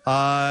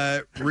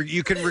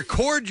 You can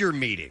record your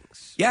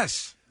meetings.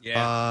 Yes.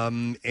 Yeah.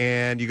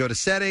 And you go to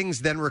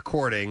settings, then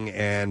recording,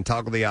 and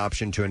toggle the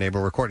option to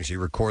enable recording. So you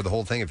record the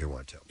whole thing if you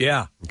want to.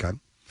 Yeah. Okay.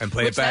 And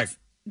play Which it back. that's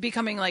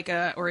becoming like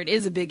it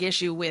is a big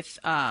issue with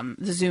the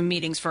Zoom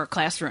meetings for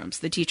classrooms.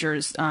 The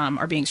teachers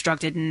are being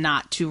instructed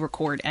not to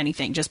record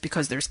anything just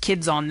because there's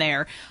kids on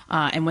there.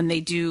 And when they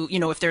do,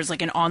 if there's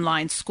like an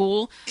online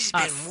school. It's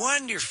been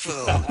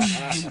wonderful.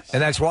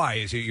 And that's why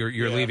is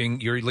you're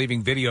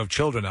leaving video of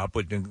children up,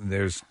 but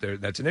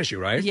that's an issue,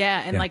 right?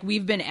 Yeah, and like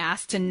we've been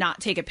asked to not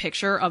take a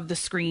picture of the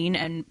screen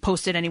and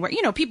post it anywhere.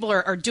 People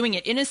are doing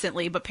it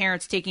innocently, but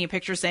parents taking a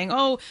picture saying,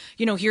 "Oh,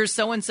 here's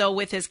so and so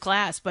with his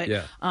class." But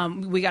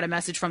we got a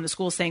message from the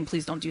school saying,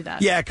 "Please don't do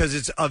that." Yeah, because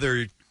it's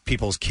other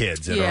people's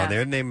kids that are on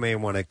there, and they may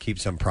want to keep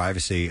some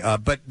privacy.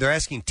 But they're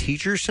asking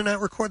teachers to not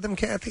record them,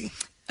 Kathy?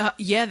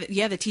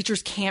 The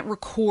teachers can't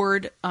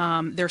record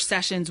their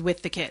sessions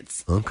with the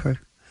kids. Okay.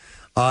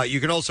 You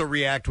can also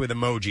react with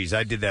emojis.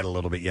 I did that a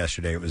little bit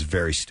yesterday. It was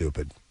very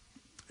stupid.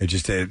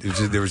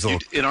 There was a little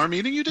In our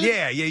meeting, you did?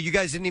 Yeah. You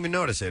guys didn't even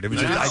notice it. It was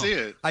I just, didn't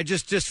see it. I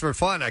just for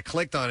fun, I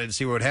clicked on it to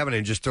see what happened,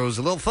 and it just throws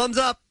a little thumbs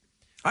up.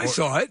 I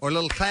saw it. Or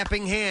little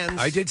clapping hands.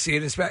 I did see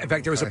it. In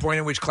fact, there was a point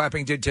in which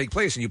clapping did take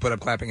place, and you put up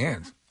clapping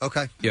hands.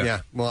 Okay.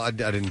 Yeah. Well, I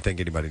didn't think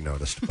anybody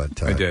noticed,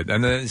 but I did.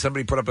 And then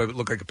somebody put up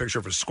looked like a picture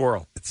of a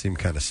squirrel. It seemed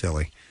kind of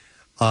silly.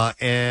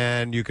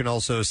 And you can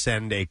also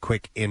send a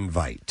quick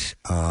invite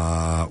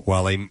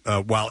while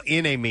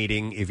in a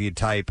meeting. If you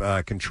type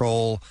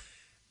Control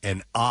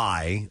and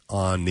I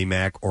on the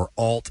Mac or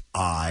Alt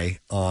I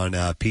on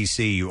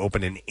PC, you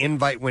open an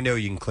invite window.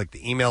 You can click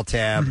the email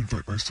tab. I'd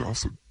invite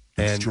myself, an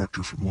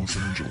instructor from Los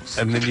Angeles.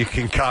 And then you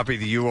can copy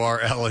the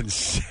URL and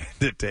send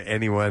it to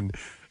anyone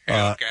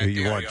who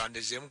you want. on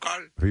the Zoom call?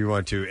 Who you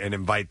want to, and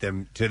invite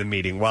them to the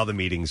meeting while the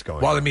meeting's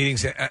going. While on. the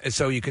meeting's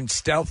so you can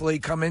stealthily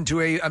come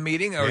into a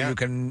meeting, or you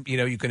can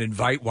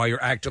invite while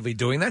you're actively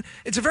doing that.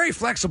 It's a very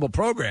flexible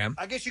program.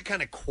 I guess you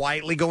kind of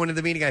quietly go into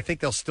the meeting. I think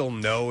they'll still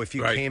know if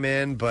you came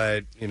in,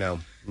 but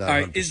not All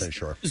right, 100% is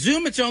sure.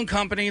 Zoom its own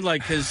company?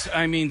 Because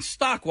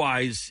stock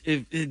wise,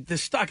 the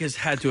stock has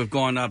had to have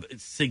gone up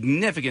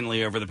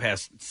significantly over the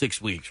past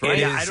 6 weeks, right?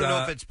 Yeah, I don't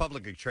know if it's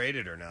publicly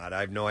traded or not. I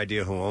have no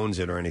idea who owns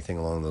it or anything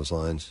along those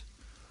lines.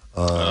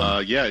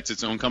 It's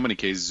its own company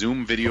case,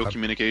 Zoom Video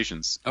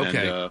Communications.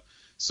 Okay. And,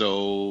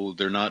 so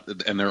they're not,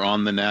 and they're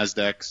on the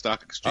NASDAQ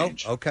stock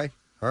exchange. Oh, okay.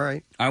 All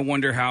right. I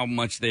wonder how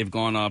much they've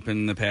gone up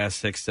in the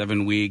past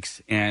 6-7 weeks.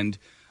 And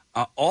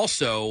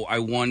also, I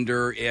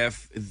wonder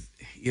if,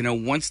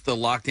 once the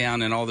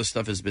lockdown and all this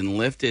stuff has been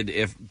lifted,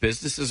 if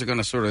businesses are going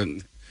to sort of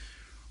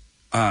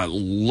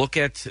look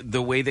at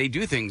the way they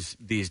do things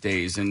these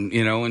days, and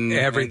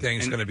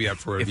Everything's going to be up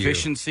for review.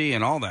 Efficiency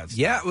and all that stuff.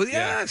 Yeah, well,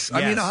 yes.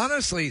 I mean,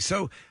 honestly,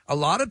 so a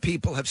lot of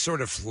people have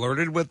sort of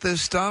flirted with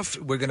this stuff.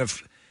 We're going to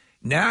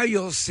now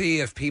you'll see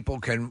if people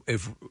can,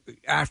 if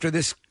after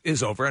this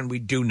is over, and we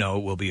do know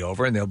it will be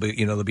over, and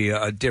there'll be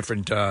a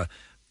different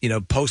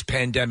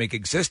post-pandemic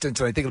existence,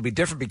 and I think it'll be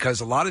different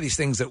because a lot of these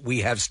things that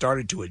we have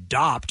started to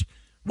adopt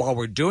while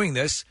we're doing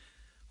this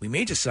we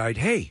may decide,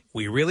 hey,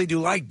 we really do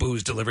like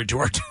booze delivered to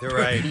our door.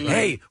 Right.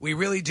 Hey, we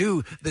really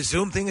do. The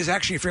Zoom thing is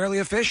actually fairly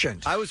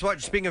efficient. I was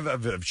watching, speaking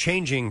of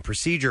changing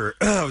procedure,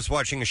 I was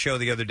watching a show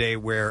the other day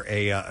where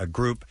a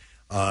group,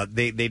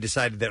 they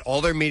decided that all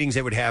their meetings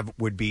they would have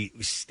would be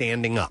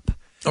standing up.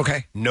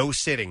 Okay. No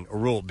sitting, a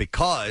rule,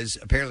 because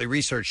apparently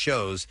research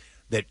shows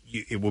that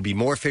it will be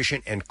more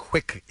efficient and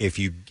quick if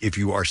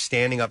you are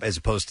standing up as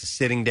opposed to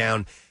sitting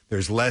down.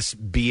 There's less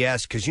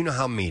BS because you know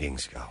how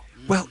meetings go.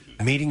 Well,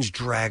 meetings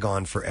drag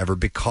on forever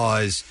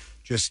because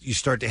just you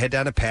start to head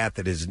down a path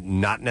that is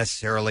not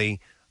necessarily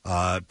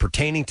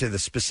pertaining to the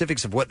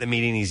specifics of what the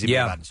meeting needs to be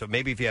about. So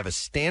maybe if you have a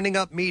standing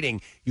up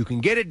meeting, you can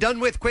get it done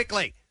with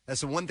quickly.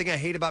 That's the one thing I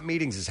hate about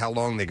meetings is how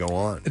long they go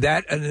on.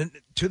 That and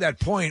to that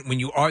point, when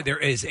you are there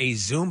is a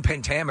Zoom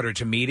pentameter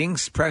to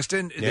meetings,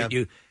 Preston. Yeah.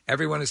 That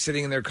everyone is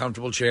sitting in their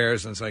comfortable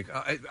chairs, and it's like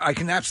I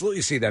can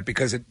absolutely see that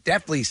because it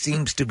definitely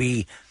seems to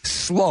be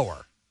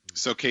slower.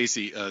 So,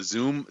 Casey,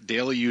 Zoom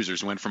daily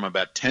users went from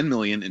about 10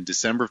 million in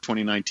December of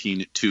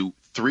 2019 to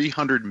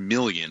 300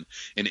 million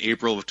in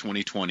April of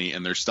 2020,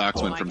 and their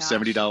stocks went from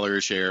 $70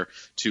 a share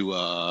to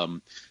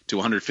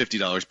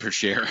 $150 per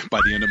share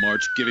by the end of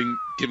March,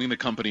 giving the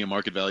company a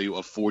market value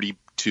of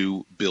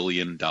 $42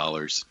 billion.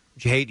 You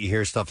hate you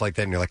hear stuff like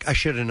that, and you're like, I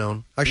should have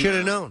known. I should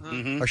have known.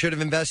 Mm-hmm. I should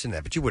have invested in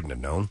that, but you wouldn't have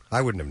known.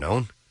 I wouldn't have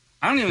known.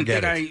 I don't even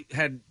Forget think I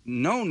had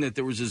known that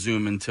there was a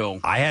Zoom until...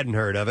 I hadn't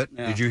heard of it.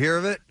 Yeah. Did you hear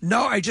of it?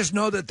 No, I just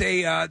know that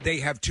they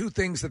have two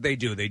things that they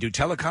do. They do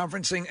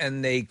teleconferencing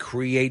and they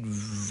create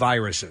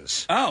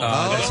viruses. We're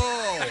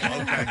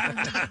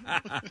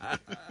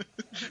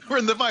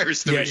in the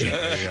virus division.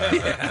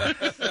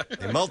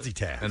 They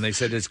multitask. And they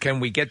said,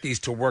 can we get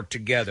these to work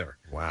together?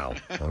 Wow.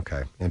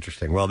 Okay.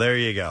 Interesting. Well, there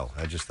you go.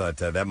 I just thought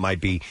that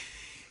might be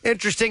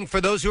interesting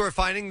for those who are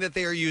finding that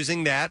they are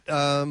using that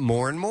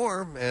more and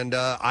more. And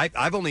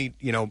I've only,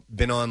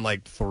 been on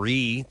like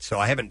 3, so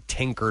I haven't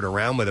tinkered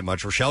around with it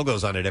much. Rochelle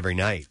goes on it every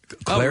night.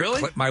 Claire,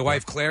 my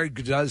wife Claire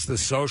does the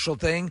social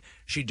thing.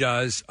 She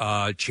does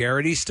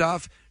charity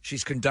stuff.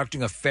 She's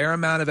conducting a fair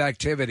amount of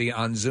activity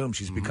on Zoom.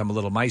 She's become a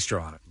little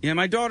maestro on it. Yeah,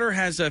 my daughter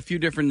has a few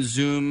different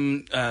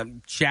Zoom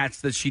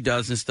chats that she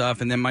does and stuff.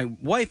 And then my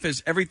wife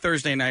every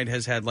Thursday night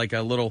has had like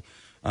a little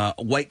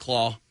White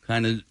Claw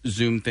kind of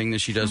Zoom thing that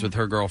she does with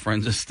her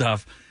girlfriends and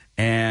stuff.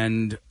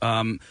 And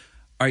all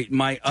right,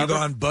 you go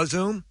on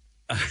Buzzoom?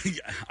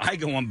 I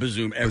go on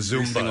Buzzoom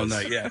every single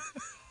night. Yeah.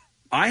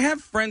 I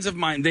have friends of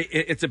mine.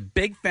 It's a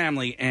big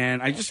family,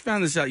 and I just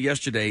found this out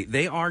yesterday.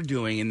 They are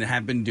doing and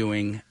have been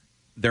doing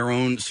their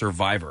own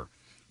Survivor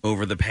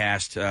over the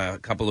past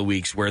couple of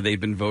weeks, where they've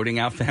been voting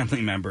out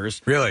family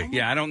members. Really?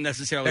 Yeah, I don't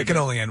necessarily. That can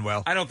only end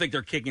well. I don't think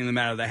they're kicking them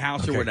out of the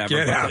house or whatever.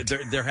 Get out.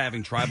 They're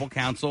having tribal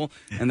council,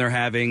 and they're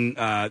having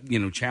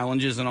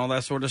challenges and all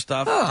that sort of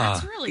stuff.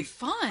 That's really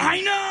fun.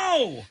 I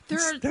know. There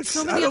are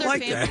so many other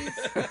families.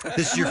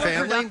 This is your more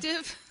family?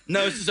 productive.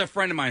 No, this is a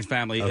friend of mine's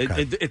family.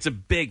 Okay. It's a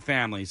big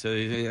family, so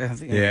I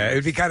think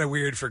it'd be kind of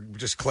weird for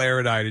just Claire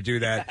and I to do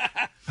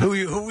that. Who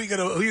are we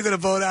gonna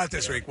vote out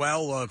this week?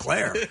 Well,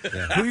 Claire.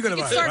 Who are you gonna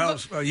vote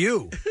out? Well,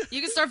 you. You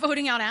can start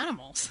voting out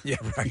animals. Yeah,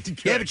 right.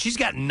 Yeah, but she's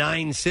got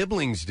 9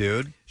 siblings,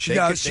 dude. She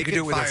does. She could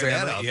do it with her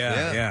family.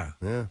 Yeah.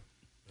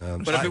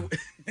 But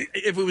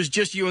if it was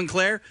just you and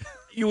Claire,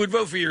 you would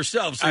vote for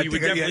yourself, so you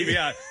would definitely be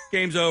out.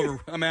 Game's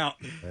over. I'm out.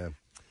 Yeah.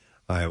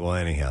 All right, well,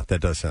 anyhow, that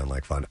does sound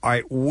like fun. All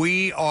right,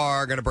 we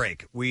are going to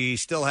break. We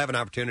still have an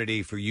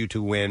opportunity for you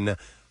to win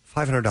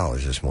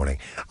 $500 this morning.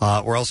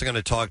 We're also going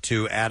to talk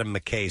to Adam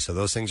McKay, so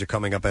those things are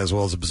coming up as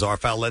well as a Bizarre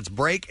File. Let's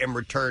break and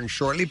return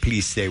shortly.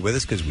 Please stay with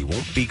us because we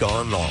won't be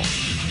gone long.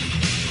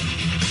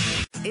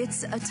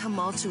 It's a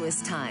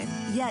tumultuous time,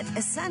 yet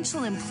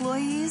essential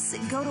employees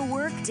go to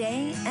work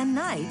day and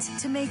night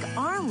to make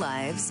our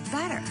lives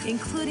better,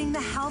 including the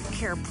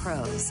healthcare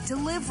pros,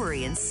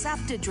 delivery and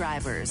SEPTA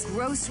drivers,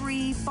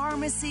 grocery,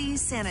 pharmacy,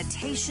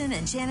 sanitation,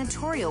 and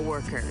janitorial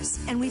workers.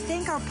 And we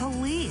thank our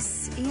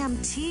police,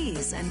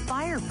 EMTs, and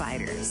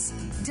firefighters.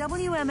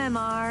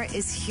 WMMR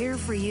is here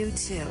for you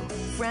too.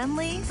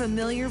 Friendly,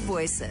 familiar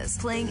voices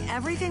playing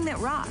everything that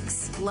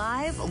rocks.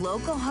 Live,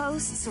 local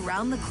hosts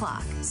around the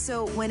clock.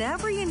 So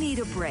whenever you need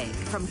a break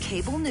from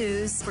cable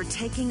news, for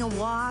taking a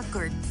walk,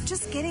 or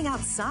just getting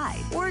outside,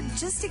 or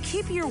just to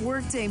keep your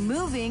workday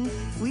moving,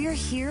 we're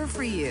here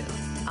for you.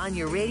 On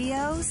your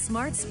radio,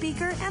 smart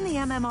speaker, and the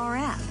MMR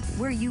app.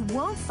 Where you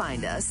won't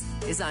find us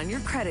is on your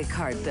credit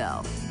card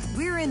bill.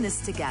 We're in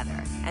this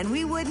together, and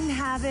we wouldn't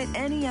have it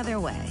any other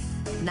way.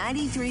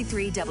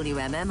 93.3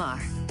 WMMR,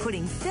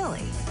 putting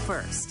Philly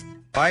first.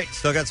 All right,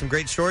 still got some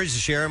great stories to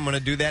share. I'm going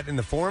to do that in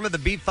the form of the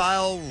Beat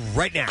File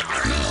right now.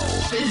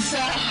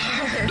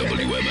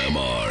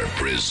 WMMR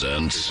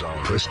presents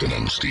Preston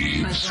and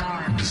Steve's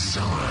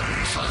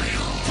Bizarre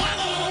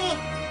File.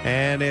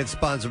 And it's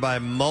sponsored by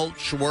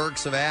Mulch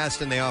Works of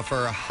Aston. They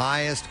offer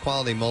highest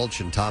quality mulch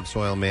and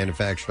topsoil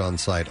manufactured on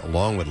site,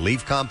 along with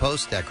leaf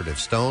compost, decorative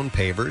stone,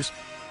 pavers,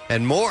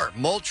 and more.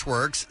 Mulch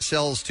Works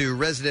sells to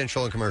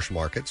residential and commercial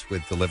markets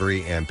with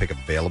delivery and pickup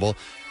available.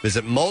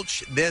 Visit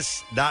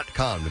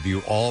mulchthis.com to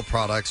view all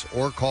products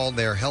or call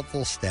their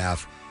helpful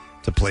staff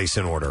to place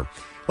an order.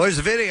 Well, there's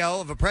a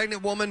video of a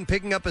pregnant woman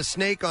picking up a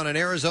snake on an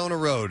Arizona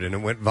road, and it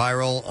went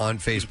viral on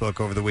Facebook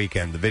over the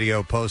weekend. The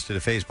video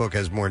posted to Facebook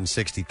has more than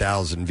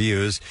 60,000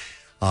 views.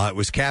 It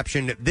was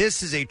captioned,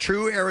 "This is a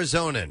true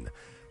Arizonan.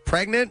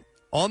 Pregnant,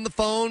 on the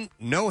phone,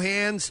 no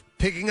hands,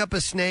 picking up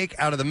a snake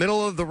out of the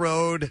middle of the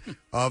road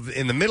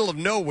in the middle of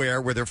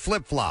nowhere with her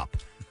flip-flop."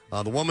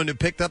 The woman who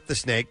picked up the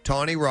snake,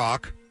 Tawny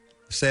Rock,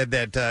 said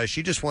that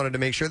she just wanted to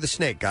make sure the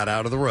snake got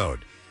out of the road.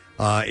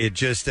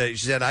 She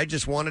said, "I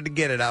just wanted to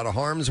get it out of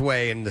harm's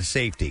way and to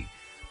safety."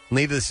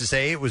 Needless to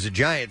say, it was a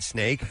giant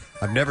snake.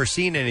 I've never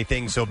seen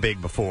anything so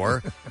big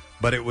before,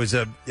 but it was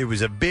a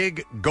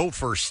big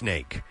gopher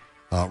snake.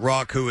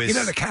 Rock, who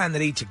is... the kind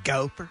that eats a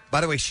gopher?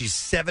 By the way, she's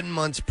 7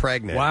 months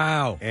pregnant.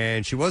 Wow.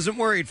 And she wasn't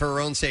worried for her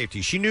own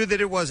safety. She knew that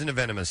it wasn't a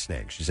venomous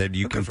snake. She said,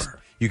 you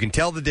can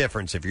tell the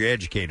difference if you're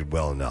educated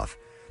well enough.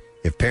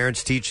 If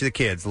parents teach the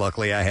kids,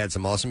 luckily I had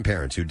some awesome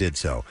parents who did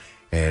so,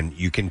 and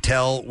you can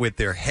tell with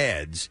their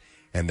heads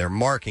and their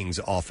markings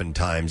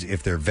oftentimes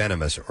if they're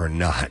venomous or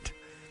not.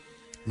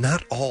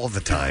 Not all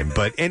the time,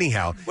 but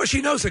anyhow. Well,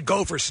 she knows a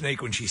gopher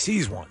snake when she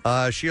sees one.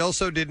 She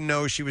also didn't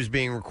know she was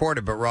being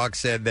recorded, but Rock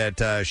said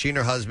that she and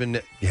her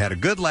husband had a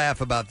good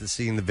laugh about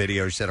seeing the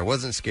video. She said, "I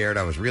wasn't scared.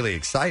 I was really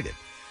excited.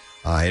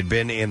 I had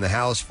been in the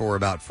house for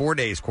about 4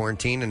 days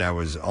quarantine, and I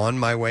was on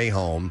my way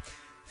home.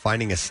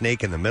 Finding a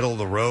snake in the middle of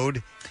the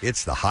road,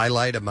 it's the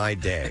highlight of my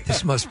day."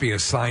 This must be a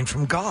sign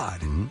from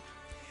God.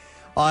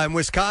 Mm-hmm. In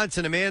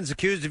Wisconsin, a man's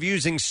accused of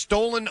using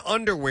stolen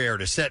underwear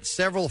to set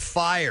several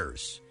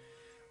fires.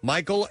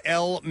 Michael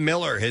L.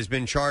 Miller has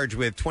been charged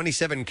with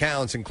 27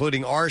 counts,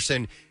 including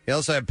arson. He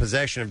also had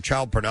possession of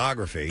child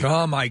pornography.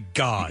 Oh, my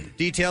God.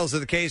 Details of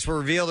the case were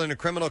revealed in a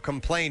criminal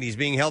complaint. He's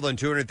being held on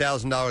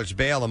 $200,000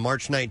 bail. On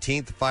March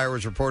 19th, the fire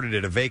was reported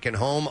at a vacant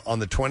home. On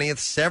the 20th,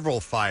 several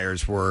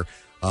fires were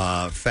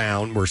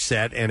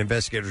set, and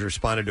investigators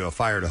responded to a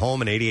fire at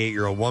home. An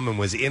 88-year-old woman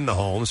was in the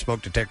home.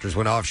 Smoke detectors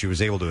went off. She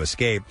was able to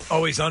escape.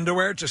 Always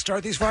underwear to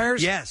start these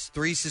fires? Yes.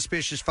 3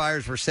 suspicious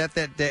fires were set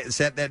that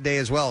day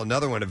as well.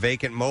 Another one, a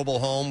vacant mobile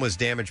home, was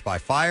damaged by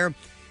fire.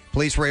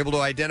 Police were able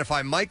to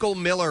identify Michael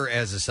Miller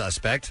as a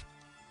suspect.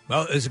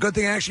 Well, it's a good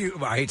thing, actually.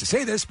 I hate to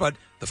say this, but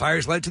the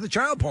fires led to the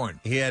child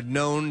porn. He had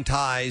known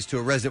ties to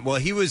a resident.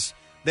 Well,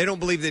 they don't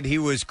believe that he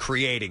was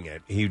creating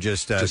it. He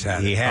just had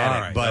it.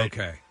 All right, But,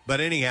 okay. But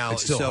anyhow,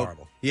 It's still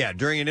horrible. Yeah,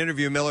 during an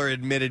interview, Miller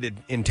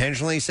admitted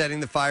intentionally setting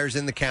the fires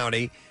in the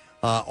county.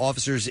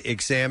 Officers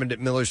examined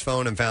Miller's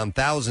phone and found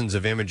thousands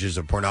of images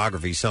of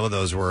pornography. Some of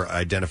those were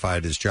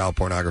identified as child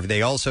pornography.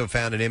 They also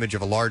found an image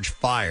of a large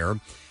fire.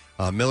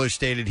 Miller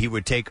stated he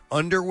would take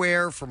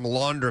underwear from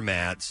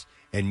laundromats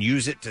and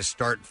use it to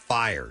start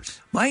fires.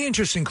 My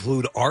interests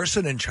include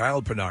arson and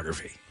child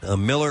pornography.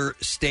 Miller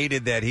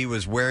stated that he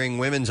was wearing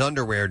women's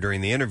underwear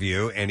during the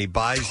interview, and he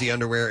buys the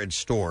underwear at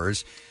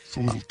stores. It's a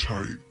little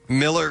tight.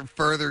 Miller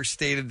further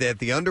stated that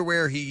the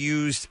underwear he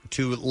used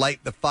to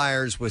light the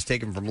fires was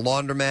taken from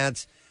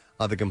laundromats.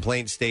 The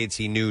complaint states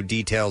he knew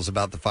details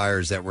about the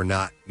fires that were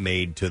not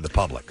made to the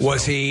public.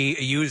 Was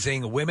he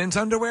using women's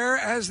underwear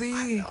as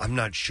the... I'm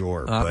not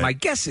sure. But my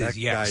guess is that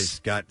yes. Guy's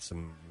got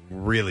some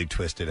really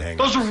twisted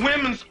hangers. Those are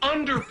women's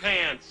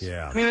underpants.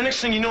 Yeah. I mean, the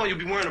next thing you know, you'll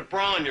be wearing a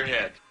bra on your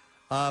head.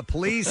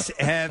 Police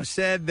have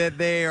said that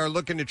they are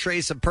looking to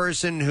trace a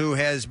person who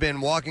has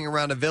been walking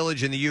around a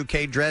village in the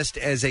UK dressed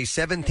as a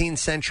 17th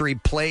century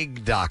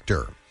plague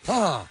doctor.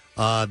 Huh.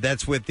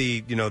 That's with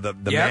the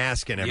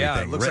mask and everything.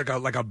 Yeah, it looks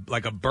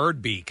like a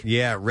bird beak.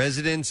 Yeah,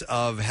 residents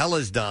of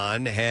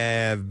Hellasdon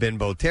have been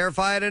both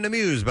terrified and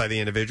amused by the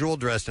individual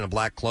dressed in a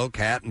black cloak,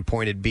 hat, and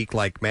pointed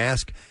beak-like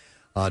mask.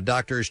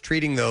 Doctors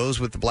treating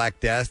those with the Black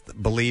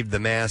Death believed the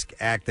mask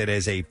acted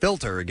as a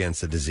filter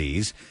against the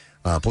disease.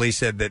 Police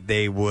said that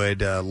they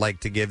would like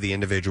to give the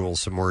individual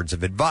some words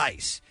of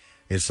advice.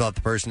 It's thought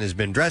the person has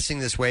been dressing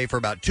this way for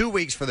about 2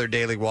 weeks for their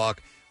daily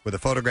walk, with a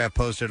photograph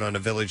posted on a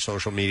village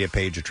social media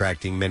page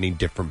attracting many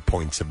different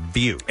points of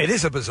view. It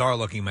is a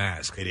bizarre-looking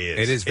mask. It is.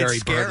 It is very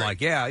It's scary.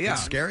 bird-like. Yeah.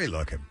 It's scary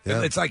looking.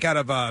 Yeah. It's like out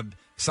of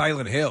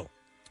Silent Hill.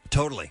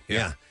 Totally,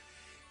 yeah.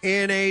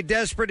 In a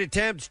desperate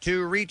attempt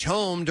to reach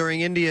home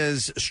during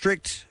India's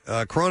strict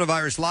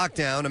coronavirus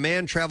lockdown, a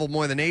man traveled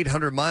more than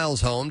 800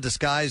 miles home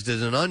disguised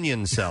as an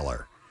onion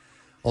seller,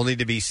 only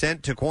to be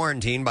sent to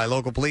quarantine by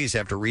local police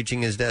after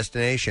reaching his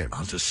destination.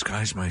 I'll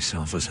disguise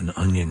myself as an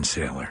onion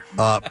sailor.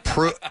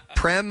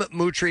 Prem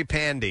Mutri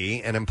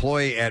Pandey, an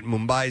employee at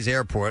Mumbai's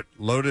airport,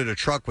 loaded a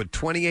truck with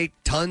 28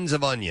 tons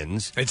of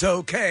onions. It's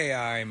okay,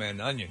 I'm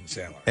an onion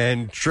sailor.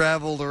 And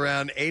traveled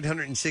around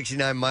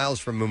 869 miles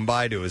from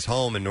Mumbai to his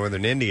home in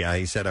northern India.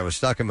 He said, "I was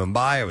stuck in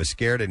Mumbai, I was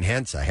scared, and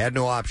hence I had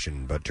no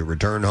option but to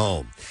return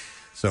home."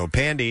 So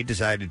Pandey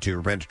decided to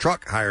rent a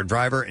truck, hire a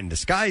driver, and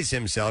disguise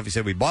himself. He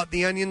said, "We bought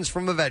the onions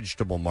from a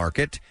vegetable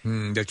market."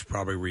 That's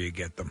probably where you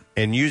get them.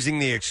 And using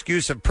the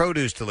excuse of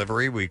produce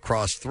delivery, we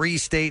crossed 3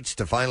 states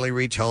to finally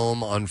reach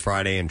home on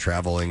Friday and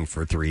traveling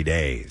for 3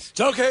 days.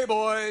 It's okay,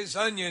 boys.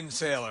 Onion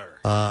sailor.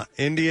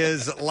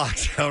 India's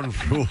lockdown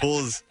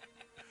rules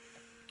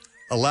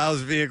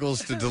allows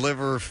vehicles to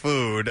deliver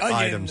food Onion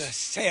items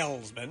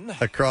salesman.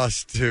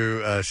 across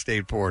to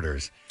state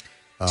borders.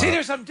 See,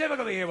 there's some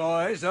difficulty here,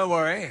 boys. Don't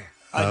worry.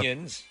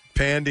 Onions.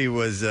 Pandy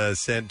was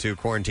sent to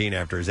quarantine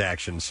after his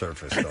actions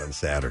surfaced on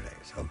Saturday.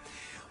 So,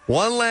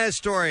 one last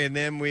story, and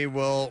then we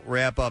will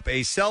wrap up.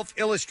 A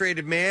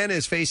self-illustrated man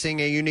is facing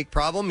a unique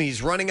problem.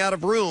 He's running out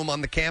of room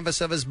on the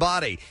canvas of his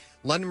body.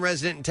 London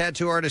resident and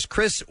tattoo artist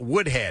Chris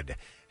Woodhead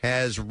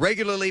has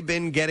regularly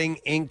been getting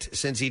inked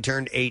since he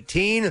turned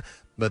 18,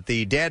 but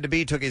the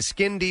dad-to-be took his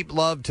skin-deep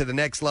love to the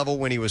next level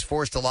when he was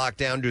forced to lock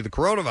down due to the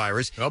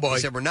coronavirus. Oh, boy. He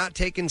said, we're not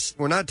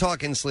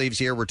talking sleeves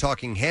here. We're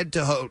talking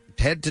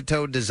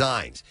head-to-toe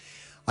designs.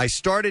 I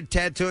started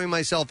tattooing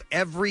myself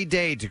every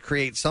day to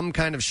create some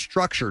kind of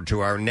structure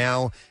to our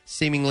now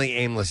seemingly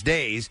aimless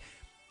days.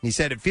 He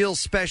said, it feels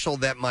special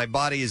that my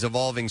body is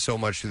evolving so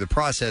much through the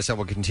process. I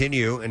will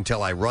continue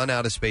until I run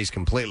out of space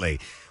completely.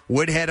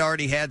 Woodhead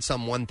already had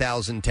some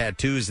 1,000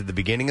 tattoos at the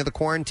beginning of the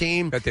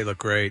quarantine. Bet they look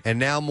great. And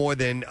now more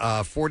than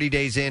 40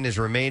 days in, his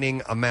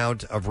remaining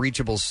amount of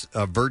reachable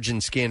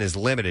virgin skin is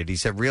limited. He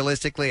said,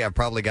 realistically, I've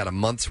probably got a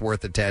month's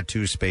worth of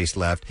tattoo space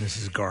left. This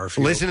is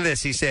Garfield. Listen to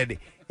this. He said,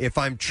 if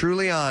I'm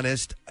truly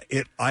honest,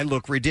 I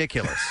look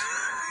ridiculous.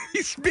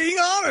 He's being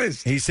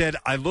honest. He said,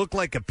 I look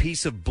like a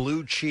piece of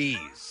blue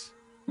cheese.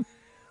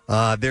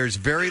 There's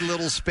very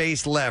little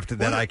space left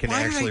that I can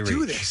actually reach. Why do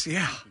they do this?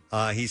 Yeah.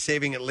 He's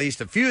saving at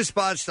least a few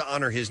spots to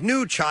honor his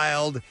new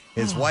child.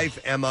 His wife,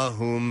 Emma,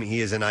 whom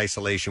he is in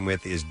isolation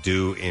with, is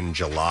due in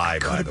July,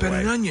 by the way. Could have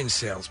been an onion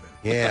salesman.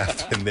 Yeah,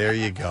 and there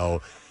you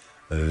go.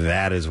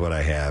 That is what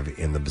I have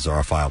in the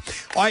bizarre file.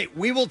 All right,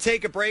 we will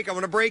take a break. I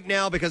want to break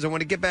now because I want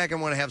to get back. I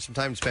want to have some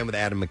time to spend with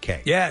Adam McKay.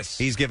 Yes.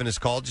 He's giving us a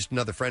call, just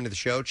another friend of the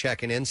show,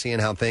 checking in, seeing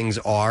how things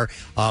are.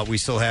 We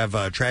still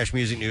have trash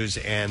music news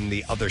and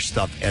the other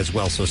stuff as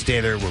well. So stay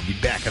there. We'll be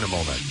back in a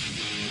moment.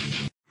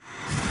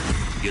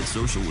 Get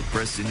social with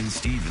Preston and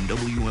Steve and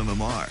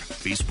WMMR.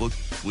 Facebook,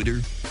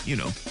 Twitter,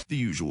 the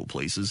usual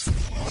places.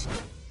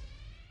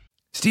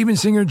 Steven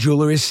Singer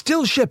Jeweler is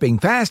still shipping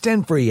fast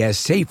and free as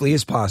safely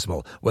as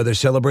possible. Whether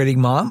celebrating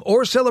mom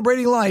or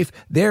celebrating life,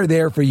 they're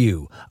there for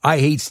you.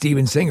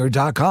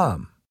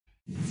 IHateStevenSinger.com.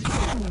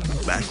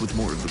 Back with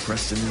more of the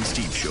Preston and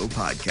Steve Show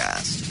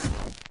podcast.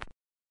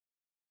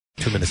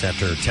 2 minutes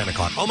after 10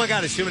 o'clock. Oh, my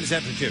God, it's 2 minutes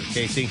after 2.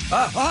 Casey,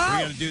 we're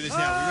going to do this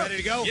now. We ready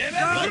to go? Yeah,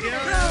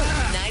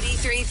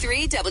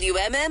 93.3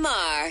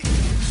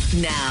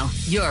 WMMR. Now,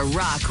 your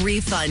rock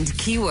refund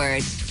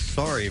keyword.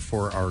 Sorry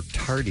for our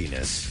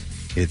tardiness.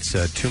 It's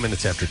 2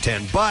 minutes after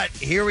 10. But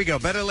here we go.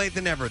 Better late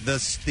than never.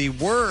 The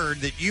word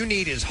that you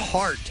need is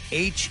heart.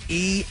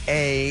 H-E-A-R-T.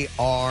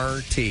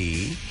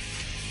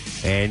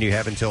 And you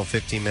have until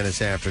 15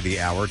 minutes after the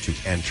hour to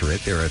enter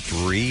it. There are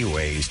 3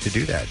 ways to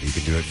do that. You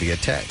can do it via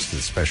text to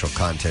the special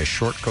contest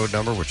short code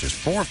number, which is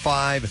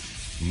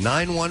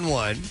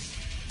 45911.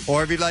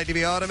 Or if you'd like to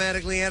be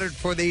automatically entered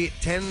for the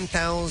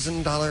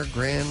 $10,000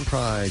 grand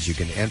prize, you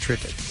can enter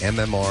it at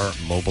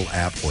MMR mobile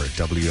app or at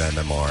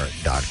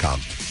WMMR.com.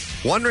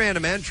 One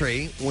random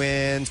entry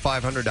wins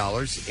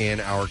 $500 in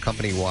our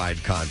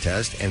company-wide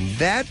contest, and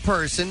that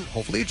person,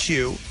 hopefully it's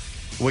you,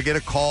 will get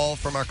a call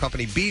from our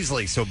company,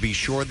 Beasley, so be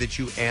sure that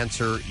you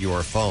answer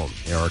your phone.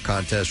 There are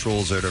contest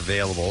rules that are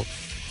available,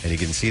 and you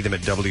can see them at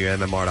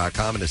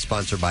WMMR.com, and it's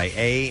sponsored by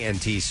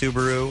A&T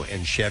Subaru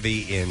and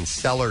Chevy in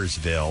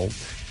Sellersville.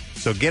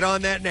 So get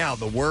on that now.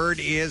 The word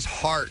is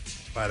heart,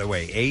 by the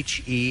way,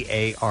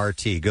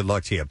 H-E-A-R-T. Good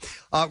luck to you.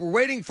 We're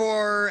waiting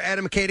for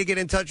Adam McKay to get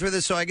in touch with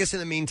us, so I guess in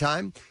the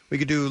meantime, we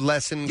could do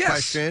lesson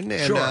question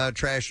and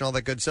trash and all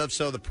that good stuff.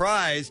 So the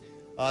prize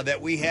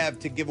that we have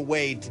to give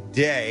away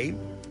today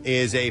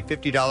is a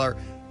 $50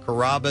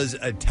 Carrabba's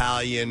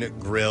Italian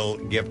Grill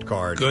gift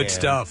card. Good and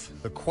stuff.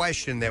 The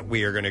question that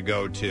we are going to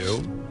go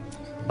to,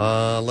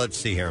 let's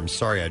see here. I'm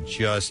sorry, I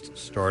just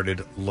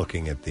started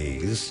looking at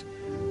these.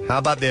 How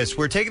about this?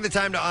 We're taking the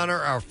time to honor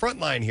our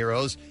frontline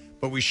heroes,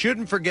 but we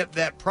shouldn't forget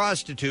that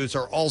prostitutes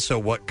are also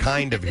what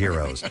kind of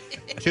heroes.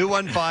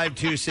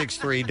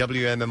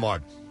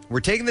 215-263-WMMR.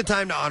 We're taking the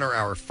time to honor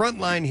our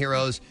frontline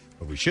heroes,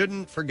 but we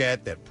shouldn't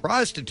forget that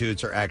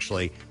prostitutes are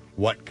actually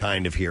what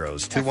kind of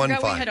heroes. 215. I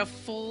forgot we had a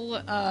full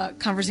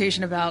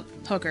conversation about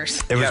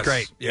hookers. It was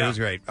great. Yeah. It was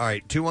great. All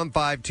right,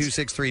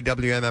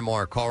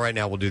 215-263-WMMR. Call right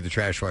now. We'll do the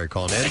trash while you're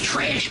calling in. The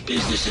trash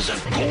business is a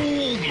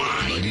gold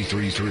mine.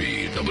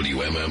 93.3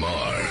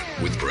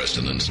 WMMR with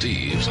Preston and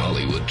Steve's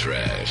Hollywood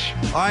Trash.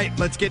 All right,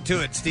 let's get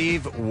to it.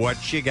 Steve,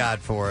 what you got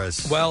for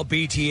us? Well,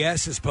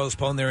 BTS has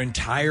postponed their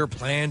entire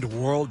planned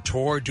world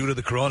tour due to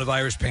the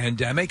coronavirus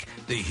pandemic.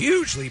 The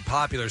hugely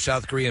popular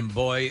South Korean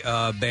boy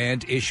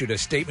band issued a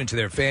statement to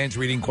their fans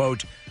reading,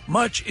 quote,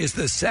 "Much is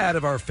the sad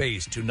of our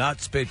face to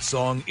not spit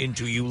song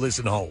into you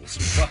listen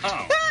holes."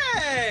 Wow.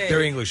 Hey!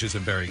 Their English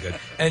isn't very good.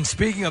 And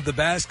speaking of the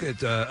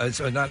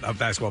not of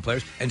basketball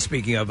players, and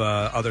speaking of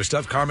other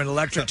stuff, Carmen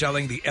Electra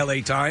telling the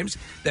LA Times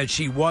that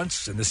she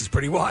once, and this is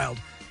pretty wild,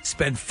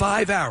 spent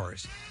 5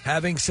 hours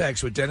having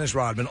sex with Dennis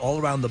Rodman all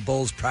around the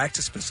Bulls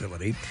practice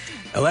facility.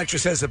 Electra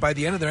says that by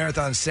the end of the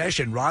marathon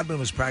session, Rodman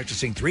was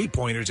practicing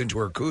three-pointers into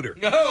her cooter.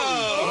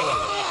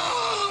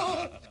 Oh.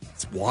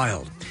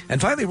 wild.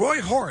 And finally,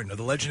 Roy Horn of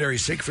the legendary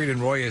Siegfried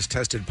and Roy has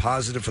tested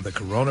positive for the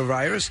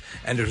coronavirus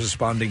and is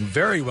responding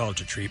very well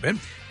to treatment.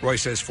 Roy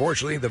says,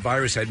 fortunately, the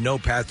virus had no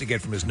path to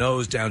get from his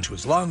nose down to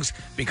his lungs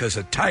because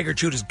a tiger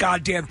chewed his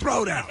goddamn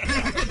throat out.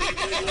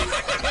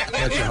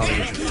 That's your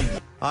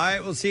Hollywood. All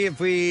right, we'll see if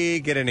we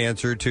get an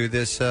answer to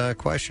this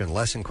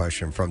lesson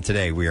question from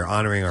today. We are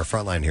honoring our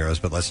frontline heroes,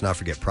 but let's not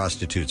forget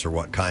prostitutes are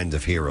what kinds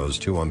of heroes.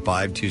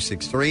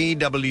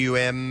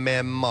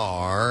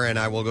 215-263-WMMR, and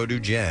I will go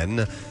to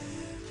Jen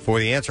for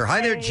the answer.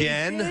 Hi there,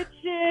 Jen.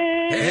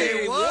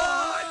 Hey,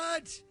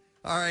 what?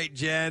 All right,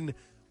 Jen,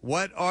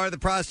 what are the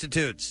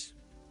prostitutes?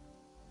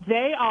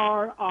 They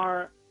are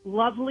our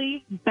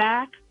lovely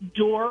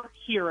backdoor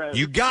heroes.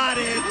 You got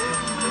it.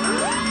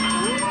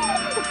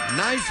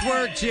 Nice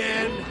work,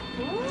 Jen.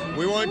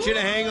 We want you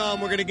to hang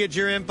on. We're going to get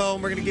your info,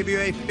 and we're going to give you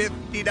a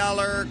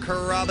 $50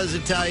 Carrabba's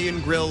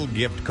Italian Grill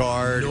gift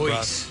card.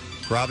 Nice.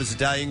 Carrabba's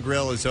Italian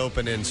Grill is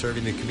open and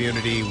serving the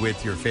community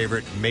with your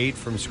favorite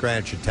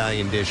made-from-scratch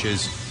Italian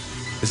dishes.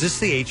 Is this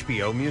the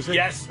HBO music?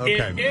 Yes, okay.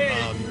 it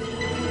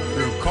is.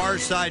 Through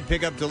Carside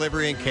Pickup,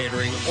 Delivery, and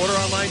Catering. Order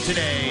online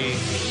today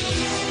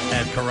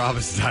at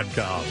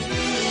Carrabba's.com.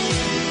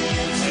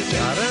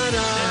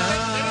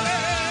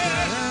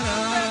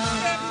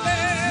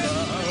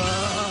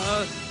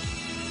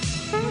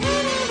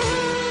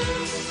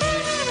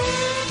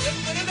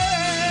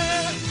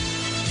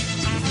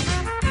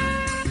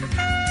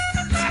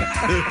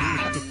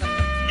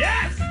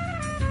 Yes!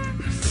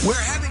 We're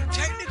having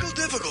technical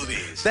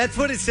difficulties. That's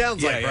what it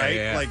sounds like, right?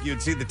 Yeah. Like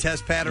you'd see the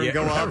test pattern Yeah,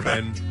 go up right.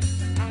 and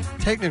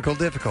technical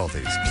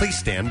difficulties. Please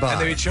stand by.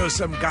 And then it shows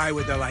some guy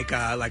with like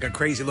a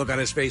crazy look on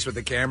his face with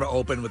the camera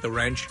open with the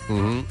wrench.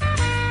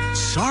 Mm-hmm.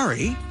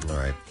 Sorry. All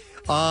right.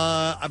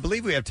 I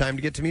believe we have time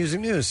to get to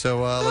music news,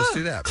 so let's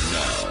do that.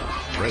 Now,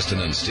 Preston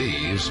and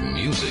Steve's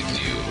Music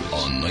News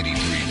on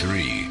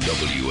 93.3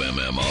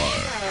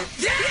 WMMR.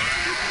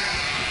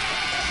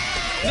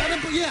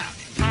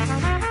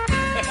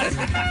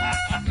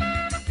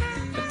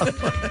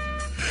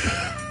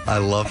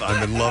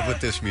 I'm in love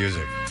with this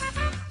music.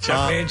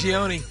 Chuck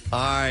Mangione. All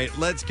right,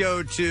 let's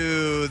go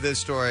to this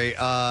story.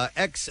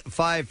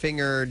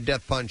 Ex-Five-Finger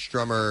Death Punch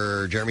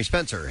drummer Jeremy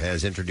Spencer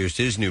has introduced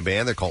his new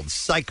band. They're called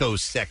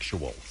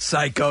Psychosexual.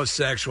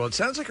 Psychosexual. It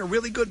sounds like a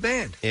really good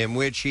band. In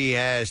which he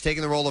has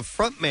taken the role of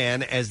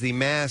frontman as the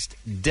masked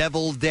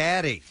Devil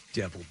Daddy.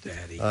 Devil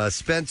Daddy.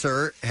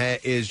 Spencer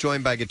is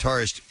joined by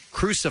guitarist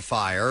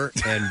Crucifier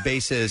and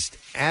bassist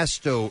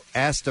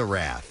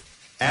Astaroth.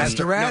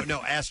 Astaroth?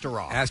 No,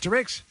 Astaroth.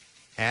 Asterix?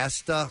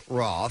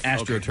 Astaroth.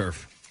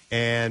 AstroTurf.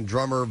 And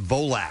drummer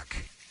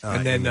Volak.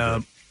 And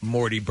then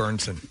Morty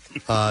Burnson.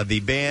 The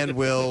band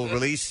will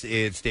release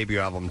its debut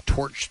album,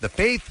 Torch the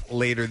Faith,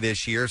 later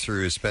this year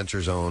through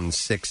Spencer's own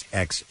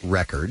 6X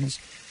Records.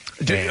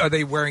 Are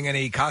they wearing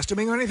any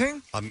costuming or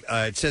anything?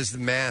 It says the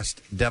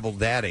masked Devil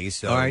Daddy.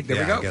 So, all right,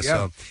 there we go. I guess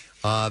so.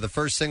 The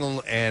first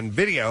single and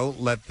video,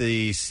 Let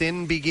the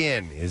Sin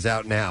Begin, is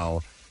out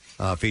now,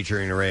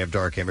 featuring an array of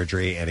dark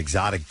imagery and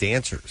exotic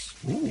dancers.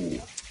 Ooh.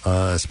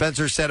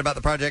 Spencer said about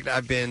the project,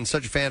 I've been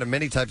such a fan of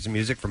many types of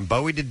music, from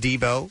Bowie to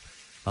Devo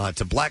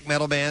to black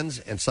metal bands,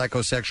 and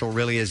Psychosexual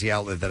really is the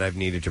outlet that I've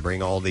needed to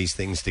bring all these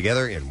things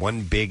together in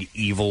one big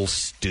evil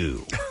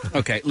stew.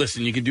 Okay,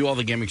 listen, you can do all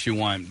the gimmicks you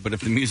want, but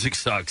if the music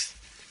sucks,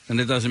 then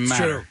it doesn't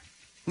matter. True.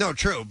 No,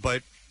 true,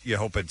 but you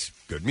hope it's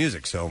good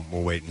music, so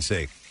we'll wait and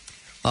see.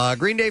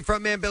 Green Day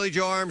frontman Billy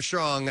Joe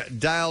Armstrong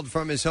dialed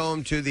from his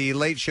home to the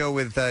Late Show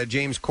with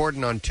James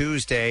Corden on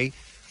Tuesday,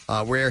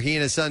 where he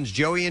and his sons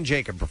Joey and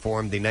Jacob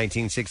performed the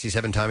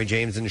 1967 Tommy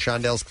James and the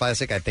Shondells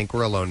classic, I Think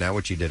We're Alone Now,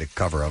 which he did a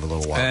cover of a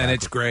little while back. And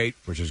it's great.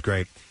 Which is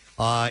great.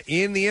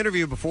 In the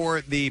interview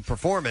before the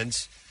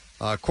performance,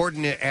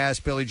 Corden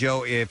asked Billy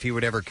Joe if he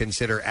would ever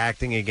consider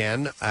acting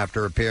again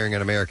after appearing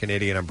in American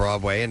Idiot on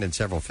Broadway and in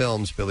several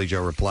films. Billy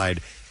Joe replied,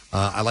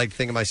 I like to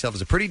think of myself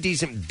as a pretty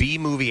decent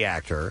B-movie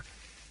actor,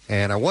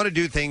 and I want to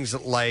do things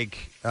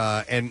like,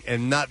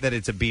 and not that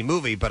it's a B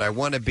movie, but I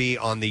want to be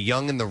on The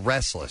Young and the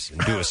Restless and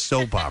do a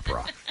soap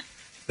opera.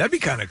 That'd be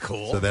kind of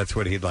cool. So that's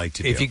what he'd like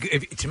to do.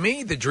 If to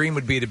me, the dream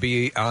would be to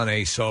be on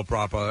a soap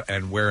opera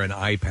and wear an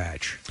eye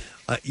patch.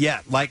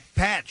 Yeah, like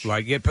Patch.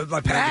 Like Patch.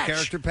 The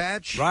character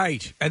Patch?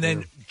 Right. And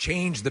then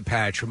change the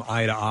patch from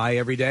eye to eye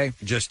every day.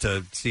 Just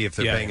to see if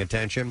they're paying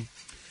attention.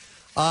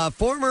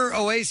 Former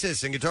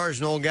Oasis and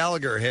guitarist Noel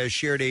Gallagher has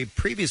shared a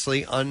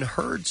previously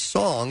unheard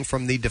song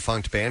from the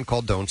defunct band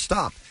called Don't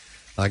Stop.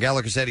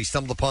 Gallagher said he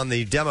stumbled upon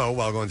the demo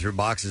while going through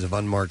boxes of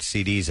unmarked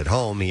CDs at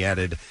home. He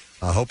added,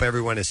 I hope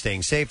everyone is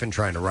staying safe and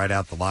trying to ride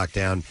out the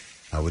lockdown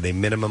with a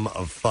minimum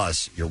of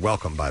fuss. You're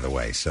welcome, by the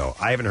way. So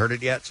I haven't heard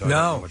it yet, so I don't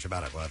know much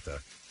about it. We'll have to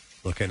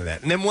look into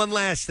that. And then one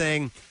last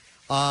thing.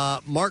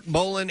 Mark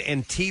Bolan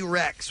and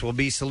T-Rex will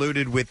be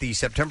saluted with the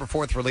September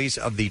 4th release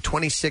of the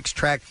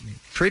 26-track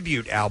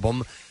tribute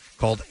album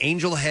called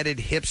Angel-Headed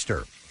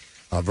Hipster.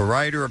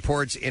 Variety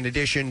reports, in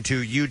addition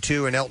to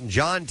U2 and Elton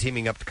John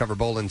teaming up to cover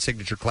Bolan's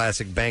signature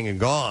classic Bang and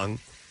Gong,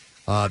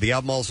 the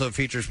album also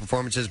features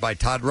performances by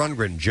Todd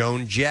Rundgren,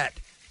 Joan Jett,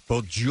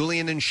 both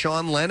Julian and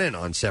Sean Lennon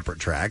on separate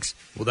tracks.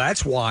 Well,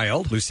 that's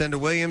wild. Lucinda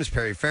Williams,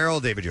 Perry Farrell,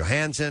 David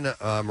Johansen,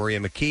 Maria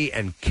McKee,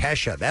 and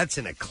Kesha. That's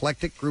an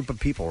eclectic group of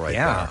people right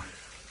there.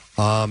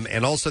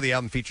 And also the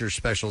album features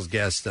specials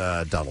guests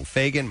Donald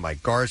Fagen,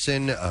 Mike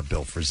Garson,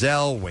 Bill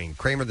Frisell, Wayne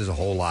Kramer. There's a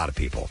whole lot of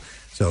people.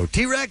 So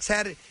T-Rex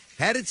had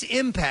its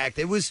impact.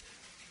 It was,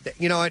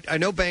 I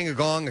know Bang a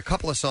Gong, a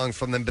couple of songs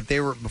from them, but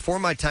they were before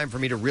my time for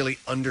me to really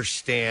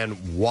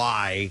understand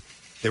why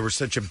they were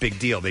such a big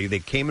deal. They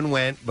came and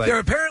went, but they're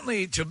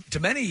apparently to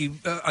many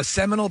a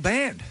seminal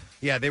band.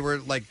 Yeah, they were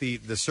like the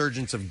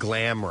surgeons of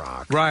glam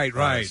rock. Right.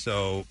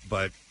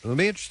 But it'll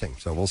be interesting.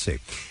 So we'll see.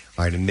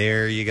 All right, and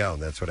there you go.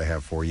 That's what I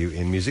have for you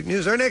in music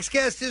news. Our next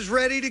guest is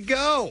ready to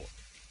go.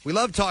 We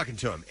love talking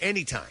to him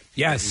anytime.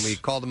 Yes. And we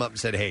called him up and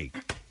said, hey,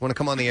 want to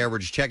come on the air? We're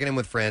just checking in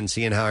with friends,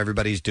 seeing how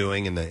everybody's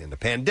doing in the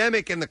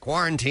pandemic and the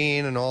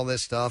quarantine and all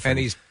this stuff. And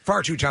he's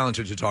far too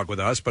talented to talk with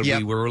us, but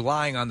we were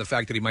relying on the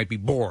fact that he might be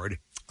bored.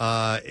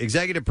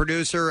 Executive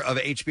producer of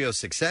HBO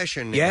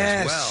Succession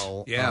Yes. as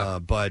well. Yeah.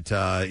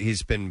 But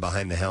he's been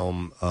behind the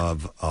helm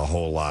of a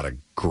whole lot of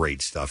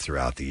great stuff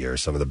throughout the year.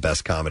 Some of the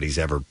best comedies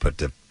ever put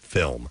to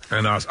film.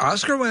 An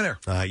Oscar winner.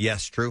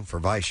 Yes, true, for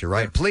Vice. You're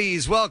right. Yeah.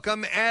 Please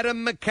welcome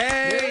Adam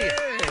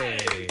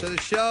McKay to the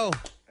show.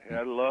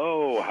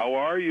 Hello, how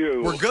are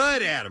you? We're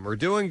good, Adam. We're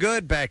doing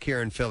good back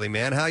here in Philly,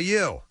 man. How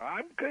you?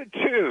 I'm good,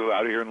 too,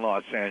 out here in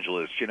Los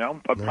Angeles,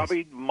 but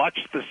probably much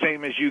the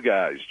same as you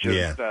guys.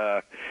 Just,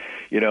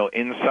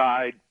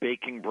 inside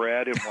baking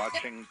bread and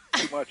watching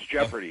too much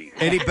Jeopardy.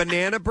 Any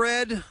banana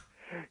bread?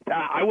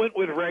 I went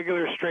with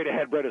regular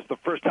straight-ahead bread. It's the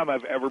first time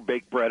I've ever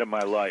baked bread in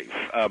my life.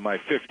 My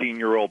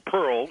 15-year-old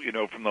Pearl,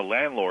 from the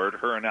landlord,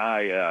 her and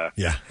I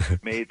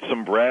made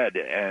some bread,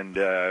 and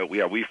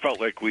we felt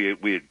like we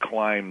had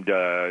climbed,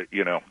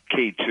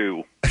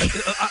 K2.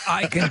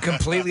 I can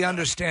completely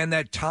understand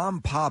that. Tom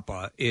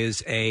Papa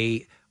is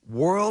a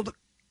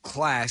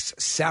world-class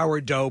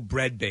sourdough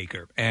bread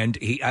baker, and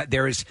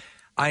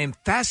I am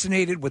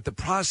fascinated with the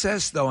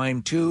process, though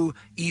I'm too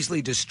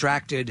easily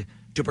distracted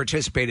to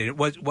participate in it.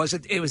 Was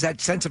it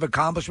that sense of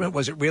accomplishment?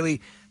 Was it really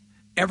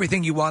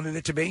everything you wanted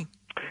it to be?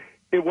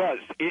 It was,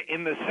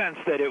 in the sense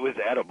that it was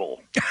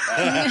edible.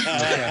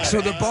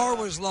 So the bar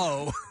was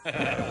low.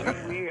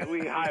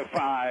 We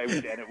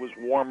high-fived, and it was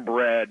warm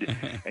bread,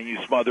 and you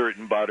smother it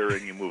in butter,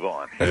 and you move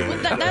on. Well,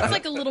 that's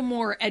like a little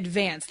more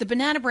advanced. The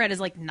banana bread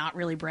is like not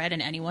really bread,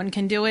 and anyone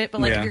can do it.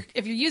 But like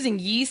if you're using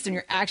yeast and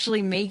you're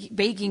actually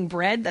baking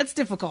bread, that's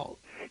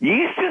difficult.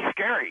 Yeast is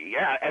scary,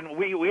 yeah. And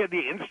we had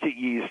the instant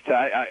yeast.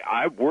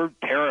 We're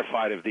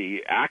terrified of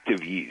the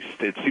active yeast.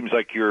 It seems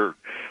like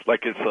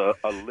it's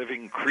a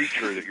living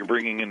creature that you're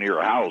bringing into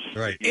your house.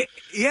 Right.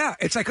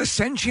 It's like a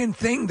sentient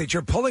thing that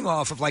you're pulling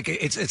off of. Like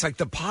it's like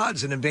the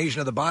Pods, an Invasion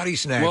of the Body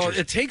Snatchers. Well,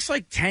 it takes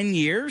like 10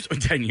 days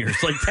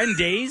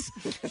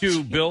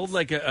to build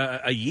like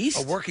a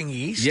yeast. A working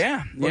yeast?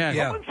 Yeah.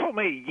 Someone told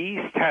me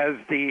yeast has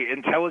the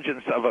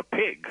intelligence of a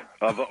pig,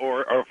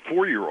 or a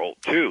 4-year-old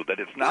too. That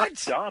it's not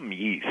dumb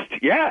yeast.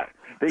 Yeah.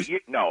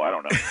 No, I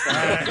don't know.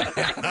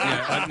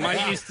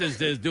 My yeast is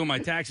doing my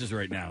taxes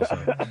right now.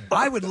 So.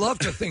 I would love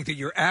to think that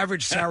your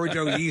average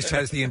sourdough yeast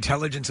has the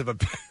intelligence of a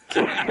pig.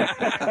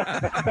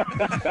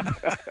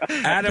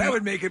 Adam, that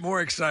would make it more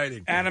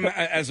exciting. Adam,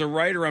 as a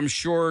writer, I'm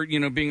sure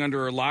being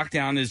under a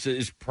lockdown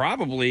is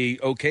probably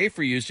okay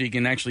for you, so you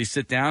can actually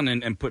sit down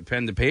and put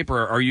pen to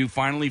paper. Are you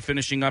finally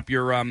finishing up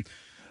your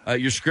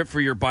script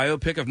for your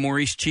biopic of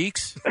Maurice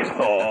Cheeks?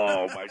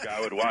 Oh, my God,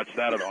 I would watch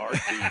that in a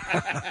heartbeat.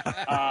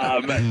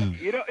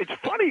 It's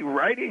funny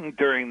writing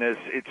during this.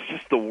 It's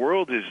just the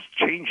world is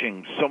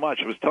changing so much.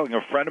 I was telling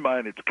a friend of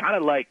mine, it's kind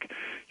of like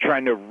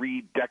trying to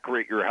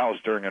redecorate your house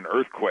during an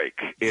earthquake.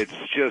 It's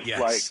just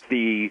like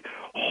the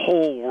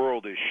whole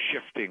world is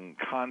shifting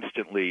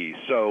constantly.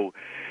 So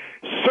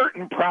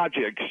certain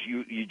projects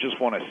you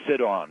just want to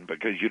sit on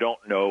because you don't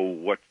know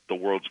what the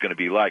world's going to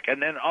be like.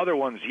 And then other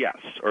ones,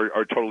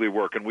 are totally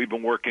working. We've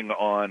been working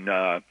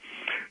on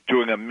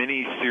doing a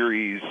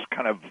mini-series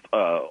kind of,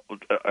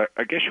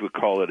 I guess you would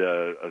call it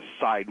a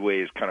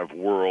sideways kind of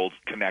world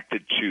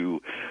connected to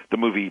the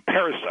movie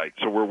Parasite.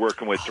 So we're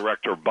working with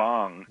director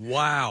Bong.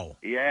 Wow.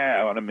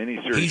 Yeah, on a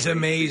mini-series. He's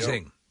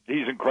amazing.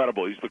 He's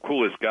incredible. He's the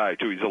coolest guy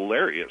too. He's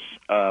hilarious.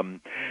 So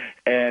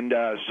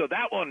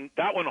that one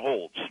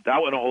holds.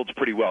 That one holds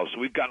pretty well. So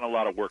we've gotten a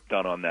lot of work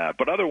done on that.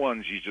 But other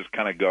ones, you just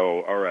kind of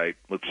go, all right,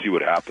 let's see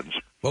what happens.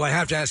 Well, I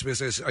have to ask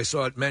because I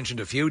saw it mentioned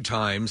a few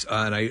times,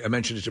 and I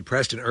mentioned it to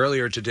Preston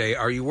earlier today.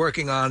 Are you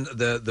working on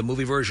the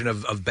movie version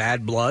of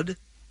Bad Blood?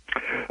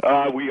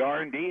 We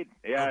are indeed.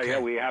 Yeah.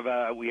 We have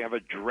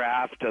a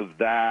draft of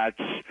that,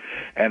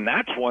 and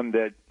that's one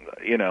that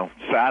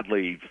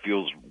sadly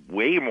feels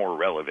way more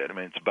relevant. I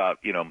mean, it's about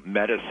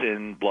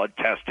medicine, blood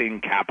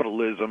testing,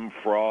 capitalism,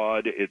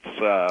 fraud.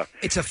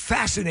 It's a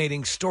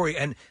fascinating story,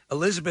 and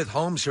Elizabeth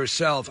Holmes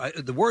herself.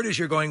 The word is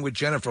you're going with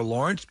Jennifer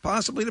Lawrence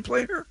possibly to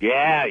play her.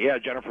 Yeah.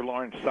 Jennifer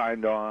Lawrence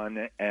signed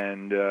on,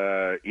 and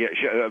she's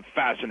a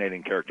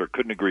fascinating character.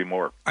 Couldn't agree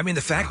more. I mean,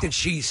 the fact that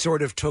she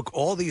sort of took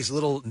all these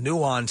little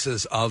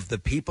nuances of the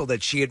people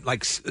that she had,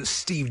 like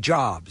Steve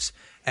Jobs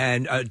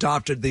and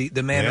adopted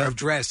the manner of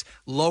dress,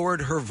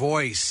 lowered her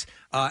voice.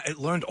 It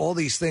learned all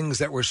these things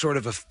that were sort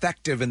of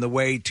effective in the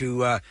way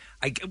to.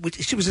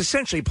 She was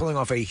essentially pulling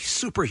off a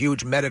super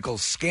huge medical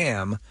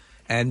scam,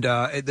 and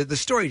the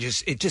story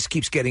just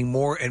keeps getting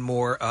more and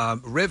more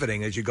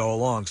riveting as you go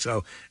along.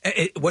 So,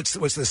 what's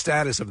the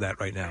status of that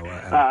right now?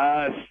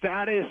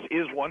 Status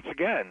is once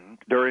again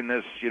during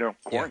this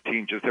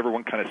quarantine, just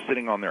everyone kind of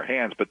sitting on their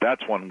hands. But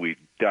that's one we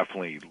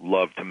definitely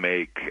love to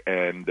make,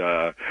 and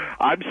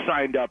I'm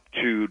signed up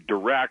to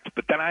direct.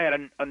 But then I had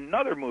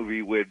another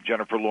movie with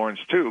Jennifer Lawrence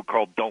too,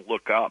 called Don't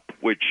Look Up,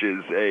 which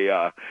is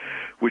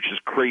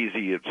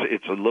crazy.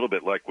 It's a little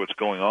bit like what's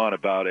going on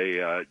about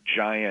a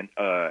giant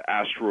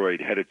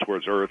asteroid headed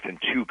towards Earth, and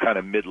two kind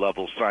of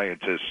mid-level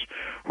scientists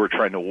who are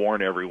trying to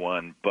warn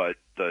everyone, but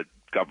the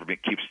government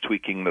keeps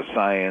tweaking the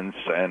science,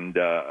 and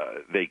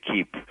they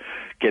keep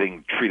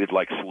getting treated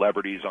like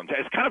celebrities on.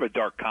 It's kind of a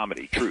dark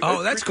comedy. True.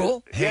 Oh, that's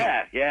cool.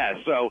 Yeah.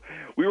 So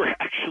we were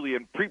actually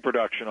in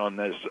pre-production on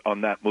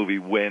that movie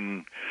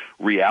when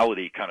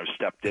reality kind of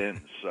stepped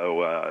in.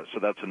 So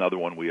that's another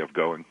one we have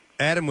going.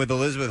 Adam, with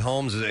Elizabeth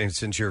Holmes, and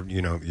since you're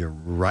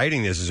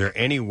writing this, is there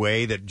any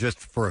way that just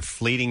for a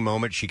fleeting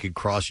moment she could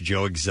cross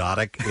Joe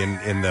Exotic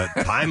in the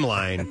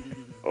timeline?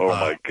 Oh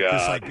my God!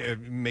 Just like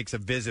makes a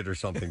visit or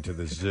something to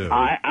the zoo.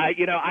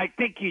 I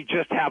think you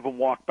just have him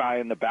walk by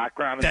in the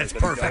background. That's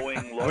perfect.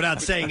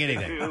 Without saying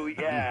anything.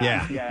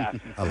 Yeah.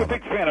 I'm a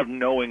big fan of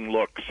knowing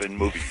looks in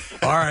movies.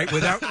 All right,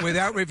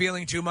 without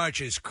revealing too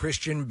much, is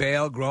Christian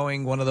Bale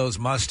growing one of those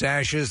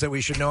mustaches that we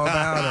should know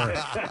about?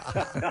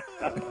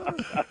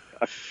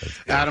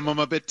 Adam, I'm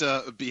a bit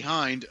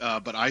behind,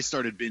 but I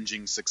started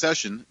binging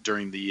Succession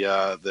during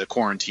the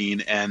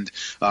quarantine, and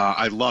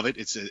I love it.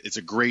 It's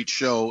a great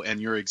show, and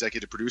you're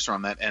executive producer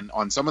on that. And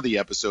on some of the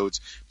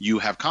episodes, you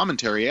have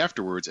commentary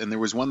afterwards. And there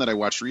was one that I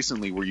watched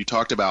recently where you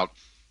talked about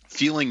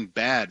feeling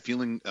bad,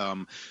 feeling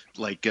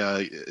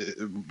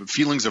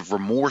feelings of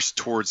remorse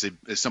towards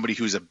somebody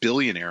who's a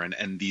billionaire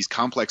and these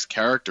complex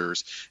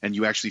characters, and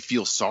you actually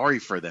feel sorry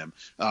for them.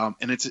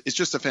 And it's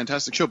just a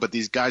fantastic show. But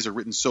these guys are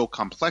written so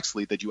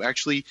complexly that you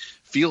actually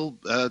feel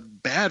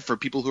bad for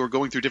people who are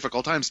going through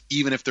difficult times,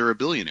 even if they're a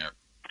billionaire.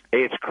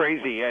 It's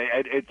crazy.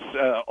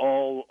 It's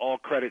all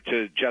credit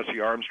to Jesse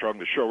Armstrong,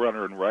 the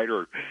showrunner and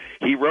writer.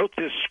 He wrote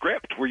this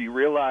script where you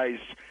realize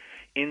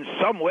in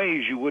some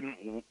ways you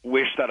wouldn't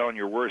wish that on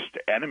your worst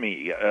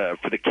enemy,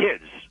 for the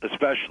kids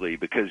especially,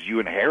 because you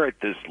inherit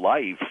this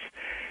life.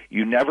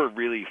 You never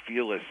really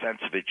feel a sense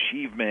of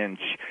achievement.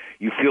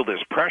 You feel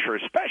this pressure,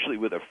 especially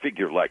with a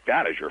figure like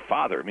that as your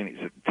father. I mean, he's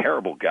a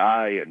terrible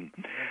guy. And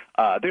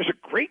there's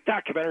a great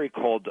documentary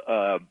called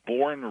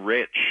Born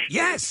Rich.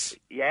 Yes.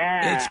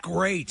 Yeah. It's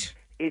great.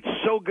 It's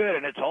so good,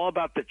 and it's all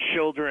about the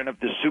children of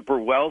the super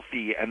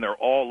wealthy, and they're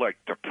all like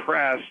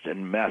depressed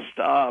and messed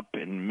up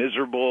and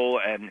miserable.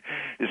 And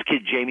this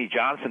kid Jamie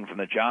Johnson from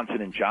the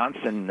Johnson &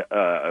 Johnson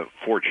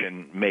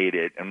fortune made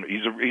it, and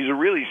he's a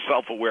really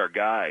self-aware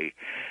guy.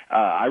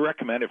 I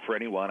recommend it for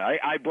anyone.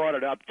 I brought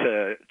it up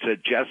to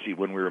Jesse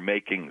when we were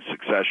making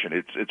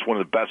Succession. It's one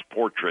of the best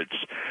portraits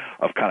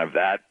of kind of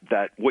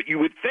that what you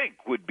would think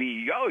would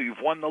be,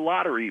 you've won the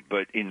lottery,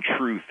 but in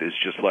truth is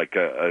just like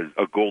a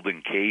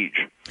golden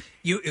cage.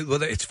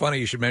 Well, it's funny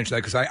you should mention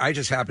that, because I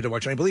just happened to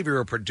watch, and I believe you were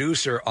a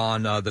producer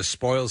on The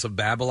Spoils of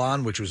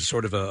Babylon, which was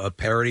sort of a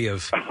parody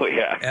of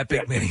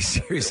epic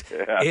miniseries.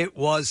 Yeah. It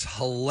was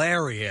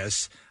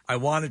hilarious. I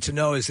wanted to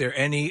know, is there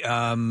any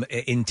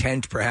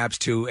intent perhaps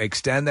to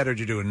extend that or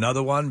to do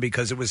another one?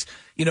 Because it was,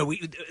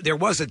 there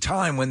was a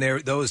time when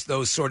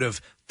those sort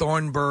of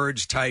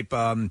Thornbirds type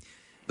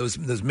those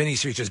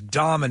miniseries just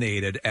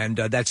dominated, and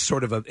it's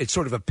sort of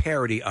a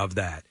parody of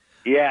that.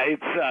 Yeah,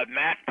 it's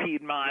Matt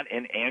Piedmont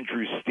and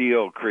Andrew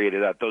Steele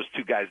created that. Those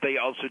two guys. They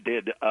also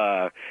did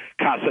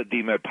Casa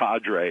de Mi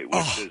Padre,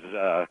 which is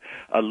a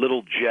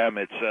little gem.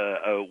 It's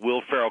a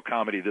Will Ferrell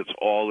comedy that's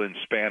all in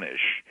Spanish.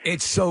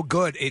 It's so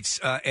good. It's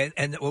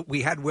and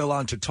we had Will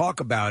on to talk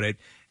about it,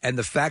 and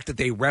the fact that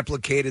they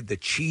replicated the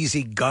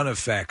cheesy gun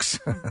effects.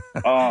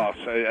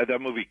 So that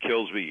movie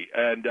kills me.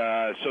 And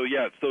so,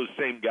 yeah, it's those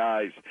same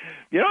guys.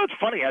 It's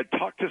funny. I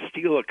talked to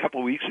Steele a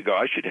couple of weeks ago.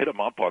 I should hit him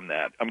up on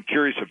that. I'm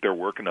curious if they're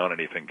working on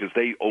anything, because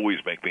they always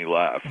make me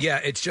laugh. Yeah,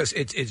 it's just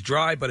it's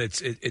dry, but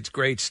it's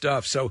great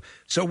stuff. So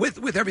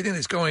with everything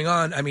that's going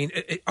on, I mean,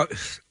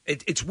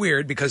 it's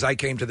weird, because I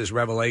came to this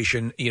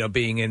revelation,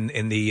 being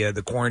in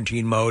the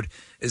quarantine mode,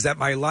 is that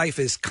my life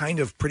is kind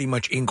of pretty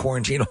much in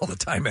quarantine all the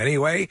time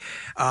anyway.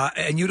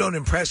 And you don't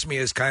impress me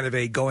as kind of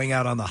a going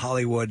out on the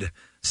Hollywood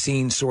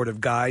scene sort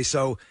of guy.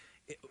 So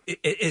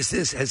has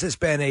this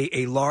been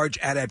a large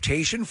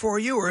adaptation for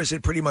you, or is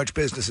it pretty much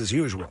business as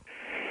usual?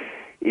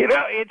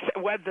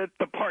 It's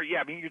the part. Yeah,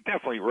 I mean, you're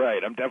definitely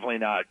right. I'm definitely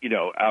not,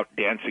 out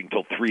dancing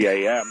till 3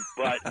 a.m.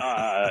 But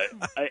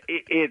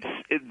it's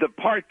the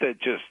part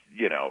that just,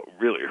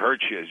 really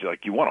hurts you is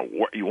like you want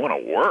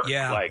to work.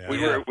 Yeah.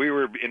 We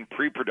were in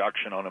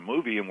pre-production on a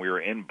movie, and we were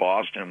in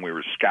Boston. We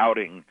were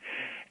scouting.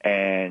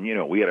 And,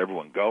 we had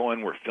everyone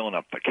going. We're filling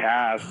up the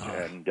cast.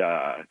 And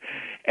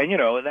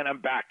then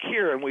I'm back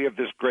here, and we have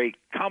this great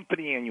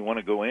company, and you want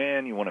to go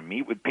in, you want to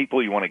meet with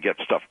people, you want to get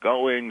stuff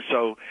going.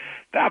 So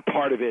that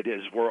part of it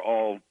is we're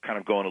all kind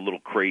of going a little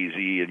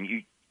crazy, and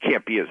you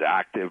can't be as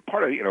active.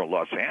 Part of,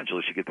 Los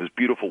Angeles, you get this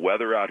beautiful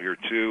weather out here,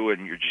 too,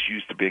 and you're just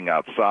used to being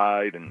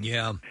outside. And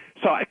yeah.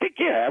 So I think,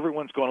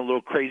 everyone's going a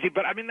little crazy,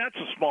 but I mean, that's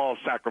a small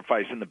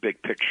sacrifice in the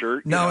big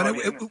picture.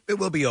 It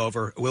will be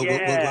over. We'll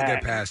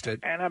get past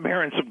it. And I'm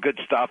hearing some good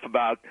stuff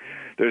about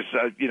there's,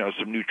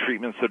 some new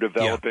treatments that are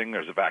developing. Yeah.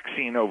 There's a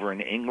vaccine over in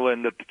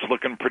England that's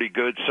looking pretty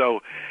good.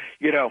 So,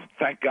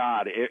 thank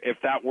God if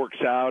that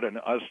works out and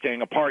us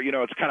staying apart,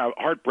 it's kind of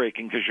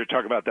heartbreaking because you're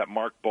talking about that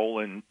Mark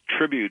Bolan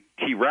tribute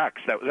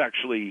T-Rex that was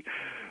actually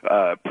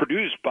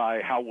produced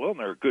by Hal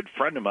Wilner, a good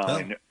friend of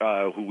mine,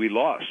 who we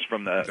lost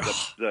from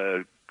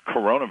the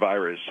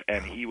coronavirus,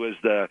 and he was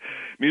the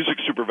music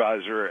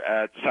supervisor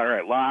at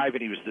Saturday Night Live,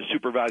 and he was the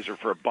supervisor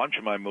for a bunch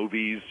of my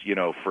movies,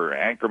 for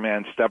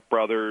Anchorman, Step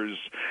Brothers.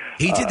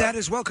 He did that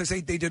as well, because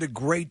they did a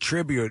great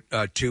tribute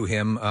to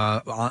him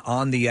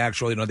on the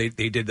actual, they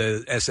did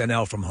the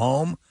SNL from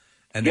home,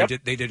 and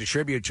they did a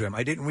tribute to him.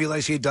 I didn't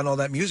realize he had done all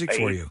that music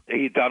for you.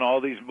 He'd done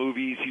all these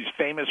movies. He's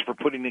famous for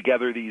putting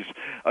together these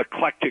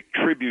eclectic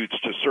tributes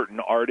to certain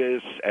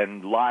artists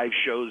and live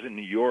shows in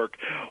New York.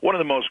 One of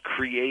the most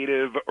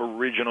creative,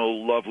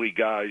 original, lovely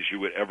guys you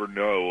would ever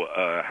know,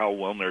 Hal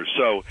Wilner.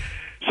 So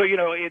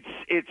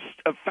it's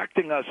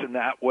affecting us in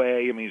that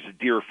way. I mean, he's a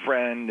dear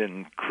friend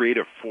and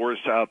creative force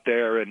out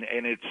there, and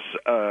it's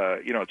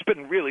it's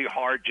been really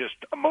hard just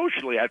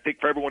emotionally, I think,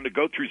 for everyone to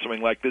go through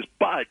something like this.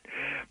 But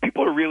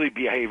people are really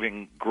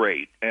behaving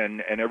great,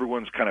 and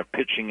everyone's kind of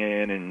pitching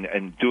in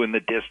and doing the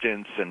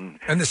distance and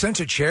the sense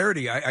of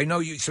charity. I know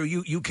you. So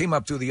you came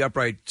up through the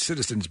Upright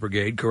Citizens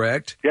Brigade,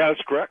 correct? Yeah,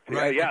 that's correct.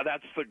 Right. Yeah,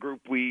 that's the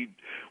group we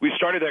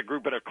started that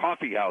group at a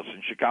coffee house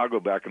in Chicago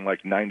back in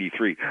like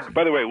 '93.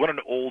 By the way, what an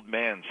old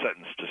man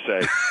sentence to say.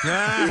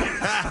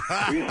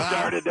 We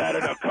started that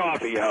in a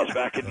coffee house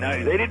back in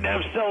 '90. They didn't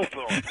have cell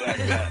phones back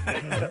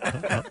then.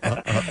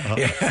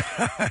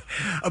 Yeah.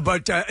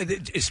 But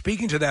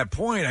speaking to that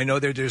point, I know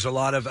there's a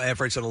lot of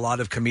efforts that a lot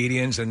of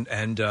comedians and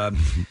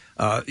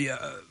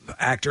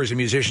actors and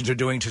musicians are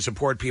doing to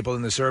support people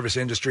in the service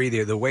industry,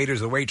 the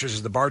waiters, the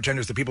waitresses, the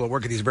bartenders, the people that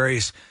work at these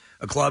various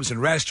clubs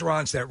and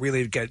restaurants that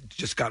really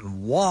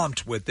gotten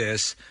whomped with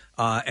this.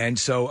 And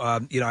so, I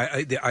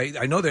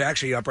know that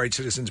actually Upright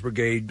Citizens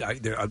Brigade,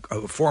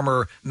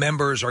 former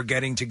members are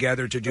getting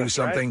together to do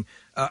something.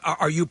 Right.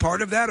 Are you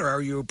part of that, or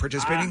are you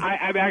participating?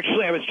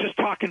 I was just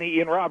talking to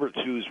Ian Roberts,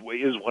 who is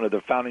one of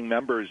the founding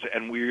members,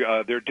 and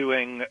they're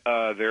doing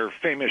their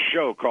famous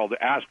show called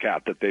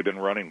ASCAP that they've been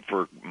running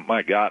for,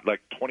 my God,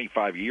 like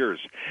 25 years.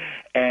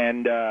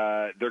 And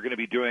they're going to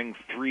be doing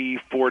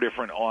 3-4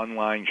 different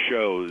online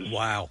shows.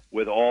 Wow.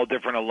 With all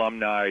different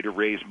alumni to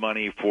raise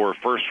money for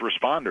first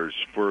responders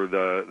for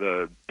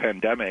the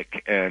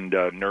pandemic, and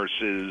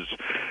nurses,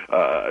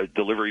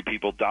 delivery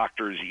people,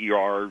 doctors,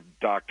 ER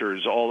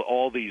doctors,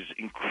 all these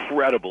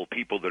incredible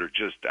people that are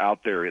just out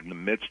there in the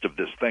midst of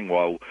this thing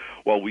while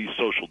we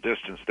social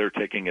distance. They're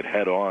taking it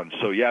head on.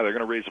 So yeah, they're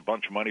going to raise a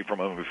bunch of money from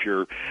them. If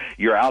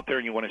you're out there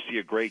and you want to see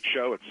a great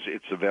show,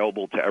 it's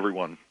available to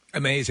everyone.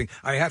 Amazing.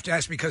 I have to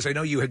ask because I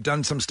know you had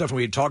done some stuff and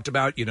we had talked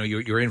about,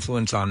 your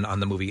influence on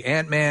the movie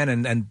Ant-Man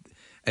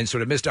and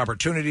sort of missed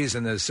opportunities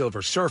in the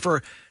Silver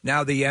Surfer.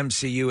 Now the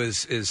MCU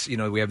is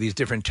we have these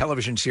different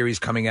television series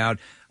coming out.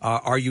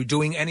 Are you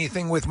doing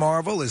anything with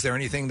Marvel? Is there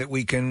anything that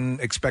we can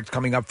expect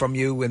coming up from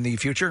you in the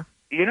future?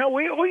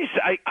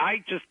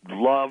 I just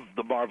love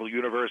the Marvel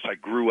Universe. I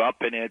grew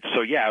up in it.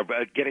 So, yeah,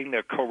 getting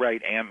to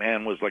co-write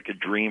Ant-Man was like a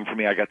dream for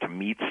me. I got to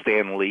meet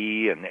Stan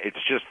Lee, and it's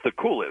just the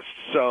coolest.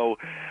 So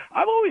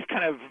I'm always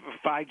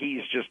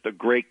Feige's just a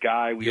great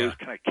guy. We always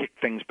kind of kick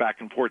things back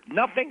and forth.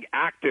 Nothing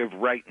active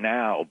right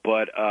now,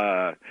 but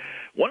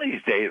one of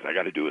these days I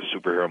got to do a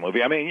superhero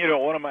movie. I mean,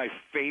 one of my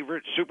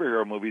favorite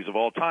superhero movies of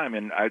all time,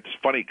 and it's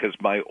funny because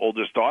my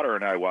oldest daughter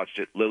and I watched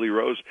it, Lily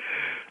Rose,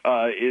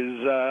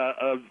 is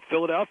a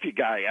Philadelphia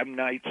guy. M.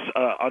 Night's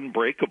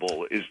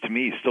Unbreakable is, to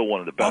me, still one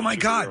of the best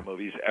superhero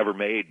movies ever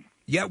made.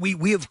 Yeah,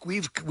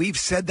 we've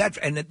said that,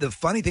 and the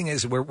funny thing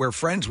is we're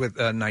friends with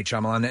Night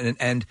Shyamalan,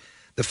 and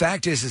the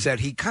fact is that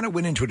he kind of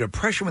went into a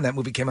depression when that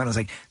movie came out. I was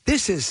like,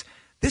 this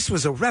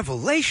was a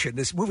revelation.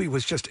 This movie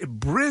was just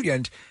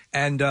brilliant,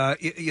 and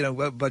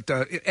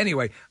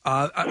anyway,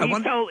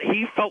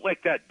 he felt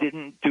like that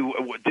didn't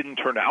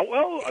turn out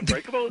well.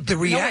 Unbreakable.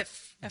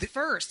 At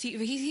first,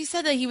 he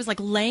said that he was like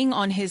laying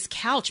on his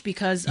couch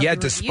because of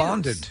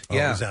despondent. It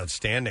was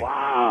outstanding.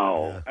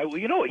 Wow. Yeah.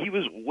 He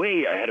was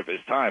way ahead of his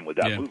time with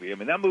that movie. I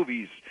mean, that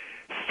movie's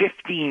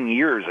 15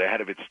 years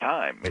ahead of its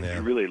time, if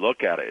you really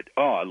look at it.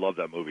 Oh, I love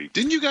that movie.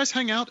 Didn't you guys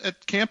hang out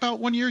at Camp Out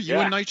one year? You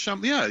and Night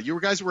Shyamalan? Yeah, you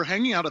guys were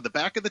hanging out at the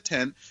back of the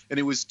tent, and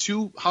it was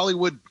two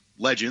Hollywood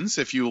legends,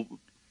 if you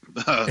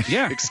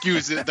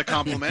excuse the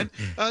compliment,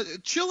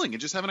 chilling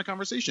and just having a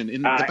conversation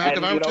in the back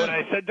of our what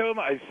I said to him?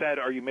 I said,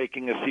 "Are you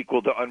making a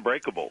sequel to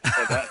Unbreakable?"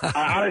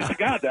 Honest to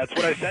God, that's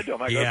what I said to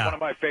him. I go, "It's one of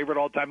my favorite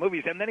all-time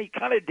movies," and then he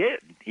kind of did.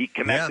 He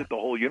connected the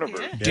whole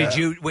universe. Did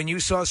you, when you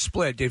saw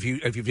Split? Have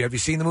you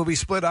seen the movie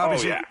Split?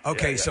 Obviously. Oh, yeah.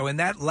 Okay, so in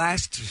that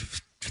last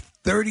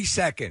 30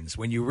 seconds,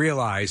 when you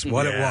realize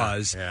what it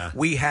was,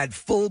 we had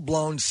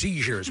full-blown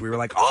seizures. We were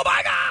like, "Oh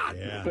my God!"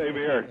 Same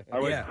here. I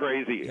went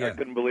crazy. I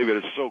couldn't believe it.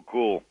 It's so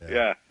cool.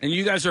 Yeah. And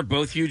you guys are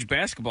both huge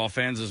basketball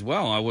fans as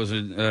well. I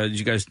wasn't.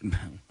 You guys,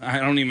 I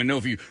don't even know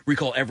if you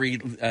recall every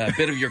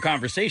bit of your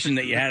conversation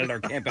that you had at our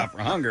Camp Out for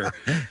Hunger.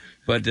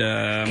 But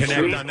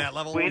connect on that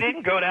level. We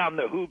didn't go down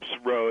the hoops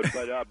road,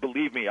 but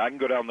believe me, I can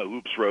go down the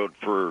hoops road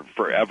for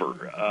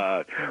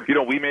forever.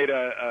 We made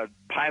a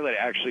pilot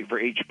actually for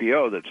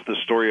HBO that's the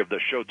story of the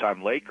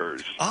Showtime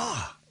Lakers.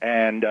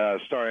 And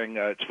starring,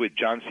 it's with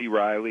John C.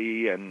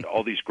 Reilly and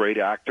all these great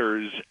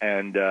actors,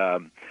 and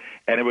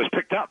it was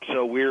picked up.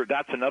 So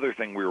that's another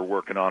thing we were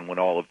working on when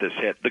all of this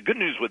hit. The good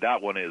news with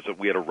that one is that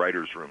we had a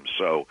writer's room.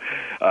 So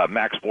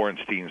Max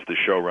Borenstein's the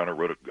showrunner,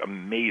 wrote an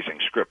amazing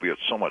script. We had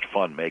so much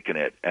fun making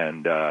it,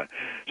 and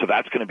so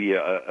that's going to be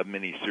a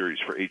mini series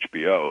for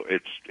HBO.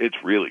 It's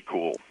really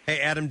cool. Hey,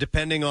 Adam,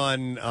 depending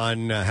on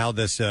how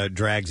this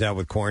drags out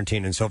with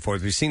quarantine and so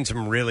forth, we've seen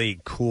some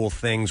really cool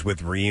things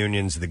with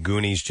reunions. The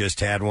Goonies just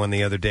had one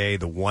the other day.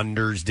 The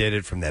Wonders did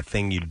it from That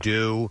Thing You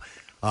Do.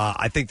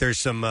 I think there's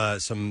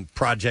some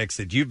projects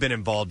that you've been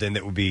involved in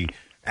that would be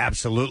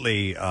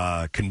absolutely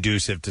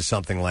conducive to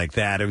something like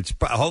that.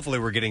 Hopefully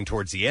we're getting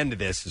towards the end of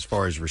this as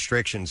far as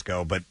restrictions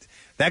go, but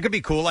that could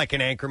be cool, like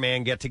an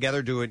Anchorman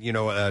get-together, do it,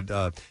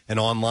 an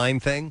online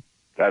thing.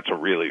 That's a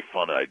really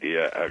fun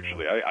idea,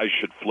 actually. I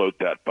should float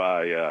that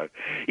by,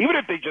 even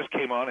if they just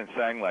came on and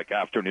sang like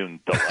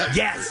Afternoon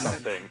Delight or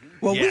something.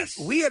 Well,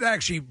 we had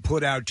actually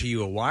put out to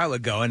you a while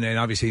ago, and then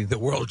obviously the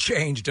world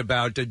changed,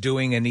 about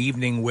doing an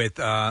evening with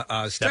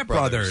Step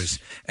Brothers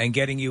and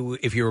getting you,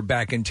 if you were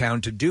back in town,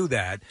 to do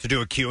that. To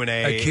do a Q&A.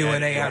 A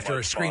Q&A after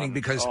a screening.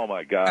 Because, oh,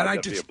 my God,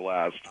 that'd be a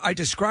blast. I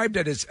described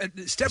it as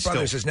Step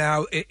Brothers has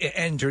now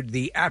entered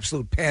the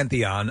absolute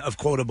pantheon of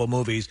quotable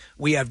movies.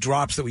 We have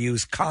drops that we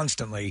use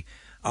constantly.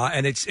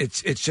 And it's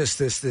just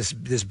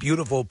this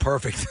beautiful,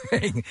 perfect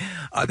thing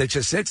that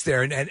just sits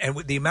there, and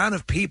with the amount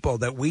of people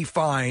that we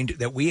find,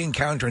 that we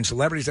encounter, and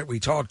celebrities that we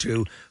talk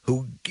to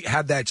who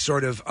have that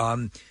sort of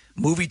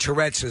movie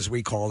Tourette's, as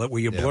we call it,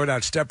 where you blurt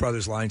out Step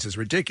Brothers lines, is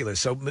ridiculous.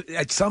 So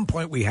at some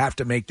point we have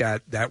to make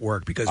that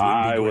work, because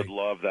I would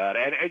love that.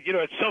 And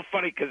it's so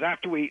funny because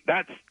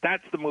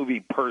that's the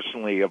movie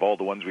personally of all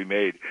the ones we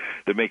made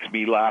that makes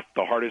me laugh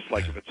the hardest,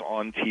 like if it's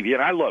on TV.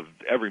 And I love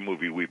every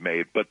movie we've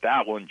made, but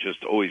that one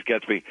just always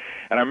gets me.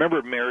 And I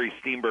remember Mary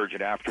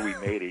Steenburgen, after we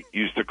made it,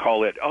 used to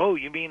call it, "Oh,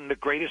 you mean the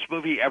greatest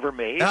movie ever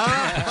made?"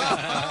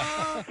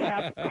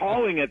 Kept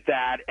calling it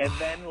that, and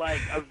then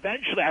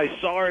eventually I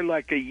saw her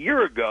a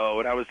year ago,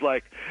 and I was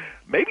like,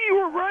 maybe you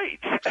were right.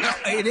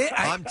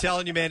 I'm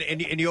telling you, man,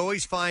 and you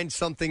always find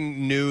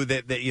something new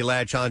that you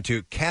latch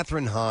onto.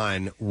 Kathryn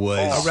Hahn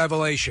was a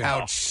revelation,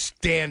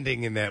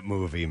 outstanding in that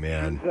movie,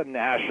 man. She's a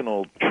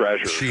national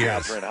treasure,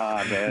 Kathryn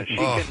Hahn, man. She's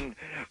been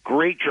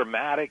great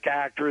dramatic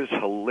actress,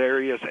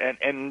 hilarious,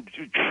 and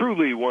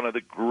truly one of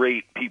the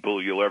great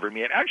people you'll ever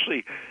meet.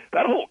 Actually,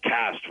 that whole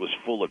cast was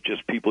full of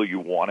just people you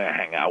want to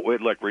hang out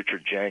with, like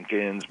Richard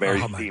Jenkins, Mary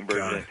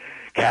Steenburgen,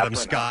 Adam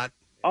Scott.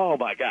 Oh,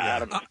 my God.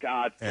 Adam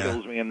Scott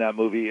kills me in that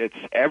movie.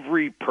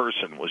 Every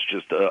person was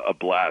just a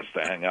blast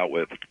to hang out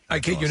with.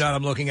 I kid you not.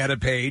 I'm looking at a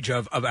page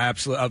of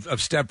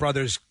Step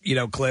Brothers,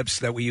 clips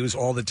that we use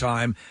all the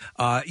time.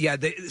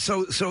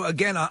 So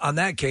again, on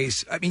that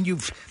case, I mean,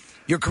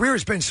 your career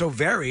has been so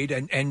varied,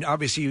 and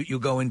obviously you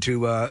go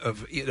into,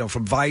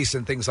 from Vice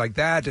and things like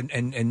that,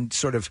 and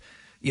sort of,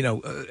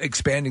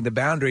 expanding the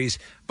boundaries.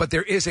 But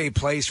there is a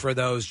place for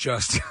those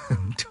just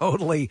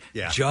totally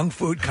junk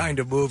food kind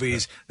of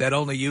movies that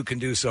only you can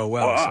do so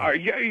well.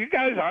 You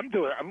guys,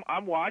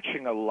 I'm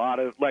watching a lot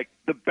of,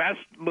 the best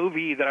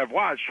movie that I've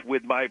watched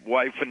with my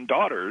wife and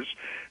daughters,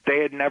 they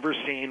had never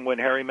seen When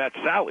Harry Met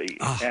Sally.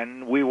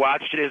 And we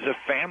watched it as a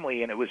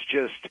family, and it was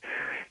just,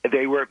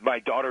 my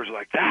daughters were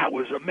like, that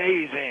was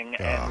amazing.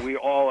 And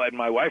and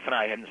my wife and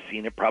I hadn't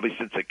seen it probably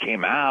since it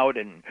came out,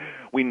 and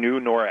we knew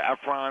Nora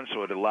Ephron,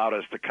 so it allowed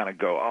us to kind of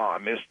go, I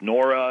missed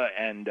Nora,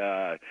 and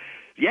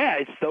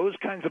it's those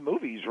kinds of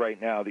movies right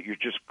now that you're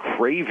just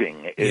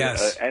craving.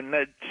 Yes. And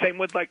the same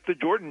with the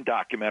Jordan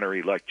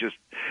documentary, just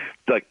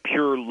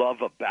pure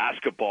love of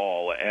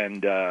basketball,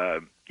 and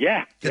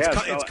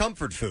it's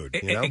comfort food.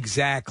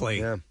 Exactly.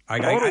 Yeah.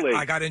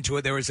 I got into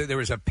it. There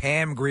was a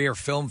Pam Grier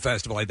Film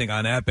Festival, I think,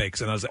 on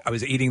Epix, and I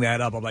was eating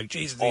that up. I'm like,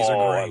 Jesus, these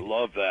are great. I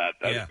love that.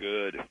 That's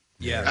good.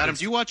 Yeah. Adam,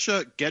 do you watch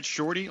Get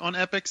Shorty on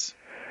Epix?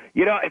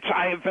 You know,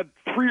 I've had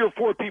 3 or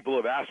 4 people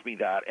have asked me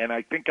that, and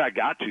I think I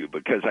got to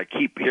because I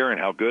keep hearing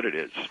how good it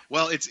is.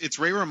 Well, it's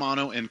Ray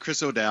Romano and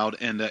Chris O'Dowd,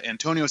 and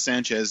Antonio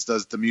Sanchez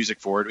does the music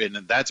for it,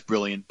 and that's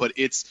brilliant. But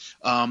it's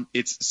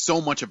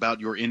so much about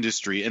your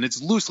industry, and it's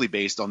loosely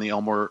based on the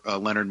Elmore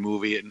Leonard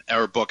movie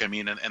or book, and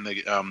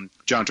the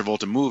John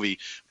Travolta movie.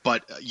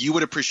 But you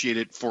would appreciate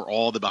it for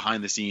all the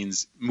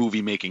behind-the-scenes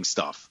movie-making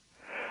stuff.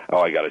 Oh,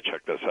 I got to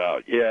check this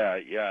out. Yeah.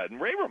 And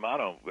Ray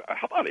Romano,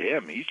 how about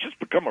him? He's just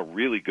become a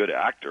really good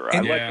actor. I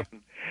like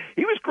him.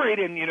 He was great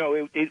in,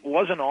 it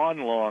wasn't on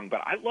long,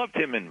 but I loved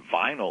him in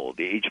Vinyl,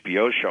 the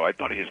HBO show. I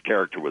thought his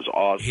character was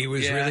awesome. He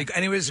was really good.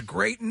 And he was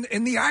great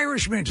in The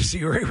Irishman to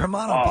see Ray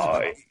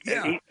Romano.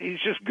 He's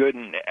just good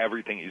in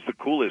everything. He's the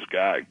coolest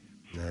guy.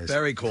 Nice.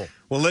 Very cool.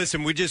 Well,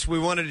 listen, we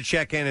wanted to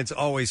check in. It's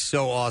always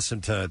so awesome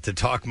to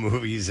talk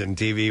movies and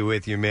TV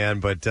with you, man.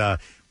 But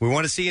we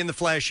want to see you in the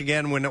flesh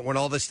again when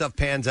all this stuff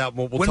pans out.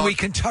 We'll when talk. we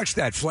can touch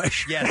that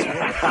flesh. Yes,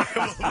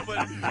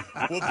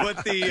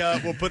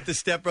 we'll put the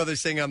Step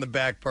Brothers thing on the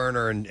back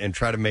burner and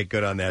try to make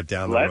good on that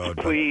down the road.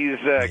 Let's please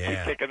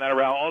keep kicking that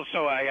around.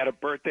 Also, I had a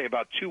birthday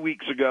about 2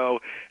 weeks ago,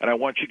 and I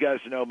want you guys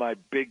to know my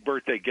big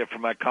birthday gift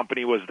from my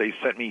company was they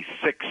sent me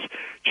 6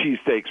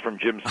 cheesesteaks from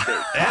Jim's Steak.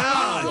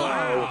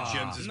 Wow.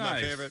 Jim's is my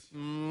favorite.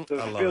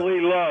 The Philly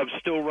love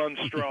still runs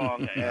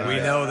strong. And, we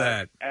know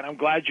that. And I'm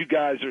glad you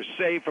guys are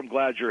safe. I'm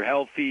glad you're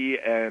healthy,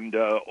 and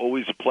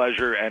always a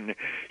pleasure, and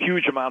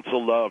huge amounts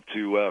of love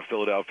to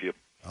Philadelphia.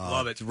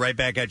 Love it. Right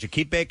back at you.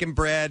 Keep baking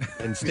bread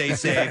and stay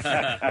safe.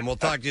 And we'll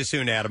talk to you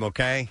soon, Adam,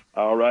 okay?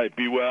 All right.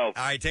 Be well. All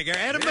right. Take care.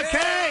 Adam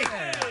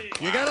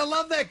McKay. You got to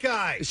love that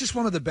guy. It's just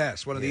one of the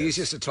best, one of the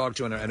easiest to talk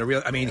to, and a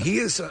real. I mean, he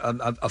is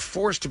a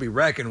force to be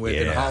reckoned with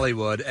in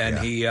Hollywood, and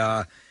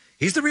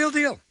he's the real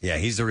deal. Yeah,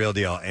 he's the real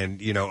deal.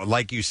 And,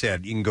 like you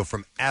said, you can go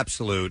from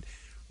absolute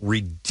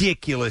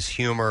ridiculous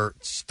humor,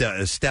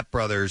 Step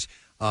Brothers,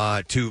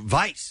 to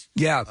Vice.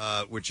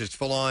 Yeah. Which is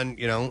full on,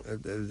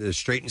 as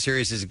straight and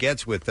serious as it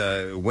gets with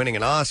winning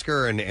an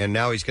Oscar. And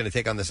now he's going to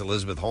take on this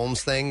Elizabeth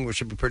Holmes thing, which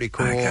should be pretty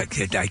cool. I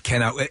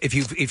cannot. If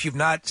you've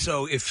not,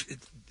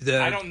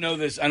 I don't know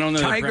this. I don't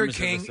know Tiger the premise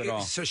King, of this at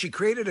all. So she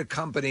created a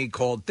company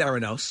called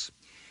Theranos.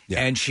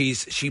 Yeah. And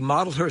she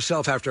modeled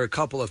herself after a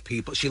couple of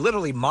people. She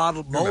literally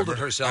molded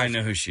herself. I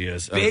know who she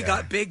is.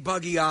 Big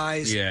buggy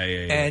eyes. Yeah.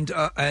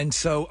 And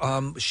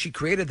so she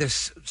created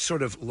this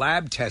sort of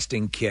lab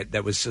testing kit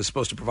that was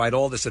supposed to provide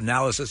all this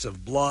analysis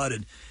of blood,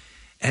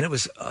 and it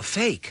was a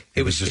fake.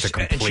 It was just a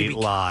complete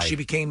lie. She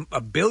became a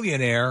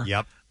billionaire.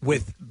 Yep.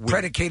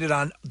 Predicated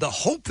on the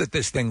hope that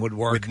this thing would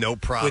work with no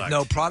product,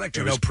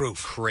 or no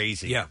proof.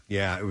 Crazy,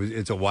 yeah.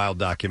 It's a wild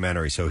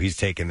documentary, so he's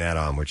taking that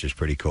on, which is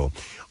pretty cool.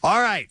 All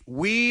right,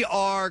 we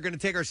are going to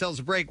take ourselves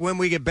a break. When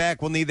we get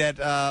back, we'll need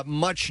that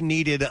much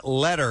needed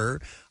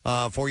letter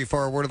for you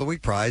for our Word of the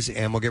Week prize,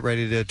 and we'll get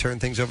ready to turn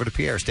things over to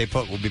Pierre. Stay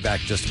put. We'll be back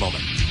in just a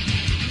moment.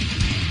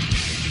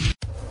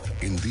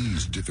 In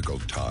these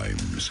difficult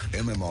times,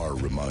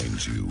 MMR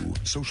reminds you,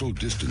 social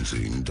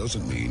distancing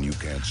doesn't mean you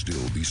can't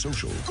still be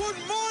social. Good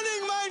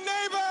morning, my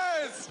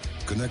neighbors!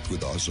 Connect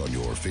with us on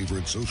your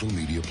favorite social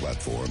media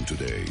platform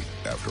today.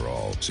 After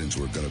all, since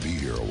we're going to be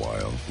here a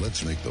while,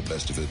 let's make the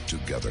best of it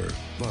together,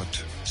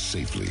 but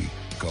safely,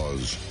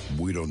 because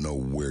we don't know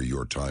where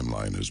your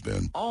timeline has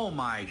been. Oh,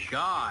 my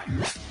God.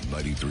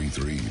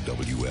 93.3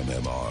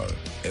 WMMR,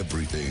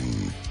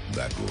 everything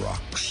that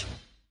rocks.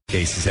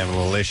 Casey's having a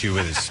little issue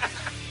with his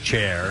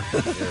chair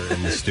here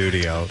in the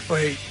studio.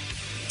 Wait.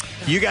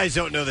 You guys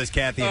don't know this,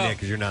 Kathy and Nick,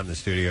 because you're not in the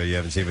studio. You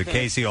haven't seen it. But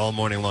Casey, all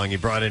morning long, he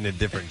brought in a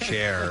different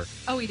chair.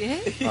 Oh, he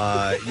did?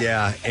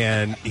 Yeah,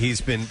 and he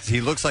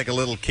looks like a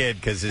little kid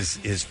because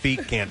his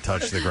feet can't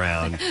touch the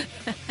ground.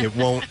 It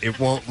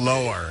won't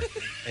lower.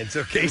 And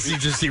so Casey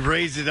he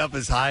raised it up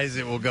as high as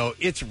it will go.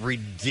 It's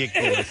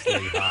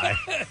ridiculously high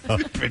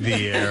up in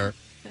the air.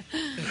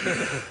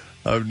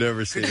 I've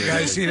never seen it. You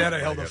guys see that? I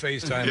held a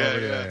FaceTime over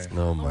there.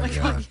 Oh, my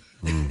God.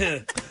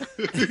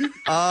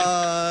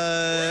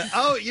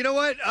 You know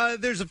what?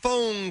 There's a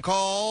phone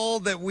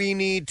call that we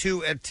need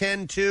to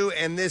attend to,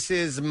 and this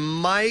is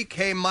Mike.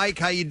 Hey, Mike,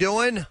 how you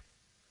doing?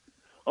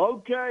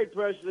 Okay,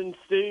 Preston,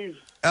 Steve.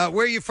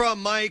 Where are you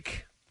from,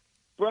 Mike?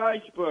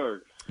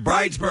 Bridesburg.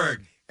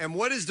 And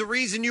what is the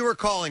reason you were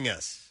calling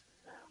us?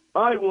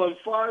 I won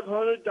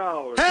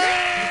 $500.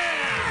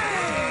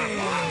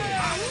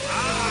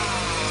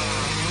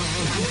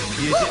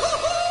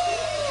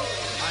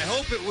 I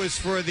hope it was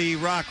for the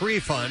rock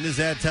refund. Is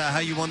that how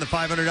you won the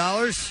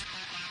 $500?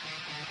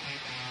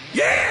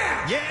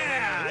 Yeah!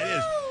 Yeah, it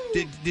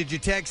is. Did you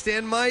text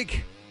in,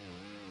 Mike?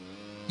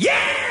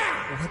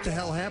 Yeah! What the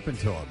hell happened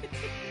to him?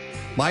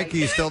 Mike, are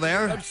you still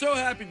there? I'm so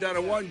happy that I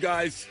won,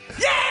 guys.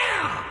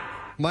 Yeah!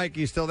 Mike,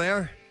 you still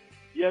there?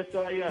 Yes,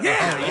 I am.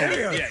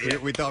 Yeah.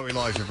 We thought we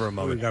lost you for a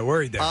moment. We got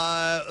worried there.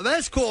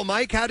 That's cool,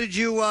 Mike. How did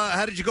you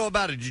go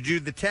about it? Did you do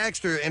the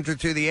text or enter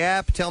through the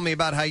app? Tell me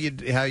about how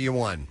you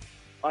won.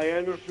 I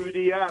entered through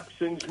the app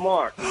since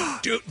March.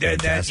 Dude,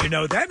 that you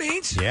know what that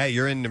means? Yeah,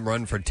 you're in the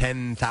run for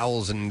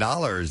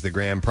 $10,000, the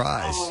grand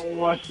prize.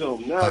 Oh,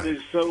 awesome! That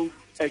is so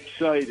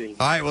exciting.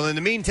 All right, well, in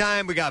the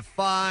meantime, we got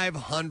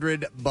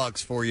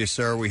 $500 for you,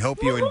 sir. We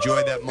hope you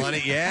enjoy that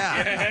money.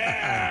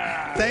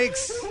 Yeah.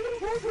 Thanks.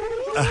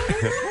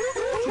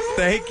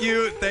 Thank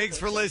you. Thanks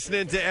for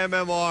listening to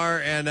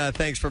MMR, and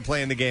thanks for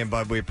playing the game,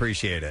 bud. We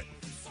appreciate it.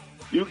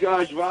 You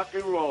guys rock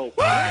and roll.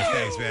 All right,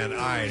 thanks, man. All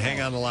right, hang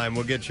on the line.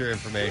 We'll get your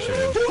information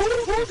in.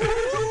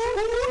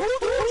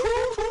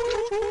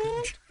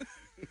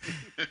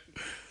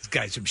 This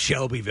guy's from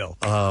Shelbyville.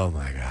 Oh,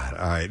 my God.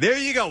 All right, there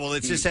you go. Well,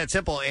 it's just that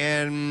simple,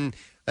 and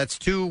that's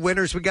 2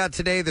 winners we got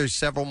today. There's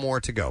several more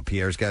to go.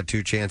 Pierre's got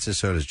 2 chances,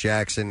 so does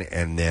Jackson,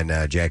 and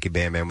then Jackie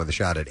Bam Bam with a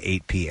shot at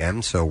 8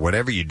 p.m., so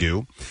whatever you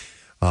do,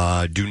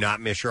 do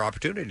not miss your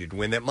opportunity to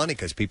win that money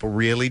because people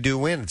really do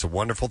win. It's a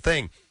wonderful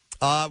thing.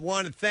 I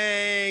want to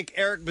thank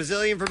Eric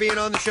Bazillion for being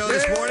on the show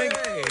this morning.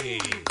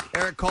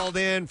 Eric called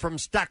in from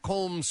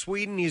Stockholm,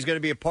 Sweden. He's going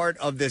to be a part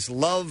of this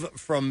Love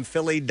from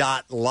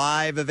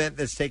Philly.live event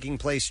that's taking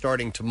place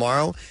starting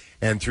tomorrow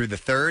and through the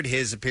 3rd.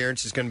 His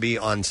appearance is going to be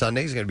on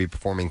Sunday. He's going to be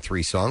performing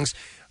 3 songs.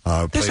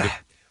 Played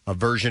a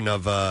version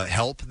of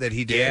Help that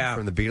he did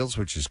from the Beatles,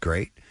 which is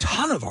great.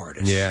 Ton of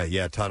artists.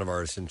 Yeah, ton of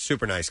artists, and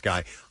super nice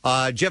guy.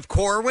 Jeff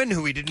Corwin,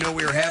 who we didn't know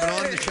we were having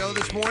on the show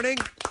this morning.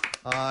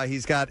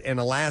 He's got an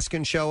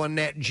Alaskan show on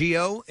Nat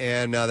Geo,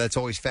 and that's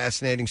always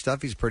fascinating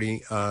stuff. He's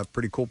a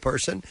pretty cool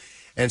person.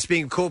 And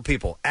speaking of cool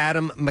people,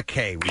 Adam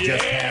McKay, we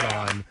just had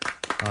on.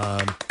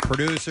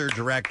 Producer,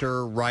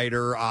 director,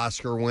 writer,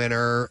 Oscar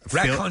winner.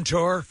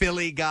 Raconteur.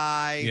 Philly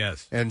guy.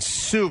 Yes. And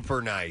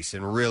super nice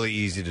and really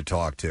easy to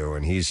talk to.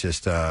 And he's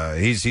just,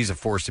 he's a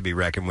force to be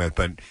reckoned with.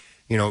 But,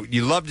 you know,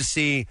 you love to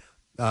see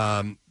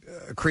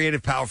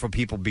creative, powerful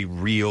people be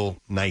real,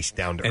 nice,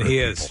 down-to-earth And he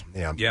people. is.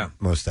 Yeah.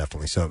 Most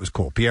definitely. So it was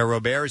cool. Pierre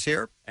Robert is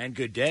here. And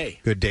good day.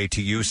 Good day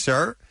to you,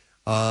 sir.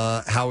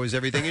 How is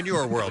everything in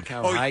your world?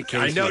 Hi, Casey.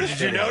 I know. Did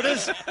you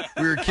notice?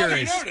 We were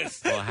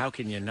curious. Well, how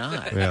can you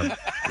not? Yeah.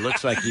 It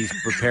looks like he's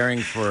preparing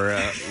for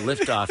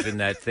liftoff in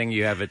that thing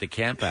you have at the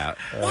camp out.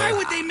 Why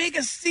would they make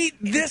a seat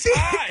this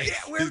high?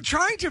 We're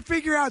trying to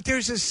figure out.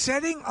 There's a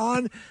setting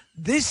on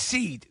this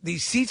seat,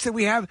 these seats that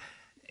we have.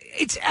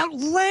 It's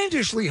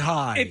outlandishly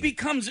high. It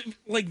becomes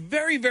like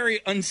very, very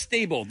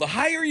unstable. The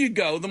higher you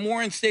go, the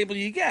more unstable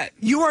you get.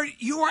 You are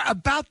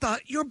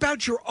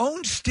about your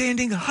own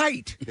standing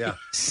height. Yeah.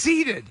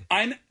 Seated.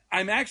 I'm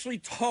actually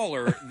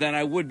taller than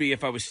I would be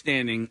if I was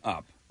standing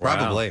up.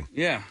 Probably. Wow.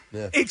 Yeah.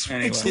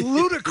 It's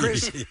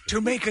ludicrous to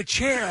make a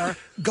chair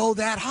go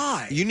that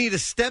high. You need a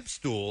step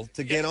stool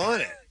to get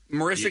on it.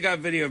 Marissa got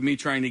video of me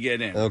trying to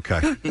get in.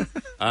 Okay.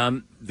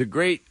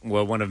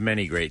 One of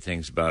many great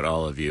things about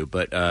all of you,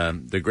 but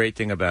the great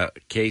thing about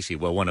Casey,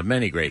 one of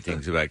many great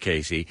things about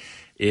Casey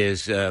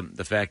is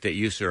the fact that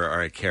you, sir,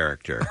 are a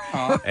character.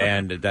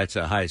 And that's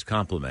a highest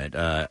compliment.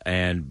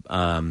 And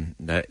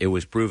it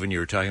was proven you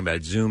were talking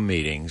about Zoom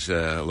meetings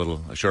a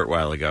short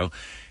while ago.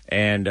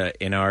 And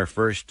in our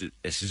first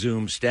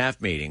Zoom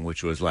staff meeting,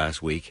 which was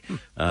last week,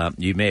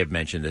 you may have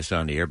mentioned this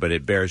on the air, but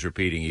it bears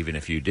repeating even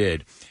if you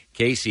did.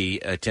 Casey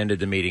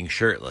attended the meeting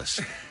shirtless,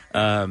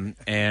 and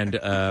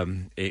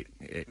it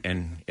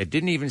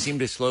didn't even seem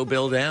to slow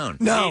Bill down.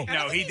 No,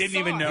 he didn't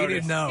even notice. He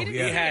didn't know. He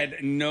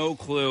had no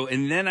clue.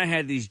 And then I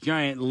had these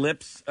giant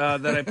lips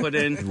that I put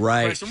in.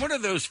 Right. Preston, what are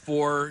those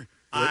for?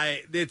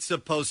 It's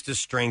supposed to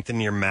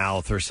strengthen your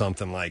mouth or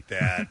something like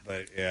that.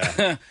 But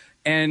yeah.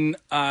 And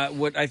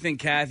what I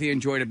think Kathy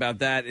enjoyed about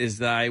that is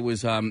that I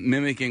was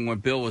mimicking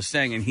what Bill was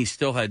saying, and he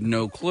still had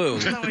no clue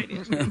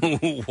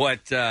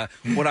what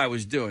I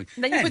was doing.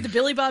 Then you put the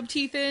Billy Bob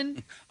teeth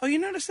in. Oh, you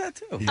noticed that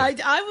too? Yeah.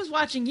 I was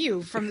watching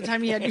you from the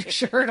time you had your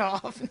shirt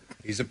off.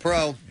 He's a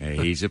pro. Hey,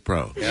 he's a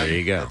pro. Yeah, there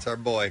you go. That's our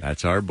boy.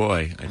 That's our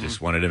boy. I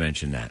just wanted to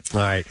mention that. All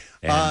right.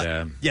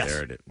 And yes.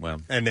 There it is.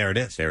 Well, and there it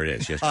is. There it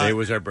is. Yesterday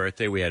was our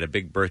birthday. We had a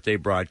big birthday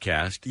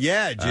broadcast.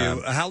 Yeah,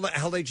 how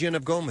late did you end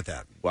up going with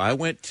that? Well, I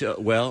went to,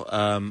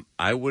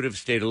 I would have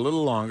stayed a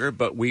little longer,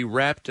 but we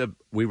wrapped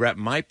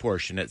my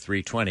portion at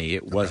 3:20.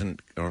 It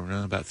wasn't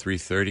about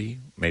 3:30,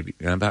 maybe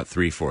about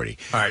 3:40.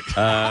 All right.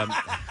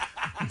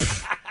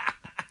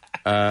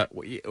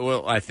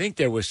 Well, I think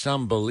there was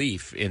some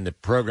belief in the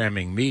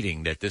programming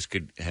meeting that this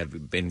could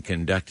have been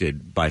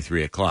conducted by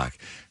 3 o'clock,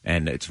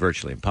 and it's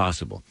virtually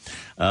impossible.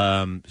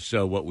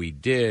 So what we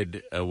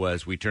did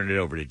was we turned it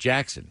over to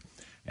Jackson.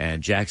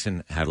 And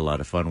Jackson had a lot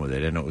of fun with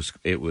it, and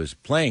it was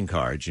playing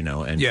cards,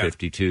 and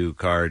 52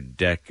 card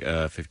deck,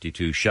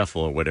 52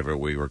 shuffle or whatever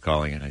we were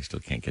calling it. I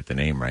still can't get the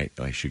name right.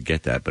 I should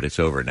get that, but it's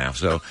over now.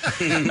 So,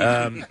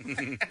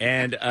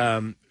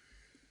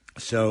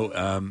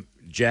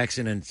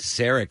 Jackson and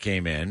Sarah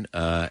came in,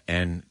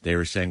 and they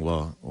were saying,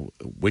 "Well,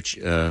 what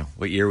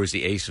year was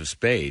the Ace of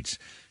Spades?"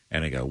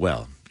 And I go,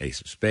 "Well, Ace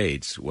of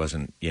Spades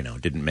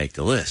didn't make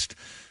the list."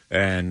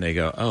 And they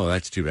go, "Oh,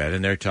 that's too bad."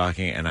 And they're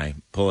talking, and I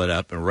pull it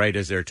up, and right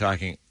as they're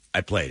talking,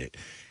 I played it.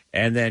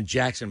 And then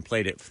Jackson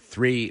played it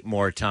 3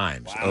 more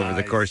times over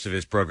the course of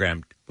his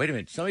program. wait a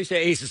minute, somebody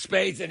say ace of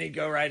spades, and he'd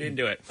go right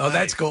into it. Oh,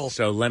 that's cool.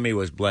 So Lemmy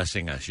was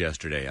blessing us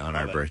yesterday on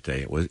our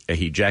birthday.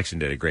 Jackson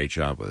did a great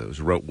job with it. It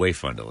was way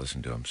fun to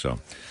listen to him. So a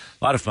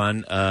lot of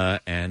fun,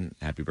 and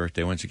happy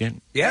birthday once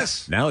again.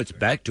 Yes. Now it's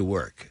back to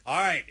work. All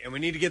right, and we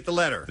need to get the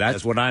letter.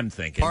 That's what I'm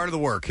thinking. Part of the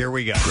work. Here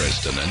we go.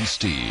 Preston and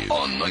Steve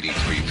on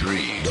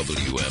 93.3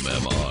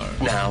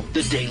 WMMR. Now,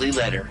 the Daily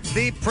Letter.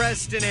 The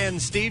Preston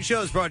and Steve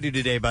Show is brought to you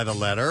today by the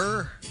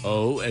letter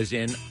O as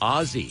in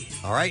Aussie.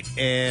 All right,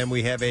 and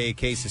we have a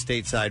case of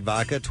Stateside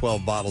Vodka,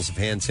 12 bottles of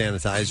hand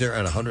sanitizer,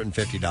 and $150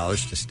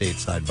 to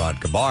Stateside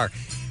Vodka Bar.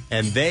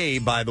 And they,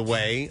 by the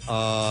way,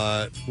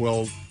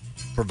 will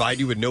provide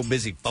you with no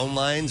busy phone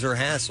lines or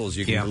hassles.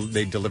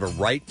 They deliver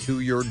right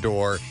to your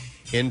door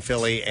in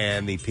Philly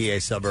and the PA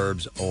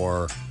suburbs,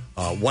 or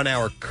 1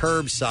 hour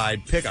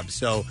curbside pickup.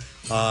 So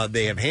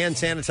they have hand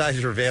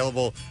sanitizer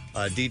available.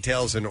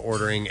 Details and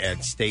ordering at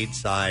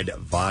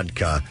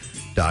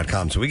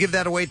statesidevodka.com. So we give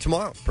that away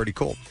tomorrow. Pretty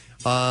cool.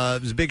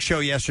 It was a big show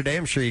yesterday.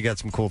 I'm sure you got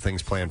some cool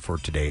things planned for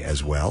today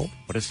as well.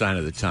 What a sign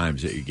of the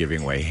times that you're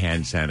giving away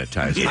hand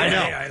sanitizer. Yeah,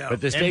 I know.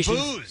 But the station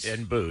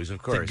and booze,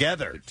 of course,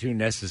 together, two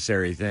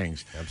necessary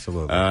things.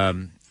 Absolutely.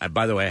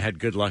 By the way, I had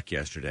good luck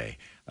yesterday.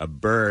 A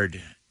bird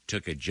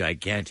took a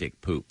gigantic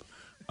poop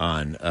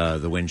on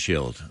the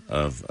windshield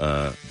of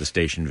the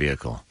station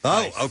vehicle.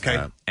 Oh,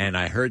 okay. And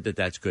I heard that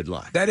that's good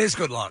luck. That is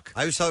good luck. I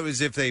always thought it was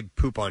if they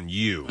poop on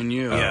you. On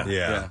you.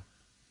 Yeah.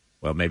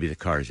 Well, maybe the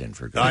car's in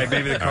for good luck. luck. All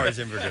right, maybe the car's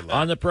in for good luck.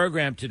 On the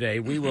program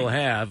today, we will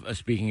have,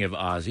 speaking of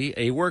Ozzy,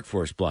 a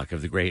workforce block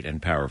of the great and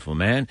powerful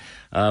man.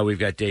 We've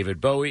got David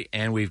Bowie,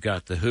 and we've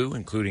got The Who,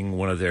 including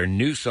one of their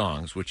new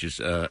songs, which is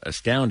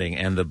astounding.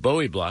 And the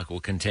Bowie block will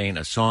contain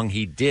a song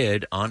he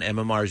did on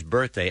MMR's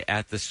birthday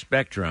at the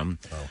Spectrum,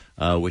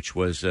 which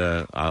was,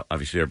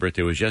 obviously our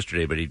birthday was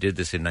yesterday, but he did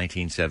this in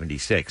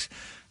 1976.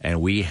 And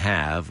we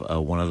have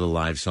one of the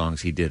live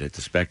songs he did at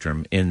the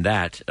Spectrum in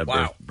that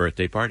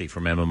birthday party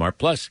from MMR.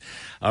 Plus,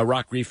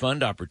 rock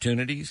refund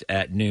opportunities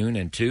at noon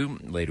and 2,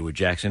 later with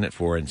Jackson at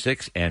 4 and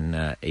 6,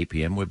 and 8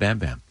 p.m. with Bam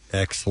Bam.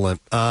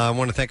 Excellent. I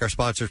want to thank our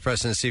sponsors,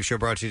 Preston and Steve Show,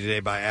 brought to you today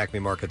by Acme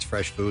Markets,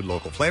 fresh food,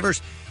 local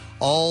flavors.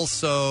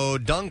 Also,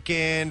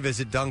 Dunkin'.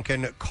 Visit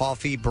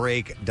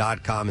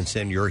DunkinCoffeeBreak.com and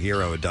send your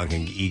hero a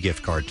Dunkin'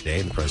 e-gift card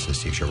today. And the Preston and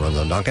Steve Show runs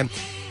on Dunkin'.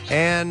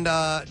 And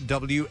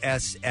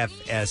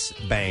WSFS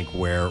Bank,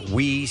 where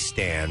we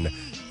stand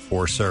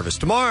for service.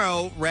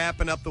 Tomorrow,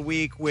 wrapping up the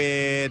week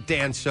with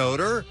Dan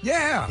Soder.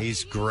 Yeah.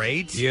 He's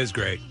great. He is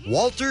great.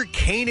 Walter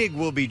Koenig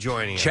will be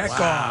joining us.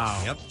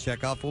 Chekhov. Yep,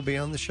 Chekhov will be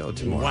on the show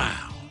tomorrow.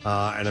 Wow.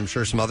 And I'm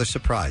sure some other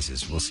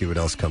surprises. We'll see what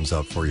else comes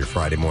up for your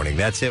Friday morning.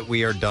 That's it.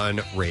 We are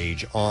done.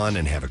 Rage on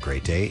and have a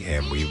great day.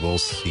 And we will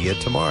see you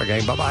tomorrow,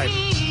 gang. Bye-bye.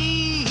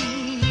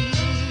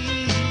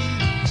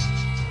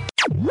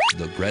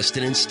 The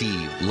Preston and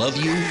Steve Love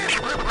You,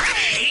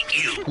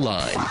 Hate You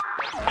line.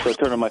 So I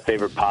turn on my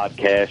favorite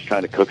podcast,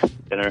 trying to cook some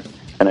dinner,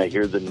 and I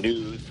hear the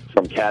news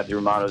from Kathy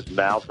Romano's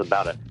mouth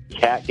about a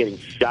cat getting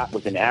shot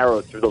with an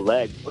arrow through the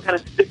leg. What kind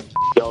of sick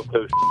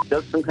Delco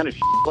does some kind of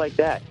like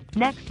that?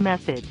 Next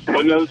message.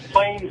 When those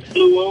planes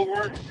flew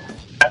over,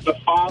 as a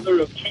father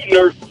of 2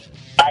 nurses,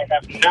 I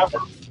have never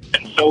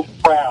been so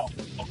proud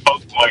of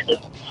both my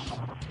girls.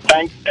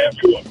 Thanks to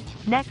everyone.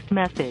 Next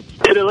message.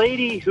 To the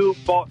lady who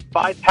bought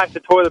 5 packs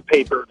of toilet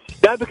paper,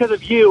 not because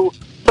of you,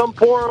 some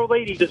poor old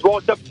lady just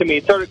walked up to me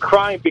and started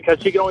crying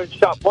because she could only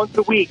shop once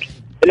a week,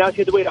 and now she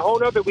has to wait a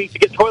whole other week to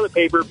get toilet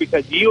paper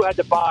because you had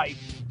to buy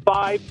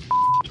 5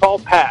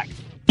 12 packs.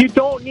 You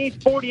don't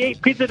need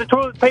 48 pieces of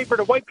toilet paper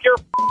to wipe your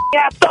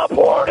ass. Stop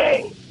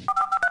hoarding!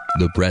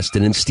 The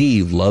Preston and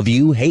Steve Love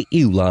You, Hate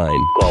You line.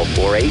 Call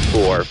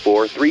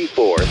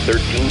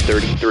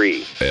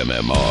 484-434-1333.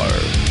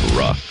 MMR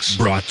rocks.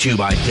 Brought to you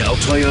by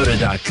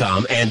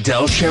DellToyota.com and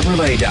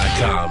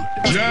DellChevrolet.com.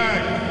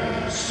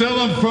 Jack, sell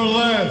them for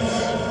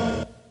less.